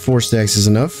 I think 4 stacks is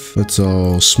enough. Let's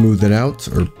all smooth it out,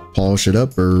 or polish it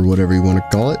up or whatever you want to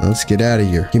call it. Let's get out of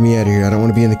here. Get me out of here. I don't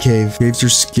want to be in the cave. Caves are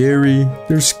scary.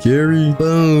 They're scary.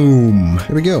 Boom.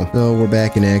 There we go. So we're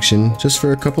back in action just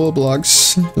for a couple of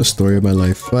blocks. The story of my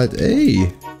life. But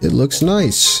hey, it looks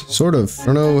nice. Sort of. I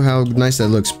don't know how nice that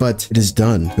looks, but it is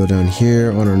done. Go down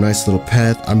here on our nice little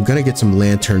path. I'm gonna get some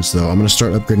lanterns though. I'm gonna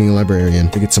start upgrading the librarian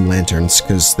to get some lanterns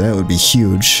because that would be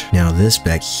huge. Now this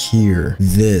back here,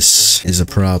 this is a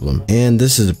problem. And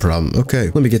this is a problem.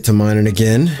 Okay, let me get to mining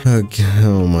again. Okay,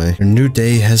 oh my. A new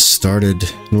day has started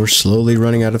and we're slowly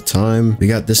running out of time. We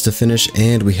got this to finish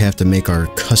and we have to make our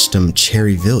custom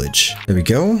cherry village. There we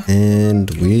go. And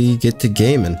we get to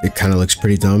gaming. It kind of looks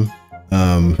pretty dumb.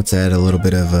 Let's add a little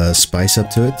bit of spice up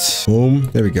to it. Boom.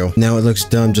 There we go. Now it looks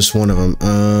dumb, just one of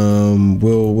them.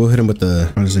 We'll hit him with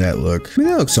the, how does that look? I mean,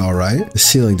 that looks all right. The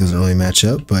ceiling doesn't really match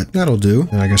up, but that'll do.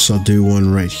 And I guess I'll do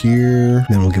one right here.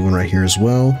 Then we'll get one right here as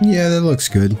well. Yeah, that looks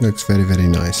good. Looks very, very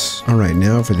nice. All right,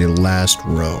 now for the last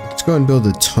row. Let's go ahead and build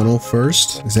the tunnel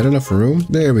first. Is that enough room?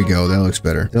 There we go. That looks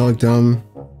better. That look dumb.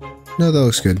 No, that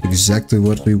looks good. Exactly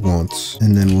what we want.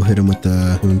 And then we'll hit him with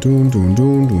the doon, doon, doon,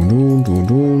 doon, doon, doon, doon,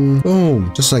 doon.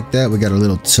 Boom. Just like that, we got a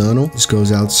little tunnel. This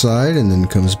goes outside and then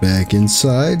comes back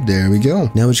inside. There we go.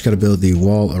 Now we just got to build the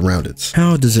wall around it.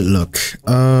 How does it look?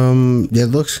 Yeah, it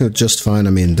looks just fine. I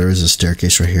mean, there is a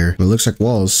staircase right here. It looks like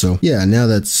walls. So yeah, now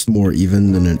that's more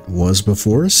even than it was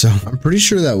before. So I'm pretty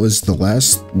sure that was the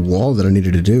last wall that I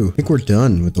needed to do. I think we're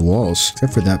done with the walls,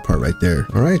 except for that part right there.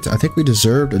 All right. I think we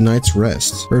deserved a night's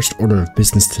rest. First order of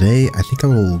business today, I think I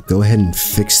will go ahead and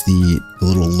fix the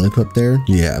little lip up there.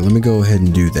 Yeah, let me go ahead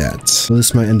and do that. So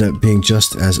this might end up being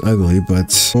just as ugly,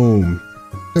 but boom.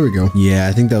 There we go. Yeah,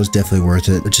 I think that was definitely worth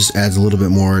it. It just adds a little bit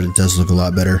more. It does look a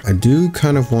lot better. I do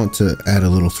kind of want to add a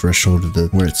little threshold to the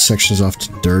where it sections off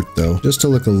to dirt though, just to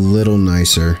look a little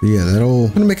nicer. But yeah, that'll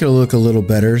kind of make it look a little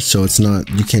better so it's not,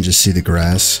 you can't just see the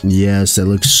grass. Yes, that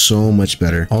looks so much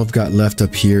better. All I've got left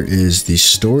up here is the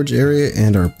storage area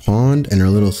and our pond and our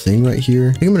little thing right here.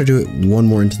 I think I'm gonna do it one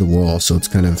more into the wall so it's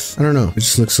kind of, I don't know, it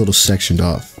just looks a little sectioned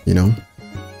off, you know?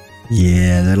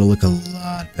 Yeah, that'll look a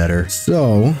lot better.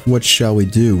 So, what shall we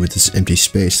do with this empty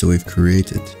space that we've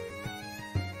created?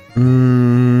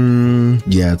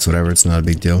 Yeah, it's whatever. It's not a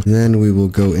big deal. Then we will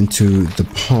go into the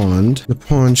pond. The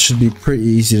pond should be pretty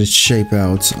easy to shape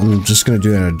out. I'm just going to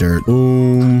do it out of dirt.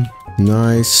 Boom.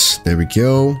 Nice. There we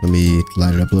go. Let me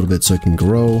light it up a little bit so it can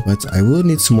grow. But I will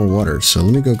need some more water. So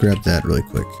let me go grab that really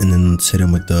quick. And then let's hit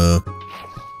him with the...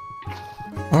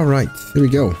 All right, there we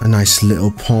go. A nice little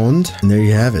pond. And there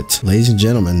you have it. Ladies and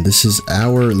gentlemen, this is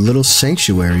our little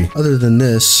sanctuary. Other than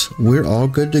this, we're all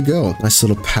good to go. Nice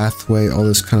little pathway, all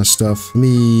this kind of stuff.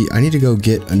 I need to go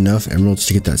get enough emeralds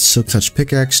to get that silk touch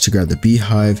pickaxe to grab the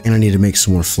beehive. And I need to make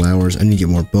some more flowers. I need to get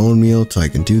more bone meal so I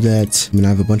can do that. I mean, I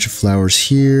have a bunch of flowers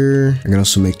here. I can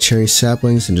also make cherry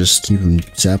saplings and just keep them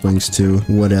saplings too.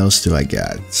 What else do I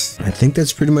got? I think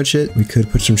that's pretty much it. We could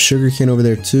put some sugarcane over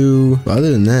there too. But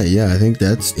other than that, yeah, I think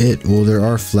that's it. Well, there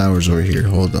are flowers over here.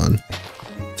 Hold on.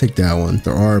 Take that one.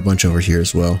 There are a bunch over here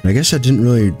as well. I guess I didn't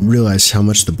really realize how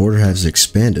much the border has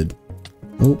expanded.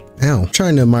 Oh, ow. I'm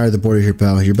trying to admire the border here,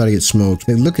 pal. You're about to get smoked.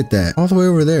 Hey, look at that. All the way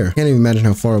over there. Can't even imagine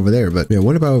how far over there, but yeah,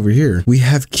 what about over here? We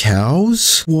have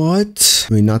cows? What?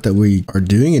 I mean, not that we are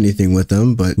doing anything with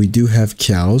them, but we do have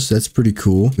cows. That's pretty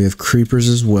cool. We have creepers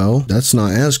as well. That's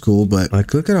not as cool, but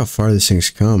like, look at how far this thing's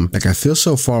come. Like, I feel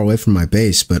so far away from my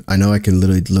base, but I know I can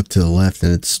literally look to the left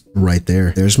and it's right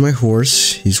there. There's my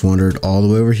horse. He's wandered all the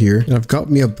way over here. And I've got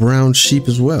me a brown sheep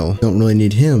as well. Don't really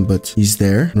need him, but he's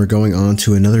there. And we're going on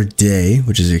to another day,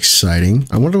 which is exciting.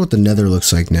 I wonder what the nether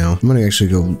looks like now. I'm gonna actually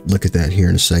go look at that here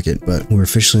in a second, but we're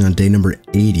officially on day number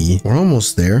 80. We're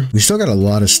almost there. We still got a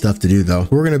lot of stuff to do though.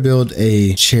 We're gonna build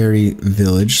a cherry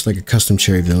village, like a custom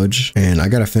cherry village, and I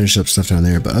gotta finish up stuff down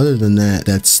there, but other than that,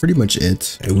 that's pretty much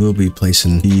it. I will be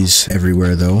placing these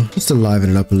everywhere though, just to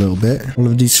liven it up a little bit. All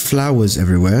of these flowers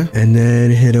everywhere, and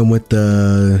then hit them with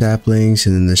the saplings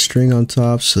and then the string on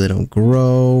top so they don't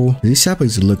grow. These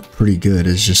saplings look pretty good.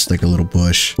 It's just like a little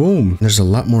bush. Boom. There's a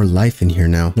lot more life in here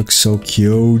now. Looks so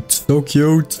cute. So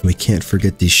cute. We can't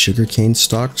forget these sugarcane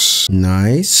stalks.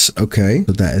 Nice. Okay.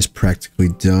 So that is practically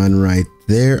done right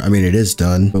there. I mean, it is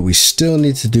done, but we still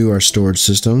need to do our storage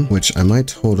system, which I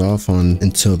might hold off on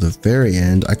until the very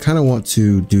end. I kind of want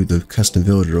to do the custom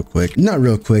village real quick. Not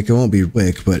real quick. It won't be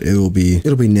quick, but it'll be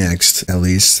next at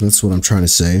least. That's what I'm trying to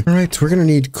say. All right. We're going to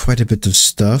need quite a bit of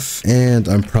stuff, and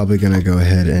I'm probably going to go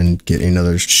ahead and get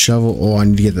another shovel. Oh, I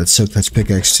need to get that silk touch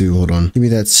pickaxe too. Hold on. Give me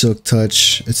that silk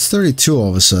touch. It's 32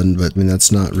 all of a sudden, but I mean,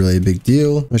 that's not really a big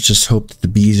deal. Let's just hope that the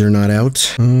bees are not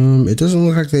out. It doesn't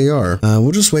look like they are.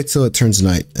 We'll just wait till it turns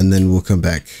towards night, and then we'll come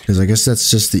back, because I guess that's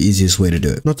just the easiest way to do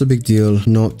it. Not a big deal.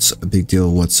 Not a big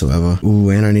deal whatsoever. Ooh,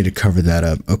 and I need to cover that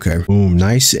up. Okay. Boom.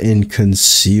 Nice and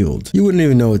concealed. You wouldn't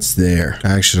even know it's there.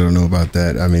 I actually don't know about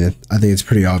that. I mean, I think it's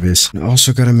pretty obvious. I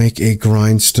also got to make a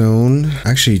grindstone.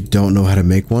 I actually don't know how to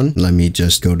make one. Let me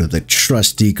just go to the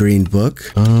trusty green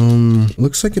book.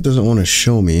 Looks like it doesn't want to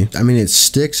show me. I mean, it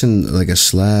sticks in like a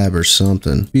slab or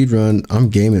something. Speedrun. I'm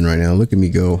gaming right now. Look at me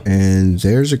go. And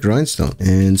there's a grindstone.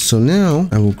 And so now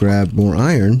I will grab more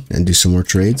iron and do some more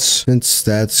trades. Since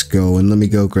that's going, let me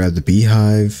go grab the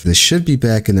beehive. They should be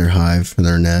back in their hive, in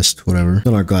their nest, whatever.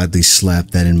 Then I'll gladly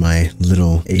slap that in my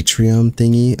little atrium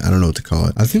thingy. I don't know what to call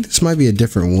it. I think this might be a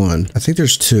different one. I think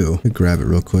there's two. Let me grab it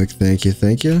real quick. Thank you.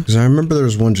 Thank you. Because I remember there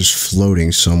was one just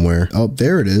floating somewhere. Oh,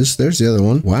 there it is. There's the other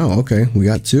one. Wow. Okay. We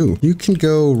got two. You can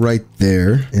go right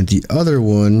there. And the other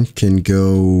one can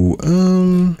go,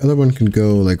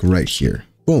 like right here.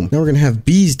 Boom. Now we're going to have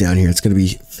bees down here. It's going to be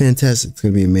fantastic. It's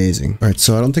going to be amazing. All right.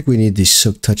 So I don't think we need the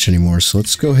silk touch anymore. So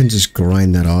let's go ahead and just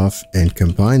grind that off and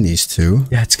combine these two.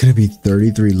 Yeah, it's going to be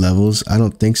 33 levels. I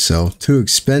don't think so. Too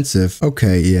expensive.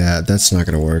 Okay. Yeah, that's not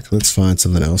going to work. Let's find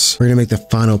something else. We're going to make the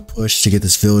final push to get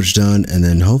this village done and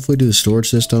then hopefully do the storage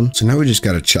system. So now we just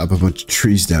got to chop a bunch of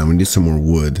trees down. We need some more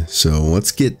wood. So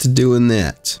let's get to doing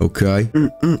that. Okay.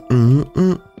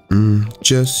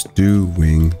 Just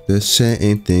doing the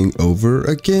same thing over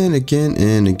again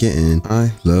and again.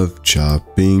 I love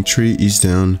chopping trees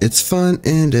down. It's fun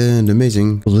and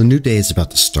amazing. Well, the new day is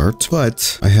about to start,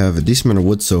 but I have a decent amount of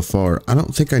wood so far. I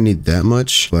don't think I need that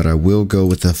much, but I will go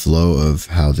with the flow of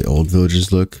how the old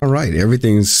villages look. All right,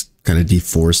 everything's kind of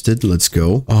deforested. Let's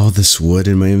go. All this wood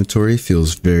in my inventory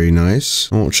feels very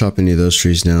nice. I won't chop any of those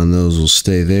trees down. Those will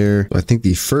stay there. I think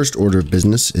the first order of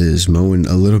business is mowing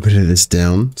a little bit of this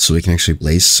down so we can actually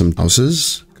place some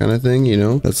houses. Kind of thing, you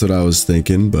know, that's what I was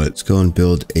thinking. But let's go and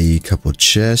build a couple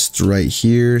chests right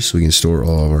here so we can store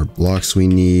all of our blocks we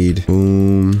need.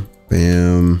 Boom.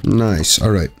 Bam. Nice.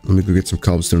 All right. Let me go get some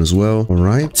cobblestone as well. All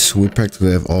right. We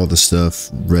practically have all the stuff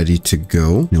ready to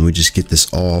go. And we just get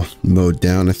this all mowed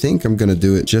down. I think I'm going to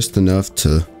do it just enough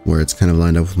to where it's kind of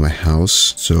lined up with my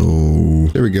house. So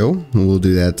there we go. We'll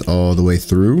do that all the way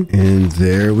through. And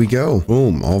there we go.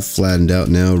 Boom. All flattened out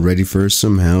now. Ready for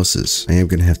some houses. I am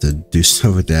going to have to do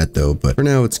stuff with that though. But for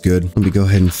now, it's good. Let me go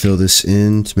ahead and fill this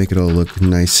in to make it all look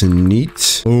nice and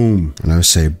neat. Boom. And I would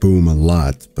say boom a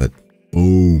lot, but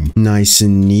boom. Nice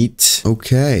and neat.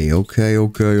 Okay.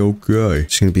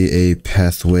 It's gonna be a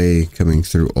pathway coming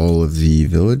through all of the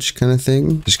village kind of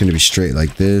thing. Just gonna be straight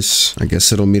like this. I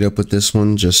guess it'll meet up with this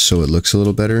one just so it looks a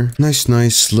little better. Nice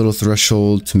little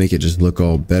threshold to make it just look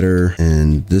all better.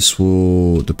 And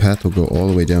the path will go all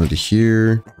the way down to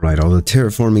here. Right, all the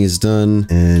terraforming is done.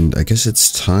 And I guess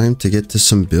it's time to get to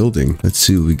some building. Let's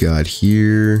see what we got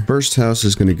here. First house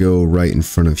is gonna go right in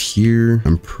front of here.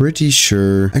 I'm pretty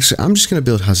sure. Actually, I'm just gonna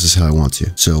build houses how I want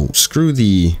to. So screw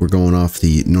we're going off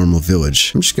the normal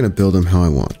village. I'm just gonna build them how I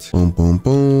want. Boom, boom,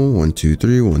 boom. 1, 2,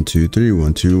 3, 1, 2, 3,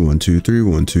 1, 2, 1, 2, 3,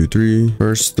 1, 2, 3.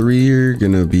 First three are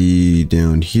gonna be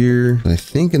down here. I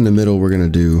think in the middle we're gonna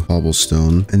do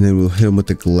cobblestone, and then we'll hit them with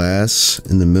the glass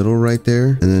in the middle right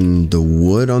there, and then the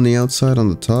wood on the outside on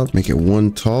the top. Make it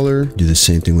one taller. Do the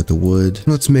same thing with the wood.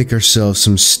 Let's make ourselves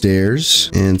some stairs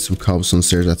and some cobblestone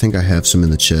stairs. I think I have some in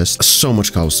the chest. So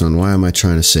much cobblestone. Why am I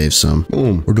trying to save some?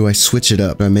 Boom. Or do I switch it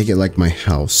up? Do I make it like my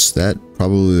house? That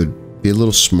probably would be a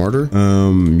little smarter.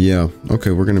 Yeah.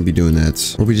 Okay, we're gonna be doing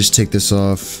that. Or we just take this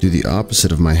off, do the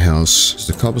opposite of my house.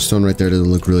 The cobblestone right there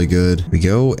doesn't look really good. Here we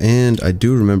go. And I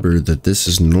do remember that this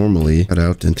is normally cut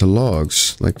out into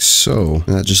logs, like so.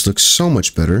 And that just looks so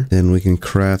much better. Then we can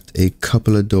craft a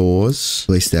couple of doors.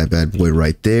 Place that bad boy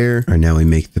right there. All right, now we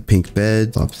make the pink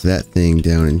bed. Plop that thing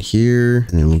down in here.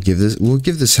 And then we'll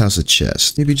give this house a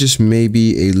chest.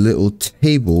 Maybe a little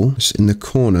table just in the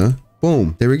corner.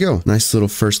 Boom. There we go. Nice little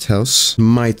first house.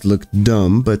 Might look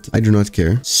dumb, but I do not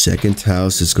care. Second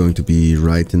house is going to be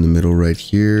right in the middle right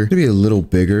here. Maybe a little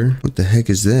bigger. What the heck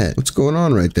is that? What's going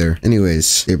on right there?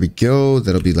 Anyways, there we go.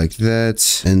 That'll be like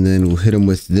that. And then we'll hit them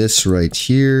with this right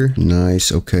here.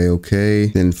 Nice. Okay.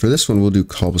 Then for this one, we'll do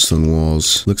cobblestone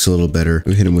walls. Looks a little better.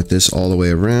 We'll hit them with this all the way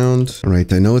around. All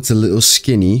right. I know it's a little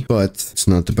skinny, but it's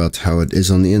not about how it is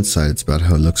on the inside. It's about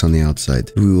how it looks on the outside.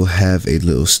 We will have a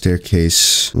little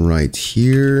staircase right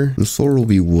here. The floor will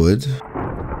be wood.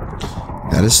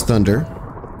 That is thunder.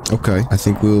 Okay, I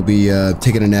think we'll be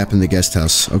taking a nap in the guest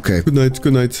house. Okay, good night,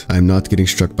 good night. I'm not getting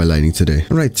struck by lightning today.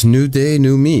 All right, new day,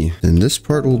 new me. And this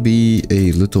part will be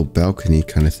a little balcony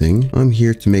kind of thing. I'm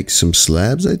here to make some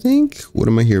slabs, I think. What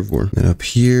am I here for? And up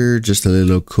here, just a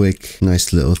little quick,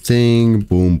 nice little thing.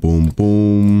 Boom, boom,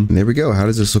 boom. And there we go. How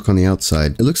does this look on the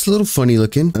outside? It looks a little funny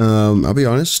looking. I'll be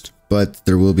honest, but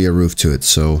there will be a roof to it,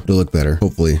 so it'll look better,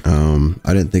 hopefully.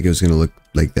 I didn't think it was gonna look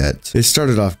like that. It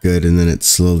started off good and then it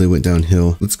slowly went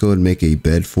downhill. Let's go ahead and make a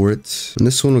bed for it. And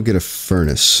this one will get a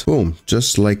furnace. Boom,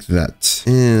 just like that.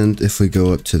 And if we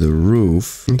go up to the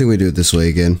roof, I think we do it this way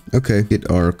again. Okay,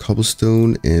 get our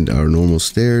cobblestone and our normal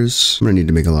stairs. I'm gonna need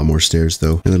to make a lot more stairs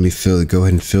though. And let me go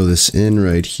ahead and fill this in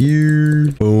right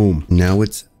here. Boom. Now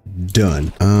it's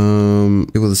done.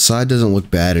 Well, the side doesn't look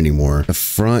bad anymore. The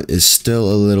front is still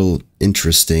a little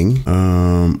interesting.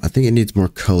 I think it needs more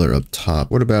color up top.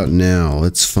 What about now?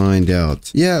 Let's find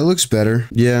out. Yeah, it looks better.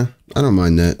 Yeah, I don't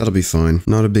mind that. That'll be fine.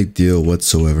 Not a big deal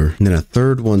whatsoever. And then a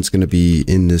third one's going to be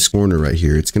in this corner right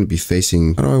here. It's going to be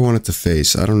facing... How do I want it to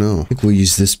face? I don't know. I think we'll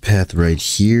use this path right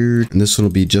here. And this one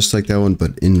will be just like that one,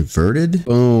 but inverted.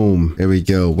 Boom. There we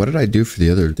go. What did I do for the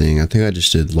other thing? I think I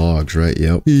just did logs, right?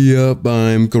 Yep. Yep,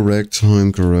 I'm correct.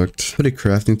 I'm correct. Put a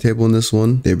crafting table in this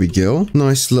one. There we go.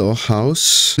 Nice little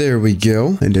house. There we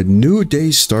go. And a new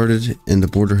day started and the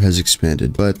border has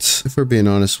expanded. But if we're being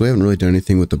honest, we haven't really done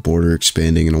anything with the border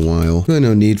expanding in a while. Really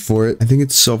no need for it. I think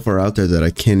it's so far out there that I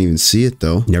can't even see it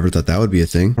though. Never thought that would be a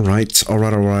thing. All right. All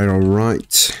right. All right. All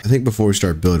right. I think before we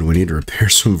start building, we need to repair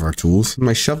some of our tools.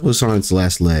 My shovel is on its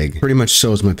last leg. Pretty much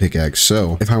so is my pickaxe.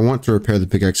 So if I want to repair the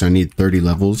pickaxe, I need 30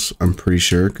 levels. I'm pretty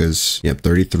sure because, yep,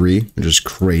 33, which is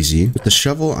crazy. With the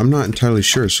shovel, I'm not entirely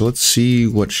sure. So let's see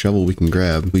what shovel we can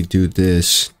grab. We do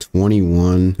this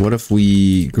 21. What if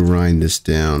we grind this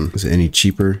down? Is it any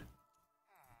cheaper?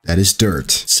 That is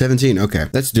dirt. 17. Okay,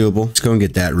 that's doable. Let's go and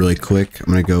get that really quick. I'm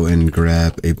gonna go and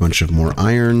grab a bunch of more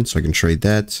iron so I can trade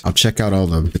that. I'll check out all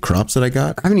the crops that I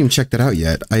got. I haven't even checked that out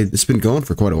yet. It's been going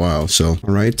for quite a while. So,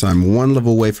 all right, I'm one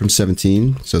level away from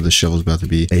 17. So the shovel's about to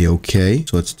be a-okay.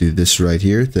 So let's do this right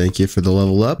here. Thank you for the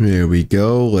level up. There we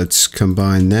go. Let's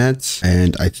combine that.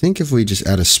 And I think if we just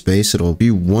add a space, it'll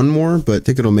be one more, but I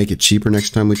think it'll make it cheaper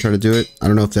next time we try to do it. I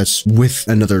don't know if that's with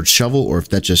another shovel or if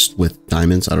that's just with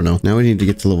diamonds. I don't know. Now we need to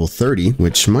get to level 30,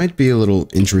 which might be a little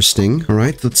interesting. All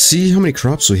right, let's see how many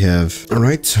crops we have. All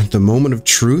right, the moment of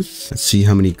truth. Let's see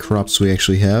how many crops we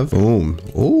actually have. Boom.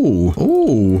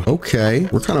 Oh, okay.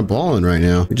 We're kind of balling right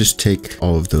now. We just take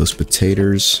all of those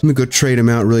potatoes. Let me go trade them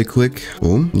out really quick.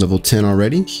 Boom, level 10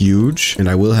 already. Huge. And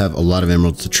I will have a lot of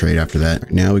emeralds to trade after that.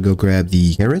 Right now we go grab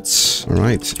the carrots. All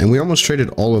right, and we almost traded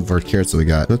all of our carrots that we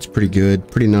got. That's pretty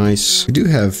good, pretty nice. We do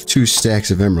have 2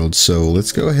 stacks of emeralds, so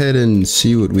let's go ahead and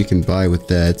see what we can buy with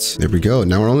that. There we go.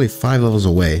 Now we're only 5 levels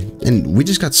away. And we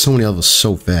just got so many levels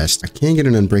so fast. I can't get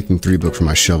an Unbreaking 3 book for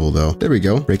my shovel though. There we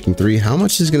go. Breaking 3. How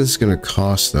much is this gonna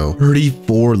cost though?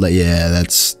 34. Yeah,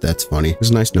 that's funny.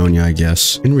 It's nice knowing you, I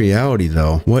guess. In reality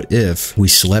though, what if we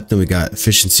slept and we got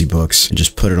efficiency books and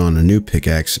just put it on a new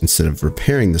pickaxe instead of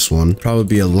repairing this one? Probably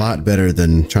be a lot better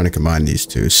than trying to combine these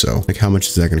two. So like how much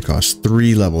is that gonna cost?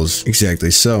 3 levels. Exactly.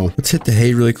 So let's hit the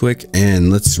hay really quick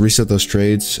and let's reset those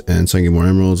trades and so I can get more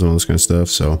emeralds and all this kind of stuff.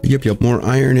 So yep, more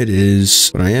iron it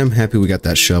is, but I am happy we got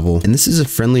that shovel. And this is a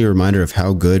friendly reminder of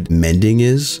how good mending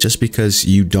is, just because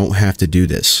you don't have to do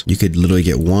this. You could literally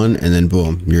get one and then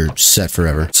boom, you're set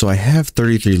forever. So I have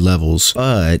 33 levels,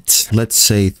 but let's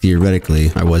say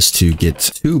theoretically I was to get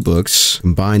 2 books,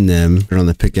 combine them, put it on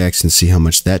the pickaxe and see how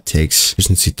much that takes.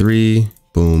 Efficiency 3.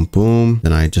 Boom, boom.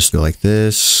 Then I just go like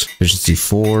this. Efficiency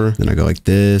 4. Then I go like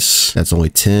this. That's only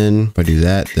 10. If I do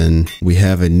that, then we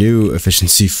have a new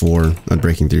efficiency 4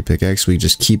 Unbreaking 3 pickaxe. We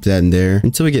just keep that in there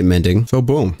until we get mending. So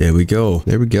boom. There we go.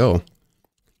 There we go.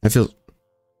 I feel...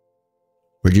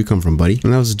 Where'd you come from, buddy?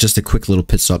 And that was just a quick little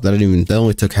pit stop. That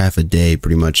only took half a day,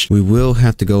 pretty much. We will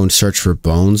have to go and search for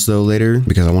bones, though, later,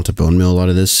 because I want to bone mill a lot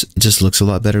of this. It just looks a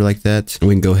lot better like that. And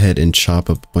we can go ahead and chop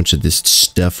up a bunch of this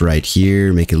stuff right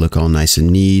here, make it look all nice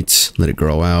and neat, let it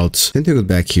grow out. Same thing with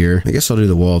back here. I guess I'll do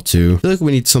the wall, too. I feel like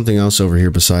we need something else over here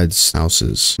besides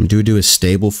houses. Do we do a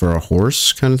stable for a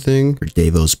horse kind of thing? For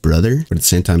Davo's brother? But at the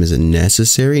same time, is it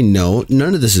necessary? No,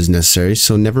 none of this is necessary,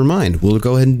 so never mind. We'll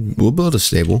go ahead and we'll build a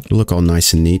stable. It'll look all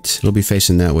nice and neat. It'll be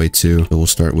facing that way too. So we'll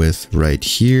start with right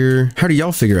here. How do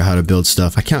y'all figure out how to build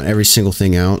stuff? I count every single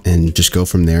thing out and just go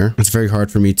from there. It's very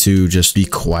hard for me to just be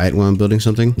quiet when I'm building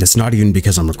something. That's not even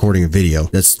because I'm recording a video.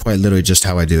 That's quite literally just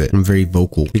how I do it. I'm very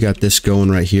vocal. We got this going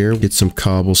right here. Get some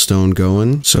cobblestone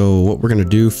going. So what we're going to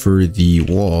do for the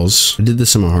walls, I did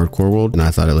this in my hardcore world and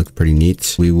I thought it looked pretty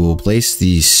neat. We will place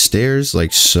these stairs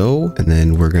like so, and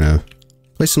then we're going to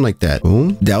place them like that.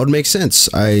 Boom. That would make sense.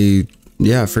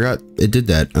 Yeah, I forgot it did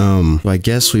that. I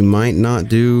guess we might not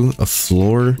do a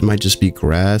floor. It might just be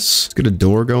grass. Let's get a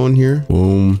door going here.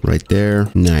 Boom, right there.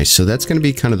 Nice. So that's going to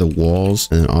be kind of the walls.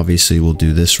 And obviously we'll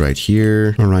do this right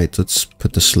here. All right, let's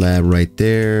put the slab right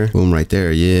there. Boom, right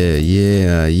there.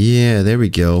 Yeah. There we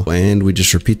go. And we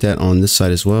just repeat that on this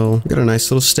side as well. We got a nice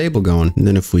little stable going. And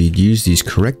then if we use these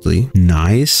correctly,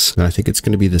 nice. I think it's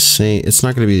going to be the same. It's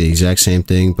not going to be the exact same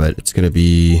thing, but it's going to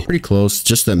be pretty close.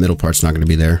 Just that middle part's not going to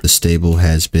be there. The stable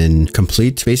has been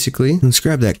complete basically. Let's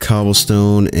grab that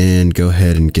cobblestone and go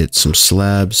ahead and get some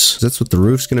slabs. That's what the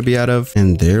roof's going to be out of.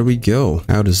 And there we go.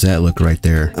 How does that look right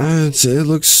there? It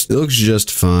looks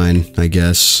just fine, I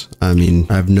guess. I mean,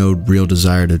 I have no real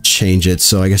desire to change it,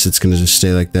 so I guess it's going to just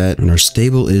stay like that. And our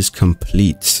stable is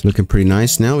complete. Looking pretty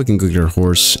nice. Now we can go get our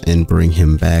horse and bring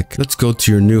him back. Let's go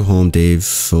to your new home, Dave,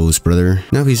 Foe's brother.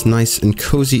 Now he's nice and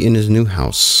cozy in his new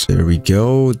house. There we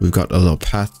go. We've got a little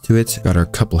path to it. Got our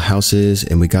couple houses,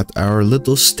 and we got our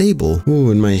little stable.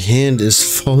 Oh, and my hand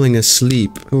is falling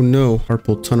asleep. Oh no,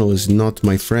 Harpole Tunnel is not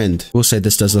my friend. We'll say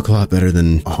this does look a lot better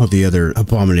than all the other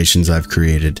abominations I've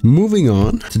created. Moving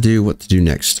on to do what to do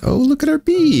next. Oh, look at our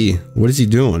bee. What is he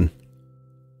doing?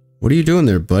 What are you doing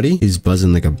there, buddy? He's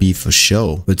buzzing like a bee for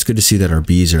show. But it's good to see that our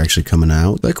bees are actually coming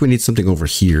out. Like we need something over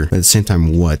here. But at the same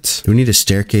time, what? Do we need a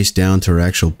staircase down to our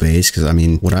actual base? Because I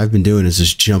mean, what I've been doing is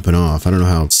just jumping off. I don't know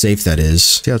how safe that is.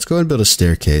 So yeah, let's go ahead and build a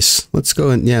staircase. Let's go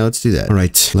and yeah, let's do that. All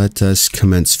right, let us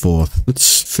commence forth.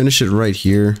 Let's finish it right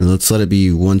here. And let's let it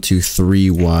be 1, 2, 3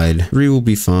 wide. 3 will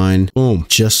be fine. Boom.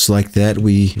 Just like that,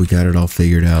 we got it all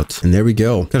figured out. And there we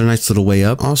go. Got a nice little way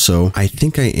up. Also, I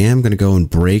think I am going to go and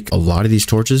break a lot of these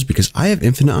torches because I have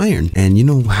infinite iron, and you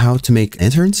know how to make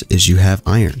lanterns is you have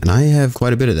iron, and I have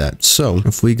quite a bit of that. So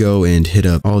if we go and hit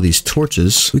up all these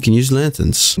torches, we can use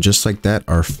lanterns. Just like that,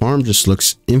 our farm just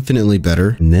looks infinitely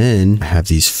better. And then I have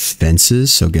these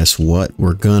fences, so guess what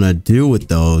we're gonna do with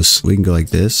those? We can go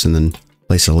like this and then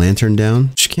place a lantern down.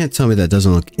 But you can't tell me that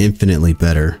doesn't look infinitely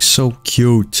better. So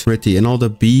cute, pretty, and all the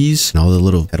bees and all the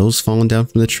little petals falling down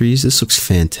from the trees. This looks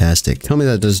fantastic. Tell me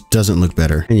that doesn't look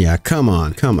better. And yeah, come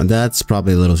on. That's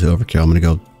probably a little too overkill. I'm gonna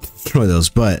go throw those,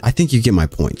 but I think you get my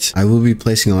point. I will be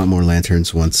placing a lot more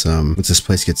lanterns once this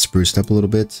place gets spruced up a little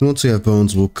bit. And once we have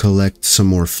bones, we'll collect some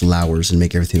more flowers and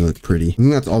make everything look pretty. I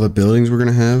think that's all the buildings we're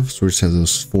gonna have. So we just have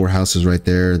those 4 houses right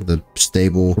there, the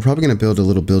stable. We're probably gonna build a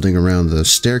little building around the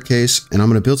staircase, and I'm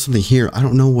gonna build something here. I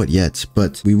don't know what yet,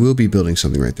 but we will be building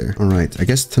something right there. All right, I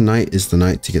guess tonight is the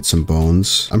night to get some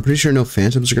bones. I'm pretty sure no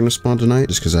phantoms are gonna spawn tonight,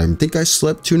 just because I think I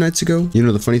slept 2 nights ago. You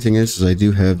know, the funny thing is I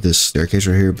do have this staircase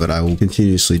right here, but I will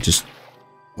continuously just...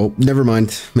 Oh, never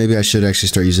mind. Maybe I should actually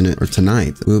start using it. Or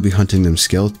tonight, we'll be hunting them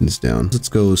skeletons down. Let's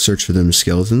go search for them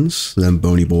skeletons, them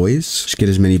bony boys. Just get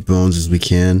as many bones as we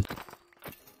can.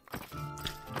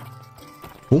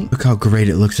 Oh, look how great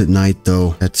it looks at night,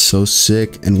 though. That's so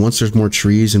sick. And once there's more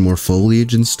trees and more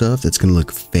foliage and stuff, that's gonna look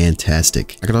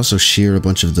fantastic. I could also shear a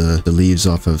bunch of the leaves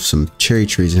off of some cherry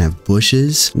trees and have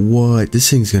bushes. What? This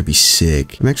thing's gonna be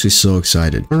sick. I'm actually so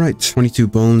excited. All right, 22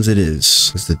 bones it is,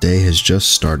 because the day has just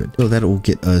started. So that will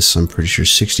get us, I'm pretty sure,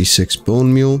 66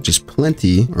 bone meal, which is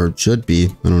plenty, or should be.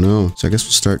 I don't know. So I guess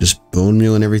we'll start just bone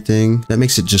meal and everything. That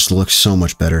makes it just look so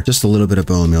much better. Just a little bit of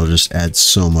bone meal just adds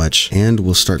so much. And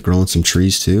we'll start growing some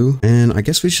trees too. And I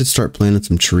guess we should start planting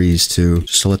some trees too,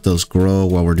 just to let those grow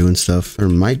while we're doing stuff. There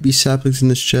might be saplings in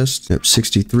this chest. Yep,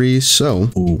 63.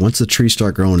 So once the trees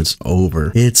start growing, it's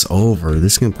over. It's over.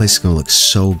 This place is gonna look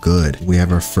so good. We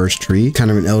have our first tree,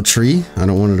 kind of an L tree. I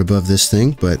don't want it above this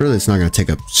thing, but really it's not gonna take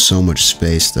up so much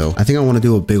space though. I think I want to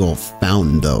do a big old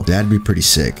fountain though. That'd be pretty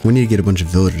sick. We need to get a bunch of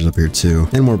villagers up here too,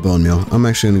 and more bone meal. I'm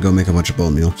actually gonna go make a bunch of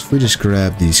bone meal. So if we just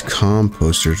grab these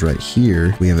composters right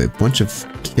here, we have a bunch of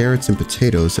carrots and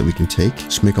potatoes that we can take.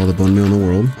 Just make all the bone meal in the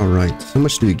world. All right, how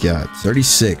much do we got?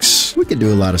 36. We can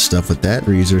do a lot of stuff with that.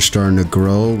 Trees are starting to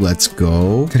grow. Let's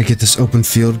go. Gotta get this open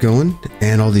field going,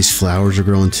 and all these flowers are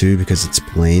growing too because it's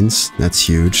plains. That's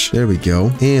huge. There we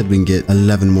go. And we can get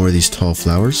 11 more of these tall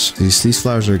flowers. These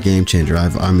flowers are a game changer.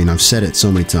 I mean, I've said it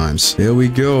so many times. There we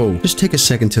go. Just take a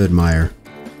second to admire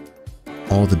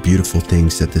all the beautiful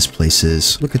things that this place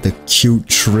is. Look at the cute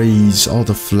trees, all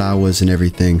the flowers and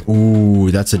everything.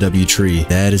 Ooh, that's a W tree.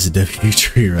 That is a W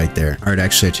tree right there. All right,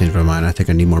 actually I changed my mind. I think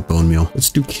I need more bone meal. Let's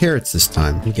do carrots this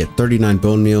time. We get 39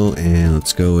 bone meal, and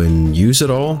let's go and use it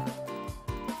all.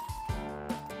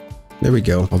 There we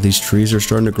go. All these trees are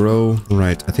starting to grow. All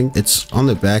right, I think it's on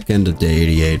the back end of day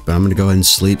 88, but I'm gonna go ahead and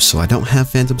sleep so I don't have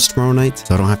phantoms tomorrow night,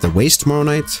 so I don't have to waste tomorrow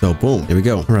night. So boom, there we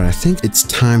go. All right, I think it's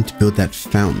time to build that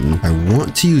fountain. I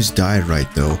want to use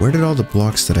diorite though. Where did all the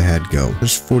blocks that I had go?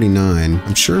 There's 49.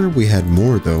 I'm sure we had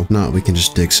more though. If not, we can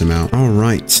just dig some out. All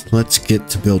right, let's get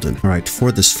to building. All right,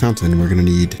 for this fountain, we're gonna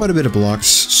need quite a bit of blocks.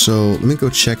 So let me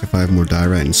go check if I have more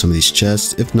diorite in some of these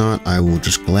chests. If not, I will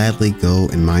just gladly go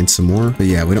and mine some more. But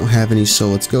yeah, we don't have any, so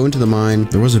let's go into the mine.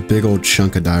 There was a big old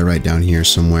chunk of diorite down here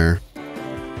somewhere.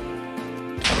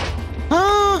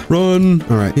 Ah! Run!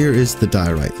 All right, here is the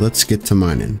diorite. Let's get to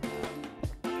mining.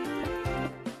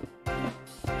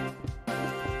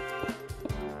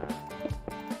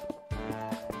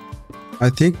 I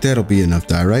think that'll be enough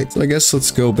diorite. So I guess let's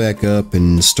go back up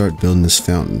and start building this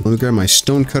fountain. Let me grab my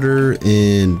stone cutter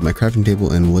and my crafting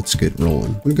table and let's get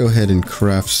rolling. I'm gonna go ahead and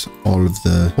craft all of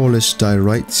the polished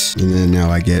diorite. And then now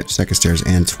I get second stairs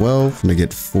and 12. I'm gonna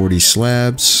get 40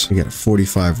 slabs. I get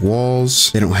 45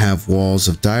 walls. They don't have walls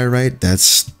of diorite.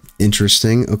 That's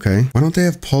interesting. Okay. Why don't they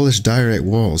have polished diorite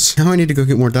walls? Now I need to go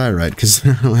get more diorite because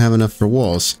I don't have enough for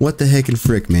walls. What the heck and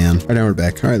frick, man? All right, now we're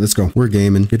back. All right, let's go. We're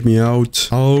gaming. Get me out.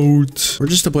 Out. We're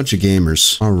just a bunch of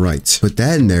gamers. All right. Put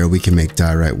that in there. We can make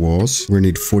diorite walls. We're gonna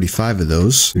need 45 of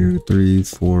those. 2, 3,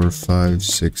 4, 5,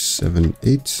 6, 7,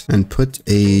 8. And put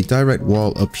a diorite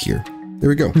wall up here. There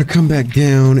we go. I'm gonna come back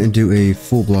down and do a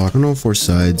full block on all 4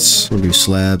 sides. We're gonna do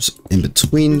slabs in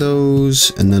between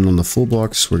those. And then on the full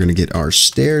blocks, we're gonna get our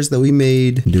stairs that we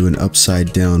made. Do an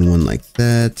upside down one like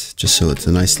that. Just so it's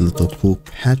a nice little cool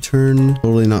pattern.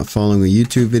 Totally not following a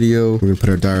YouTube video. We're gonna put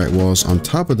our diorite walls on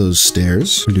top of those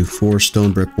stairs. We're gonna do 4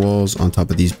 stone brick walls on top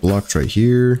of these blocks right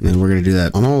here. And we're gonna do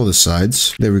that on all of the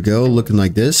sides. There we go. Looking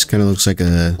like this. Kind of looks like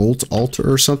a old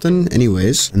altar or something.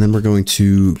 Anyways. And then we're going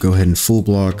to go ahead and full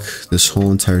block this whole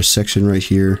entire section right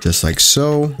here, just like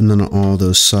so. And then on all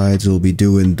those sides, we'll be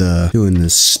doing the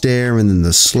stair and then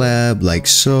the slab like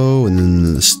so, and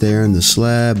then the stair and the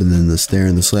slab, and then the stair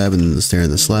and the slab, and then the stair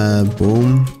and the slab.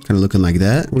 Boom. Kind of looking like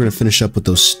that. We're gonna finish up with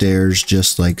those stairs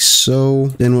just like so.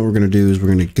 Then what we're gonna do is we're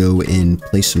gonna go and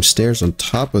place some stairs on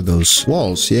top of those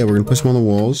walls. Yeah, we're gonna put them on the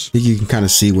walls. I think you can kind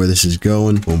of see where this is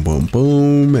going. Boom, boom,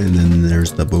 boom. And then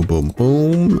there's the boom, boom,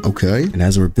 boom. Okay. And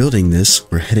as we're building this,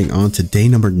 we're heading on to day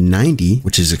number 90,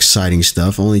 which is exciting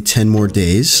stuff. Only 10 more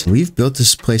days. We've built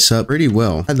this place up pretty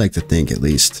well. I'd like to think, at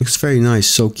least. Looks very nice.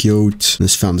 So cute.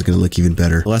 This fountain's gonna look even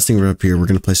better. The last thing we're up here, we're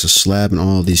gonna place a slab in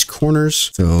all of these corners.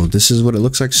 So this is what it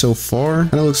looks like so far.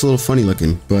 Kind of looks a little funny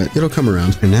looking, but it'll come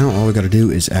around. And now all we gotta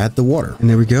do is add the water. And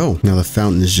there we go. Now the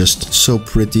fountain is just so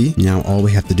pretty. Now all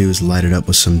we have to do is light it up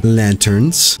with some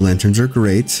lanterns. Lanterns are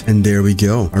great. And there we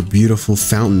go. Our beautiful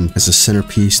fountain as a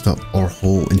centerpiece to our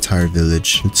whole entire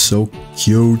village. It's so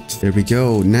cute. There we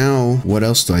go. Now, what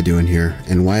else do I do in here?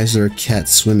 And why is there a cat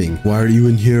swimming? Why are you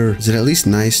in here? Is it at least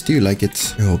nice? Do you like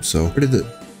it? I hope so. Where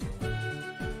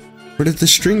did the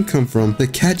string come from? The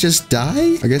cat just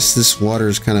die? I guess this water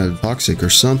is kind of toxic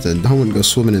or something. I wouldn't go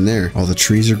swimming in there. All the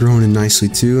trees are growing in nicely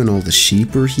too, and all the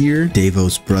sheep are here.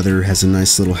 Davo's brother has a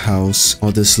nice little house.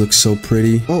 All this looks so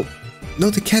pretty. Oh, no,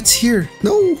 the cat's here.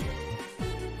 No.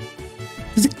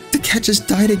 The cat just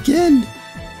died again.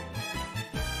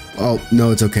 Oh, no,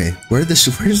 it's okay. Where's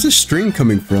the string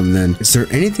coming from then? Is there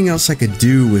anything else I could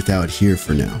do without here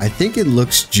for now? I think it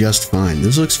looks just fine.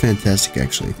 This looks fantastic,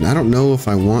 actually. And I don't know if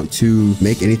I want to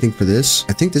make anything for this.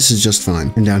 I think this is just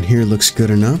fine. And down here looks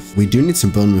good enough. We do need some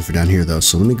bone meal for down here, though,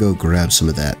 so let me go grab some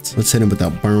of that. Let's hit him with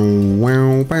that.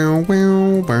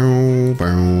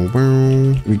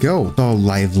 Here we go. It's all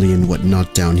lively and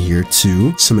whatnot down here,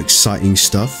 too. Some exciting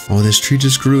stuff. Oh, this tree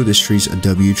just grew. This tree's a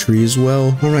W tree as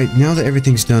well. All right, now that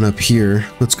everything's done up here,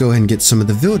 let's go ahead and get some of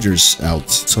the villagers out.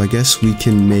 So I guess we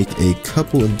can make a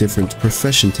couple of different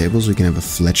profession tables. We can have a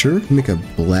Fletcher, make a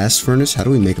blast furnace. How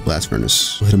do we make a blast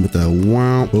furnace? We'll hit him with the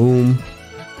wow, boom,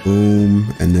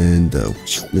 boom, and then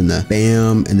the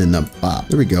bam, and then the bop.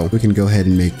 There we go. We can go ahead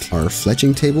and make our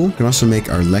fletching table. We can also make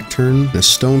our lectern, and a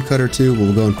stone cutter too.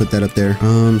 We'll go and put that up there.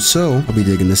 So I'll be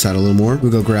digging this out a little more.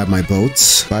 We'll go grab my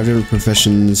boats. 5 different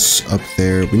professions up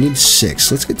there. We need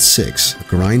 6. Let's get 6. A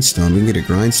grindstone. We can get a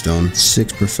grindstone.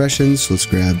 6 professions. Let's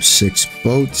grab 6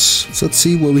 boats. So let's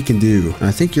see what we can do.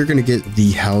 I think you're gonna get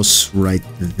the house right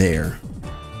there.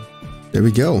 There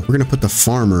we go. We're gonna put the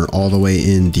farmer all the way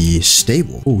in the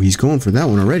stable. Oh, he's going for that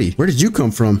one already. Where did you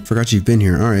come from? Forgot you've been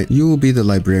here. All right, you will be the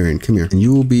librarian. Come here. And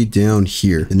you will be down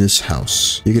here in this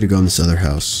house. You gotta go in this other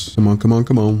house. Come on, come on,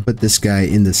 come on. Put this guy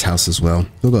in this house as well.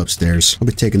 He'll go upstairs. I'll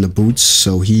be taking the boots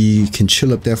so he can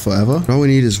chill up there forever. All we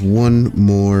need is one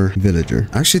more villager.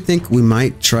 I actually think we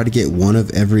might try to get one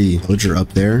of every villager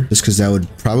up there, just because that would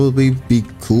probably be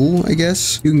cool, I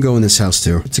guess. You can go in this house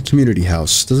too. It's a community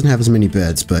house. Doesn't have as many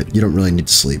beds, but you don't really need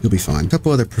to sleep. You'll be fine. A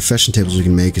couple other profession tables we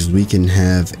can make is we can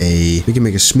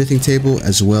make a smithing table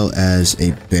as well as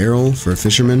a barrel for a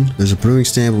fisherman. There's a brewing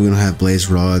stand, but we don't have blaze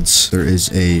rods. There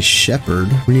is a shepherd.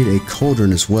 We need a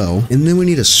cauldron as well. And then we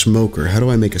need a smoker. How do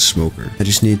I make a smoker? I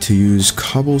just need to use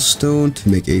cobblestone to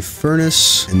make a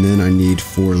furnace. And then I need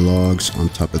 4 logs on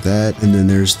top of that. And then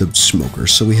there's the smoker.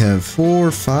 So we have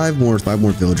 5 more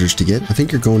villagers to get. I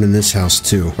think you're going in this house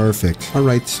too. Perfect. All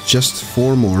right, just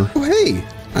 4 more. Oh, hey.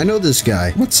 I know this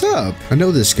guy. What's up? I know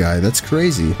this guy. That's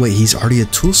crazy. Wait, he's already a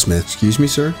toolsmith. Excuse me,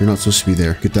 sir? You're not supposed to be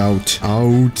there. Get out.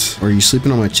 Out. Or are you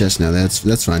sleeping on my chest now?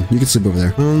 That's fine. You can sleep over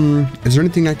there. Is there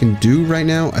anything I can do right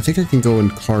now? I think I can go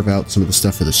and carve out some of the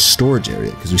stuff for the storage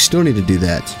area, because we still need to do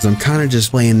that. Because I'm kind of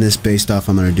just playing this based off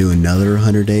I'm going to do another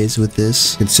 100 days with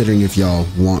this, considering if y'all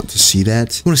want to see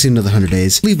that. Want to see another 100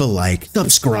 days? Leave a like,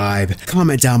 subscribe,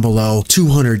 comment down below.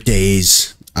 200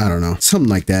 days. I don't know, something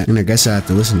like that. And I guess I have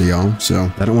to listen to y'all,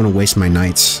 so I don't want to waste my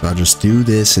nights. So I'll just do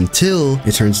this until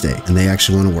it turns day and they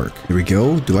actually want to work. Here we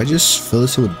go. Do I just fill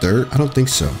this in with dirt? I don't think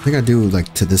so. I think I do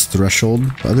like to this threshold.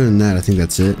 But other than that, I think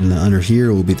that's it. And under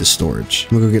here will be the storage.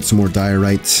 I'm gonna go get some more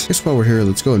diorite. I guess while we're here,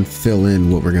 let's go and fill in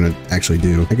what we're gonna actually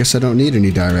do. I guess I don't need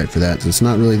any diorite for that. So it's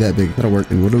not really that big. That'll work.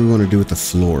 And what do we want to do with the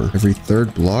floor? Every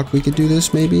 3rd block we could do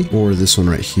this maybe? Or this one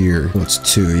right here. Oh, it's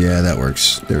 2. Yeah, that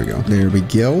works. There we go. There we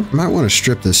go. Might want to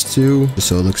strip this too, just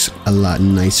so it looks a lot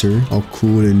nicer, all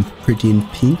cool and pretty and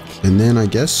pink. And then I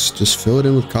guess just fill it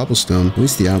in with cobblestone, at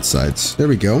least the outsides. There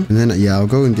we go. And then yeah, I'll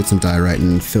go and get some diorite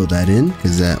and fill that in,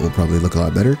 because that will probably look a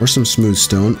lot better. Or some smooth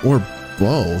stone, or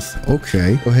both.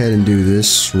 Okay, go ahead and do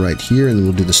this right here, and then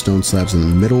we'll do the stone slabs in the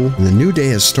middle. And the new day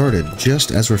has started just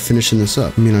as we're finishing this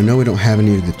up. I mean, I know we don't have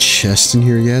any of the chests in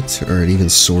here yet, or even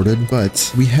sorted,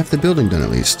 but we have the building done at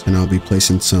least. And I'll be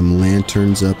placing some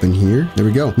lanterns up in here. There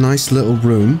we go. Nice little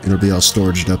room. It'll be all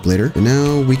storaged up later. And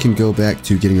now we can go back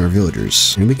to getting our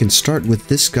villagers. And we can start with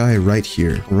this guy right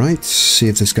here. All right, see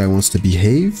if this guy wants to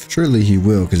behave. Surely he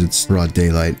will, because it's broad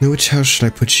daylight. Now, which house should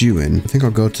I put you in? I think I'll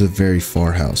go to the very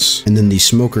far house. And then the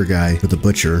smoker guy, with the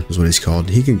butcher is what he's called,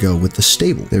 he can go with the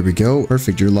stable. There we go.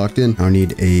 Perfect. You're locked in. I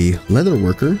need a leather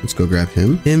worker. Let's go grab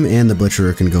him. Him and the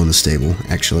butcher can go in the stable,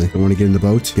 actually. I want to get in the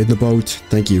boat. Get in the boat.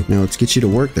 Thank you. Now let's get you to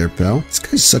work there, pal. This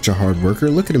guy's such a hard worker.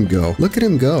 Look at him go. Look at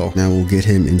him go. Now we'll get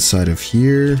him inside of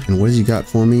here. And what has he got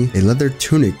for me? A leather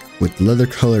tunic with leather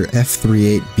color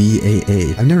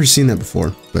F38BAA. I've never seen that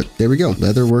before, but there we go.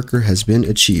 Leather worker has been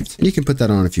achieved. And you can put that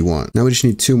on if you want. Now we just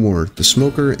need 2 more, the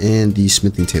smoker and the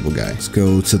smithing table guy. Let's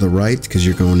go to the right, because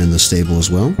you're going in the stable as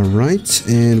well. All right,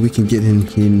 and we can get him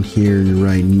in here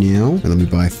right now. And let me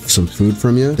buy some food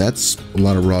from you. That's a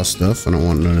lot of raw stuff. I don't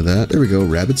want none of that. There we go,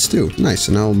 rabbit stew. Nice,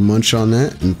 and I'll munch on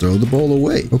that and throw the bowl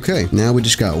away. Okay, now we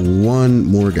just got 1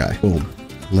 more guy. Boom.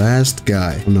 Last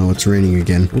guy. Oh no, it's raining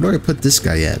again. Where do I put this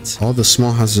guy at? All the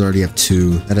small houses already have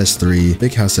 2. That has 3.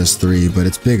 Big house has 3, but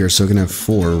it's bigger, so it can have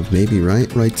 4, maybe,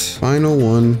 right? Right. Final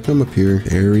one. Come up here.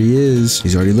 There he is.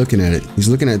 He's already looking at it. He's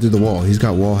looking at it through the wall. He's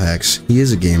got wall hacks. He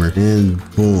is a gamer. And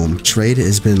boom. Trade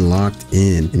has been locked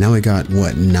in. And now we got,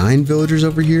 what, 9 villagers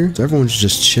over here? So everyone's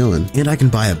just chilling. And I can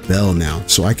buy a bell now,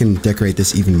 so I can decorate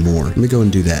this even more. Let me go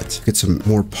and do that. Get some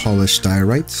more polished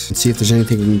diorite and see if there's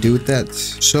anything we can do with that.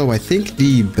 So I think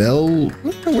the bell,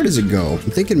 where does it go?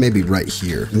 I'm thinking maybe right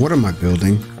here. What am I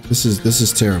building? This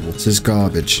is terrible. This is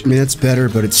garbage. I mean, that's better,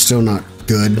 but it's still not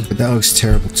good. But that looks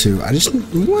terrible too. I just,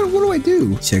 what do I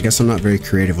do? See, I guess I'm not very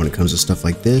creative when it comes to stuff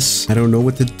like this. I don't know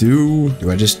what to do. Do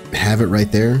I just have it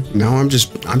right there? No, I'm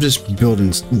just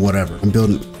building whatever. I'm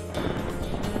building.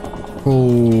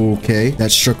 Okay, that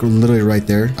struck literally right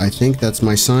there. I think that's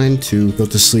my sign to go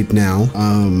to sleep now.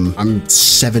 I'm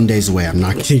 7 days away. I'm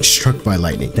not getting struck by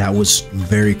lightning. That was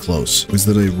very close. It was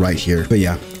literally right here. But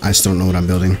yeah, I just don't know what I'm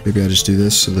building. Maybe I just do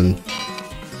this and then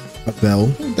a bell.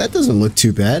 That doesn't look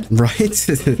too bad, right?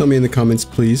 Tell me in the comments,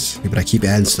 please. Yeah, but I keep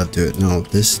adding stuff to it. No,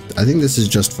 I think this is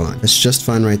just fine. It's just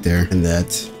fine right there. And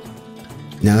that.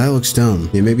 Now that looks dumb.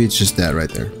 Yeah, maybe it's just that right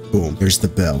there. Boom. There's the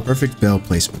bell. Perfect bell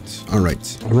placement. All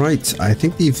right. All right. I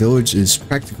think the village is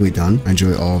practically done. I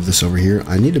enjoy all of this over here.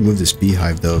 I need to move this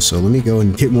beehive though. So let me go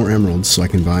and get more emeralds so I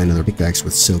can buy another pickaxe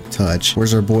with silk touch.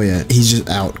 Where's our boy at? He's just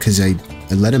out because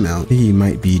I let him out. He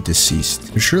might be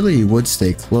deceased. But surely he would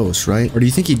stay close, right? Or do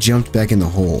you think he jumped back in the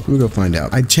hole? Let me go find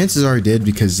out. Chances are he did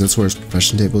because that's where his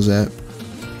profession table is at.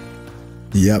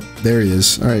 Yep, there he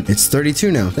is. All right, it's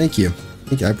 32 now. Thank you.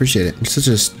 I appreciate it.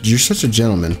 You're such a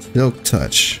gentleman. Silk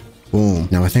touch. Boom.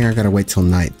 Now I think I gotta wait till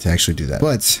night to actually do that.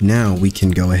 But now we can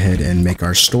go ahead and make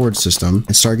our storage system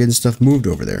and start getting stuff moved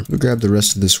over there. We'll grab the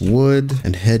rest of this wood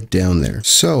and head down there.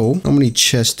 So how many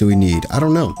chests do we need? I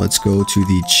don't know. Let's go to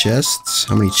the chests.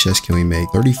 How many chests can we make?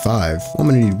 35. I'm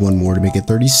gonna need one more to make it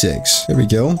 36. There we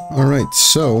go. All right.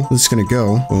 So this is gonna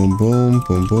go boom, boom,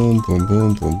 boom, boom, boom,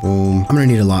 boom, boom, boom. I'm gonna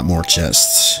need a lot more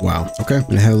chests. Wow. Okay. I'm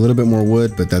gonna have a little bit more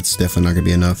wood, but that's definitely not gonna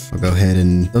be enough. I'll go ahead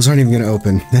and those aren't even gonna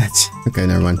open. That's okay.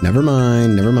 Never mind. Never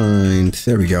mind. Never mind.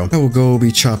 There we go. I will go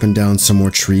be chopping down some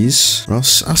more trees. I'll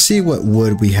see what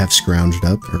wood we have scrounged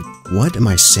up. Or what am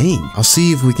I saying? I'll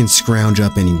see if we can scrounge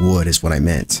up any wood is what I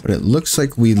meant. But it looks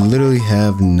like we literally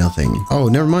have nothing. Oh,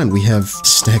 never mind. We have a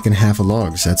stack and a half of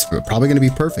logs. That's probably going to be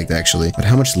perfect, actually. But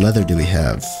how much leather do we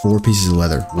have? 4 pieces of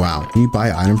leather. Wow. Can you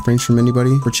buy item frames from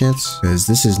anybody, perchance? Because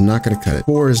this is not going to cut it.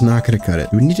 4 is not going to cut it.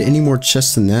 Do we need any more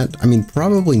chests than that? I mean,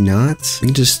 probably not. We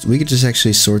could just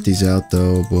actually sort these out,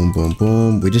 though. Boom, boom,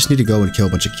 boom. We just need to go and kill a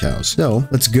bunch of cows. So,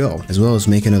 let's go. As well as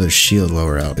make another shield while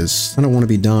we're out. Because I don't want to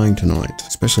be dying tonight.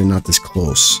 Especially not this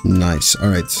close. Nice. All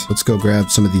right, let's go grab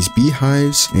some of these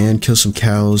beehives and kill some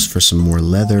cows for some more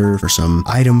leather, for some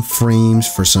item frames,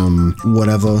 for some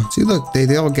whatever. See, look,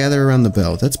 they all gather around the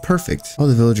bell. That's perfect. All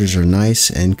the villagers are nice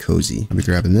and cozy. I'll be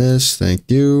grabbing this. Thank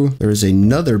you. There is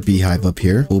another beehive up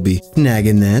here. We'll be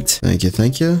snagging that. Thank you.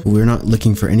 Thank you. We're not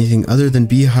looking for anything other than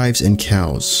beehives and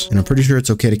cows. And I'm pretty sure it's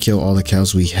okay to kill all the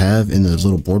cows we have in the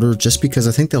little border just because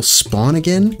I think they'll spawn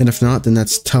again. And if not, then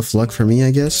that's tough luck for me, I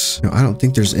guess. No, I don't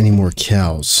think there's any more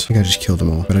cows. I think I just killed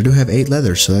them all. But I do have 8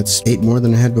 leather, so that's 8 more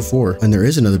than I had before. And there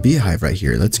is another beehive right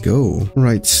here. Let's go.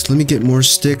 Right, let me get more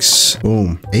sticks.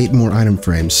 Boom. 8 more item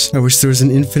frames. I wish there was an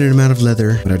infinite amount of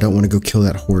leather, but I don't want to go kill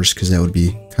that horse because that would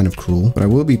be kind of cruel. But I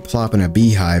will be plopping a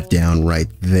beehive down right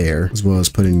there, as well as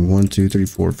putting 1, 2, 3,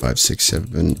 4, 5, 6,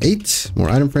 7, 8 more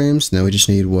item frames. Now we just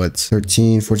need what?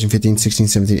 13, 14, 15, 16,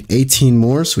 17, 18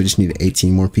 more. So we just need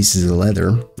 18 more pieces of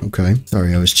leather. Okay.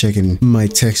 Sorry, I was checking my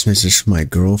text message from my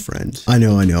girlfriend. I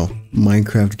know.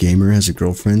 Minecraft gamer has a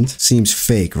girlfriend. Seems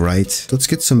fake, right? Let's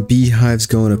get some beehives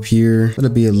going up here. That'll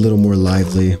be a little more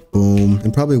lively. Boom.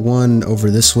 And probably one over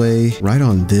this way, right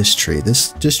on this tree.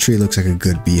 This tree looks like a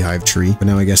good beehive tree. But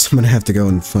now I guess I'm gonna have to go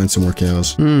and find some more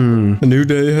cows. A new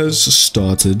day has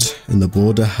started and the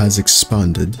border has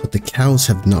expanded, but the cows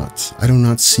have not. I do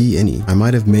not see any. I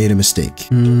might have made a mistake.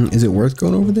 Is it worth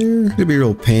going over there? It'd be a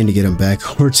real pain to get them back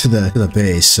over to the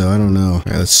base, so I don't know. All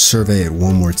right, let's survey it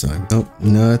one more time. Oh,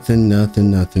 nothing.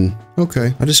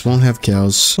 Okay, I just won't have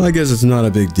cows. I guess it's not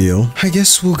a big deal. I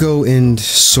guess we'll go and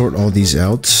sort all these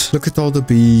out. Look at all the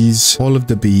bees. All of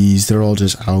the bees, they're all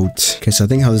just out. Okay, so I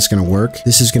think how this is going to work.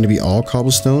 This is going to be all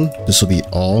cobblestone. This will be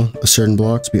all a certain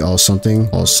block. It's be all something,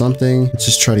 all something. Let's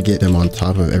just try to get them on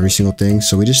top of every single thing.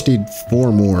 So we just need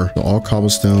 4 more. So all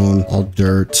cobblestone, all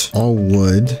dirt, all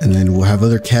wood, and then we'll have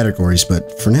other categories.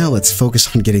 But for now, let's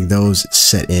focus on getting those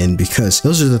set in because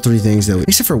those are the 3 things that we,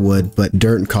 except for wood, but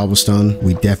dirt and cobblestone,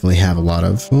 we definitely have a lot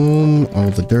of. Boom. All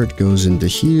the dirt goes into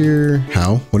here.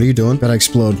 How? What are you doing? Gotta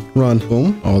explode. Run.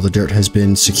 Boom. All the dirt has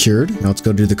been secured. Now let's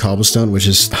go do the cobblestone, which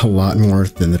is a lot more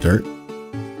than the dirt.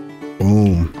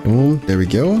 Boom. Boom. There we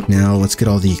go. Now let's get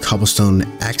all the cobblestone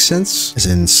accents, as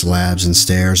in slabs and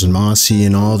stairs and mossy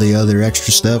and all the other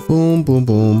extra stuff. Boom, boom,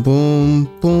 boom, boom,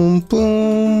 boom,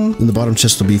 boom. And the bottom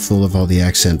chest will be full of all the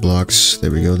accent blocks. There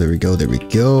we go. There we go. There we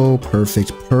go.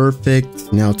 Perfect.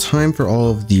 Perfect. Now time for all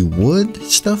of the wood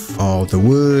stuff. All the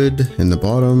wood in the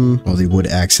bottom. All the wood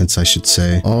accents, I should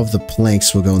say. All of the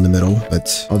planks will go in the middle,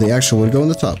 but all the actual wood go in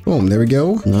the top. Boom. There we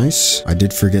go. Nice. I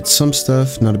did forget some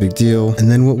stuff. Not a big deal. And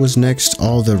then what was next?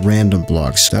 All the random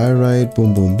blocks. Diorite,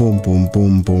 boom, boom, boom, boom,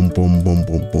 boom, boom, boom, boom,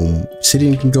 boom, boom.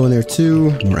 Obsidian can go in there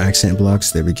too. More accent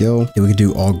blocks. There we go. Then we can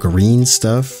do all green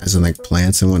stuff, as in like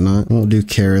plants and whatnot. I won't do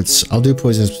carrots. I'll do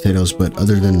poisonous potatoes, but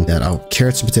other than that,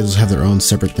 carrots and potatoes have their own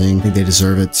separate thing. I think they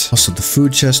deserve it. Also, the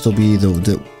food chest will be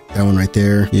that one right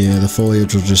there. Yeah, the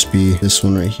foliage will just be this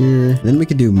one right here. Then we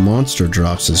could do monster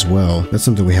drops as well. That's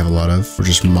something we have a lot of, or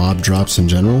just mob drops in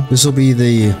general. This will be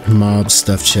the mob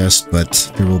stuff chest, but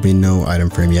there will be no item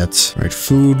frame yet. All right,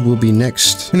 food will be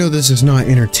next. I know this is not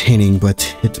entertaining,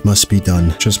 but it must be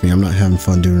done. Trust me, I'm not having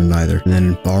fun doing it either. And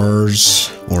then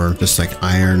bars or just like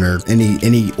iron or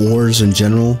any ores in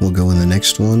general will go in the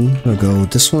next one. I'll go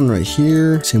with this one right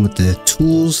here. Same with the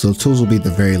tools. The tools will be the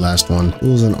very last one.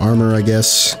 Tools and armor, I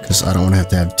guess, because I don't want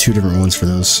to have two different ones for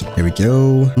those. There we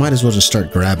go. Might as well just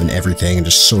start grabbing everything and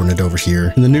just sorting it over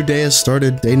here. And the new day has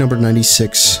started. Day number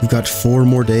 96. We've got 4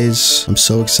 more days. I'm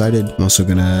so excited. I'm also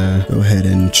gonna go ahead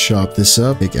and chop this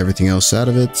up, take everything else out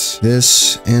of it,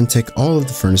 this, and take all of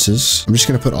the furnaces. I'm just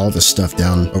gonna put all this stuff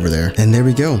down over there. And there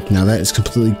we go. Now that is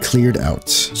completely cleared out.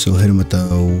 So hit him with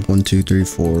the 1, 2, 3,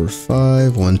 4,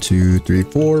 5. 1, 2, 3,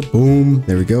 4. Boom.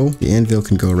 There we go. The anvil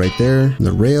can go right there. And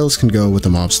the rails can go with the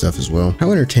mob stuff as well.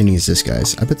 How entertaining is this,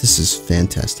 guys? I bet this is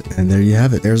fantastic. And there you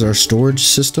have it. There's our storage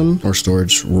system, or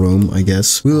storage room, I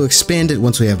guess. We will expand it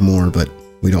once we have more, but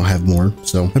we don't have more.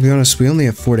 So I'll be honest, we only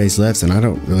have 4 days left and I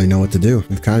don't really know what to do.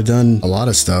 We've kind of done a lot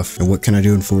of stuff. And what can I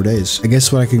do in 4 days? I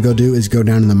guess what I could go do is go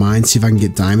down in the mine, see if I can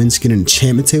get diamonds, get an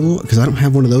enchantment table, because I don't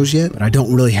have one of those yet, but I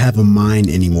don't really have a mine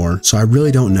anymore. So I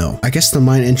really don't know. I guess the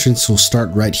mine entrance will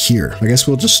start right here. I guess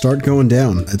we'll just start going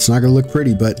down. It's not gonna look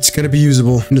pretty, but it's gonna be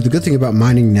usable. You know, the good thing about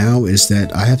mining now is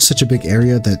that I have such a big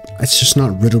area that it's just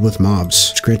not riddled with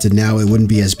mobs. Granted, now it wouldn't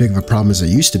be as big of a problem as it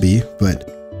used to be, but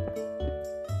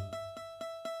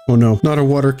oh no, not a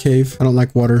water cave. I don't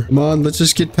like water. Come on, let's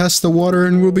just get past the water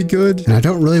and we'll be good. And I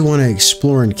don't really want to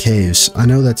explore in caves. I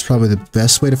know that's probably the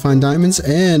best way to find diamonds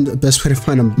and the best way to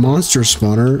find a monster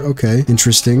spawner. Okay,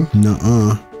 interesting.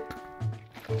 Nuh-uh.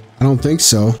 I don't think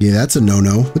so. Yeah, that's a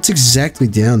no-no. What's exactly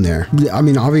down there? I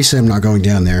mean, obviously I'm not going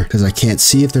down there because I can't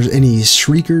see if there's any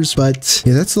shriekers, but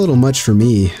yeah, that's a little much for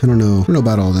me. I don't know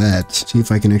about all that. See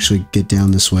if I can actually get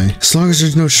down this way. As long as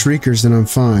there's no shriekers, then I'm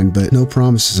fine, but no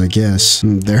promises, I guess.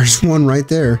 There's one right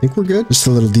there. I think we're good. Just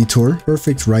a little detour.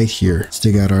 Perfect right here. Let's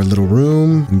dig out our little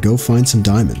room and go find some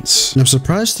diamonds. And I'm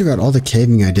surprised throughout all the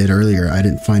caving I did earlier, I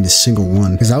didn't find a single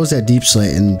one because I was at deep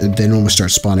slate and they normally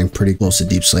start spawning pretty close to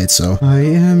deep slate, so I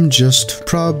am just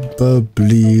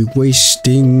probably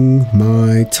wasting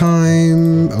my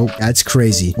time. Oh, that's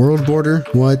crazy. World border?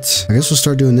 What? I guess we'll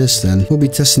start doing this then. We'll be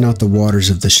testing out the waters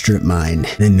of the strip mine.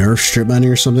 They nerf strip mining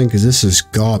or something? Because this is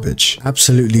garbage.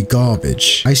 Absolutely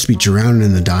garbage. I used to be drowning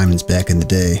in the diamonds back in the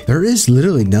day. There is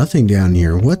literally nothing down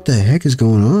here. What the heck is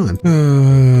going on?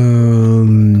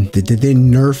 Did they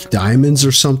nerf diamonds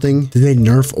or something? Did they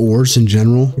nerf ores in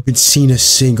general? I haven't seen a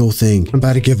single thing. I'm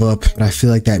about to give up, but I feel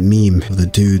like that meme of the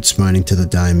dudes mining to the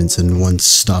diamonds and one's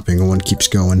stopping and one keeps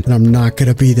going. And I'm not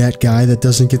gonna be that guy that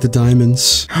doesn't get the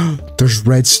diamonds. There's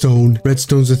redstone.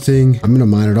 Redstone's a thing. I'm gonna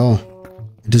mine it all.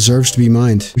 It deserves to be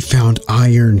mined. We found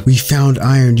iron. We found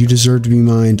iron. You deserve to be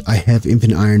mined. I have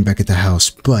infinite iron back at the house,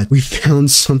 but we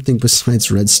found something besides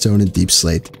redstone and deep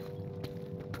slate.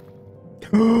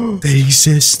 They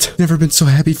exist. Never been so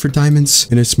happy for diamonds.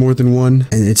 And it's more than one.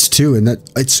 And it's 2. And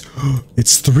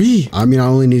it's 3. I mean, I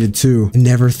only needed 2. I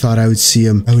never thought I would see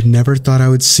them. I would never thought I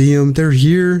would see them. They're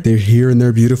here. They're here and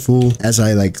they're beautiful. As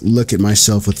I like look at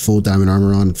myself with full diamond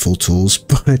armor on, full tools.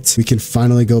 But we can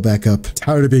finally go back up.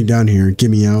 Tired of being down here.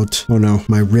 Get me out. Oh no.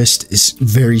 My wrist is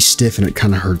very stiff and it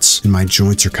kind of hurts. And my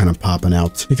joints are kind of popping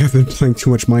out. I think I've been playing too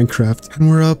much Minecraft. And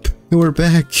we're up. And we're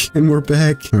back, and we're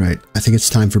back. All right, I think it's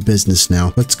time for business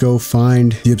now. Let's go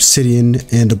find the obsidian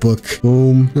and a book.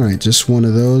 Boom. All right, just one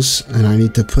of those. And I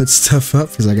need to put stuff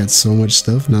up because I got so much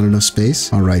stuff, not enough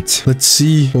space. All right, let's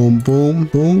see. Boom, boom,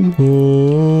 boom.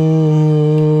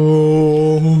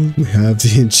 Oh, we have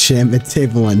the enchantment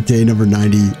table on day number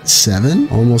 97,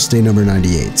 almost day number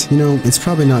 98. You know, it's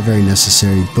probably not very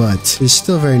necessary, but it's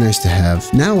still very nice to have.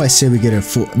 Now I say we get a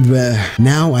full,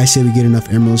 now I say we get enough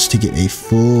emeralds to get a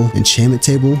full enchantment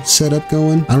table set up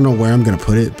going. I don't know where I'm gonna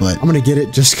put it, but I'm gonna get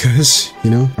it just because, you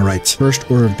know. All right,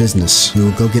 first order of business, we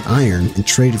will go get iron and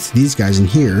trade it to these guys in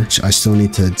here. I still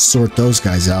need to sort those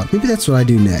guys out. Maybe that's what I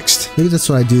do next. Maybe that's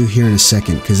what I do here in a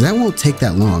second, because that won't take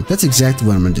that long. That's exactly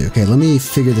what I'm gonna do. Okay, let me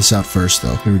figure this out first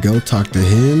though. Here we go. Talk to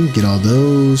him, get all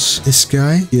those. This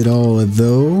guy, get all of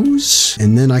those,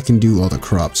 and then I can do all the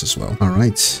crops as well. All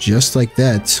right, just like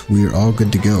that, we're all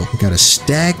good to go. We got a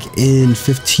stack in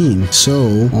 15,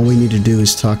 so all we need to do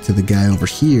is talk to the guy over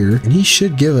here, and he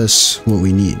should give us what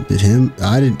we need.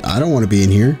 I don't want to be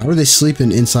in here. How are they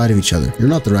sleeping inside of each other? You're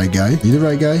not the right guy. You the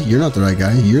right guy? You're not the right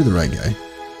guy. You're the right guy.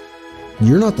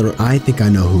 You're not the... I think I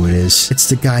know who it is. It's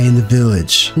the guy in the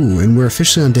village. Ooh, and we're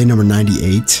officially on day number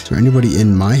 98. Is there anybody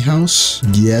in my house?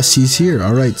 Yes, he's here.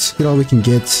 All right. Get all we can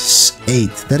get. 8.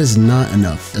 That is not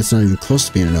enough. That's not even close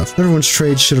to being enough. Everyone's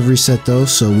trade should have reset though,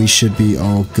 so we should be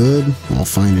all good. All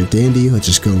fine and dandy. Let's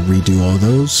just go redo all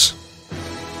those.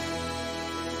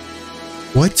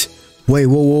 What? Wait,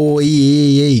 whoa,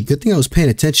 hey. Good thing I was paying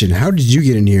attention. How did you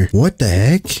get in here? What the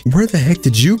heck? Where the heck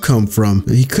did you come from?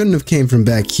 He couldn't have came from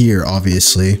back here,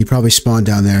 obviously. He probably spawned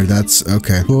down there. That's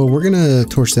okay. Well, we're gonna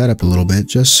torch that up a little bit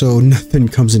just so nothing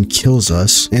comes and kills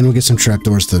us. And we'll get some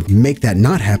trapdoors to make that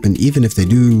not happen, even if they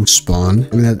do spawn.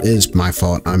 I mean, that is my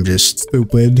fault. I'm just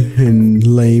stupid and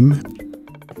lame.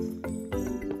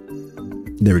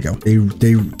 There we go. They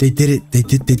did it. They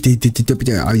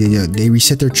did. Oh, yeah. They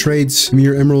reset their trades.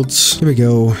 Mere emeralds. Here we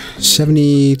go.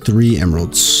 73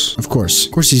 emeralds. Of course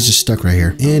he's just stuck right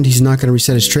here. And he's not going to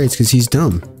reset his trades because he's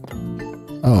dumb.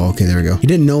 Oh, okay, there we go. He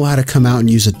didn't know how to come out and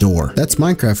use a door. That's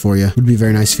Minecraft for you. It would be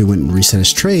very nice if he went and reset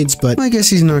his trades, but I guess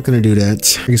he's not going to do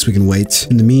that. I guess we can wait.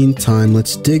 In the meantime,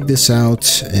 let's dig this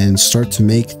out and start to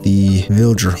make the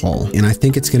villager hall. And I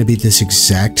think it's going to be this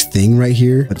exact thing right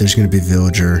here, but there's going to be a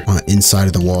villager inside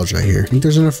of the walls right here. I think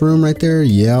there's enough room right there.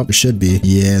 Yeah, there should be.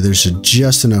 Yeah, there's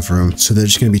just enough room. So they're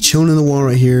just going to be chilling in the wall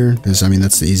right here because, I mean,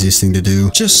 that's the easiest thing to do.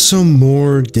 Just some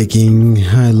more digging.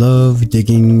 I love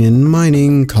digging and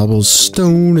mining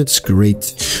cobblestone. It's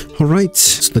great. All right,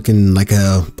 it's looking like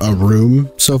a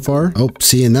room so far. Oh,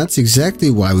 see, and that's exactly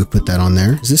why we put that on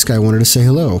there. This guy wanted to say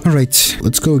hello. All right,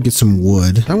 let's go get some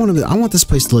wood. I want this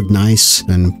place to look nice.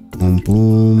 And boom,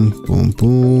 boom, boom,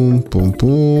 boom, boom,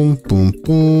 boom, boom,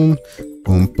 boom.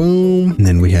 Boom, boom. And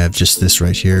then we have just this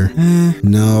right here.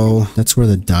 No, that's where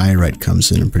the diorite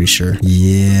comes in, I'm pretty sure.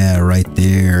 Yeah, right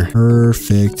there.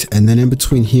 Perfect. And then in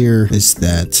between here is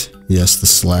that. Yes, the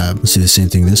slab. Let's do the same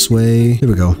thing this way. Here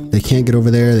we go. They can't get over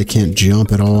there. They can't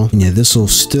jump at all. And yeah, this will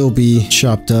still be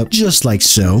chopped up just like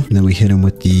so. And then we hit them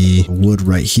with the wood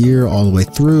right here all the way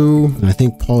through. And I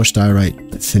think polished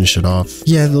diorite finish it off.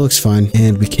 Yeah, that looks fine.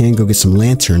 And we can go get some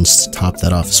lanterns to top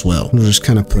that off as well. We'll just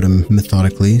kind of put them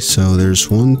methodically. So there's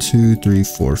 1, 2, 3,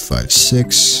 4, 5,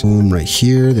 6. Boom, right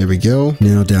here. There we go.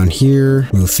 Now down here,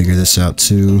 we'll figure this out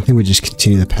too. I think we just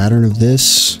continue the pattern of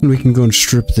this. And we can go and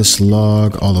strip this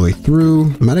log all the way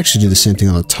through. I might actually do the same thing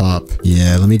on the top.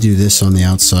 Yeah, let me do this on the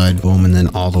outside. Boom, and then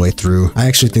all the way through. I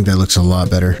actually think that looks a lot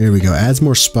better. Here we go. Adds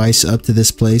more spice up to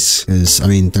this place because, I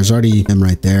mean, there's already them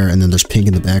right there and then there's pink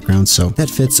in the background, so that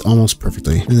fits almost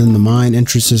perfectly. And then the mine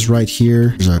entrance is right here.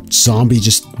 There's a zombie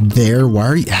just there. Why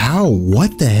are you? How?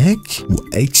 What the heck?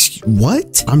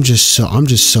 What? I'm just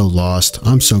so lost.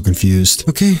 I'm so confused.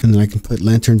 Okay, and then I can put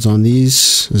lanterns on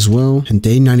these as well. And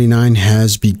day 99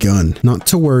 has begun. Not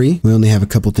to worry. We only have a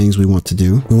couple things we want to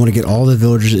do. We want to get all the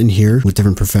villagers in here with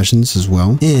different professions as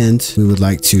well. And we would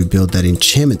like to build that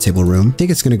enchantment table room. I think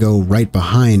it's going to go right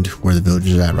behind where the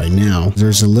villagers are at right now.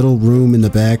 There's a little room in the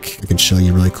back. I can show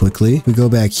you really quickly. We go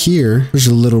back here. There's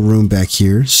a little room back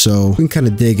here. So we can kind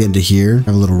of dig into here,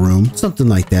 have a little room, something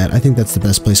like that. I think that's the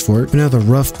best place for it. But now the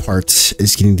rough part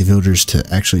is getting the villagers to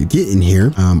actually get in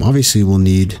here. Obviously we'll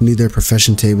need their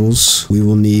profession tables. We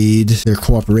will need their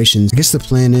cooperations. I guess the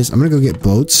plan is I'm going to go get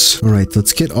boats. All right,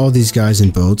 let's get all these guys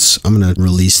in boats. I'm going to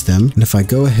release them. And if I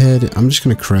go ahead, I'm just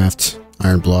going to craft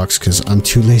iron blocks because I'm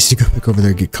too lazy to go back over there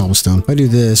and get cobblestone. If I do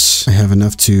this, I have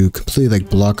enough to completely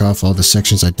like block off all the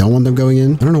sections I don't want them going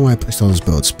in. I don't know why I placed all those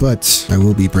boats, but I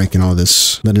will be breaking all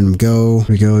this, letting them go.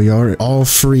 Here we go. Y'all are all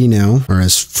free now, or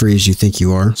as free as you think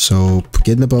you are. So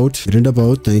get in the boat. Get in the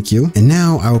boat. Thank you. And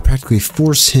now I will practically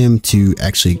force him to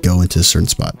actually go into a certain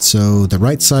spot. So the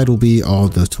right side will be all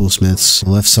the toolsmiths.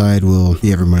 The left side will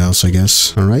be everyone else, I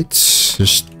guess. All right.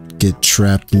 Just get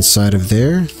trapped inside of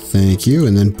there. Thank you.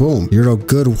 And then boom, you're a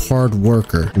good hard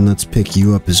worker. And let's pick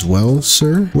you up as well,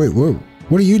 sir. Wait, whoa.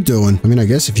 What are you doing? I mean, I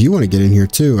guess if you want to get in here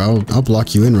too, I'll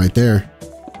block you in right there.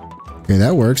 Okay,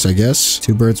 that works, I guess.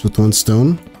 2 birds with 1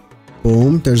 stone.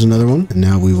 Boom, there's another one. And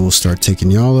now we will start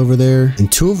taking y'all over there.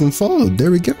 And 2 of them followed.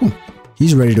 There we go.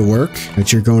 He's ready to work.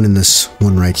 But you're going in this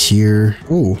one right here.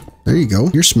 Oh, there you go.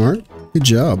 You're smart. Good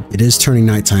job. It is turning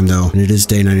nighttime though, and it is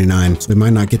day 99, so we might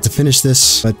not get to finish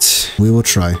this, but we will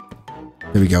try.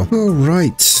 There we go. All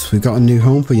right, we've got a new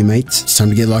home for you, mate. It's time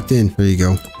to get locked in. There you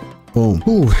go. Boom.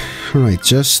 Ooh. All right,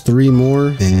 just 3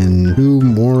 more and 2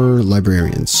 more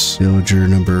librarians. Villager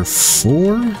number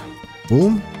 4.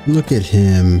 Boom. Look at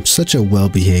him. Such a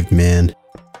well-behaved man.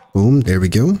 Boom, there we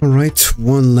go. All right,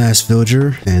 1 last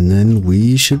villager, and then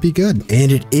we should be good.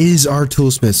 And it is our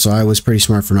toolsmith, so I was pretty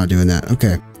smart for not doing that.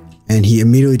 Okay. and he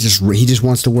immediately just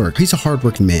wants to work. He's a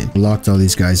hardworking man. Locked all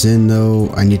these guys in though.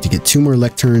 I need to get 2 more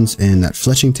lecterns and that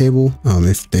fletching table.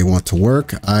 If they want to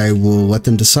work, I will let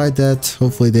them decide that.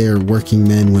 Hopefully they are working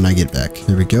men when I get back.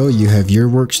 There we go. You have your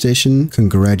workstation.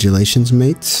 Congratulations,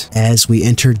 mate. As we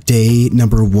enter day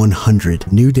number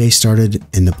 100, new day started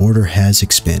and the border has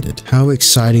expanded. How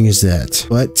exciting is that?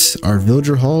 But our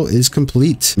villager hall is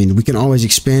complete. I mean, we can always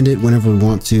expand it whenever we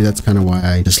want to. That's kind of why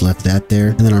I just left that there.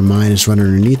 And then our mine is running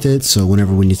underneath it. So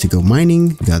whenever we need to go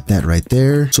mining, we got that right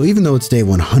there. So even though it's day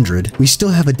 100, we still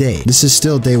have a day. This is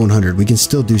still day 100. We can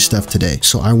still do stuff today.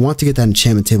 So I want to get that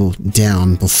enchantment table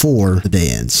down before the day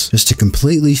ends, just to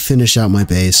completely finish out my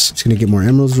base. Just gonna get more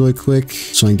emeralds really quick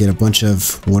so I can get a bunch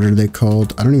of, what are they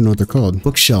called? I don't even know what they're called.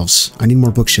 Bookshelves. I need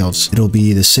more bookshelves. It'll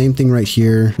be the same thing right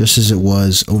here, just as it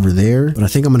was over there. But I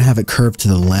think I'm gonna have it curved to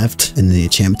the left and the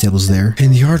enchantment table's there.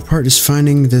 And the hard part is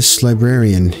finding this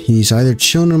librarian. He's either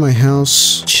chilling in my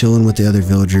house, chilling with the other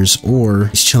villagers, or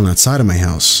he's chilling outside of my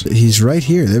house. He's right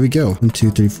here. There we go. 1,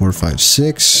 2, 3, 4, 5,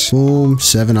 6. Boom.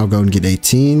 7. I'll go and get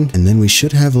 18. And then we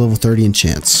should have level 30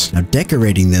 enchants. Now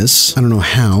decorating this, I don't know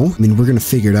how. I mean, we're gonna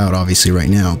figure it out obviously right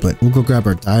now, but we'll go grab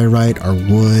our diorite, our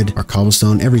wood, our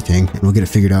cobblestone, everything, and we'll get it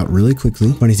figured out really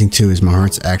quickly. Funny thing too is my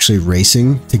heart's actually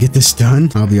racing to get this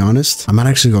done. I'll be honest. I might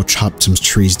actually go chop some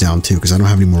trees down too, because I don't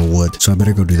have any more wood. So I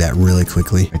better go do that really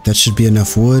quickly. Right, that should be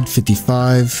enough wood.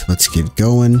 55. Let's get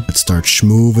going. Let's start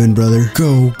schmoving, brother.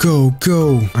 Go, go,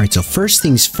 go. All right, so first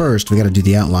things first, we got to do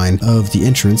the outline of the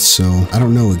entrance. So I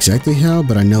don't know exactly how,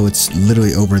 but I know it's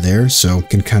literally over there, so I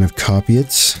can kind of copy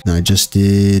it. Now I just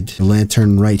did the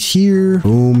lantern right here.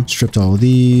 Boom. Stripped all of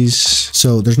these.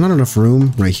 So there's not enough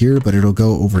room right here, but it'll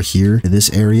go over here to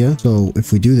this area. So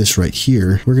if we do this right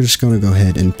here, we're just going to go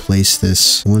ahead and place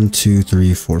this 1, 2,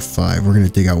 3, 4, 5. We're going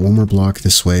to dig out one more block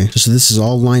this way, just so this is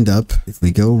all lined up. If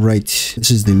we go right,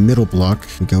 this is the middle block.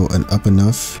 We go up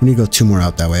enough. We need to go 2 more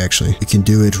out that way, actually. We can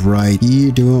do it right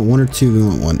here. Do we want 1 or 2? We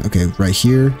want 1. Okay, right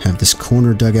here. Have this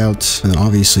corner dug out. And then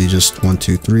obviously just 1,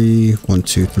 2, 3, 1,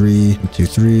 2, 3, 1, 2,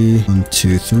 3, 1,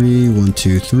 2, 3, 1,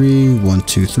 2, 3, 1,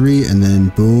 2, 3, and then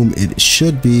boom, it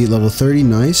should be level 30.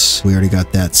 Nice. We already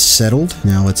got that settled.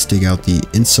 Now let's dig out the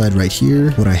inside right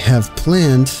here. What I have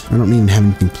planned, I don't even have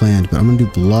anything planned, but I'm gonna do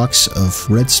blocks of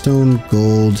redstone,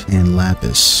 gold, and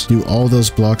lapis. Do all those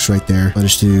blocks right there.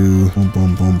 Let's do boom,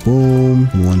 boom, boom,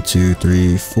 boom. 1, 2,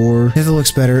 3, 4. If it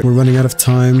looks better, we're running out of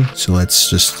time, so let's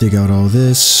just dig out all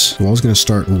this. The wall's gonna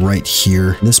start right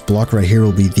here. This block right here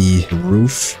will be the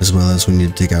roof, as well as we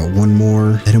need to dig out 1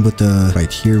 more. Hit him with the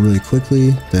right here really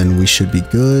quickly. Then we should be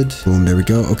good. Boom, there we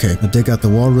go. Okay, I'll dig out the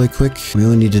wall really quick. We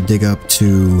only need to dig up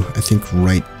to, I think,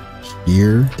 right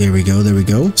here. There we go. There we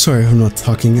go. Sorry, I'm not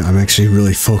talking. I'm actually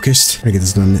really focused. I get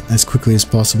this done as quickly as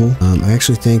possible. I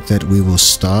actually think that we will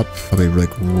stop probably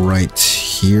like right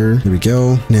here. There we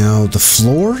go. Now the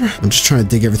floor, I'm just trying to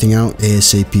dig everything out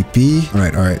ASAP. All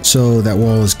right. So that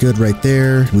wall is good right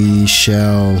there. We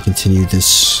shall continue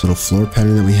this little floor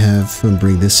pattern that we have. I'm gonna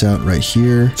bring this out right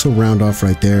here. So round off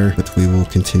right there, but we will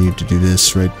continue to do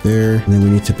this right there. And then we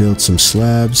need to build some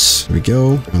slabs. There we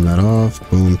go. Round that off.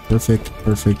 Boom. Perfect.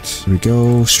 There we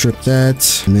go. Strip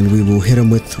that, and then we will hit them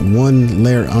with 1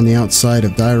 layer on the outside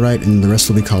of diorite, and the rest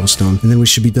will be cobblestone, and then we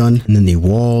should be done. And then the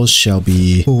walls shall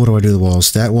be, what do I do to the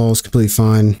walls? That wall is completely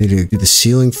fine. Need to do the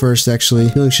ceiling first, actually.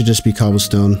 Ceiling should just be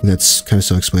cobblestone. That's kind of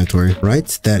self-explanatory. Right,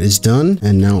 that is done.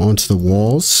 And now onto the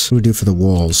walls. What do we do for the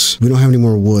walls? We don't have any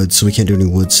more wood, so we can't do any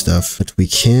wood stuff, but we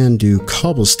can do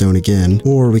cobblestone again,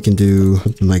 or we can do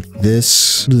something like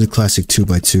this. Do the classic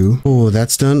 2x2. Oh,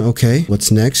 that's done. Okay,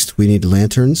 what's next? We need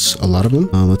lanterns, a lot of them.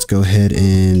 Let's go ahead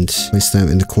and place them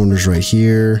in the corners right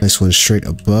here. Place one straight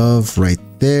above right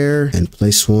there, and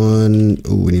place one.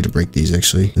 Oh, we need to break these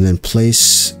actually. And then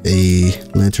place a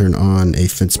lantern on a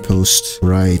fence post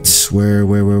right where?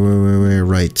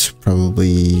 Right,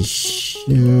 probably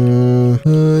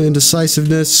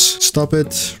indecisiveness. Stop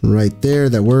it right there.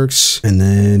 That works. And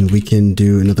then we can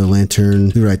do another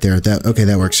lantern right there. Okay,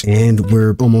 that works. And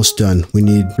we're almost done. We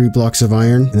need 3 blocks of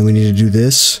iron, and then we need to do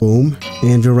this. Boom.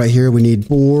 Anvil right here. We need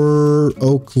 4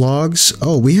 oak logs.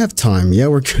 Oh, we have time. Yeah,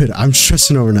 we're good. I'm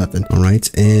stressing over nothing. All right.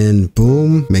 And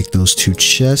boom, make those 2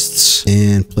 chests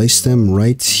and place them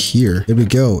right here. There we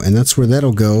go. And that's where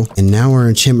that'll go. And now our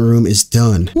enchantment room is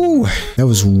done. Woo, that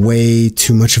was way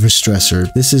too much of a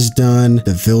stressor. This is done.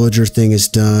 The villager thing is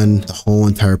done. The whole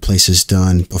entire place is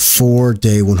done before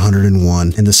day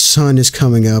 101. And the sun is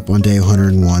coming up on day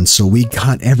 101. So we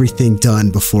got everything done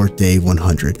before day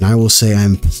 100. And I will say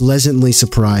I'm pleasantly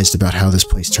surprised about how this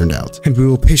place turned out. And we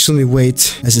will patiently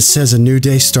wait. As it says, a new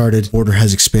day started. Border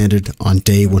has expanded on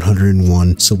day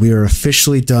 101. So we are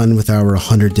officially done with our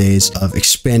 100 days of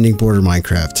expanding border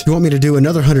Minecraft. If you want me to do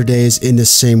another 100 days in this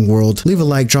same world, leave a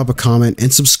like, drop a comment,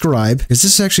 and subscribe, because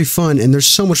this is actually fun and there's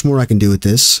so much more I can do with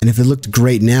this. And if it looked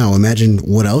great now, imagine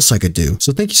what else I could do.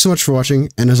 So thank you so much for watching,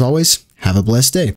 and as always, have a blessed day.